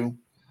somewhere too.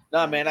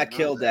 No, man, I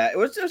killed that. It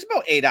was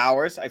about 8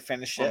 hours. I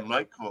finished it.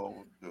 NyQuil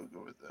would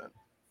go with that.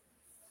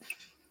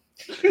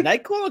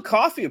 NyQuil and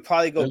coffee would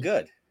probably go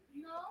good.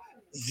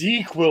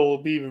 ZQuil will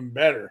be even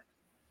better.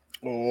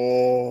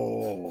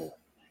 Oh.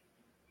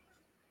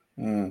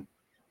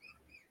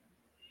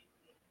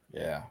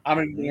 Yeah. I'm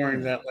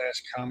ignoring that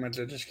last comment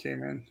that just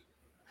came in.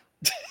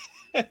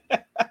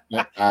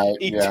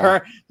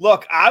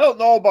 Look, I don't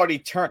know about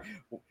eternity.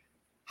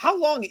 How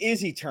long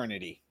is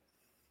eternity?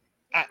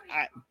 A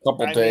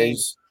couple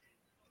days.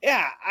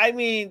 Yeah, I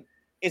mean,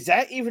 is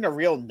that even a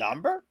real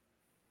number?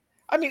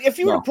 I mean, if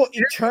you were to put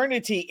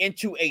eternity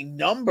into a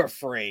number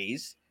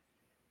phrase,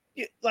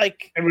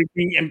 like it would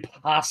be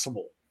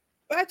impossible.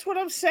 That's what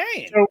I'm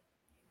saying.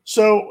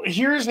 So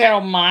here's how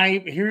my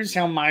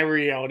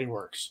reality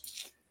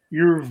works.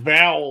 Your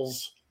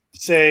vowels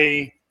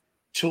say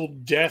till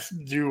death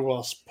do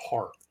us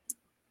part.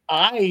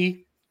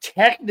 I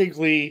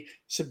technically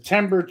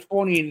September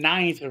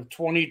 29th of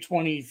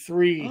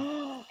 2023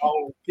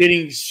 while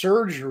getting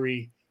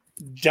surgery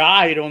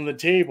died on the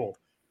table.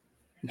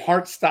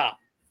 Heart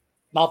stopped.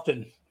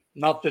 Nothing.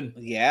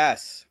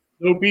 Yes.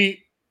 No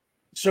beat.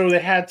 So they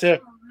had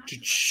to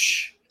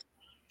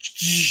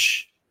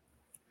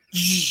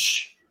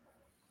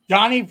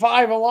Johnny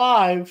 5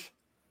 alive.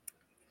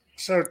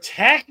 So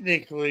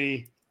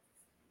technically,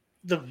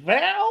 the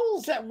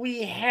vowels that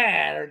we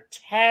had are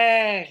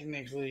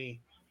technically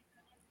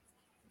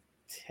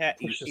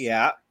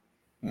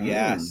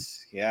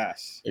yes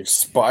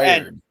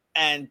expired.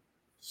 And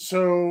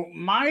so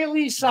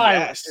Miley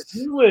Cyrus, if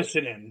you're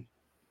listening,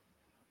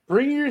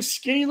 bring your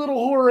skinny little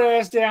whore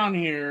ass down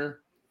here.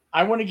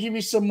 I want to give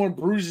you some more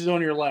bruises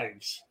on your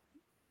legs.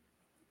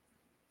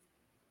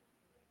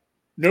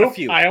 Nope.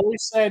 I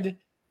always said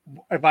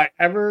if I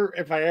ever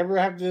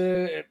have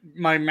to, if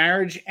my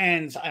marriage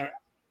ends,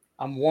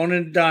 I'm one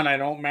and done. I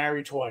don't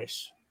marry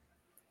twice.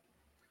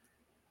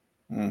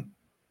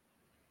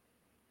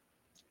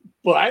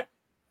 But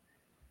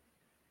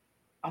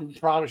she's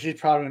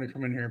probably going to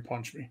come in here and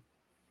punch me.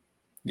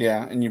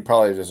 Yeah, and you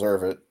probably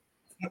deserve it.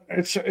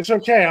 It's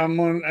okay.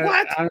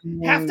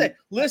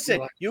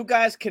 Listen, you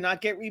guys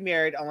cannot get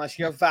remarried unless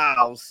your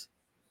vows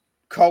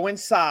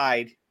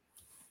coincide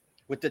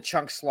with the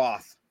chunk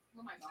sloth.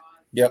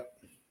 Yep.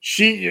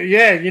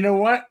 Yeah, you know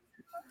what?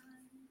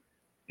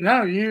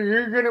 No,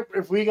 you're gonna.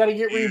 If we got to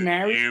get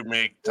remarried, You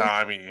make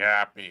Tommy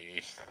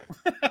happy.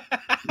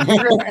 you're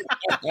gonna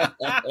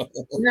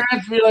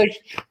have to be like,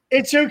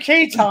 it's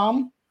okay,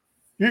 Tom.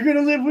 You're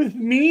gonna live with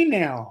me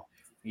now.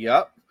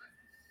 Yep.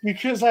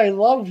 Because I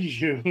love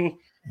you.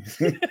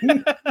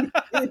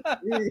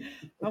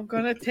 I'm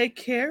gonna take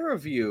care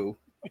of you.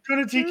 I'm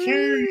gonna take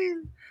care of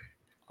you.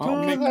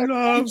 Tom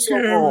loves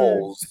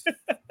Karen.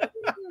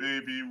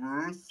 Baby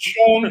Ruth.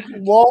 Tom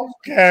love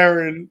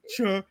Karen.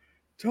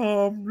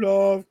 Tom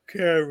love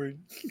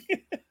Karen.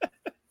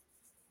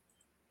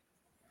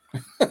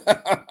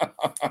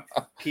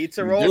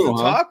 Pizza rolls and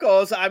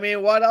tacos. I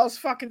mean, what else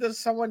fucking does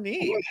someone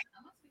need?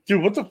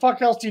 Dude, what the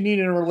fuck else do you need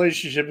in a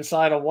relationship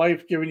beside a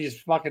wife giving you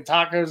fucking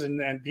tacos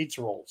and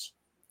pizza rolls?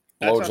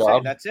 That's what I'm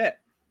saying. That's it.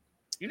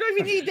 You don't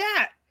even need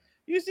that.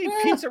 You just need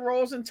pizza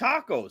rolls and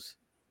tacos.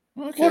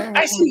 Okay. Look,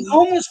 I see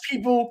homeless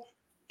people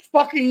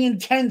fucking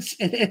intense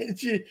in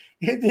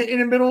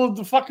the middle of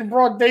the fucking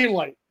broad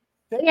daylight.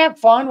 They have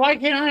fun. Why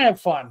can't I have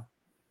fun?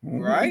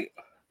 Right?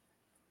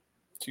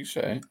 Touche.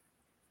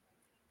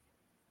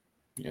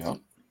 Yeah.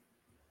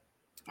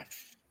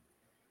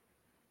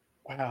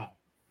 Wow.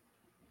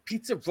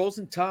 Pizza rolls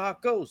and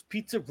tacos.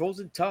 Pizza rolls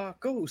and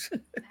tacos.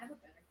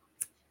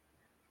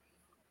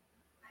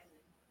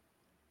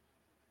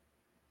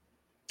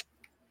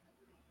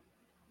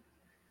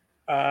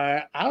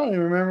 I don't even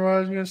remember what I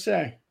was going to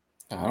say.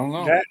 I don't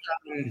know.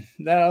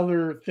 That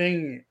other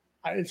thing,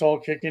 it's all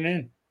kicking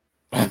in.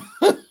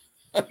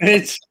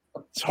 It's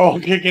all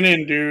kicking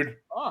in, dude.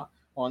 Oh,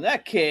 well, in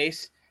that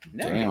case,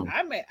 Damn.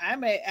 I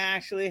may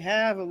actually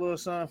have a little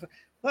something.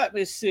 Let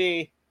me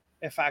see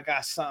if I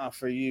got something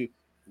for you.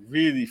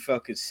 Really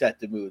fucking set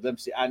the mood. Let me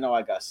see. I know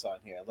I got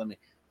something here.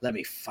 Let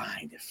me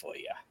find it for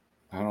you.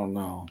 I don't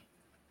know.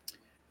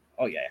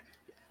 Oh yeah.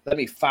 Let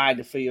me find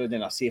it for you, and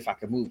then I'll see if I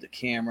can move the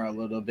camera a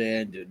little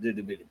bit, do a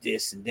little bit of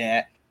this and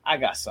that. I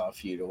got something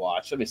for you to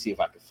watch. Let me see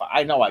if I can find.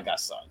 I know I got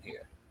something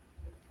here.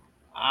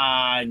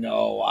 I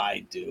know I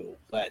do.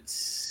 Let's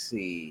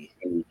see.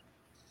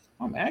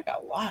 Oh man, I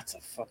got lots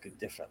of fucking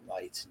different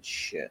lights and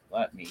shit.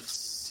 Let me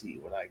see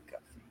what I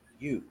got for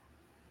you.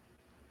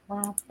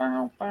 Bow,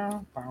 bow,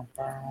 bow, bow,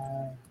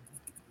 bow.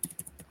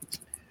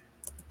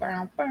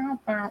 Bow, bow,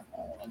 bow.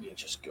 Oh, let me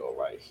just go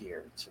right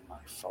here to my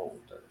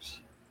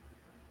folders.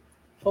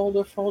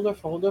 Folder.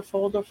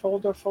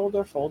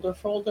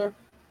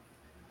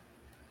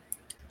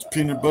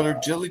 Peanut butter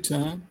jelly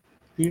time.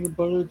 Peanut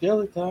butter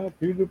jelly time.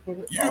 Peanut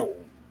butter. Yeah. Oh.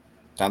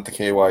 Not the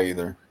KY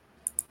either.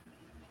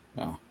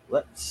 No.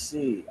 Let's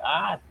see.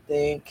 I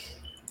think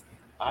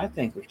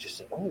we just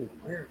said, oh,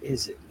 where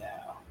is it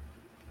now?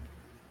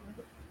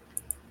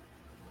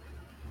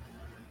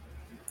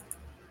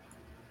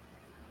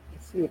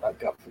 Let's see what I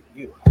got for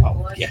you.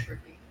 Oh,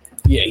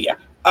 yeah.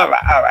 All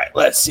right.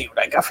 Let's see what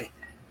I got for you.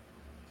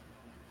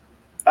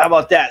 How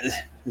about that?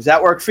 Does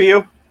that work for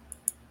you?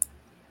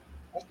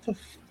 What the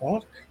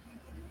fuck?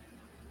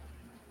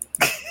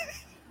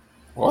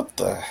 What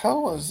the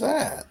hell is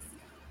that?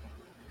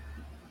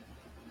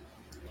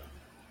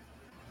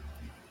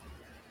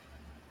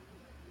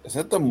 Is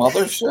that the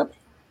mothership?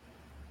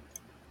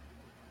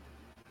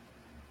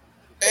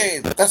 Hey,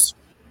 that's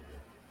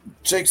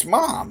Jake's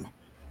mom.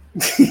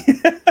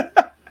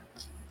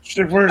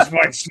 Where's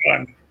my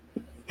son?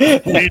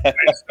 I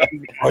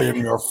am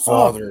your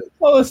father.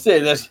 Well, let's see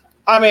this.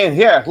 I mean,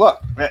 here,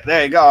 look.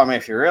 There you go. I mean,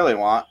 if you really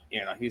want,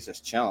 he's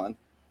just chilling.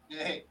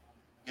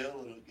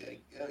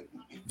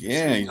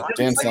 Yeah, he's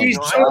dancing. He's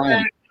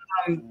doing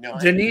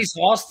Denise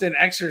Austin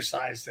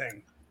exercise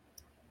thing.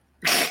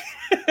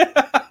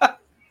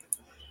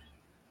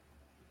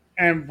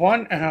 And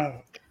one.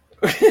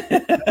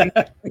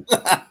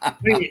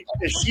 Wait,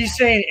 is she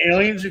saying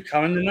aliens are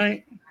coming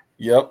tonight?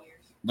 Yep.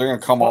 They're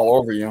going to come all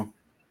over you.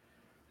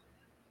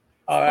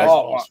 All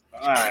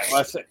right.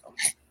 Let's see.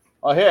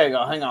 Oh, here you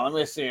go. Hang on. Let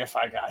me see if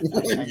I got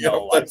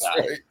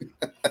that.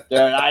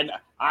 Dude,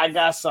 I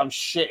got some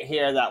shit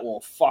here that will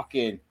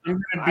fucking.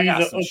 I'm gonna be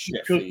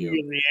the cookie of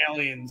the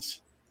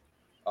aliens.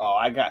 Oh,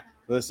 I got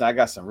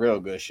some real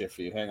good shit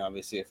for you. Hang on. Let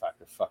me see if I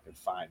can fucking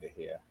find it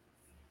here.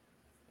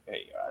 There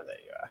you are.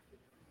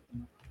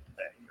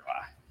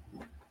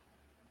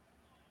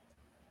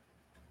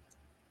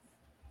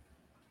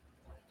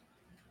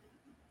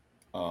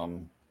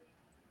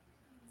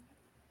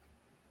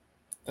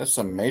 That's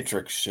some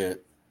Matrix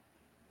shit.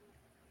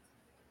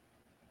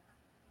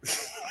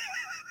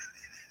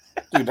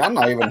 Dude, I'm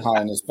not even high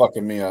and it's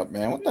fucking me up,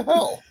 man. What the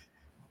hell?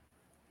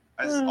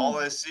 All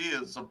I see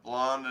is a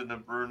blonde and a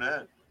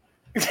brunette.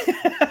 Who's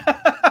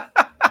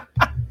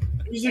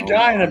the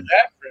guy in the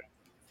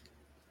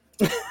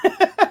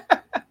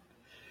background?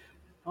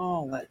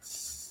 Oh,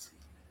 let's.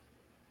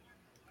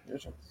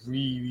 There's a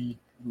really.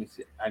 Let me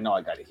see. I know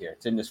I got it here.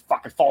 It's in this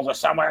fucking folder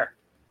somewhere.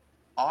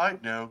 I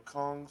know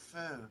Kung Fu.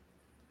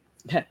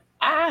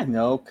 I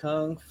know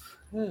Kung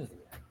Fu.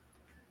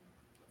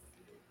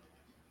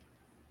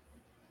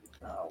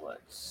 Oh,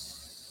 let's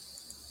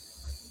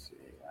see.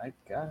 I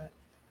got.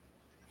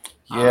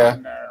 Yeah.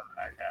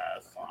 I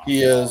got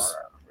he is.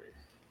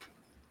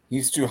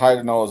 He's too high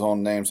to know his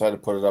own name, so I had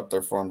to put it up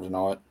there for him to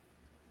know it.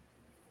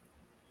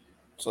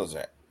 So is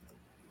that.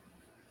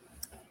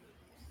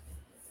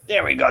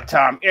 There we go,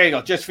 Tom. There you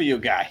go, just for you,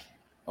 guy.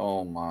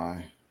 Oh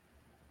my.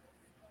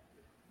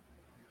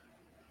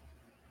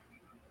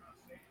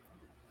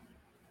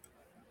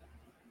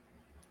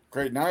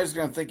 Great. Now he's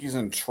gonna think he's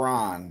in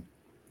Tron.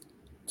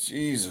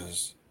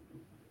 Jesus.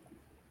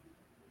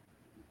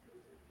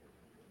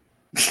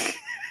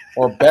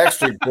 Or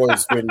Backstreet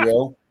Boys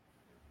video.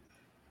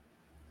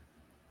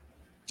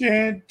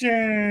 Ride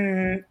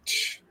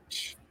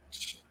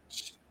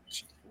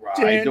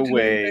the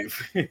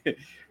wave.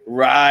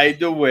 Ride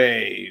the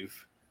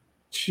wave.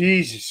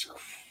 Jesus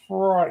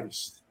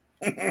Christ.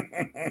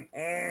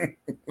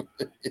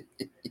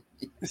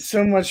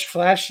 So much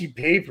flashy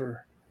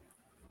paper.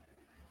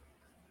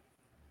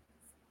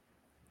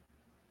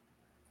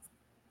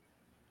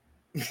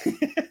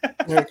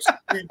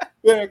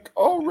 Back.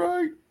 All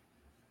right.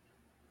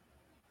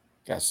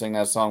 Gotta sing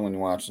that song when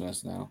you're watching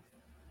this now.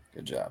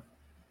 Good job.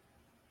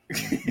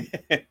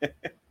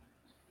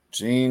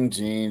 Gene.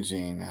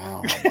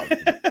 Oh,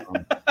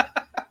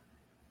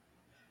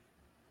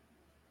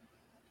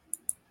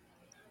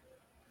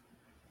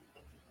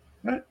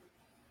 what?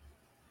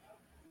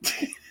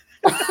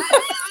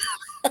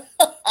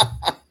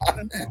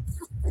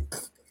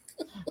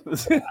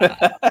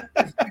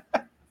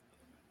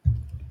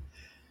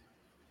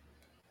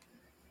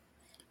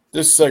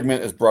 This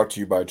segment is brought to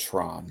you by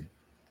Tron.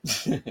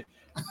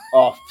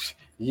 Oh,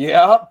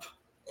 yep.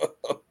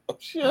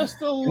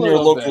 Just a little Your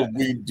local bit.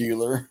 weed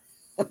dealer.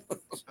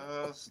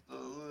 Just a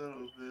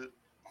little bit.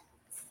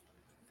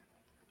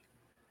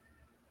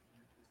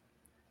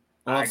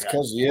 Well, it's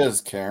because he is,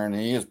 Karen.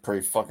 He is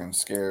pretty fucking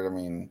scared. I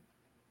mean,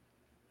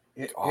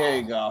 Here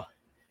you go.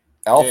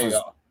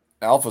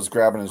 Alpha's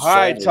grabbing his All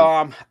right, shoulder.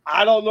 Tom.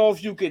 I don't know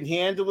if you can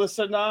handle this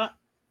or not,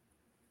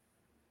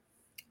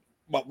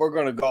 but we're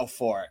gonna go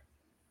for it.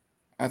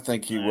 I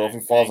think he will. If he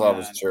falls out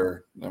of his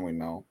chair, then we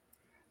know.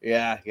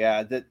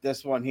 Yeah.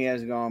 This one here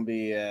is gonna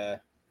be.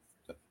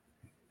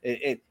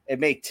 It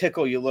may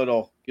tickle your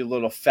little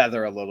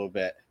feather a little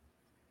bit.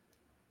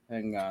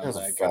 Hang on, There's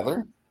a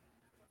feather.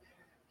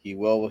 He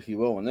will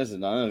when this is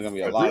done. There's gonna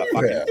be a lot of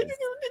fucking.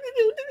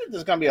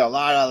 There's gonna be a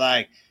lot of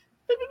like.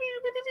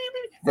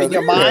 In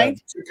your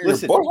mind,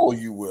 listen. Your butthole,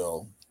 you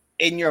will.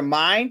 In your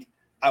mind,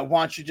 I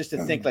want you just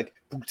to think like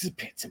boots and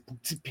pants and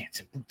boots and pants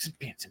and boots and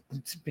pants and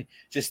boots and pants.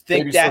 Just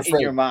think Baby's that first in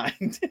fave. your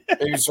mind.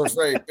 Baby's first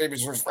fave.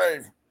 Baby's first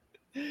fave.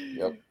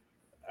 Yep.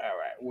 All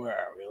right, where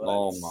are we?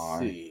 Oh Let's my.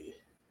 see.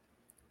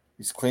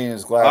 He's cleaning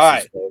his All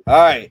glasses.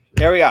 right.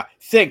 Here we are.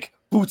 Think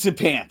boots and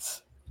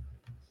pants.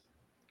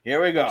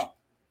 Here we go.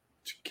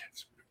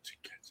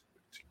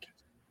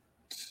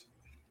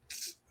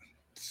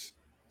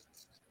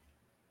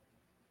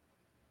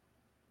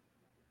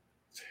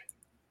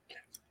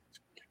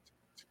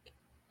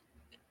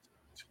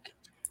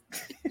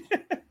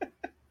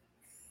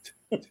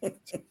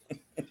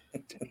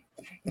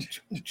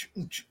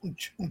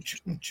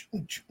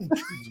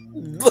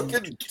 Look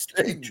at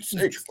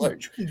Jake's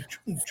like,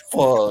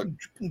 fuck.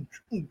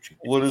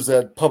 What is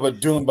that puppet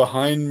doing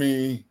behind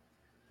me?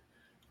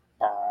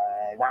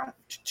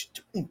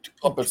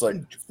 Puppet's like,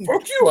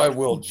 fuck you, I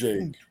will,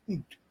 Jake.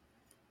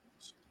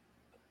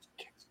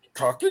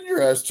 Cocking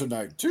your ass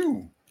tonight,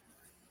 too.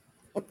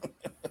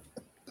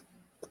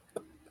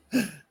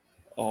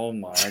 Oh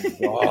my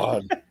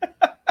God.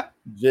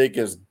 Jake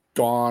is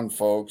gone,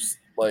 folks.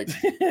 Like,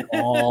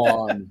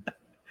 gone.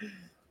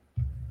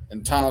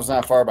 And Tom's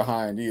not far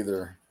behind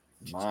either.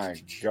 My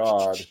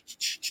God.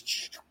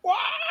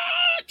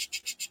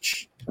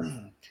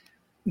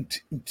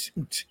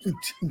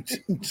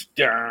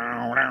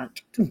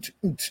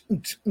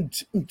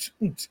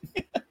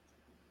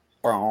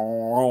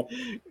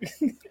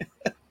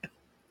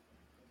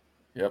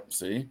 Yep,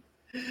 see?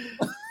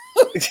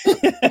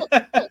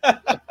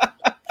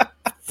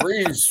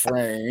 Freeze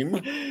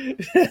frame.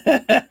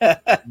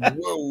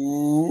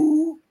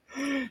 Whoa.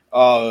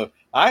 Oh,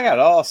 I got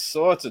all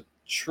sorts of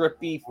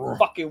trippy,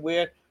 fucking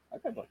weird. I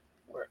got like,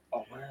 where? I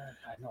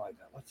know I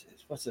got.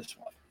 What's this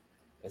one?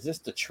 Is this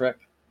the trip?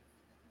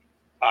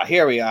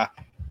 Here we are.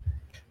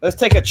 Let's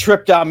take a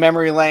trip down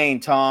memory lane,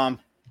 Tom.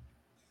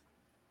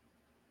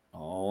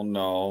 Oh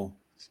no.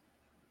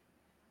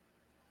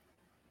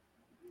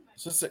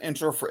 Is this the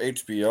intro for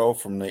HBO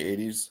from the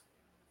 80s?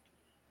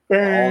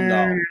 Oh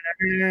no.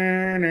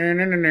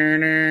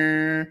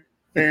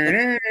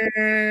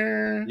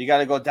 You got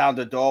to go down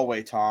the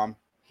doorway, Tom.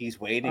 He's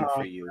waiting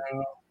for you.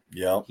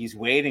 Yeah. He's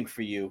waiting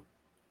for you.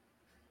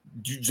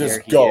 You just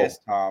There he go. is,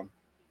 Tom.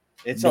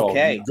 It's No,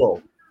 okay. you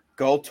go.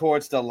 Go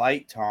towards the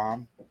light,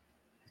 Tom.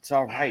 It's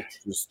all right.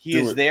 Just He do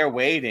is it. there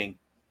waiting.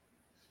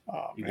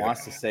 He man.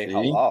 wants to say See?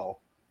 hello.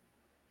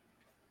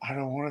 I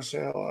don't want to say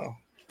hello.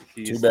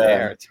 He's Too bad.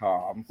 there,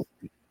 Tom.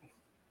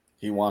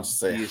 He wants to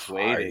say He's hi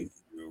waiting. to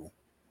you.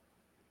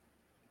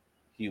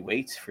 He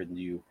waits for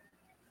you.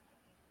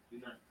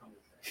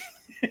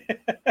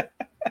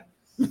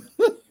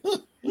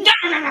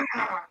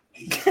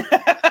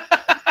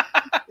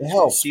 The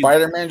hell,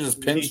 Spider-Man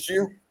just pinched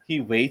you? He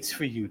waits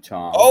for you,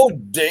 Tom. Oh,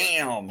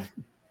 damn.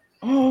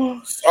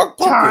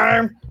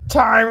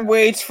 Time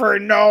waits for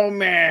no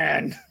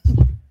man.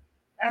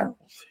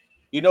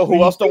 You know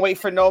who else don't wait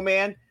for no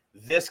man?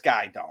 This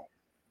guy don't.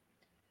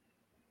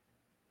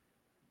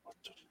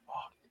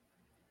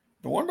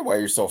 No wonder why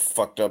you're so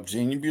fucked up,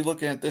 Gene. You'd be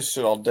looking at this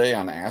shit all day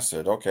on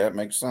acid. Okay, that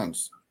makes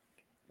sense.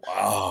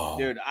 Wow.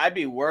 Dude, I'd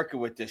be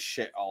working with this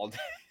shit all day.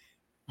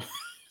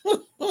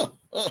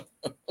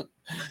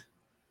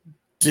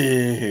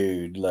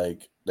 Dude,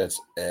 like, that's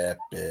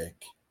epic.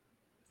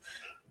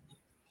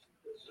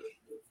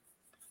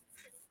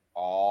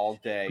 All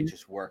day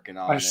just working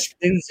on My it.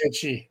 skin's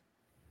itchy.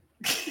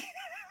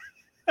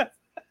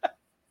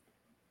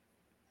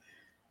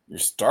 Your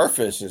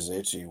starfish is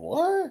itchy.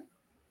 What?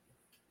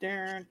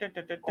 I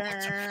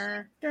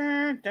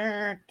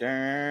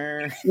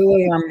feel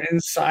like I'm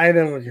inside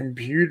of a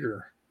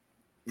computer.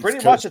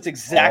 Pretty much that's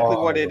exactly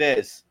what it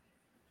is.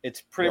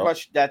 It's pretty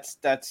much that's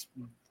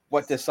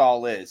what this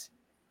all is.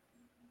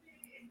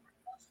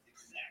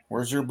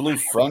 Where's your blue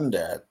friend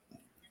at?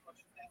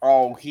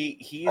 Oh,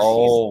 he's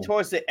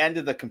towards the end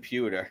of the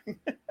computer.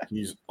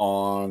 He's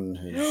on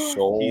his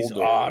shoulder. He's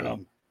on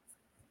him.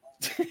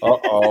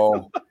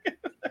 Uh-oh.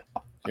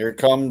 Here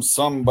comes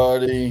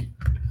somebody.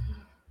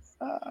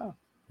 Oh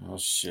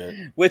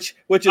shit! Which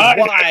is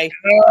why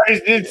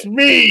it's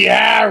me,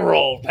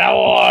 Harold. How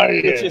are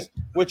you?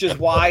 Which is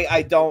why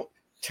I don't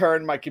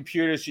turn my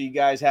computer so you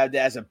guys have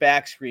that as a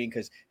back screen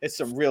because it's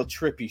some real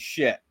trippy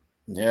shit.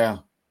 Yeah,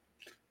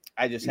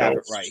 I just have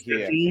it right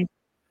here.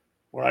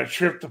 When I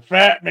tripped the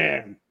fat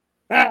man,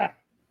 fat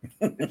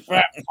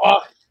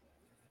fuck.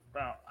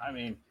 Well, I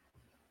mean,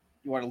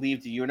 you want to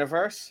leave the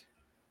universe?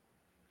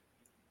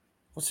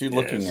 What's he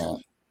looking at?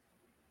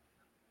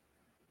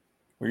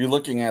 What are you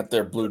looking at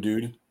there, blue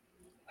dude?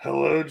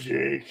 Hello,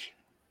 Jake.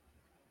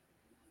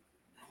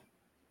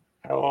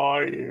 How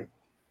are you?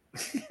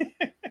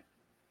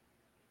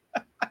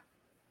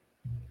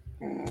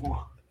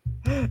 Your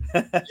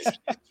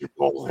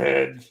old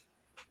head.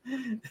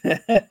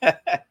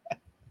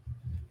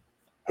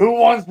 Who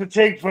wants to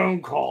take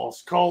phone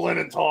calls? Call in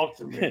and talk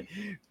to me.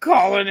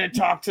 Call in and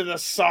talk to the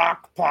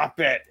sock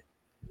puppet.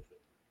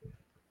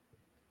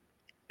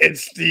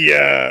 It's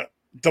the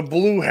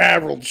Blue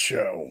Harold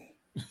Show.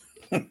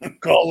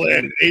 Call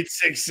in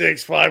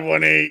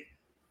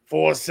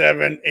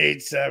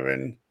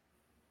 866-518-4787.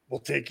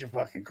 We'll take your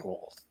fucking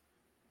calls.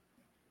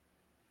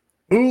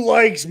 Who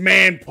likes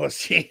man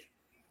pussy?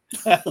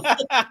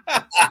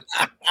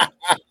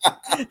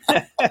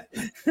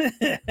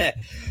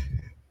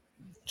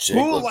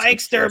 Who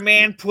likes their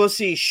man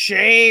pussy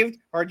shaved,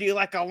 or do you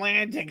like a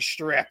landing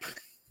strip?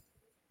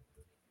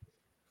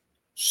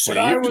 When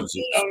I was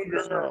a young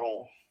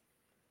girl,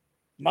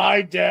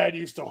 my dad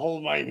used to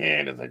hold my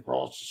hand as I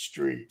crossed the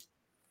street.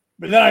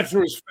 But then I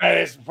threw his fat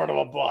ass in front of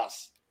a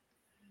bus.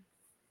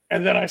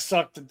 And then I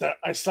sucked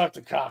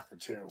a cock or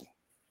two.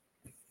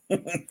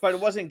 But it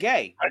wasn't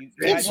gay.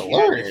 You had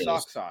your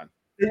socks on.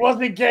 It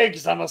wasn't gay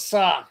because I'm a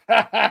sock.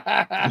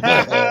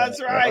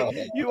 That's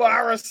right. You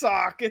are a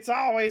sock. It's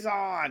always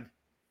on.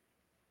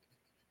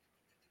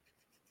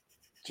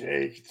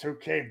 Jake, it's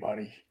okay,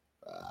 buddy.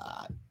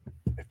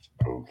 It's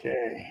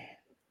okay.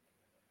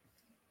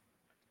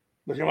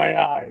 Look at my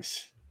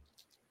eyes.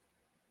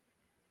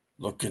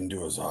 Look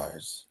into his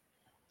eyes.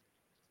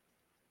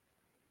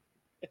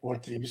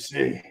 What do you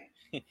see?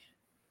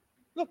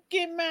 Look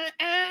in my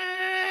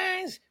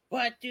eyes.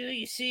 What do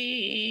you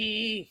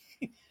see?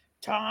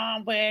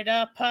 Tom with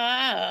a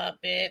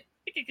puppet.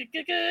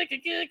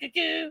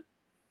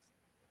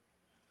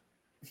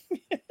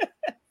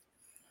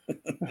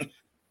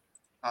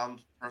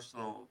 Tom's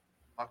personal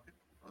pocket.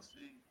 Let's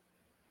see.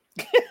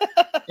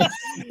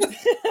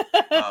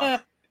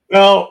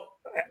 Well,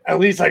 at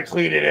least I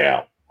cleaned it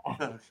out.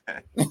 Okay.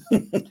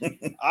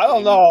 I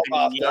don't know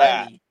about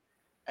that.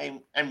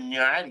 I'm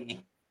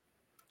naughty.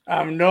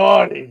 I'm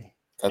naughty.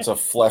 That's a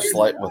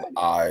fleshlight with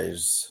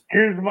eyes.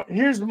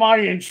 Here's my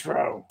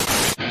intro.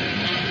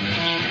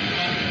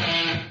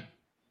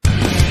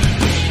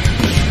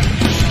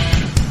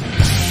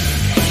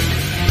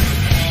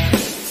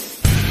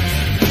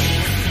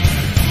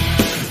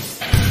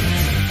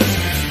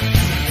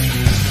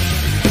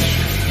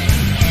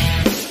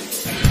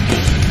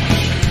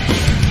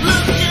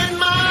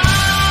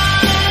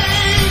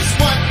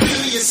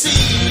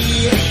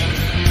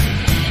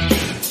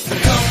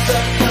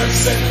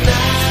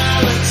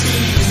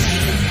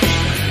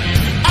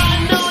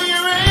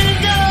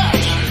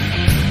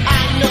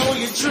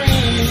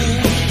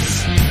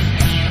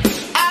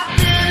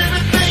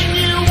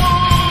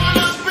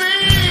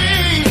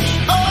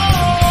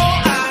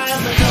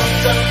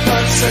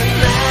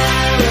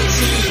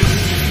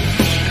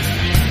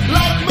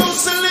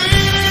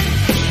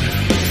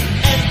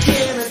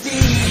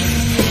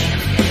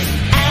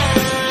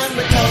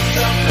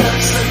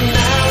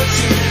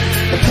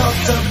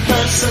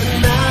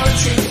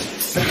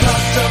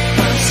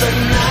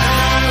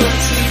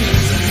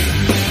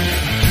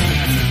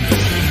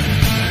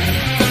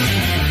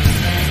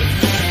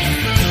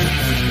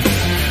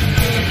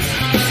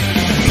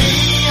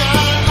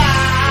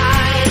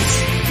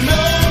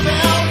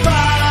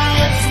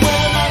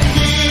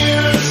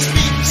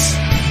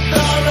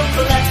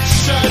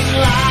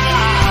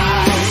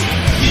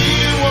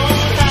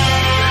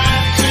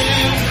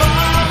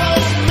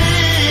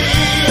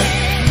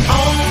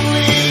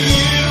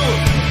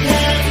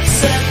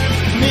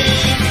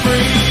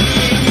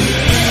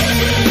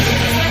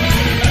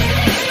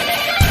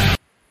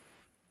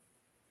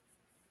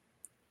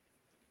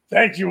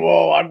 Thank you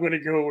all. I'm going to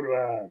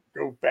go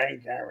bang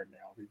Karen now.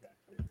 I'll be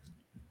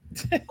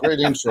back. Great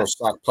intro,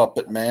 sock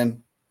puppet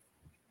man.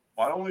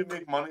 Why don't we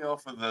make money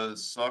off of the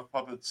sock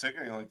puppet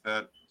singing like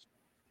that?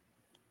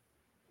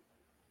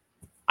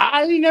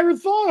 I never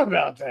thought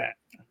about that.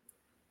 You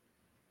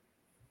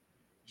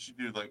should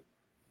do like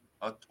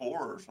a tour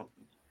or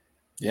something.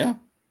 Yeah.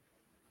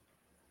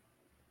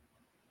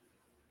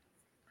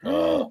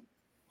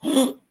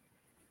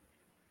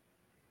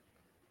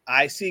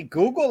 I see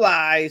Google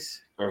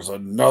eyes. There's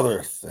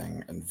another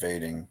thing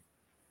invading.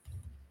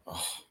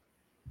 Oh.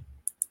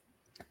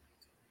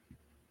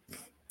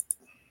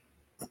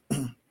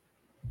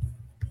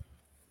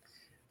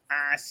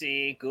 I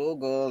see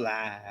Google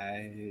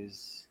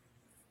eyes.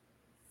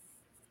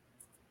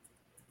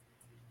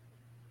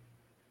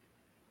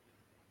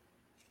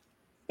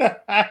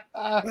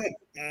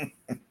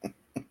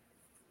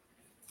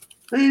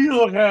 Who you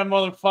looking at,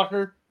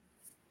 motherfucker?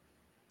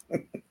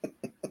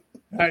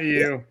 Not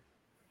you.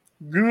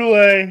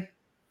 Goulet.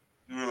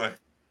 Goulet.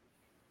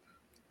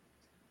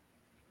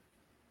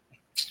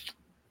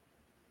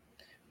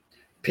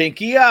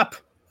 Pinky up.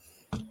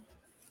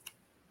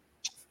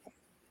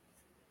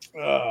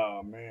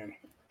 Oh, man.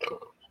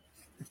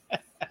 All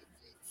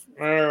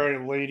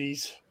right,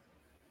 ladies.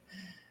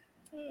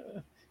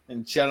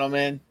 And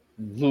gentlemen,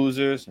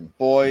 losers, and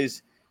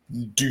boys,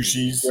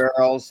 douches,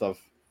 girls of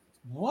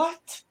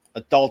what?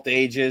 Adult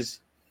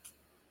ages.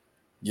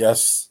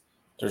 Yes.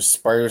 There's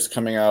spiders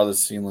coming out of the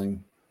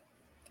ceiling.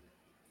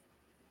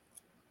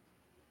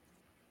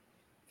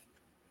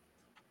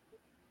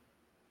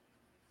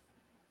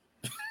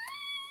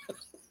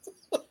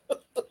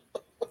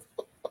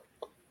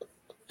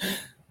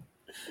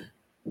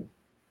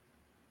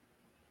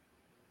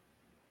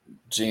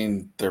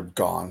 Gene, they're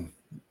gone.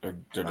 They're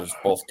just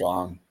both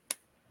gone.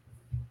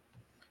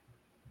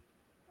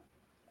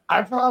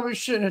 I probably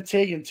shouldn't have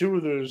taken two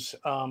of those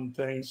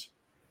things.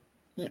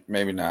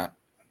 Maybe not.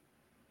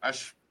 I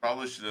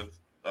probably should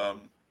have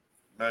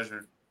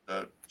measured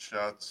the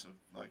shots of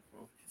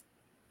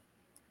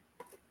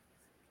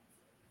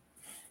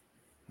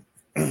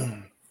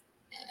NyQuil.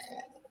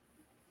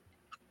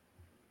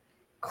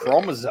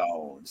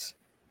 Chromosomes.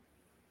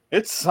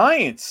 It's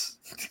science.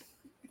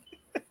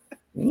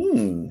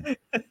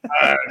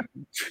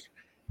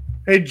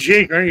 Hey,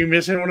 Jake, aren't you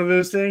missing one of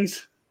those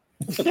things?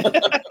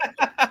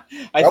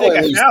 I think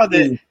I found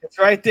it. It's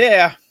right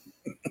there.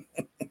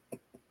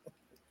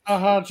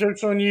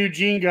 Joke's on you.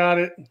 Gene got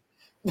it.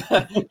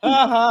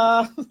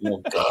 Uh-huh.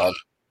 Oh, God.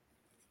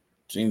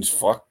 Gene's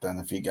fucked then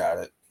if he got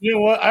it. You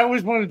know what? I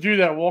always wanted to do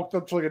that. Walked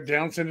up to like a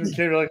Down syndrome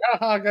kid, like,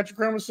 I got your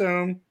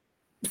chromosome.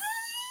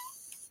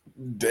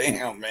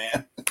 Damn,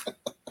 man.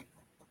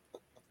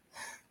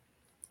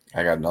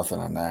 I got nothing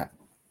on that.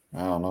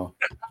 I don't know.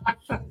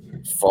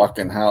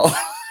 Fucking hell.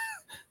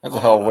 That's a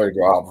hell of a way to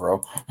go out, bro.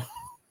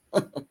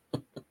 I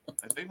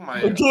think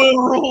my Enjoy the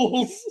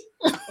rules.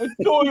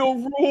 Enjoy your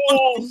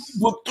rules.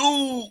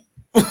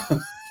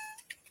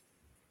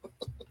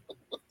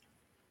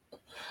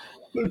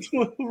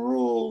 Enjoy the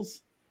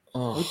rules.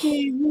 Enjoy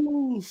the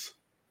rules.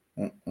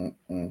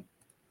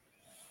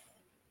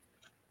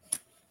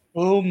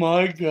 Oh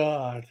my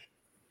God.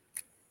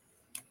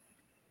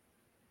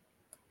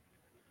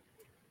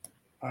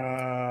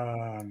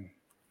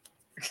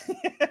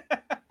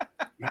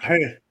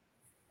 Hey.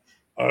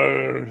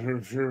 What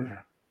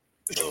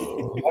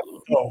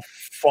the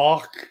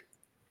fuck?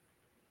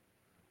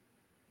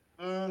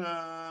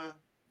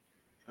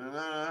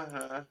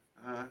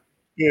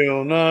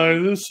 Bill Nye,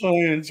 the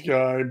science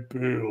guy.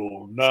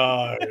 Bill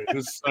Nye,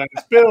 the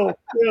science. Bill.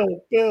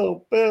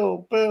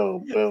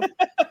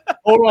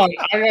 Hold on,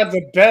 I got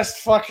the best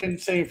fucking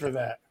thing for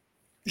that.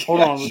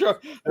 Hold on.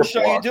 I'm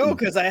sure you do,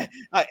 because I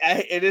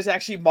it is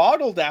actually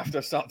modeled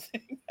after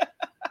something.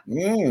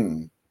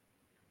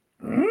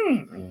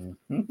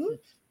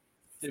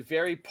 It's a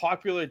very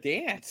popular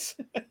dance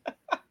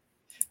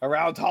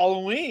around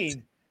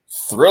Halloween.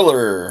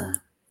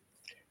 Thriller.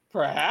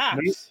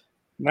 Perhaps.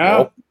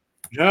 No,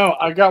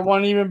 I got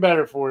one even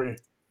better for you.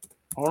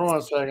 Hold on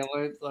a second.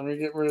 Let me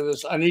get rid of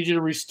this. I need you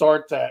to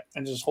restart that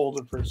and just hold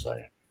it for a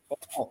second.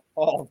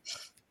 Oh.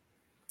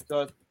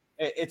 So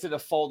it's in a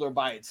folder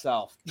by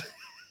itself.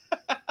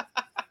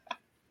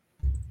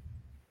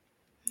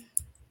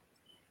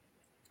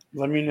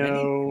 Let me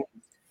know.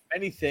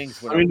 Many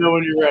things. Let me know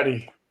when you're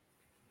ready.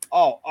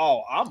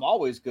 Oh, I'm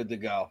always good to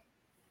go.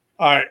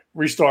 All right,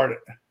 restart it.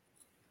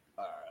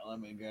 All right, let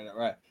me get it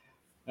right.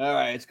 All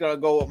right, it's going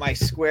to go with my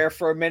square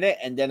for a minute,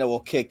 and then it will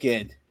kick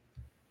in.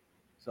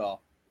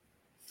 So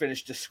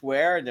finish the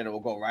square, and then it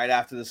will go right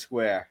after the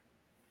square.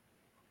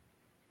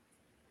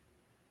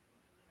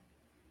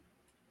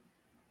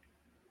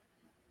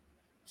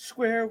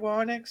 Square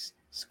one, X,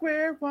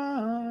 square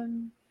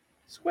one,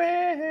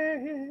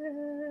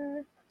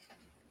 square.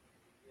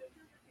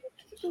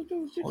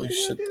 Holy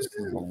shit, this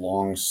is a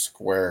long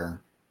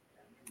square.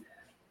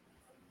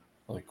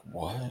 Like,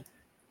 what?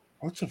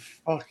 What the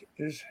fuck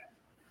is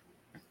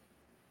it?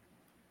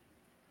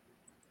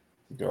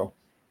 Go.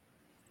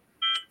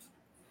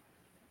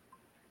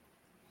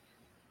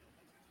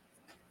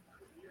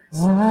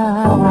 For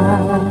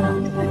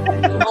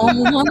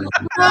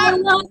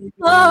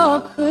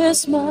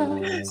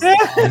Christmas,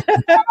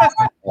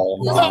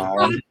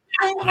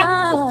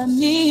 I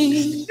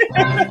need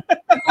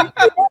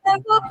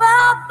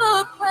about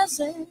the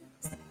presents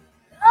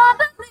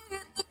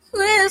underneath the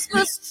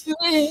Christmas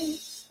tree.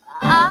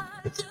 I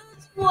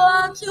just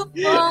want you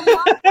for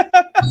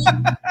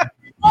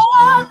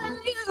more than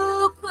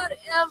you could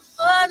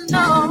ever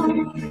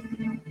know.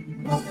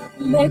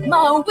 Make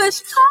my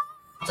wish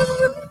come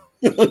true.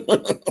 You're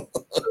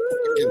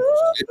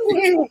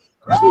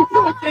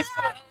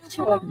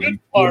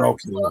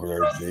okay over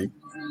there, Jake.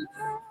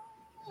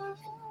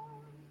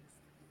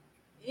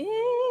 Is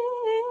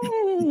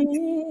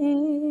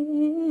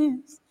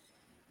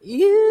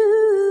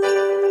you.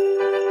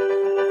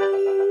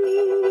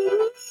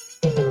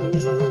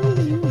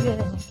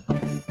 Yeah.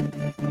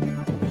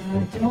 I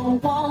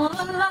don't want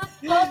a lot of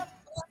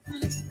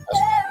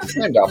That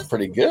turned out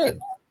pretty good.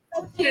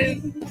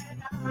 You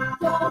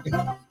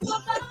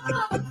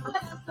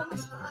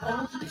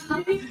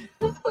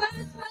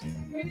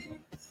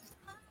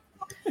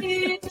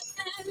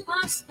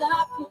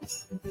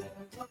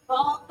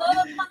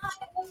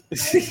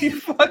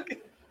fucking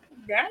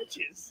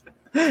matches.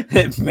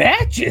 It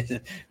matches.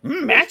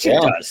 Matches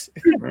us.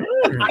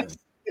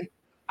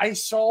 I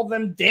saw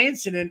them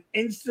dancing and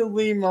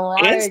instantly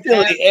Mariah.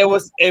 Instantly,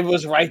 it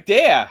was right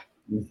there.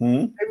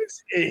 Mm-hmm.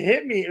 It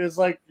hit me. It was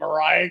like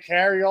Mariah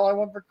Carey. All I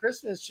Want for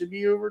Christmas should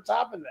be over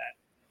top of that.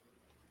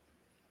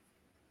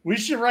 We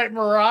should write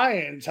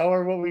Mariah and tell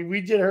her what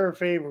we did her a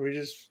favor. We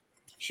just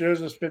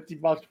shows us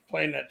 $50 for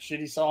playing that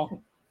shitty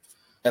song.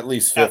 At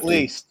least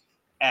 50.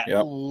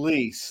 At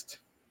least.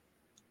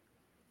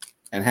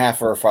 And half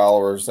of our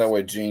followers. That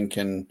way Gene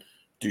can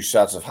do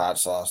shots of hot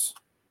sauce.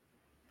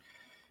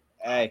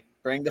 Hey,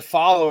 bring the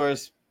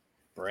followers.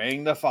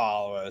 Bring the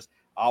followers.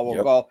 I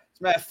will go. As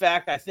a matter of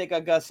fact, I think I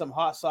got some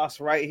hot sauce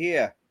right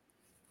here.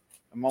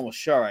 I'm almost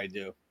sure I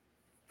do.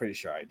 Pretty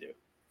sure I do.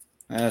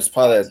 And it's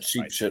probably that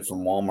cheap shit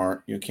from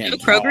Walmart. You can't. No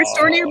Kroger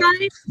store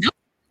nearby? Nope.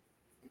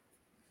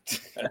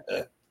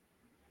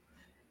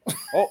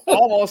 Oh,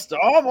 almost.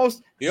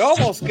 You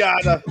almost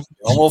got it.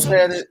 Almost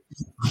had it.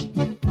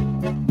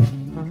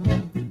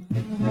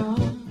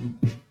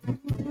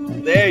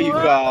 There you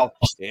go.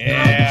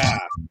 Yeah.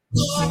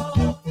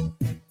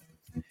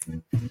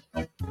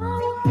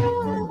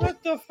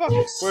 What the fuck?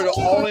 We're the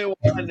only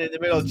one in the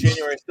middle of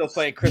January still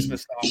playing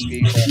Christmas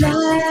songs.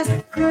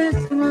 Last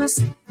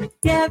Christmas, I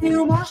gave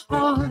you my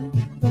heart,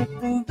 but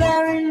the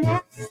very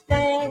next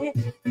day,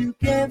 you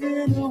gave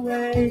it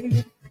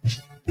away.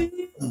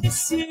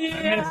 This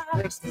year,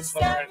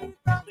 instead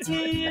of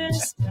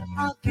tears,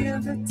 I'll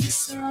give it to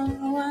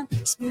someone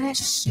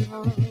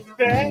special.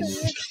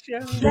 Last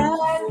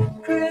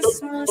Christmas,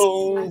 I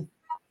gave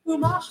you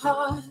my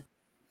heart.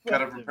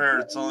 Gotta prepare.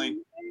 It's only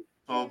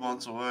 12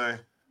 months away.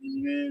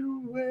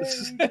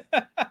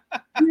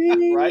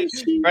 Right?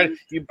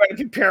 You better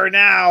prepare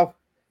now.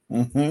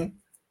 Mm-hmm.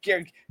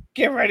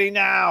 Get ready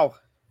now.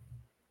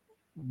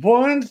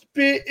 Once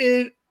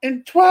bitten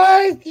and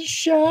twice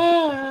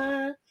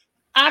shy.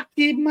 I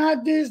keep my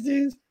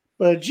distance,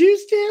 but you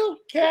still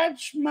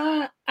catch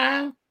my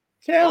eye.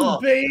 Tell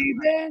me,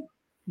 baby,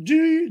 do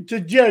you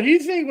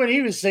think when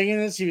he was singing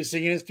this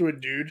to a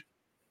dude?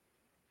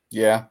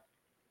 Yeah.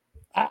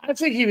 I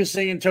think he was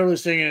totally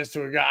singing this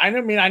to a guy. I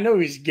know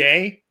he's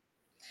gay.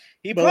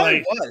 He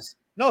probably was.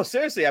 No,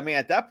 seriously. I mean,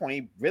 at that point,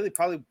 he really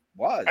probably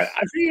was. I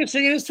think he was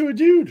singing this to a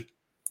dude,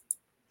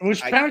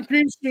 which kind of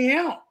creeps me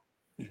out.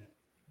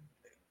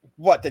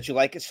 What, that you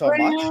like it so much?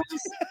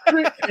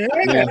 Yeah.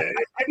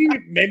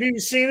 Maybe he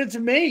was singing it to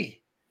me.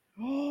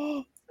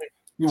 He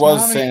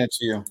was saying it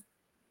to you.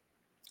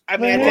 I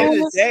mean, at the end of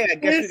the day, I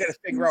guess we got to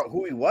figure out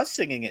who he was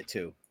singing it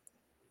to.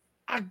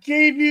 I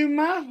gave you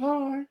my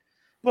heart,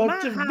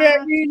 but the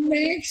very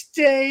next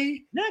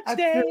day, I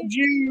told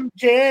you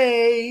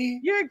gay.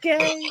 You're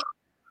gay.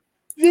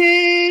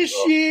 This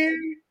year,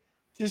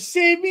 to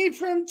save me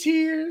from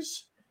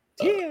tears.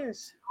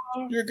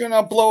 You're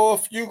gonna blow a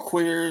few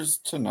queers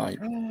tonight.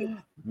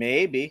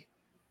 Maybe.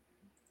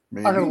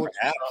 I'm gonna look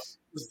this up.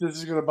 This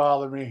is gonna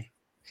bother me.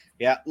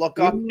 Yeah, look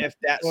up if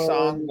that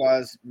song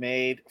was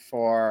made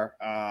for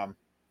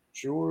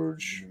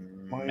George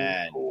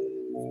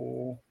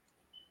Michael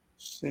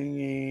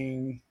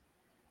singing.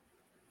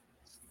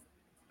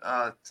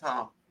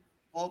 Tom,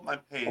 pull up my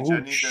page. Oh,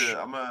 I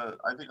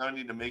think I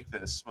need to make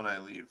this when I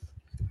leave.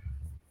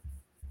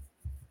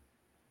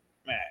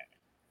 Man.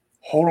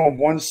 Hold on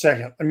 1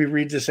 second. Let me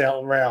read this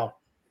out loud.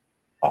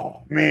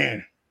 Oh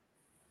man.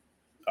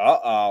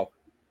 Uh-oh.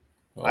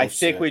 I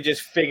think we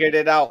just figured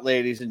it out,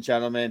 ladies and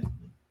gentlemen.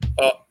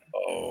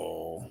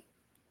 Uh-oh.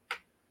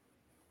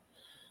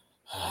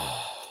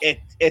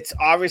 It's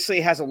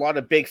obviously has a lot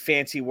of big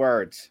fancy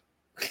words.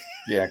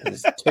 Yeah,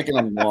 because it's taking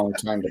them a long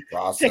time to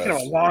process. Taking them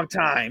a long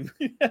time.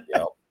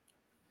 Yep.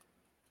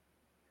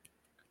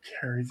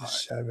 Carry the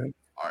 7.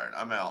 All right,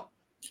 I'm out.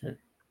 Okay.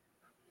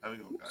 Have a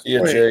go, guys. See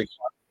you, Jake.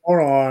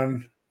 Hold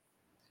on.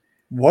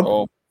 What?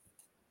 Oh.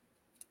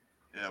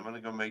 Yeah, I'm gonna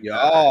go make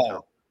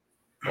that.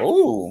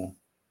 Oh.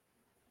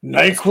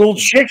 NyQuil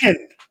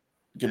chicken.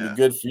 Could be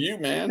good for you,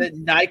 man. The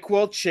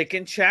NyQuil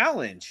chicken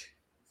challenge.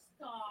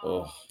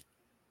 Oh.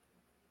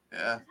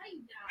 Yeah.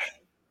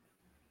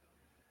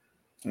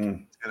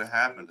 It's gonna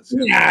happen.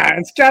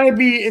 It's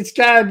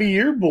gotta be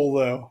your bull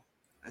though.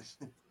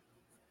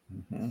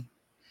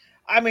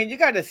 I mean, you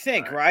got to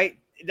think, right?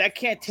 That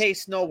can't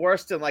taste no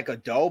worse than like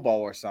adobo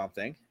or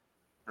something.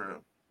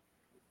 True.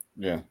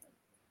 Yeah.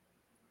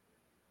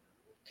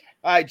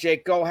 All right,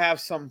 Jake, go have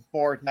some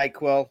more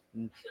NyQuil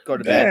and go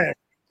to bed.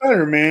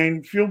 Better,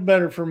 man. Feel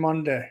better for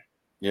Monday.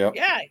 Yep.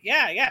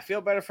 Yeah.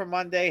 Feel better for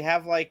Monday.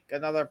 Have like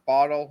another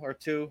bottle or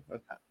two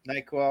of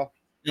NyQuil.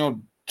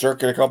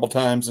 Jerk it a couple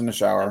times in the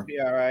shower. That'd be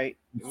all right.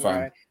 It's fine.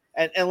 All right.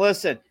 And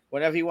listen,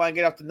 whenever you want to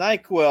get up to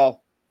NyQuil,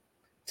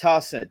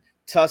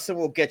 Tussin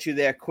will get you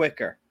there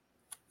quicker.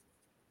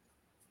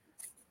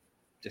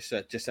 Just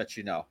let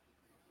you know.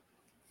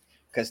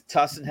 Because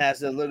Tussin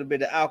has a little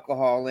bit of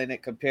alcohol in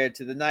it compared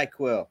to the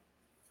NyQuil.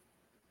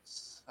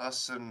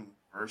 Tussin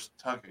versus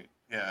Tucky.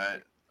 Yeah,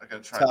 I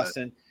gotta try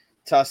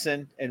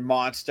Tussin and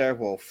Monster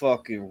will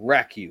fucking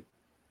wreck you.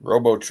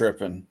 Robo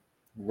tripping.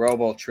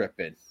 Yup.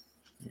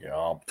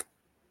 All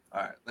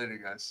right, later,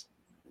 guys.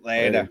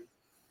 Later.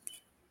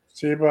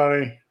 See you,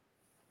 buddy.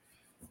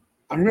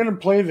 I'm gonna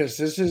play this.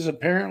 This is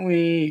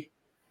apparently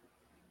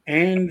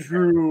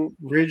Andrew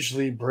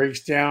Ridgely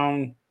breaks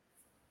down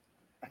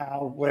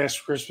how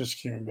Last Christmas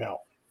came about.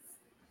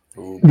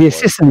 The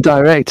assistant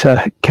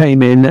director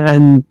came in,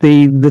 and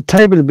the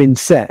table had been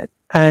set,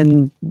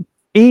 and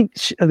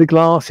each of the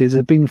glasses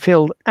had been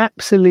filled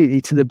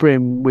absolutely to the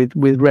brim with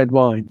red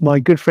wine. My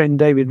good friend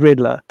David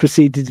Riddler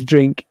proceeded to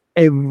drink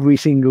every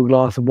single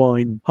glass of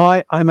wine.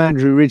 Hi, I'm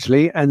Andrew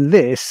Ridgely, and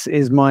this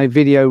is my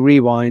video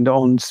rewind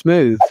on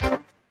Smooth.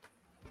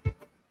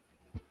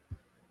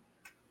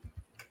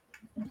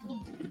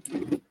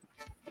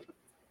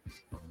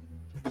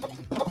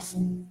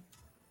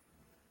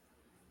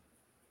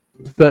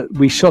 But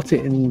we shot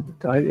it in,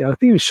 I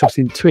think it was shot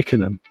in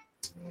Twickenham.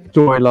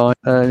 Storyline,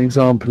 an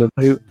example of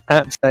who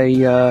at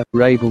a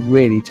able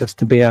really just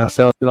to be our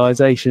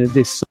self-realization of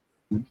this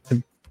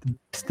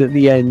at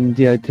the end,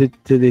 to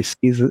this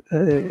is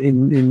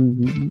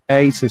in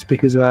Asus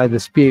because of our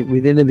dispute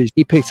with Innovision.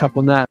 He picked up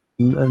on that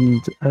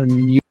and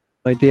used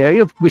the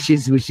idea, which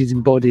is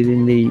embodied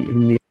in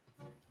the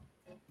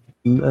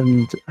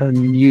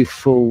and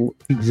youthful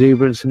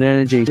exuberance and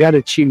energy. We had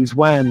a Choose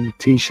One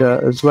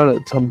t-shirt as well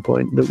at some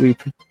point that we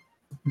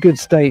good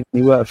state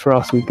he worked for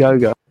us with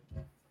Gogo.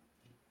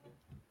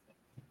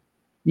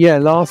 Yeah,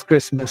 Last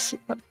Christmas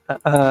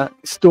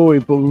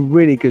storyboard,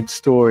 really good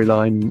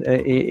storyline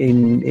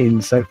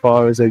in so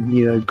far as a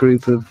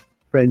group of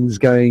friends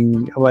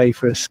going away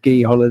for a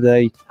ski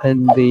holiday,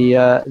 and the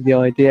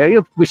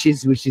idea which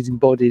is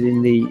embodied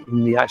in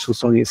the actual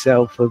song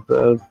itself of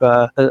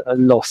a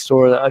lost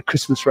or a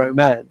Christmas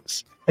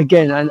romance.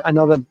 Again,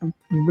 another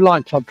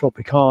like Club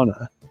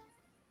Tropicana,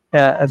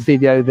 a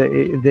video that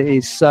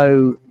is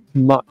so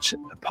much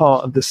a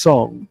part of the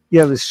song.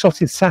 Yeah, it was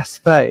shot in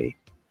Saas-Fee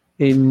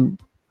in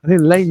I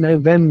think late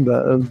November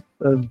of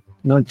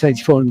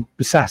 1984, and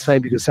Saas-Fee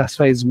because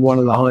Saas-Fee is one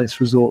of the highest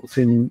resorts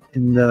in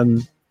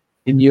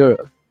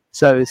Europe,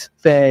 so it's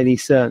fairly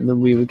certain that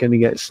we were going to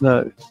get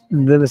snow.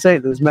 The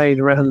mistake that was made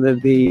around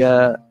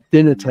the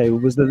dinner table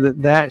was that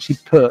they actually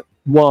put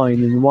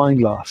wine in the wine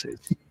glasses.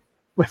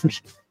 When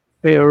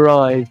we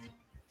arrived,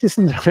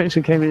 assistant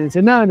director came in and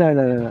said,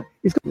 no.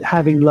 It's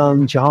having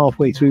lunch,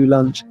 halfway through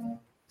lunch.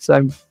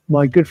 So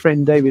my good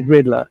friend David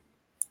Riddler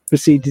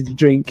proceeded to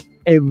drink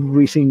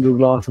every single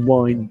glass of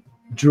wine,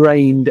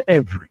 drained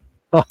every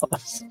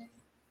glass,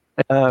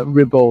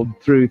 ribald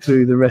through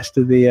the rest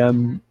of the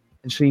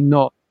actually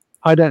not.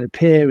 I don't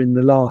appear in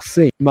the last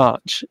scene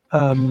much.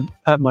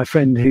 At my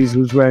friend who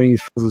was wearing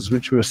his fuzzles,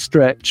 which were a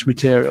stretch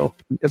material.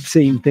 I've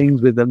seen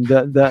things with them.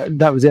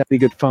 That was really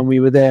good fun. We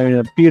were there in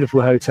a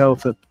beautiful hotel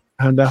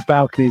and our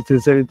balconies.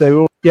 So they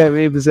were all,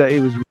 it was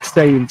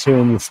stadium tour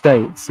in the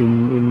States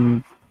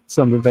in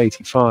summer of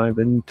 '85,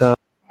 and I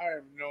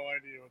have no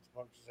idea what the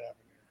fuck is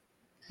happening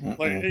here.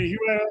 Like he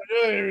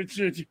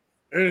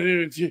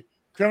went,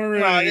 come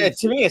around.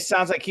 To me, it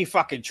sounds like he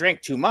fucking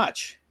drank too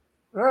much.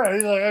 Right,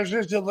 he's like, I was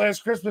just did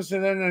Last Christmas,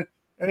 and then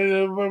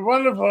a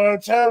wonderful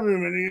hotel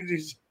room, and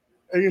he's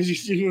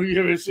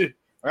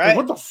right.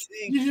 What the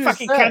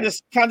fucking kind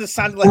of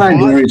sounded like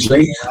Andrew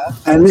Ridgely,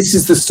 and this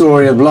is the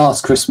story of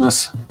Last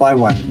Christmas by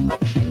Wayne.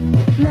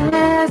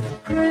 Last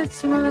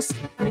Christmas.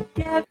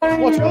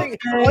 All you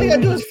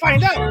gotta do is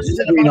find out. Is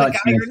it about a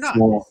guy or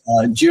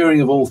not?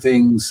 During, of all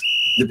things,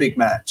 the big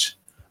match,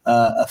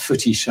 a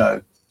footy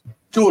show.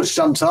 George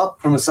jumped up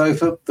from a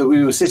sofa that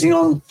we were sitting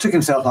on, took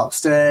himself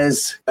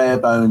upstairs, bare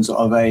bones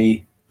of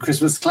a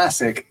Christmas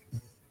classic.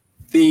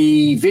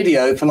 The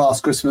video for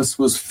Last Christmas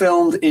was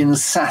filmed in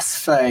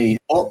Saas-Fee.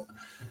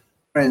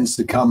 Friends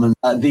to come,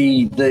 and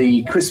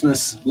the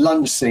Christmas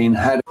lunch scene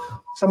had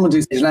someone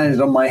who's landed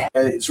on my head.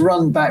 It's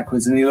run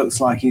backwards, and he looks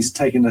like he's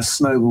taken a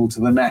snowball to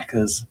the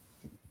knackers.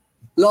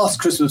 Last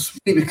Christmas,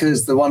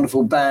 because the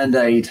wonderful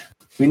Band-Aid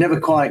We never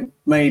quite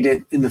made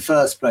it in the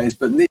first place,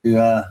 but the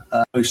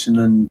emotion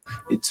and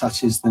it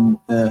touches the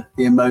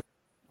emotion.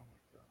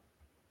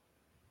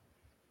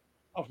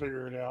 I'll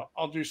figure it out.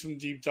 I'll do some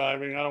deep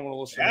diving. I don't want to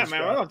listen. Yeah,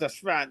 to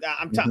this man, guy.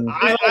 I don't have to.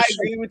 I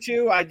agree with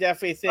you. I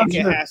definitely think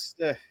it has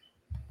to.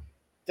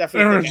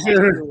 Definitely think it has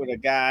to do with a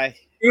guy.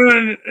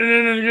 And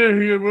then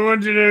we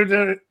want to know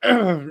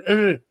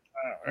that.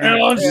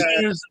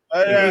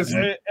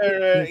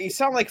 You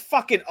sound like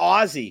fucking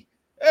Ozzy.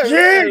 Come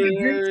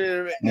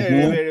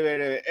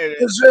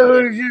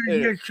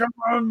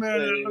on,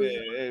 man.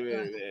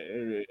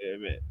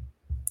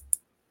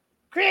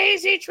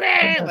 Crazy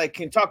train. Like,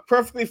 can talk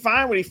perfectly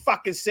fine when he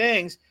fucking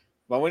sings,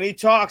 but when he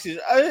talks, he's.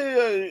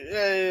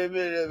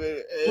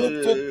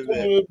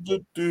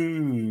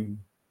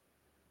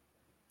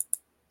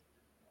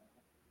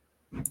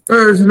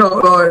 It's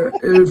not like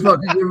it was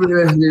fucking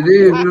interested,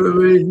 you know what I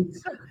mean?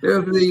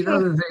 Definitely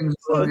other things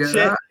like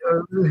that.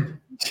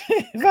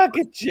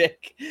 Fucking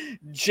Jake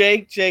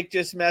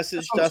just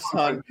messaged us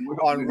on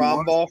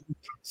Rumble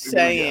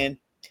saying,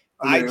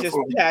 I just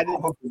patted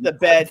the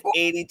bed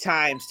 80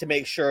 times to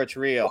make sure it's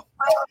real.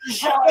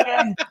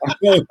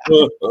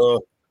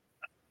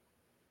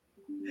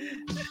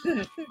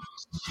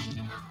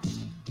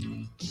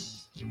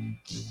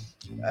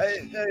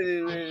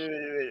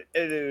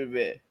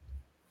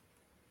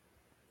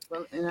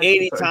 Well,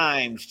 80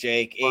 times,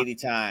 Jake. 80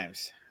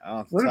 times. I don't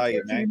have to tell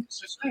you, man.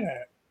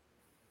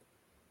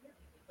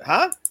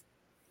 Huh?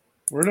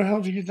 Where the hell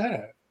did you get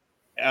that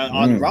at?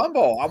 On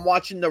Rumble. I'm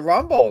watching the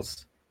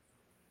Rumbles.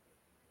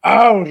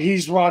 Oh,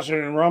 he's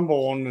watching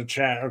Rumble on the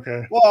chat.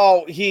 Okay.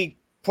 Well, he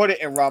put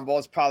it in Rumble.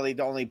 It's probably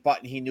the only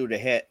button he knew to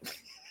hit.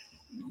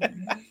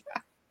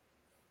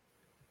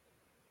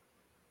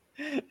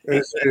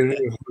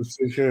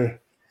 The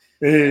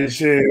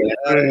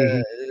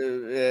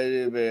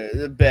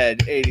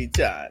bed 80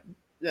 times.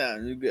 Yeah,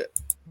 you're good.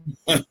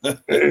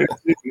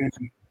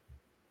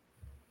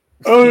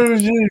 Oh,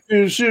 It's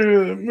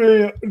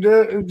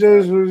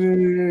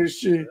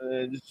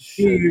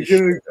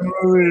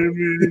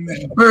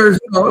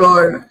not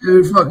like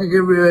you fucking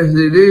give me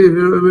STD, you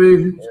know what I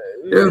mean?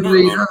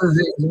 Definitely other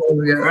things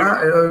to get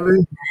that, you know what I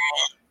mean?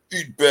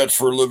 Eat bats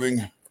for a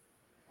living.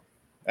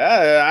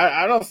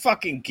 I don't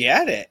fucking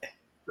get it.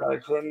 I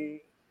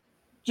couldn't.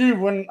 Dude,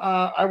 when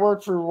I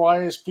worked for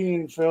YSP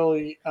in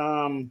Philly,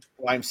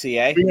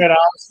 YMCA, we had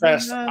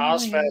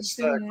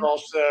Ozfest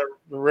across the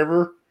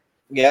river.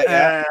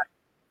 Yeah.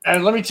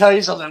 And let me tell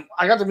you something.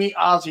 I got to meet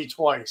Ozzy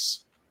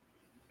twice.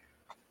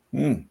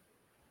 Dude,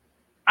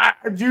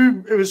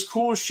 it was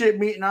cool as shit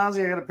meeting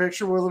Ozzy. I got a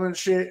picture with him and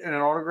shit and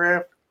an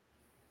autograph.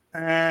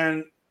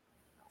 And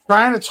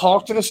trying to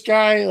talk to this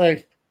guy,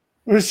 like,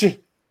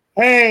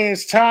 hey,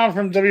 it's Tom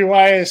from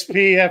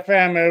WYSP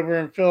FM over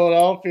in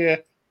Philadelphia.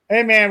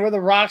 Hey, man, we're the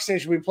rock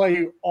station. We play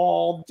you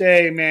all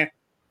day, man.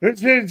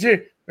 It's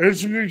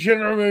a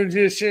gentleman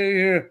just sitting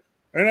here.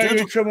 And I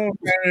can come on,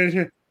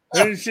 man.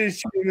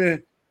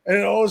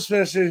 And all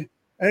special.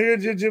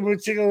 And we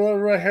take a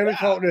little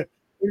helicopter.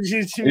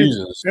 Jesus.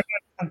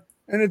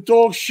 And the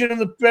dog shit in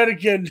the bed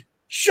again.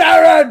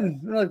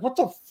 Sharon! I'm like, what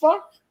the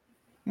fuck?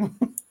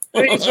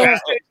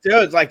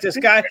 Dude, like this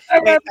guy,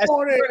 I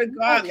swear to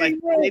God, like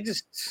they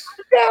just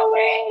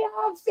going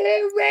off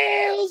the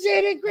rails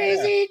in a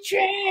crazy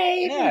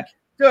train. Yeah,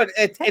 dude,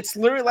 it's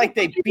literally like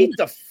they beat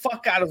the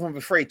fuck out of him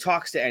before he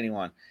talks to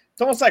anyone.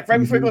 It's almost like right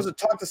before he goes to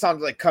talk to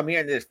someone, like come here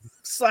and just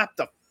slap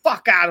the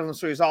fuck out of him,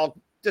 so he's all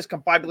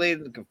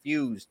discombobulated and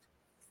confused.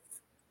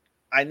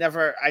 I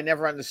never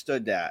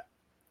understood that.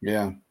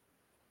 Yeah,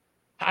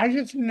 I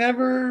just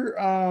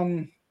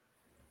never.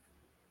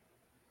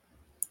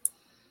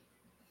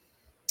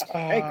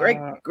 Hey,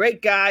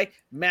 great guy,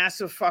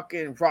 massive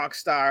fucking rock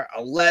star,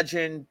 a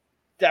legend,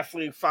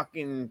 definitely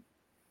fucking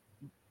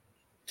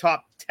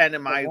top 10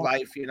 in my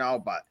life, you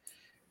know, but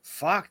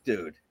fuck,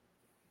 dude.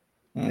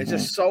 It's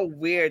just so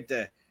weird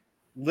to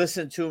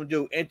listen to him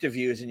do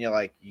interviews and you're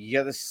like,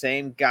 you're the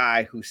same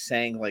guy who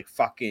sang like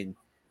fucking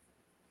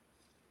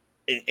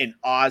in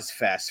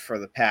Ozfest for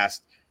the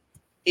past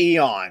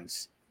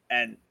eons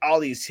and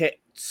all these hit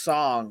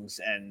songs,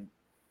 and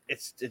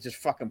it just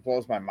fucking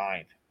blows my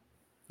mind.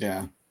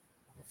 Yeah.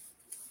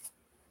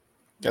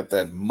 Got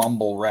that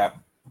mumble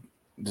rap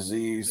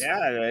disease.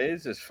 Yeah, it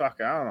is just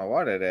fucking, I don't know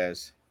what it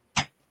is.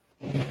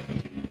 On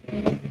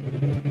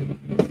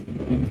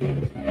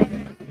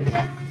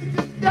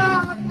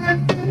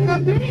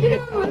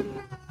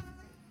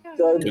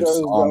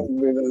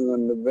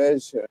the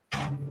bed, sir.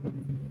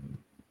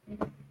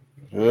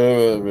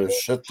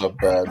 Shit the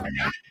bed.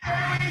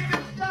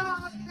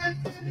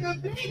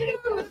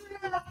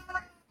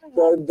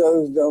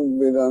 Dogs don't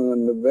belong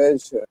on the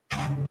bed, sir.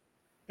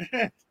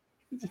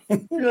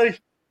 You're like,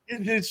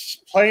 it's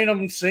playing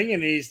them singing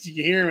these.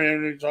 You hear him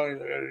and they're talking.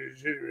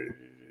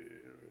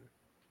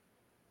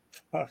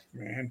 Fuck,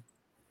 man.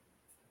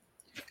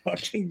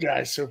 Fucking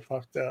guy's so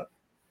fucked up.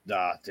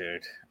 Nah,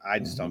 dude. I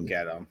just don't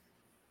get him.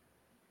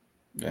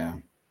 Yeah.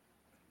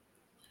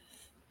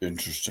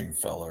 Interesting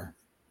feller.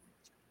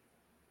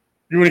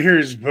 You want to hear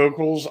his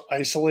vocals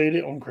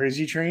isolated on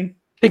Crazy Train?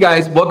 Hey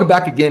guys, welcome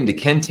back again to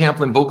Ken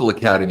Tamplin Vocal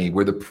Academy,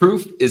 where the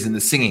proof is in the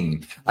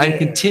singing. I'm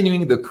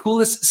continuing the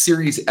coolest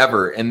series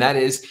ever, and that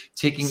is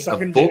taking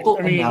a vocal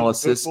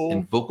analysis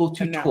and vocal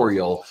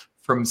tutorial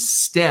from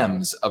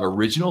stems of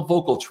original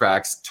vocal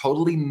tracks,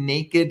 totally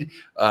naked,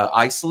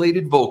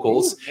 isolated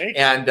vocals.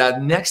 And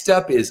next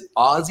up is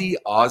Ozzy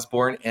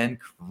Osbourne and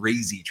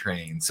Crazy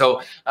Train.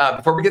 So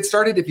before we get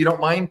started, if you don't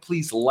mind,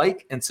 please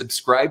like and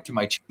subscribe to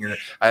my channel.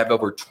 I have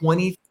over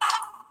 20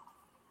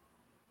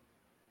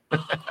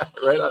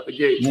 right out the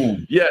gate.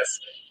 Yes.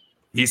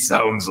 He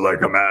sounds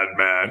like a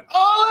madman.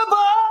 Oliver!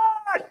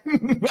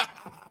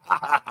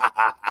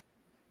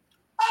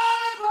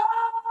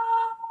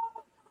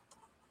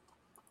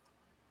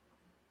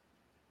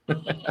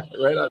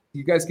 Right out.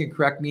 You guys can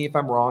correct me if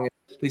I'm wrong.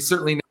 They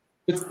certainly know.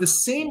 It's the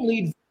same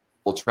lead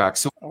vocal track.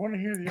 So I want to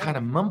hear the kind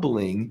of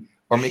mumbling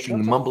or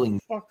making mumbling.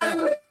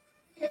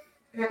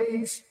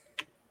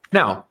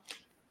 Now,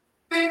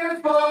 maybe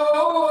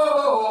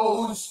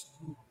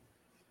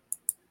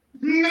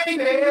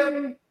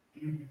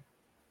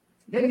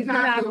it's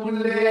not too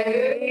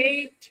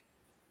late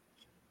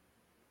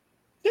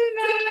to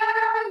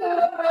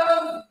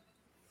love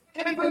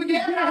and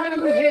forget how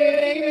to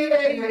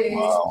hate.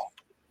 Wow.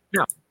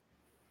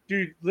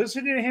 Dude,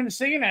 listen to him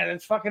singing that.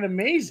 It's fucking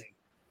amazing.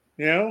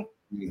 You know?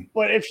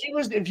 But if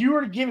you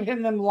were to give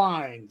him them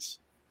lines,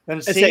 them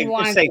same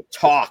lines, say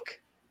talk.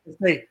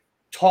 Say,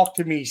 talk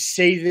to me,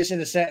 say this in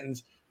a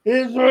sentence.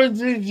 Hey, I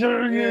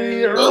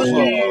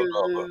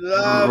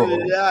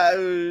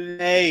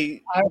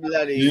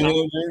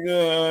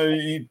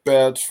eat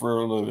bats for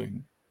a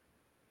living.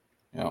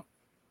 Yeah.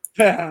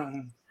 This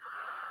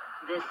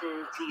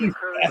is the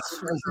occurrence.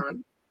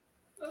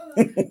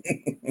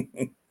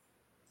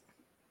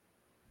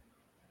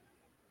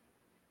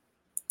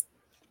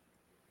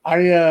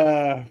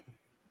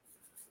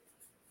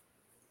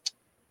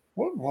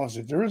 What was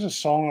it? There was a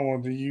song I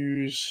wanted to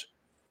use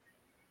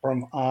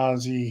from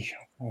Ozzy.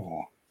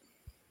 Oh.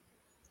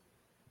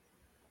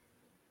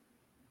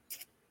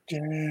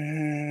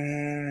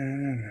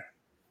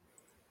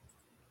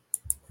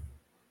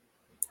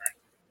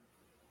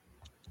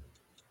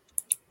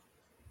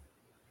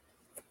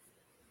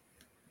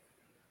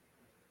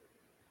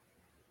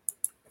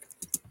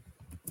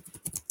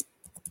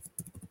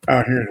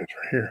 Oh, here it is,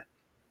 right here.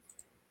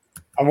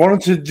 I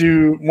wanted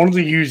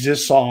to use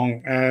this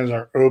song as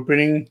our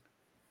opening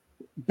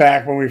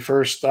back when we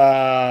first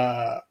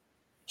started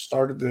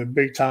the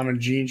Big Tom and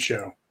Gene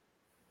show.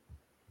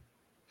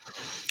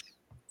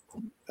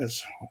 Let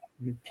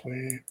me play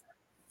it.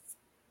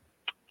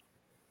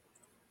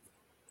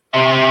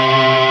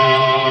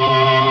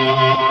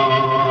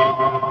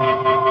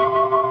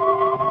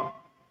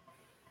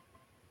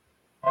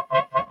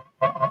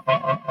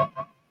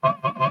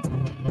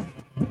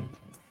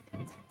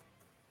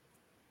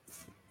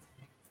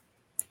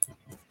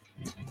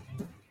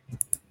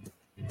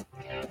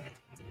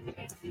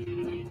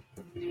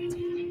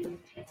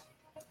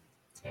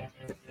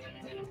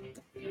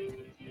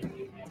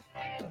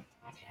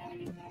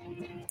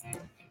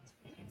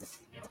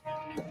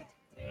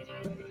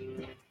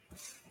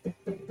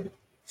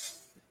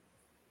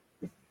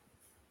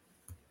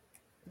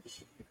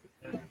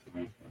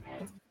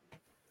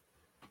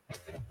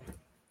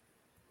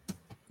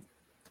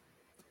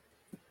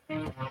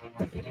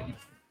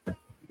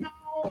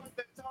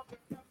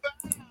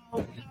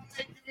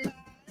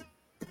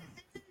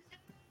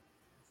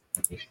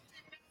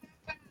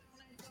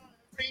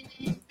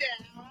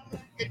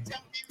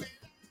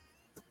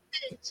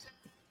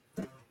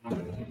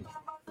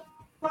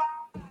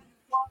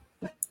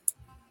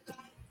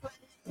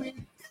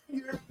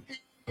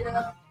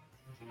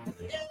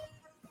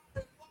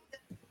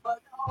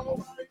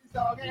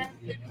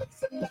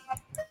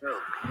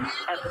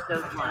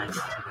 Episode 1.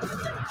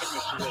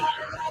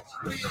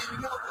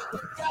 Initiation.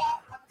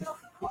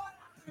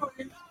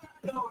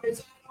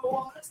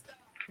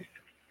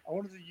 I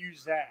wanted to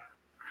use that.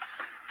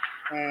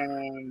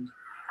 And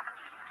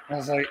I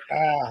was like,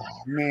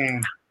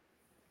 man.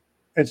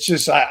 It's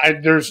just,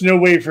 there's no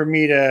way for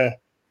me to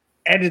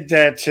edit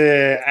that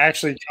to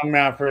actually come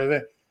out for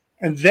that.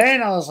 And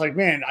then I was like,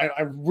 man,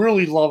 I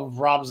really love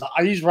Rob Zombie.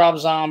 I use Rob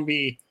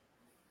Zombie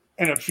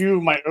in a few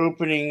of my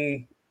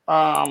opening,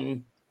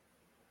 the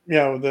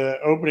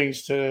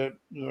openings to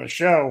the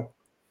show.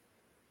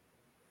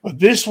 But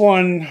this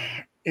one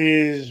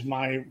is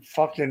my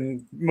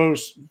fucking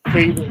most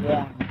favorite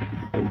one.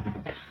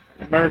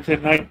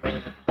 American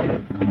Nightmare.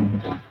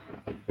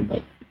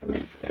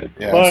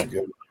 Yeah, but that's a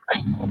good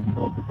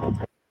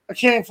one. I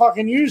can't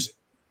fucking use it.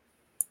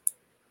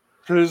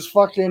 Because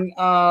fucking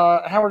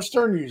Howard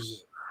Stern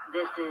uses it.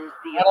 This is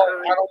the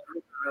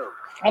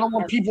I don't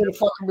want people to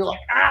fucking be like,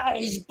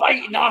 he's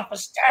biting off a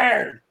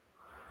Stern.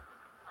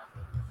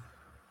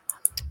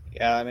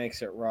 Yeah, that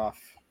makes it rough.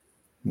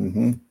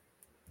 Mm-hmm.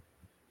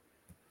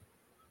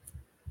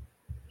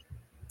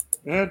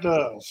 Yeah, it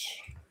does.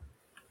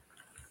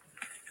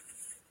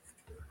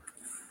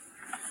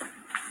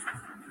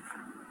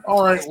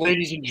 All right,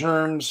 ladies and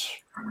germs.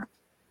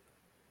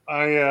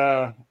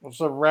 Let's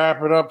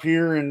wrap it up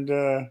here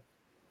and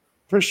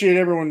appreciate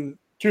everyone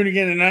tuning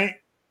in tonight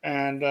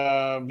and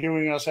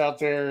viewing us out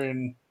there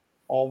in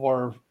all of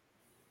our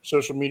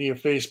social media,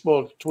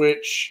 Facebook,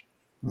 Twitch,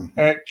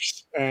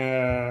 X,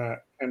 and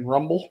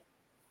Rumble.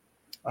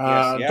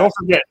 Yes. Don't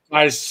forget,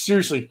 guys,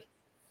 seriously,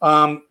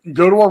 go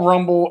to our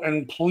Rumble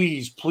and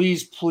please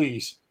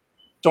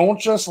don't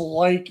just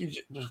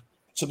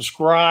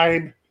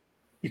subscribe,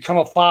 become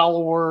a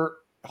follower,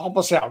 help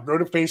us out. Go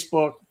to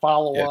Facebook,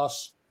 follow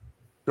us.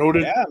 Go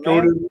to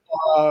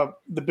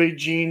the Big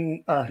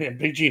Gene,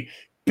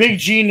 Big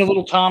Gene, the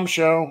Little Tom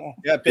Show.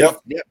 Yeah, big.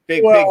 Yeah,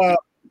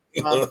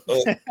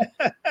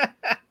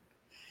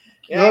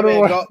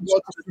 man, go to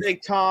the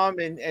Big Tom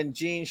and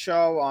Gene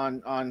Show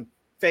on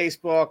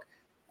Facebook.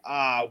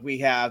 We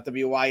have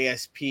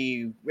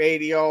WISP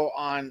Radio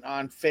on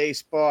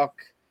Facebook.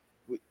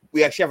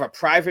 We actually have a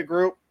private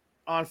group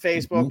on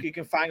Facebook. You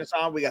can find us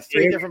on. We got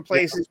 3 different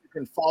places you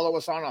can follow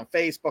us on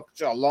Facebook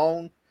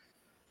alone.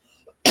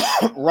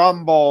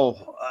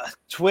 Rumble,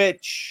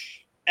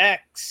 Twitch,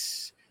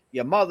 X,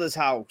 your mother's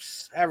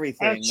house,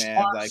 everything,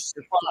 man. Like, just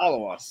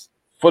follow us.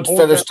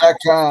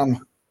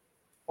 Footfetish.com.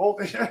 Oh,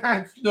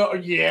 no,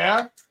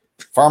 yeah.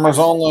 Farmers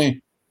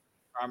only.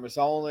 Farmers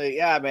only.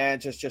 Yeah, man.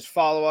 Just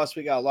follow us.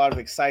 We got a lot of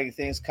exciting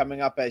things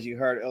coming up, as you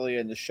heard earlier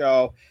in the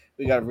show.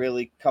 We got a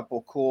really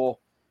couple cool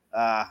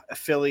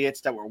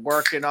affiliates that we're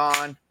working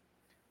on.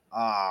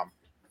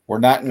 We're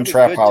not in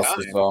trap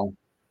houses, though.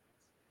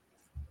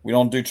 We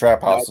don't do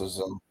trap houses,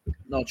 though.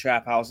 No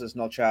trap houses,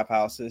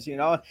 you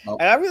know. Nope.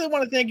 And I really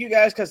want to thank you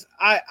guys because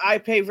I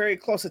pay very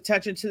close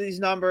attention to these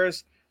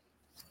numbers.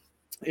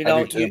 You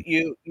know,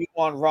 you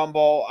on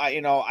Rumble,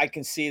 I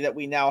can see that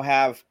we now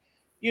have,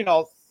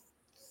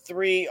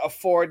 3 or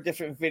 4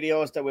 different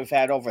videos that we've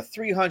had over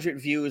 300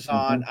 views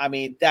on. I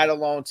mean, that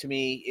alone to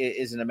me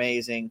is an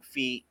amazing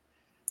feat.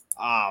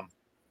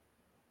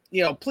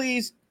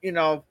 Please,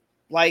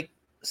 like,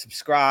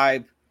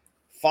 subscribe,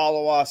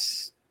 follow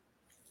us,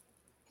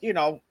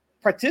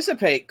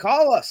 participate,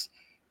 call us,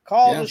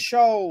 the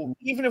show.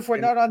 Even if we're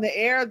not on the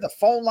air, the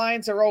phone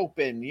lines are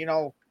open,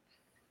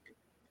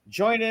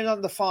 join in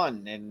on the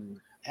fun and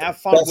have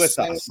fun with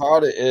us.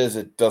 About it is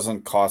it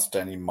doesn't cost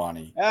any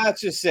money.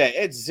 That's just it.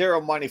 It's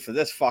zero money for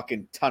this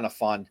fucking ton of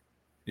fun.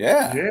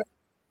 Yeah.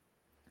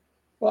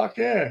 Fuck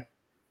yeah.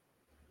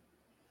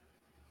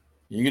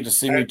 You get to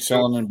see me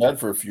chilling in bed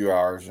for a few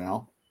hours,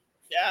 Yeah,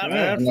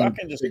 man.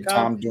 Fucking just Big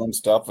Tom doing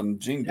stuff and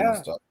Gene doing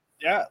stuff.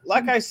 Yeah,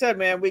 like I said,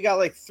 man, we got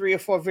like 3 or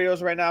 4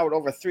 videos right now with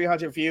over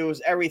 300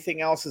 views. Everything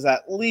else is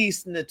at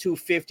least in the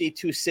 250,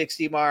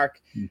 260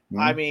 mark.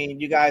 I mean,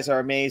 you guys are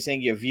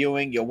amazing. You're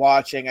viewing, you're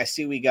watching. I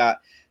see we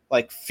got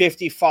like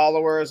 50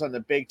 followers on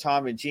the Big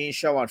Tom and Gene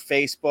Show on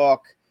Facebook.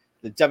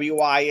 The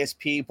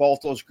WISP,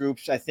 both those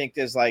groups, I think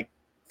there's like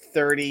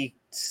 30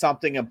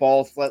 something in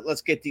both.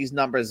 Let's get these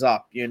numbers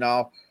up,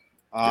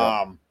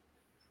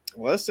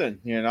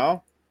 Listen,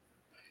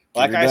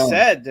 like I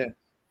said,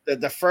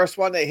 the first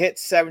one that hit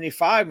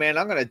 75, man,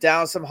 I'm going to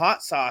down some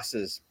hot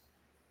sauces.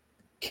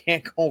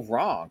 Can't go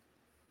wrong.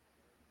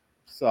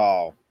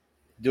 So,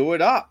 do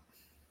it up.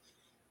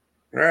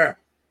 Yeah.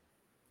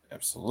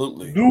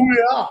 Absolutely. Do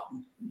it up.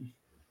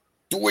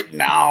 Do it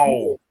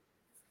now.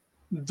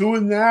 Do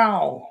it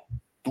now.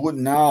 Do it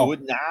now. Do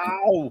it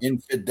now.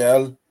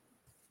 Infidel.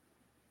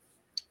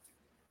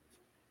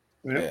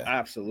 Yeah.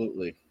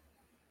 Absolutely.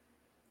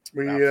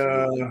 We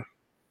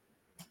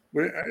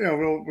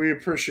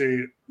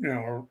appreciate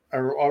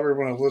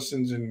everyone that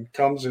listens and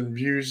comes and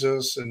views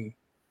us and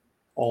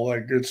all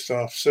that good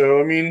stuff. So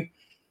I mean,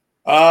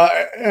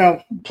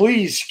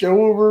 please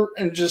go over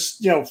and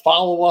just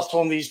follow us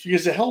on these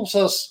because it helps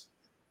us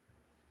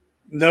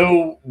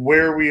know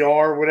where we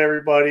are with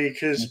everybody.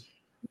 Because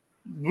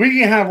we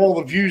can have all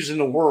the views in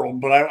the world,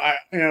 but I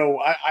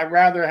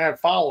rather have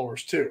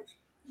followers too.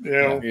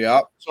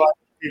 Yeah. So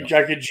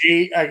I could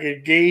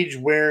gauge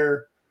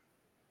where.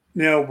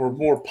 We're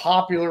more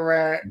popular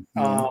at,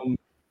 on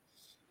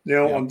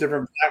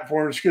different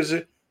platforms. Because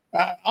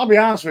I'll be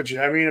honest with you.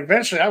 I mean,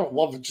 eventually I would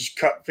love to just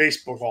cut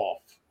Facebook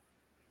off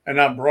and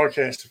not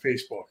broadcast to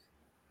Facebook.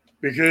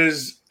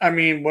 Because, I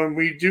mean, when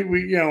we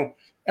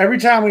every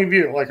time we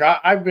view, like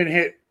I've been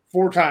hit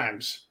 4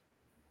 times.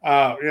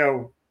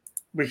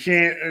 We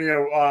can't,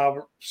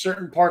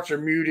 certain parts are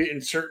muted in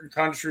certain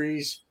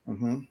countries.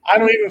 I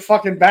don't even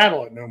fucking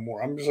battle it no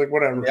more. I'm just like,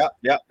 whatever.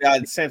 Yeah.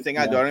 The same thing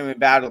I do. I don't even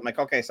battle. I'm like,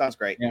 okay, sounds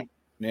great. Yeah.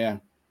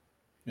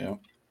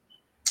 Thanks,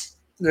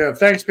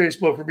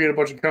 Facebook, for being a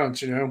bunch of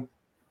cunts,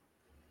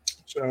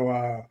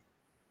 So,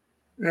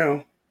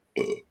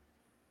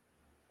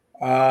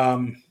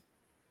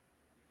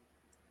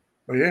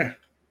 but yeah,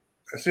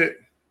 that's it.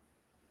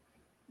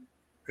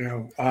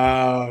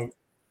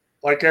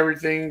 Like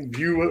everything,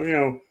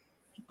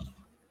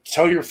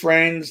 tell your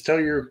friends, tell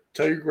your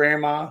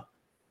grandma.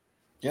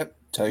 Yep.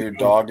 Tell your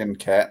dog and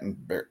cat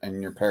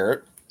and your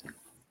parrot.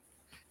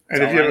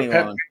 And if you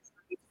have a pet,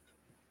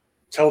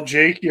 tell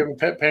Jake you have a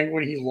pet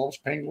penguin. He loves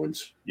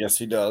penguins. Yes,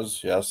 he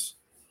does. Yes.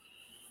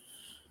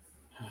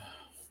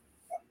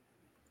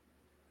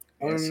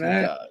 Other than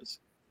that,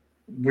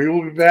 we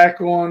will be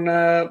back on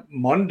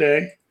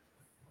Monday.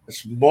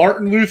 It's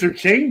Martin Luther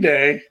King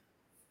Day.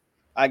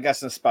 I got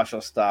some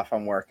special stuff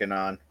I'm working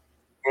on.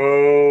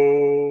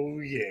 Oh,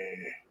 yeah.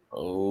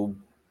 Oh,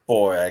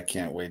 boy. I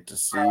can't wait to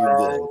see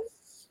this.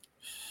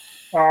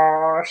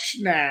 Oh,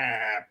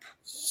 snap.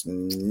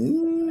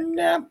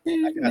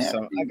 Snappy. I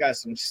got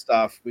some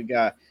stuff. We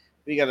got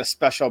a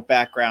special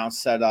background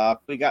set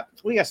up. We got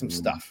some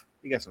stuff.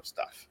 We got some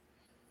stuff.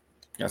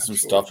 Got some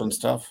stuff and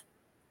stuff.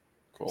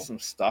 Cool. Some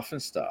stuff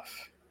and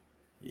stuff.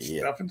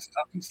 Yeah. Stuff and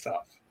stuff and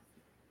stuff.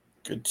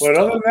 Good But stuff.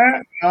 other than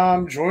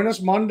that, join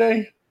us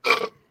Monday,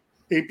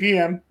 8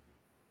 p.m.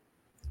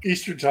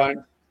 Eastern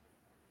Time.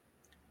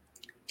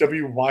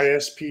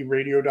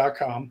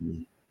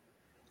 WYSPradio.com.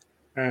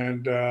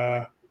 And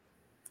don't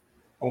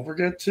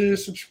forget to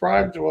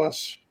subscribe to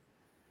us.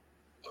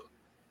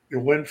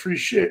 You'll win free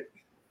shit.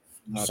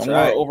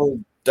 Somewhere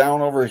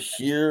down over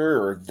here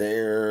or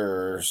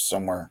there or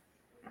somewhere.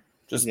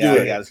 Just do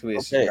it. Yeah, it's gonna be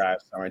subscribe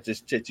somewhere.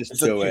 Just do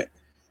it.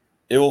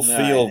 It will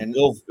feel.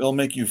 It'll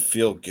make you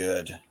feel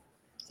good.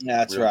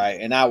 That's right.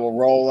 And I will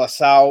roll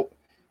us out.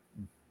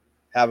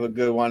 Have a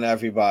good one,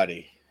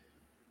 everybody.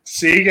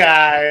 See you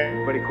guys.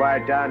 Everybody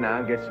quiet down now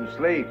and get some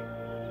sleep.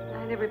 Good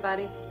night,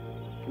 everybody.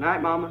 Good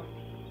night, Mama.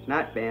 Good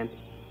night, Ben.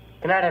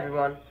 Good night,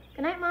 everyone.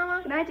 Good night,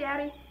 Mama. Good night,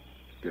 Daddy.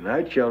 Good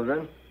night,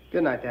 children.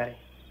 Good night, Daddy.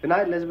 Good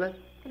night, Elizabeth.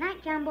 Good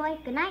night, John Boy.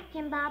 Good night,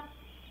 Jim Bob.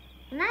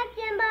 Good night,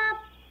 Jim Bob.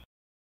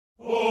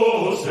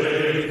 Oh,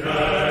 say,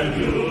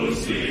 can you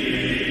see